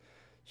first.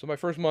 So my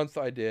first month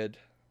I did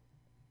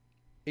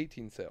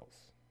 18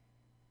 sales.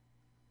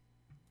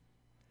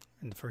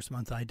 In the first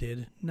month I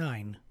did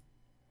 9.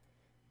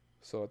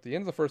 So at the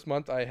end of the first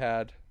month I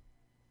had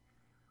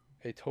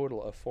a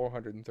total of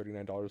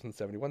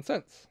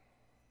 $439.71.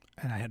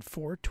 And I had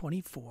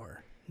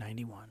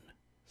 424.91.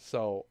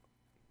 So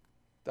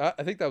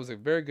I think that was a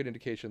very good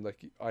indication that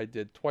I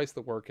did twice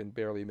the work and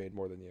barely made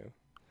more than you.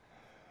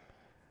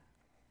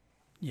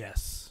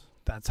 Yes,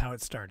 that's how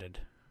it started.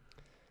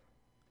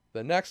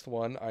 The next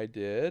one I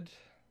did.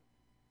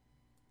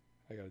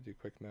 I got to do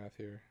quick math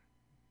here.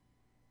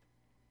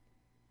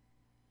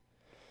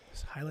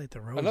 Just highlight the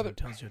rows Another- and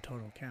it tells you a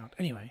total count.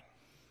 Anyway,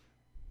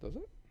 Does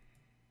it?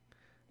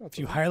 No, it if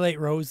you doesn't. highlight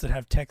rows that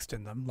have text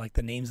in them, like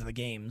the names of the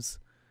games,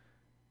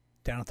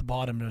 down at the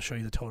bottom it'll show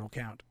you the total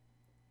count.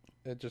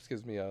 It just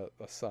gives me a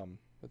sum.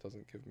 It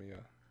doesn't give me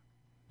a.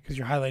 Because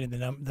you're highlighting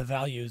the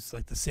values,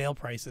 like the sale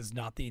prices,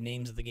 not the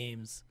names of the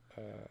games.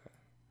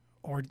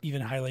 Or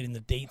even highlighting the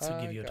dates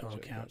would give you a total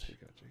count.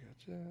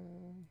 Gotcha.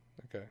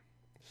 Okay.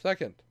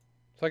 Second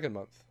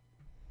month.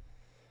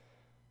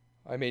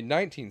 I made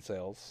 19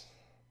 sales,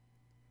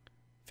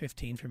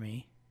 15 for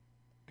me.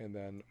 and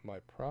then my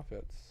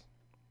profits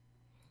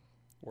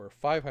were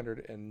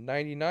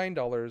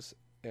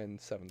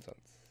 $599.07.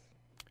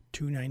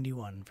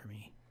 $291 for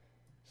me.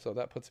 So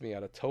that puts me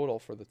at a total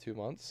for the 2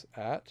 months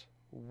at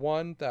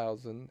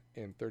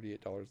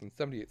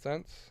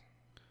 $1,038.78.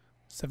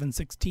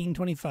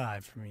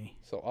 $716.25 for me.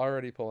 So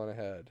already pulling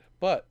ahead,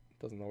 but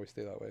doesn't always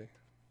stay that way.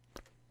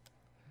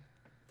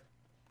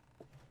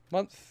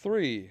 Month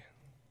 3,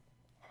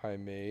 I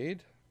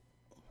made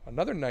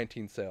another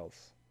 19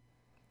 sales,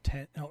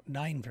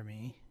 9 for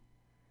me.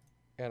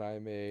 and I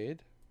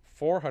made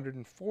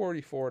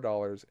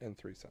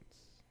 $444.03.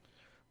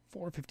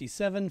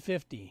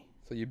 $457.50.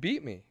 So you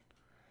beat me.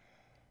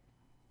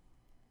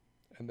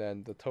 And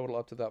then the total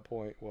up to that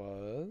point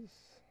was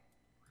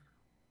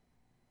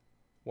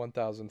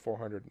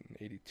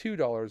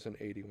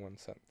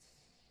 $1,482.81.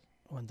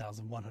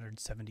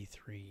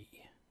 1,173.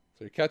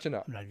 So you're catching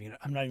up. I'm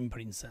not even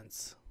putting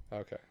cents.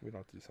 Okay, we don't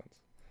have to do cents.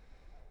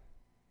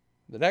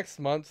 The next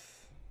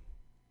month,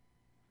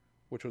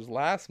 which was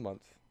last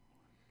month,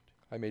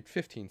 I made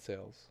 15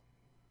 sales.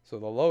 So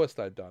the lowest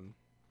I'd done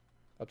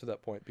up to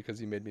that point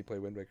because you made me play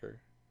Wind Waker.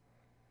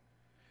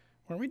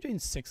 Weren't we doing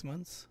 6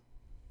 months?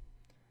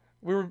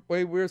 We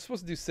were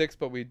supposed to do 6,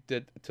 but we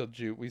did till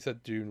June. We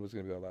said June was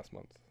going to be our last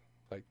month.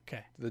 Like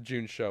Okay. the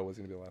June show was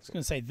going to be the I last was one.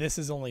 going to say, this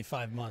is only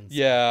 5 months.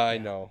 Yeah, I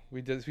Yeah. know.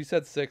 We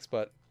said 6,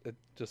 but it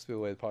just the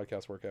way the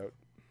podcasts work out,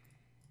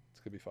 it's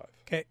going to be 5.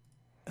 Okay.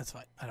 That's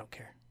fine. I don't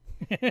care.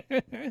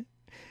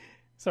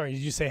 Sorry, did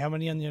you say how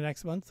many on your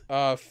next month?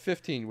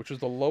 15, which was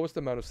the lowest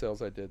amount of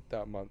sales I did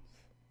that month.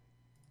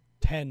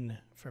 10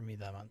 for me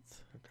that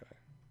month. Okay.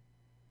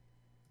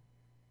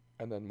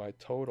 And then my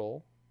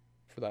total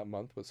for that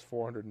month was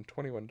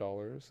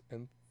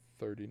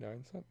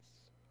 $421.39.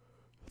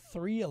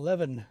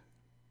 $311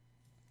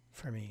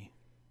 for me.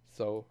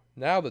 So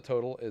now the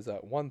total is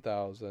at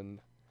 $1,904.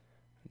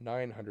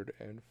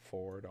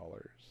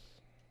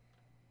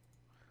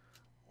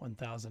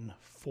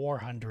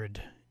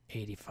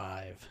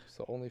 $1,485.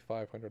 So only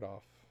 500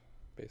 off,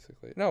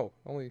 basically. No,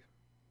 only.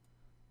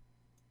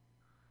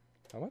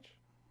 How much?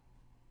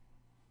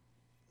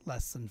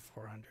 Less than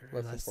 400.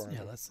 Less than 400.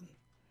 Yeah, less than.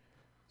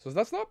 So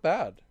that's not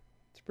bad.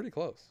 It's pretty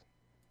close.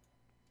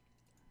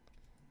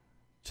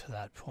 To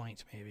that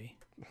point, maybe.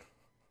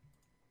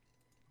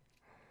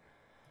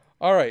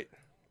 All right.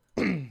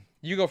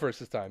 You go first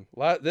this time.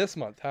 This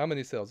month, how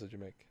many sales did you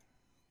make?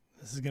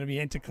 This is going to be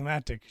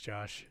anticlimactic,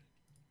 Josh.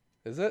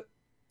 Is it?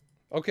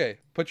 Okay.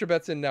 Put your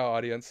bets in now,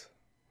 audience.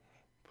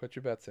 Put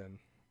your bets in.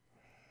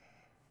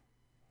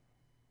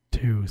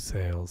 2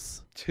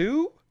 sales.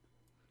 2?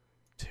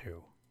 2.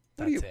 What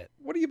That's it.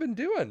 What have you been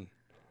doing?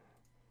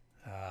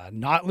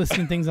 Not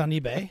listing things on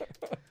eBay.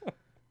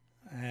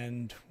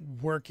 And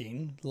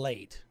working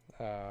late.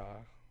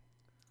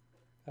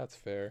 That's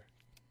fair.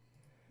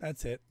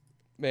 That's it.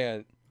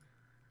 Man,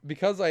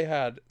 because I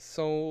had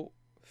so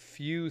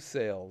few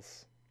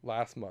sales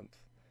last month,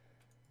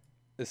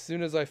 as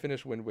soon as I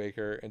finished Wind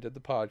Waker and did the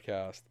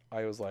podcast,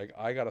 I was like,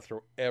 I got to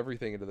throw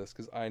everything into this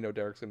because I know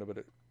Derek's going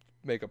to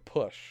make a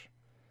push.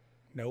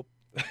 Nope.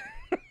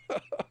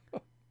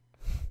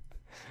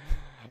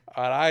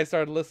 And I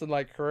started listening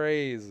like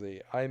crazy.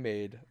 I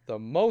made the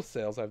most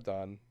sales I've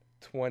done,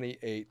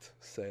 28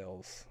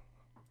 sales.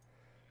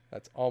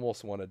 That's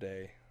almost one a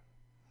day.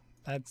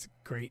 That's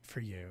great for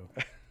you.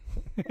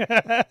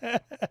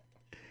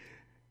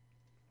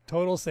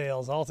 Total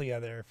sales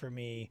altogether for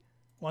me,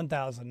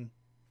 this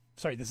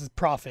is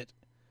profit,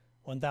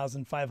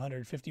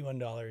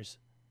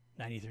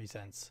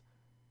 $1,551.93.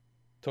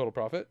 Total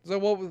profit. So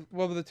what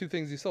were the 2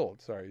 things you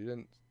sold? Sorry, you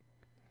didn't.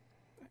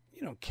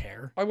 You don't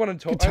care. I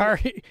wanted to. Guitar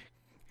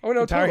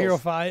Guitar Hero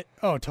 5.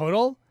 Oh,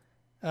 total?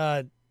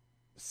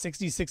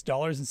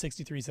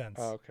 $66.63.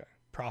 Oh, okay.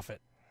 Profit.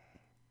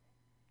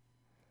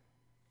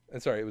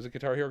 And sorry, it was a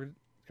Guitar Hero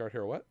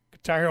what?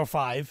 Guitar Hero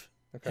 5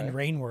 Okay. and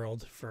Rain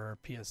World for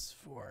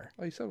PS4.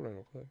 Oh, you said Rain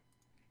World. Okay.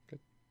 Good.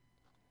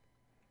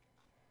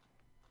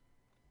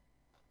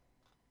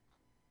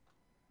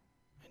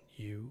 And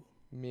you?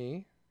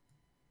 Me.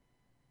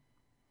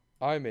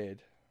 I made.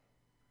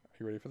 Are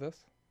you ready for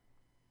this?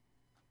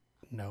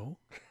 No.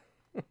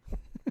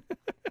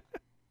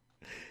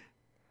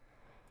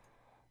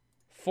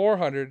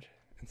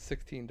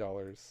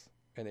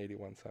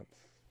 $416.81.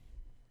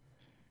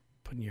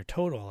 Putting your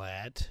total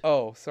at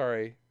Oh,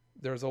 sorry.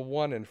 There's a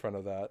 1 in front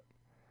of that.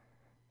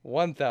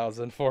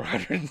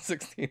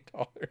 $1,416.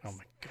 oh my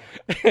god.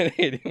 and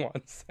 81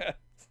 cents.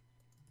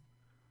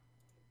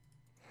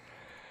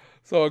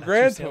 So That's your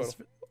grand sales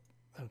total.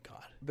 Oh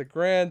god. The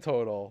grand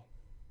total,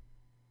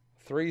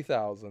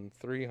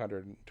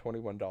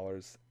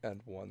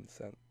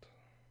 $3,321.01.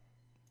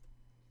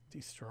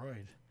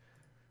 Destroyed.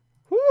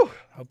 Whew!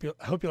 I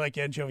hope you like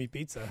anchovy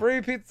pizza.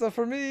 Free pizza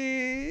for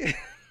me.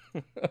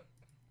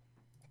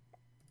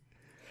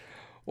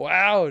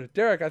 Wow,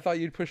 Derek, I thought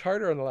you'd push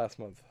harder in the last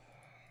month.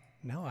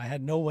 No, I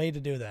had no way to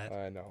do that.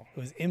 I know. It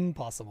was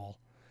impossible.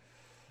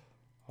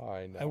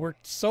 I know. I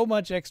worked so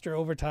much extra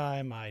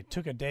overtime. I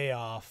took a day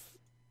off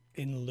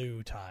in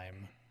lieu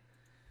time.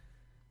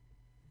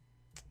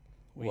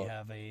 We Well,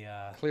 have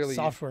a clearly-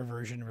 software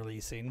version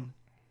releasing.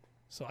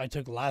 So I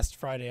took last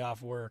Friday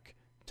off work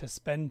to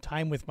spend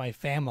time with my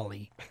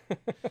family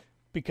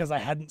because I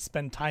hadn't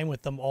spent time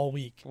with them all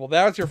week. Well,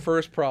 that was your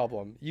first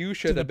problem. You To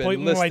should the have been point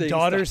where listing my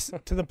daughter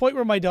stuff. to the point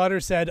where my daughter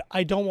said,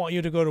 "I don't want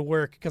you to go to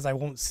work because I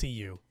won't see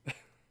you."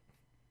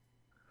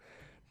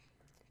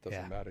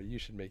 Doesn't Yeah. matter. You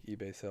should make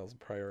eBay sales a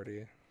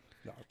priority.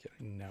 No, I'm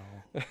kidding. No.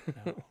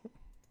 No.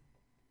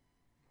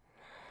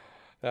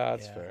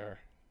 That's Yeah. fair.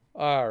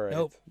 All right.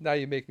 Nope. Now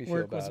you make me feel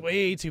Work bad. was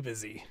way too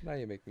busy. Now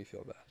you make me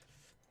feel bad.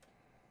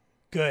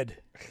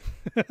 Good.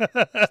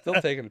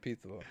 Still taking the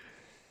pizza though.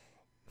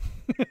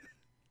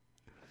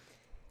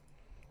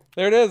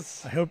 There it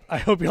is. I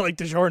hope you like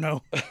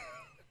DiGiorno.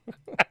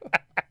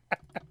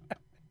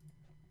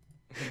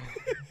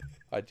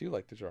 I do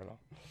like DiGiorno.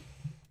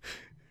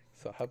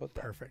 So how about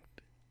that?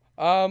 Perfect.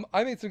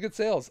 I made some good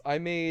sales. I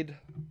made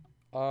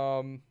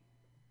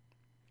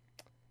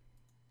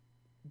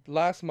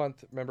last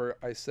month, remember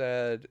I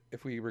said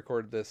if we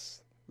recorded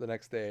this the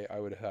next day I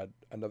would have had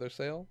another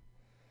sale.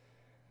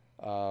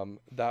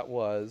 That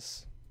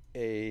was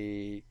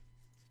a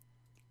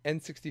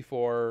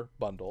N64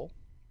 bundle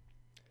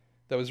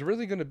that was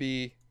really going to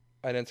be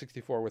an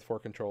N64 with 4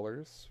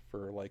 controllers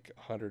for like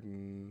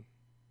 $150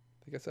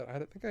 I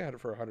think I had it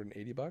for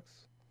 $180.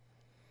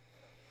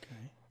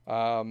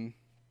 Okay.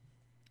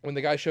 When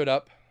the guy showed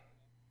up,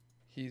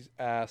 he's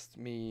asked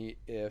me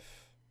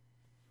if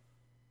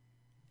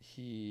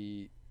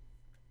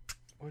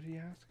what did he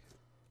ask?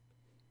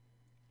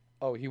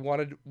 Oh, he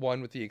wanted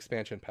one with the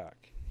expansion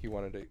pack. He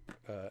wanted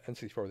a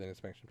N64 with an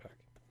expansion pack.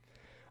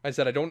 I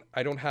said I don't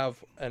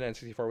have an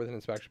N64 with an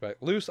expansion pack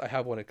loose. I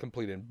have one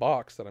complete in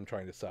box that I'm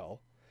trying to sell.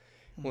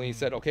 When he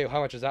said, okay, how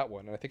much is that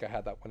one? And I think I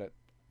had that one at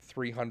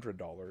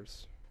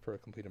 $300 for a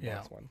complete in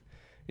box one.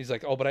 He's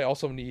like, oh, but I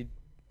also need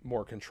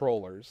more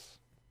controllers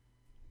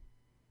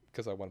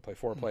because I want to play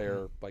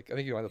 4-player. Like I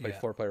think you want to play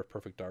 4-player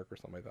Perfect Dark or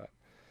something like that.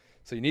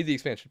 So you need the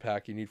expansion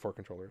pack. You need 4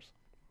 controllers.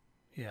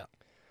 Yeah.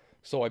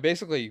 So I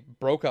basically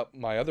broke up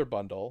my other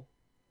bundle.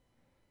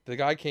 The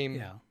guy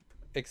came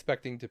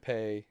expecting to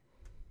pay,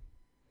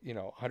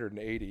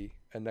 $180,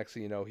 and next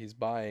thing you know, he's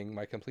buying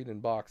my complete in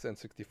box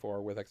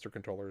N64 with extra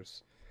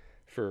controllers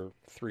for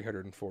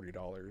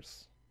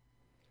 $340.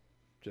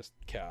 Just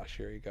cash.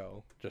 Here you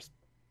go. Just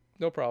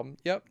no problem.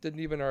 Yep. Didn't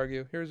even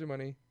argue. Here's your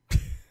money.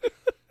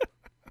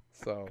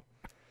 So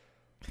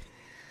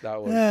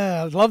that was.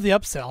 Yeah, I love the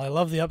upsell. I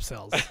love the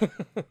upsells.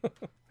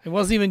 It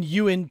wasn't even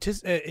you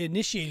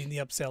initiating the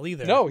upsell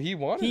either. No, he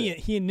wanted it.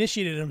 He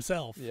initiated it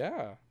himself.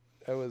 Yeah,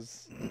 it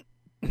was.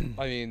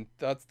 I mean,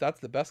 that's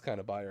the best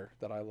kind of buyer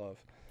that I love.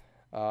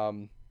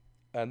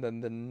 And then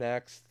the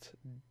next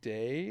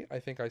day, I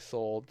think I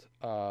sold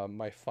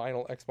my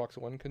final Xbox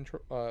One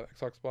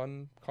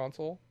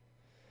console.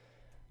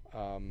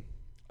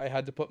 I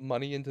had to put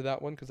money into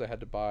that one because I had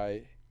to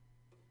buy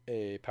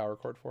a power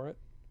cord for it.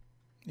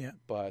 Yeah.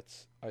 But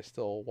I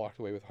still walked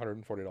away with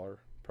 $140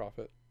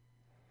 profit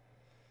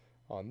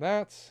on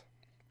that.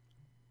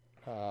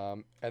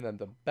 And then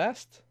the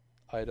best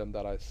item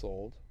that I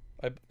sold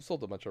a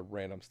bunch of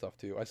random stuff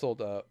too. I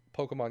sold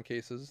Pokemon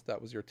cases.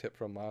 That was your tip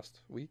from last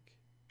week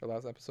or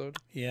last episode.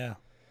 Yeah.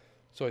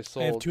 So I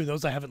have 2 of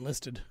those I haven't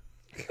listed.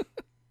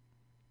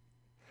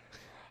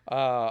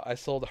 I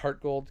sold a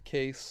Heart Gold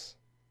case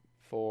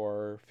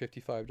for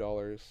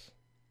 $55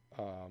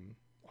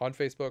 on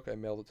Facebook. I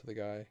mailed it to the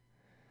guy,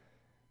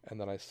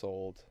 and then I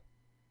sold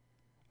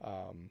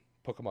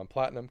Pokemon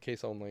Platinum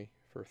case only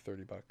for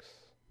 $30.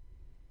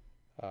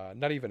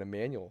 Not even a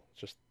manual.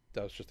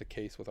 That was just a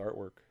case with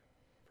artwork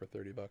for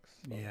 $30. So.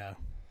 Yeah.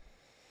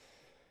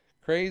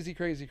 Crazy,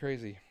 crazy,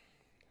 crazy.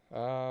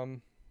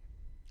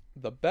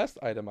 The best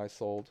item I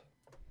sold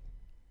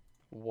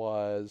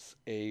was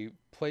a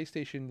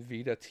PlayStation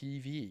Vita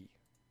TV.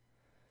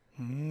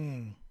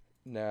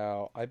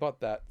 Now, I bought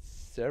that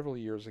several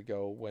years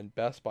ago when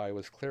Best Buy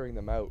was clearing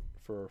them out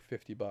for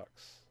 $50.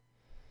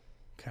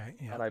 Okay,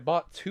 yeah. And I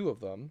bought 2 of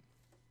them.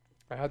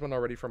 I had one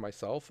already for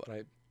myself,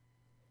 and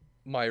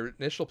my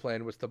initial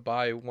plan was to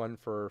buy one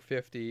for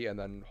 $50 and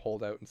then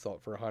hold out and sell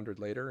it for $100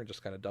 later and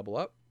just kind of double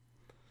up.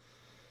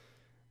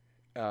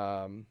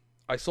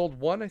 I sold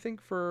one, I think,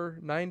 for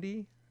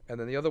 $90, and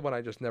then the other one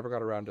I just never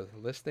got around to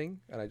listing,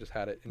 and I just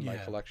had it in my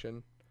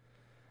collection.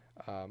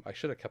 I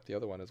should have kept the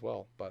other one as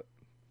well, but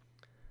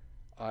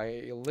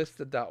I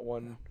listed that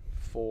one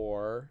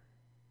for,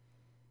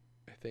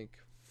 I think,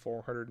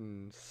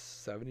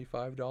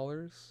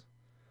 $475,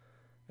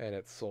 and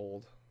it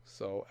sold.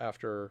 So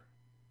after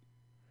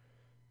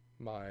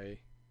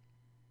like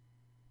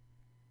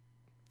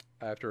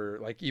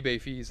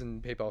eBay fees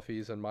and PayPal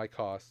fees and my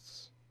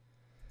costs,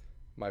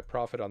 my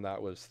profit on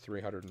that was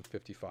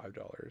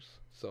 $355.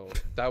 So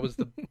that was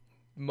the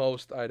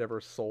most I'd ever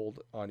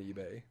sold on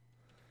eBay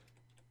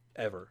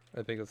ever.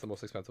 I think it's the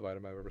most expensive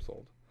item I've ever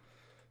sold.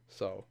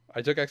 So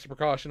I took extra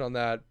precaution on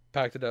that,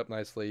 packed it up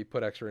nicely,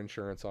 put extra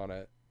insurance on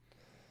it.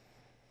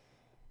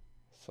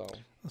 So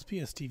those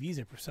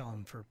PSTVs are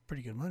selling for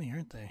pretty good money,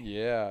 aren't they?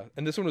 Yeah,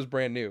 and this one was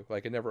brand new.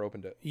 Like I never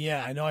opened it.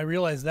 Yeah, I know. I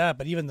realize that,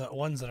 but even the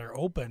ones that are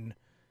open,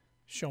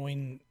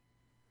 selling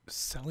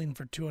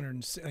for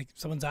 200. Like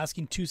someone's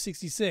asking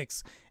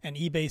 266, and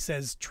eBay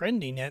says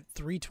trending at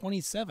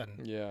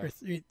 327. Yeah.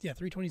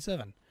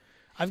 327.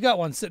 I've got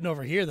one sitting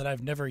over here that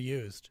I've never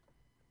used.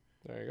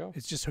 There you go.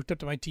 It's just hooked up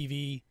to my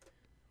TV.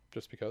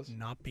 Just because?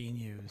 Not being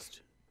used.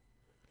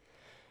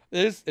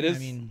 It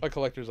is a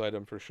collector's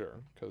item for sure,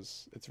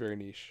 because it's very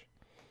niche.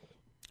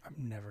 I'm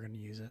never going to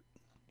use it.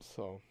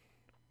 So,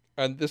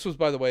 and this was,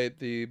 by the way,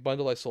 the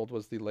bundle I sold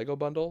was the Lego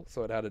bundle,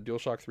 so it had a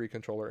DualShock 3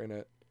 controller in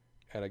it,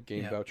 and a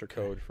game voucher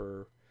code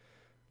for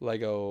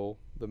Lego,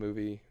 the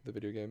movie, the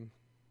video game.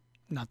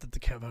 Not that the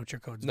voucher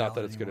code's not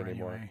that it's good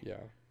anymore. Anyway.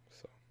 Yeah.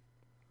 So,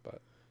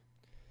 but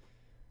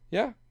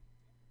yeah,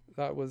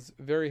 that was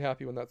very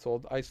happy when that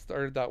sold. I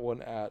started that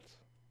one at,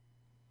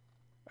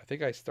 I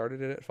think I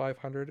started it at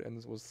 500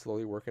 and was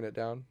slowly working it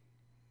down.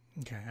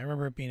 Okay, I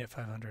remember it being at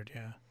 500.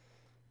 Yeah.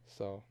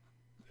 So,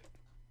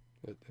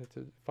 it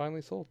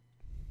finally sold.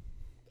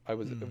 I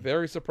was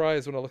very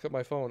surprised when I look at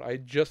my phone. I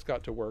just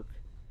got to work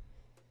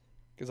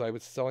because I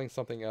was selling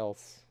something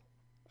else.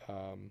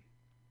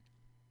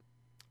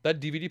 That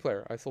DVD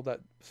player. I sold that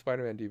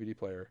Spider-Man DVD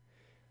player.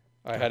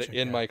 I had it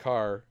in my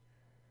car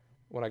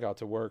when I got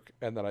to work,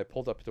 and then I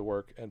pulled up to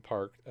work and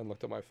parked and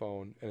looked at my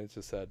phone, and it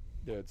just said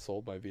it had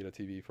sold my Vita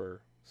TV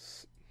for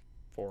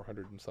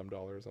 $400 and some. I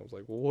was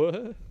like,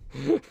 what?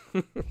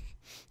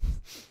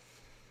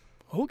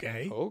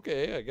 Okay.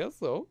 Okay, I guess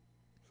so.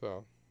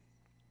 So,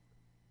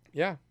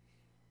 yeah,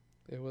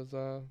 it was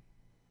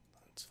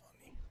That's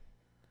funny.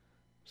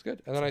 it's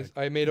good. And then It's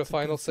I made a it's a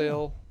final good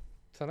sale.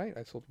 sale tonight.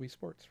 I sold Wii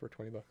Sports for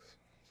 $20.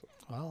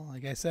 Well,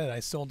 like I said, I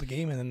sold the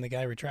game and then the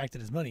guy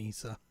retracted his money,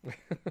 so I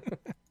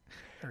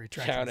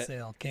retracted Count the it.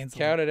 sale, canceled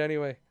Count it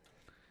anyway.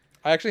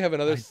 I actually have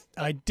another.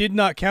 I did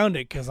not count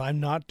it because I'm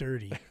not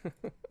dirty.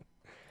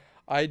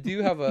 I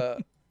do have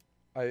a.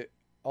 I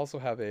also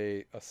have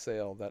a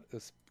sale that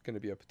is going to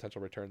be a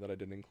potential return that I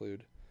didn't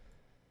include.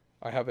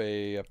 I have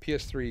a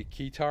PS3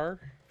 keytar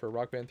for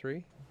Rock Band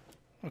 3,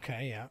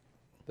 Okay, yeah.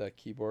 the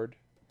keyboard.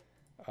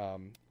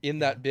 In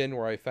that bin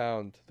where I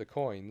found the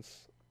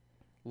coins,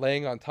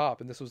 laying on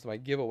top, and this was my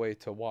giveaway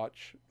to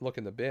look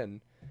in the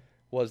bin,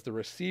 was the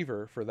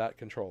receiver for that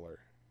controller,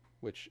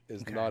 which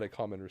is Okay. not a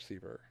common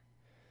receiver.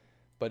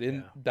 But in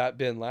Yeah. that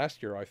bin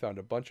last year, I found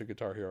a bunch of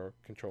Guitar Hero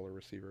controller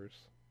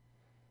receivers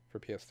for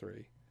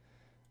PS3,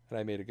 and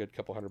I made a good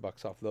couple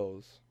 $100 off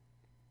those.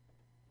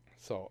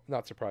 So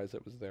not surprised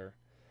it was there.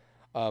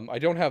 I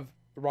don't have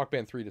Rock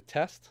Band 3 to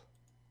test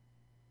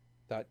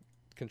that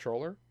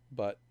controller,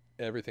 but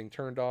everything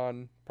turned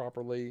on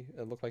properly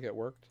and looked like it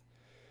worked.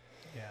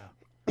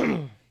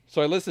 Yeah.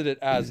 So I listed it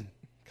as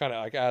kind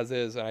of like as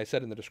is, and I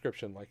said in the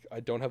description, like, I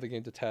don't have the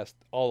game to test.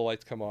 All the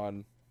lights come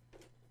on.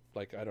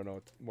 Like, I don't know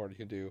what more you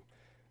can do.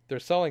 They're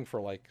selling for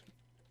like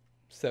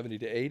 70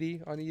 to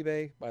 80 on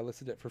eBay. I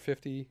listed it for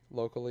 50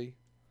 locally.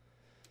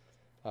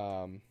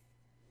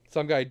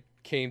 Some guy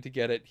came to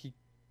get it.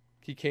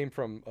 He came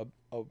from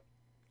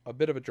a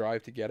bit of a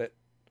drive to get it.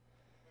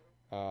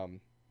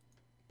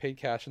 Paid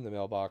cash in the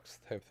mailbox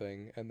type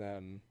thing, and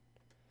then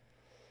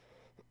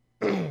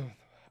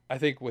I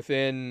think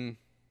within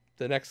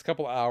the next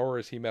couple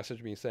hours he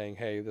messaged me saying,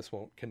 "Hey, this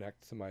won't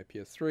connect to my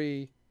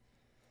PS3."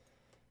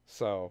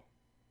 So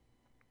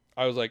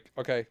I was like,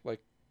 "Okay,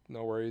 like,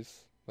 no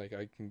worries. Like,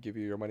 I can give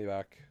you your money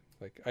back."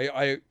 Like,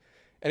 I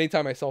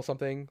anytime I sell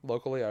something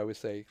locally, I always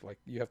say, like,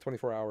 you have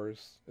 24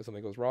 hours. If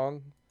something goes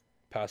wrong,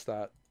 past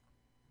that,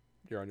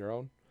 you're on your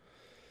own.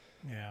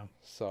 Yeah.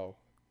 So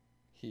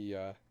he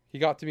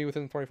got to me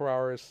within 24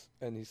 hours,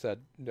 and he said,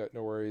 no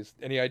worries.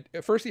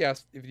 At first he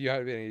asked if you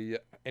had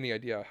any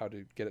idea how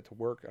to get it to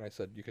work, and I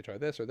said, you could try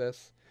this or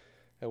this.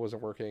 It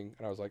wasn't working,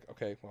 and I was like,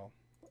 okay, well,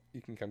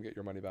 you can come get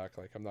your money back.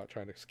 Like, I'm not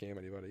trying to scam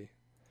anybody.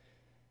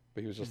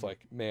 But he was just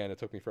like, man, it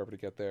took me forever to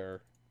get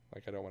there.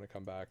 Like, I don't want to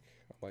come back.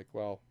 I'm like,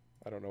 well,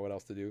 I don't know what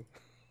else to do.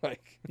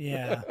 Like,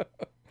 Yeah.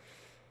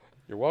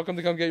 you're welcome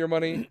to come get your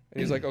money. And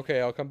he's like, okay,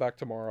 I'll come back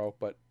tomorrow.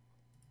 But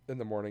in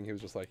the morning, he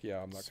was just like,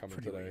 yeah, I'm not It's coming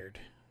pretty today. weird.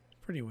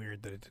 Pretty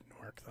weird that it didn't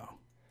work though.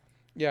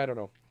 Yeah, I don't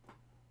know.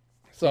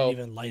 So So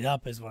even light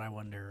up is what I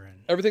wonder.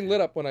 And everything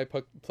lit up when I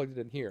plugged it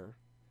in here.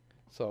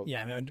 So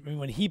yeah, I mean,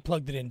 when he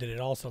plugged it in, did it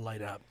also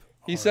light up?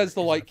 he Or says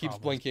the is it light a keeps problem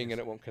with blinking and yours?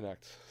 it won't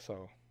connect.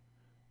 So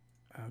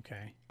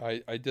Okay.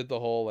 I did the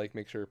whole, like,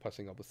 make sure you're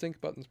pressing all the sync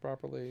buttons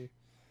properly.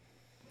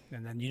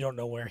 And then you don't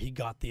know where he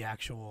got the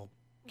actual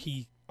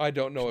key I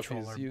don't know if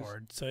controller he's used.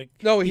 board. So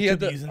No, he he had could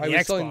be the. using I the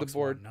was selling the Xbox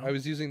board. one,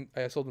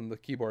 no? I sold him the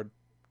keyboard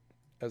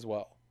as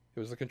well. It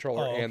was the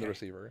controller Oh, and the okay.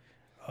 receiver.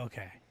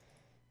 Okay.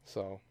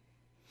 So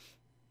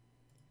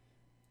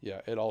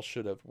yeah, it all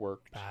should have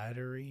worked.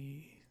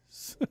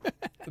 Batteries.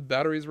 The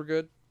batteries were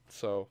good.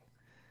 So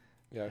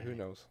yeah, who Okay.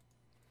 knows?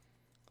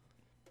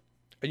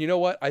 And you know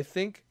what? I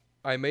think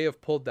I may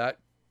have pulled that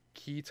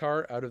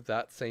keytar out of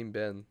that same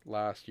bin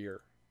last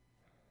year.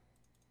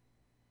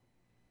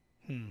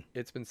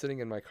 It's been sitting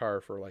in my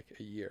car for like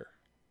a year.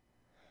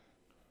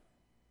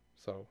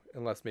 So,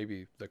 unless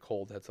maybe the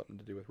cold had something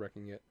to do with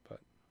wrecking it, but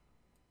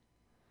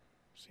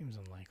Seems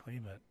unlikely,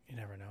 but you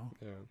never know.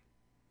 yeah.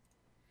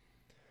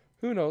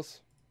 Who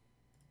knows?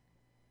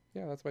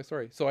 Yeah, that's my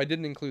story. So I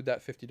didn't include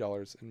that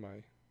 $50 in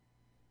my,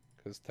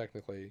 because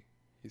technically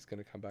he's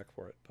going to come back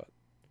for it, but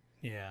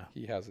Yeah.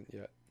 he hasn't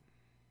yet.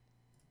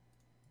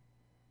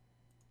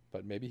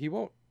 But maybe he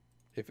won't.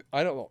 If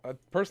I don't know,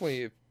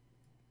 personally,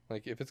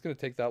 if it's going to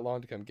take that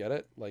long to come get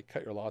it, like,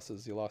 cut your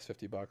losses. You lost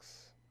 $50.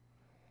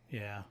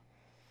 Yeah.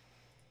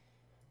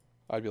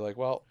 I'd be like,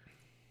 well,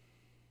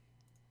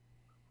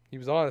 he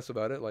was honest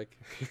about it. Like,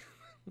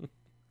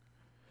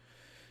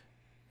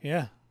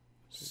 Yeah.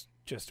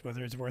 Just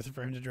whether it's worth it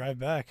for him to drive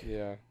back.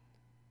 yeah.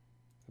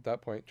 At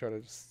that point, try to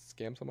just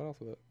scam someone else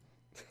with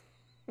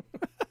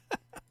it.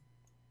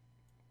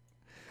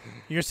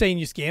 You're saying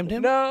you scammed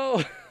him?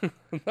 No,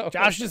 no.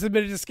 Josh just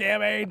admitted to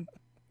scamming.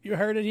 You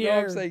heard it No, here.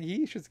 I'm saying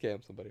he should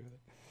scam somebody with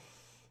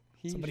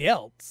it. Somebody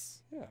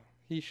else. Yeah,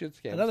 he should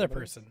scam Another somebody.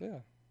 person.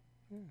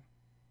 Yeah.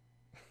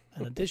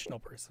 An additional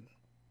person.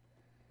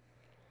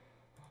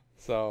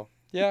 So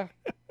yeah.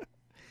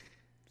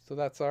 So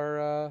that's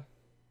our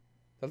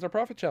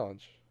profit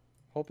challenge.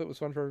 Hope it was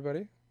fun for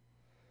everybody.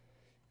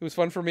 It was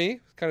fun for me.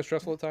 Kind of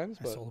stressful at times,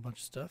 I but sold a bunch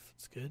of stuff.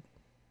 It's good.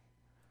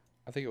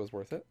 I think it was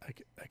worth it.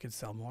 I could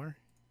sell more.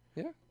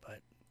 Yeah.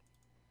 But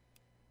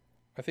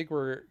I think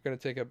we're going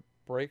to take a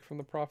break from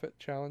the profit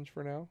challenge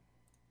for now.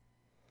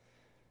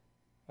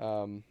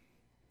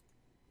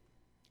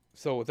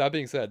 So with that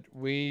being said,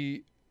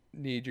 we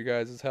need you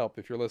guys' help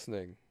if you're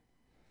listening.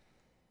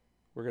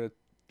 We're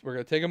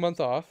gonna take a month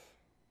off,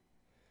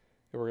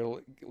 and we're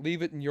gonna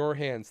leave it in your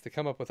hands to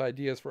come up with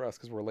ideas for us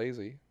because we're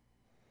lazy.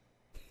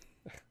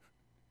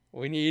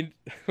 we need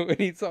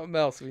something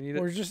else. We need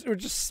We're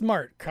just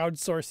smart.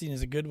 Crowdsourcing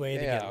is a good way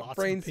to get lots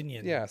of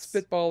opinions. Yeah,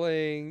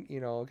 spitballing.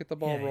 Get the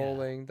ball Yeah.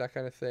 rolling. That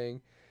kind of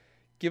thing.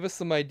 Give us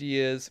some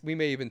ideas. We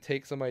may even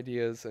take some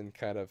ideas and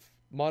kind of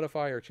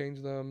modify or change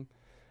them.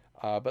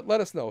 But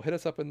let us know. Hit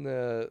us up in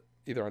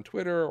either on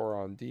Twitter or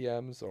on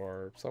DMs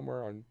or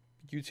somewhere on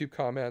YouTube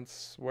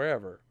comments,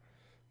 wherever.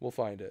 We'll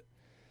find it.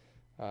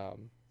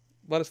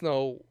 Let us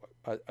know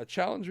a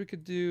challenge we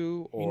could do,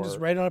 You or can just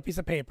write on a piece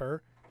of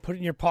paper, put it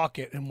in your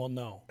pocket, and we'll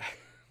know.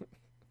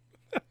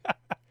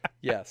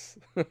 yes.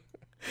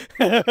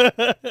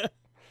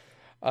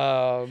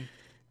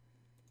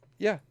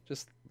 Yeah,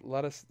 just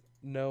let us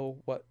know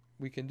what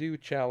we can do,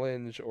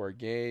 challenge or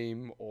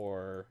game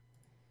or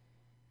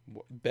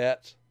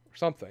bet or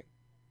something.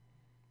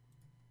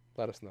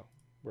 Let us know.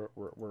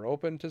 We're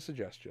open to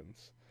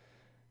suggestions,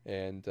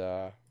 and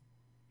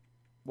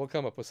we'll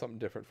come up with something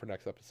different for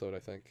next episode. I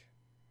think,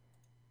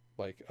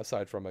 like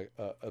aside from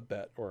a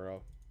bet or a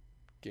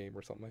game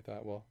or something like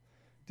that, we'll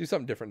do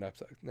something different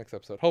next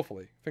episode.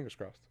 Hopefully, fingers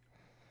crossed.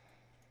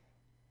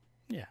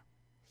 Yeah.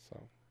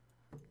 So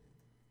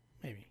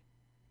Maybe.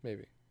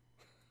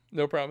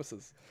 No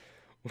promises.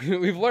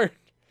 We've learned.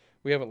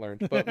 We haven't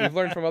learned, but we've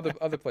learned from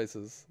other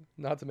places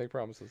not to make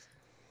promises.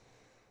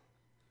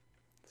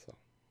 So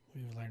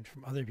We've learned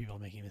from other people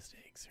making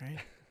mistakes, right?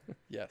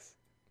 yes,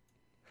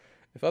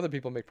 if other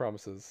people make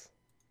promises,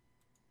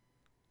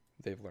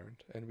 they've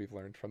learned, and we've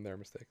learned from their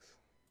mistakes.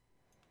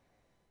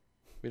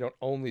 We don't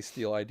only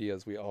steal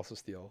ideas; we also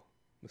steal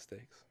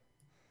mistakes.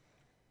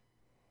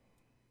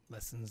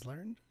 Lessons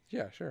learned?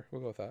 Yeah, sure,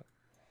 we'll go with that.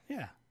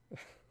 Yeah.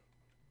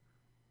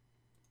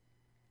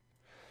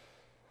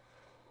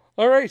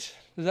 All right,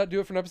 does that do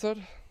it for an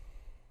episode?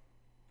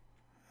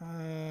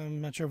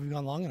 I'm not sure if we've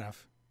gone long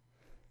enough.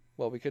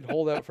 Well, we could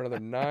hold out for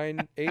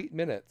another 8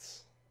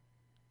 minutes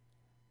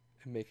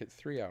and make it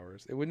 3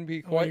 hours. It wouldn't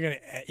be Well, quite.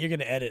 you're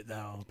gonna edit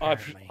though.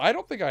 Apparently. I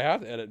don't think I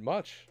have to edit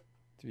much,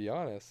 to be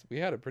honest. We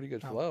had a pretty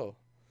good Oh. flow.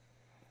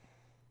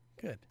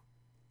 Good.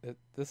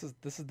 This is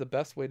the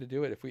best way to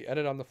do it. If we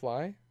edit on the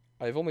fly,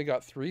 I've only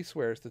got 3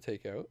 swears to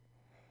take out.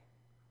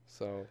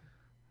 So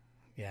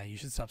Yeah, you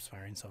should stop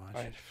swearing so much.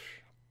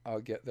 I'll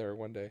get there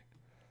one day.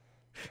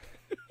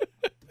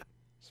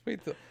 Just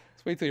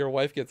wait till your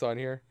wife gets on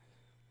here.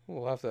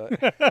 We'll have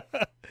to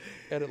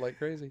edit like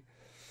crazy.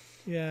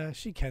 Yeah,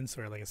 she can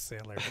swear like a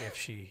sailor if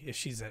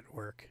she's at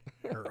work,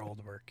 her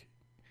old work.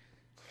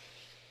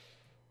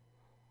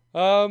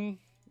 All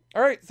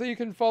right, so you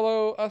can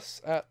follow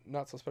us at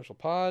Not So Special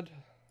Pod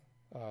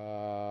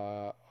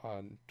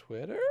on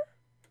Twitter.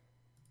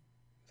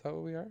 Is that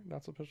what we are?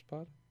 Not So Special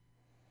Pod.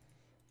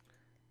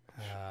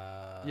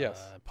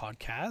 Yes.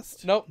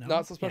 Podcast? Nope, No?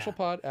 Not So Special Yeah.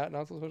 Pod at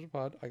Not So Special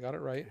Pod. I got it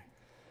right.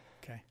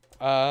 Okay.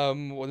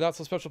 Well, Not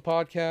So Special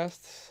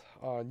Podcast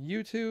on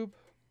YouTube,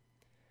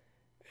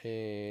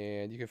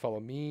 and you can follow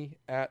me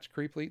at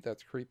Creepleet.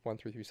 That's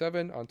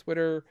Creep1337 on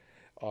Twitter,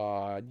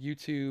 on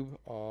YouTube,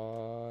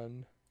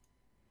 on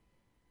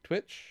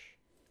Twitch,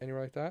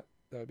 anywhere like that.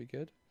 That would be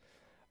good.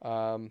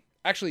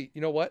 Actually,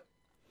 you know what?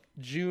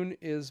 June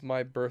is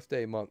my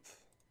birthday month.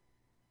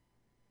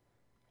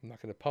 I'm not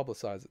going to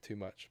publicize it too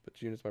much, but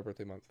June is my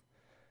birthday month.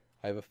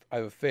 I have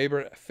a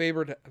favor to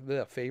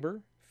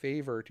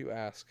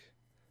ask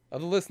of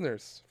the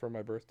listeners for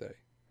my birthday.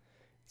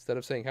 Instead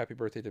of saying happy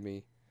birthday to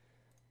me,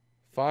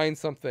 find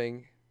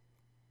something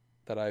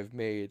that I've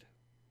made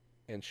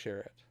and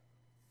share it.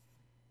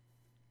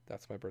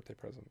 That's my birthday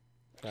present.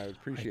 I would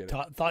appreciate it.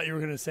 Thought you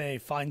were gonna say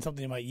find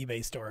something in my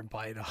eBay store and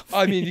buy it off.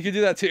 I mean, you can do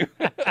that too.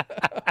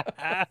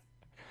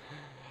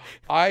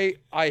 I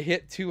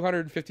hit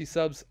 250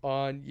 subs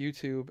on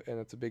YouTube, and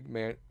it's a big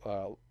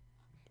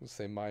let's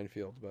say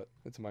minefield, but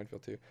it's a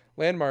minefield too.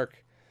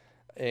 Landmark,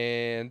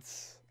 and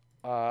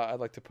I'd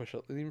like to push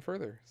it even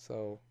further.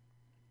 So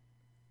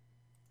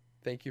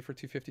thank you for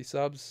 250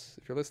 subs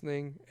if you're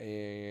listening,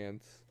 and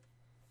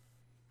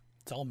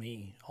It's all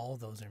me. All of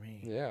those are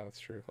me. yeah, that's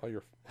true. All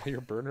your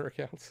burner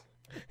accounts.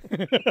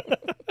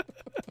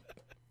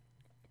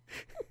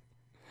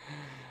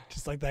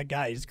 Just like that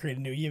guy, just create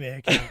a new eBay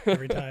account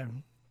every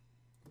time.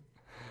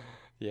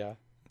 Yeah.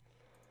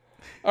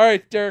 All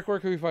right, Derek, where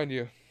can we find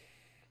you?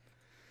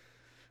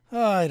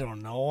 I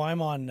don't know.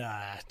 I'm on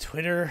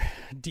Twitter,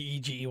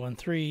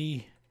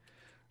 DEGE13.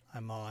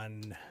 I'm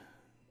on,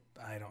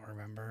 I don't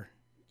remember,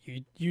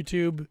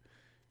 YouTube,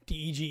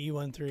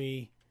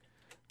 DEGE13.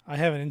 I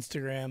have an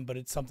Instagram, but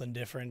it's something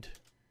different.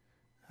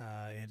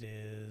 It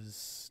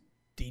is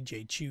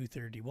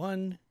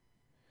DJChew31.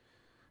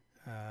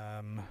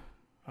 I'm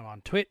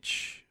on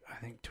Twitch. I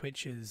think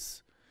Twitch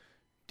is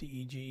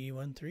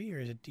DEGE13, or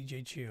is it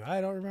DJ Chew?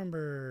 I don't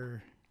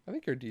remember. I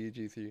think you're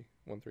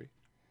DEG313.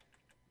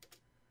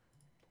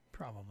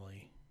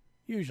 Probably.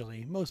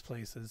 Usually. Most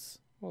places.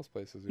 Most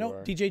places you No,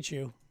 are. DJ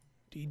Chew.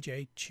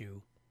 DJ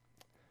Chew.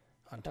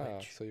 On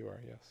Twitch. So you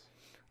are, yes.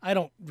 I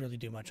don't really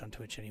do much on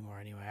Twitch anymore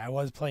anyway. I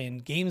was playing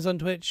games on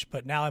Twitch,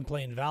 but now I'm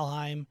playing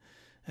Valheim,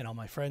 and all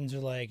my friends are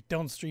like,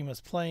 don't stream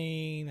us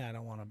playing. I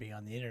don't want to be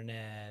on the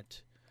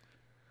internet.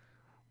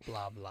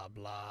 Blah, blah,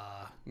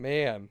 blah.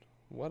 Man,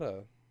 what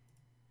a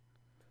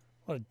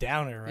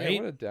downer, right? Yeah,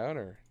 what a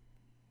downer.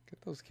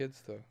 Get those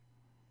kids to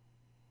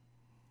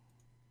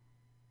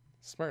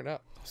smarten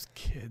up Those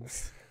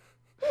kids.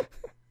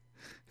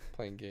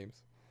 playing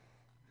games.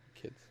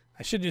 Kids.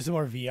 I should do some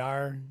more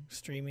VR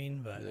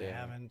streaming, but I Yeah.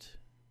 haven't.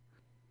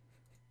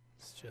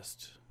 It's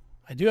just...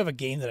 I do have a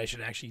game that I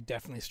should actually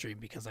definitely stream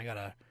because I got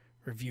a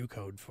review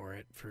code for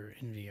it for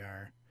in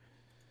VR.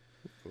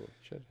 Ooh,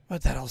 should.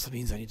 But that also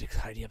means I need to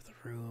tidy up the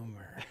room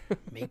or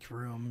make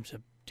room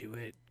to do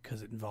it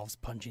because it involves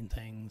punching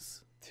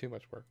things. Too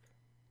much work.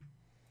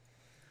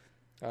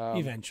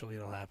 Eventually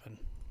it'll happen.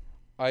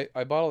 I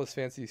bought all this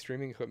fancy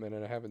streaming equipment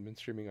and I haven't been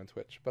streaming on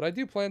Twitch, but I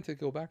do plan to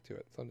go back to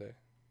it someday.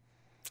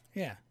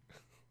 Yeah.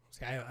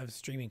 See, I have a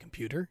streaming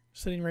computer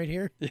sitting right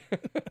here.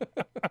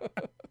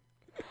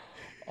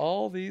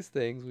 All these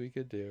things we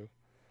could do.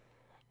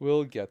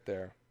 We'll get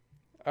there.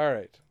 All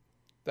right.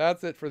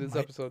 That's it for this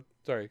episode.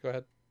 Sorry, go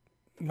ahead.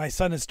 My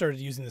son has started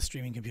using the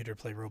streaming computer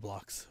to play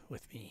Roblox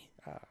with me.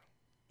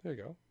 There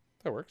you go.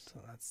 That works.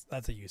 So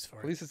that's a use for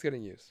At it. least it's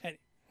getting used.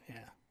 Yeah.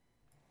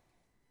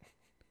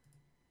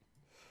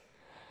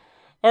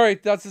 All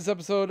right, that's this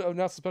episode of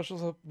Not So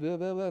Special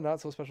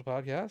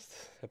Podcast,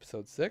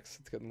 episode 6.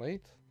 It's getting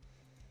late.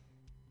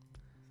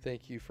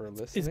 Thank you for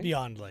listening. It's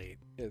beyond late.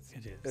 It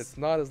is. It's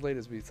not as late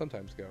as we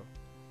sometimes go.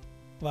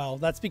 Well,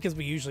 that's because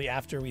we usually,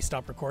 after we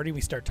stop recording,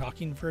 we start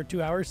talking for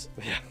 2 hours.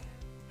 Yeah.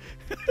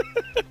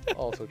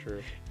 Also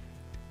true.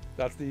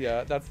 That's the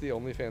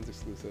OnlyFans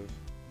exclusive.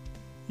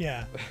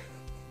 Yeah.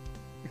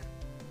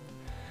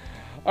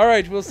 All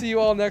right, we'll see you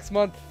all next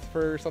month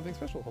for something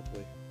special,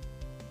 hopefully.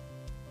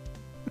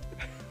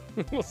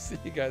 We'll see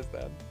you guys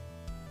then.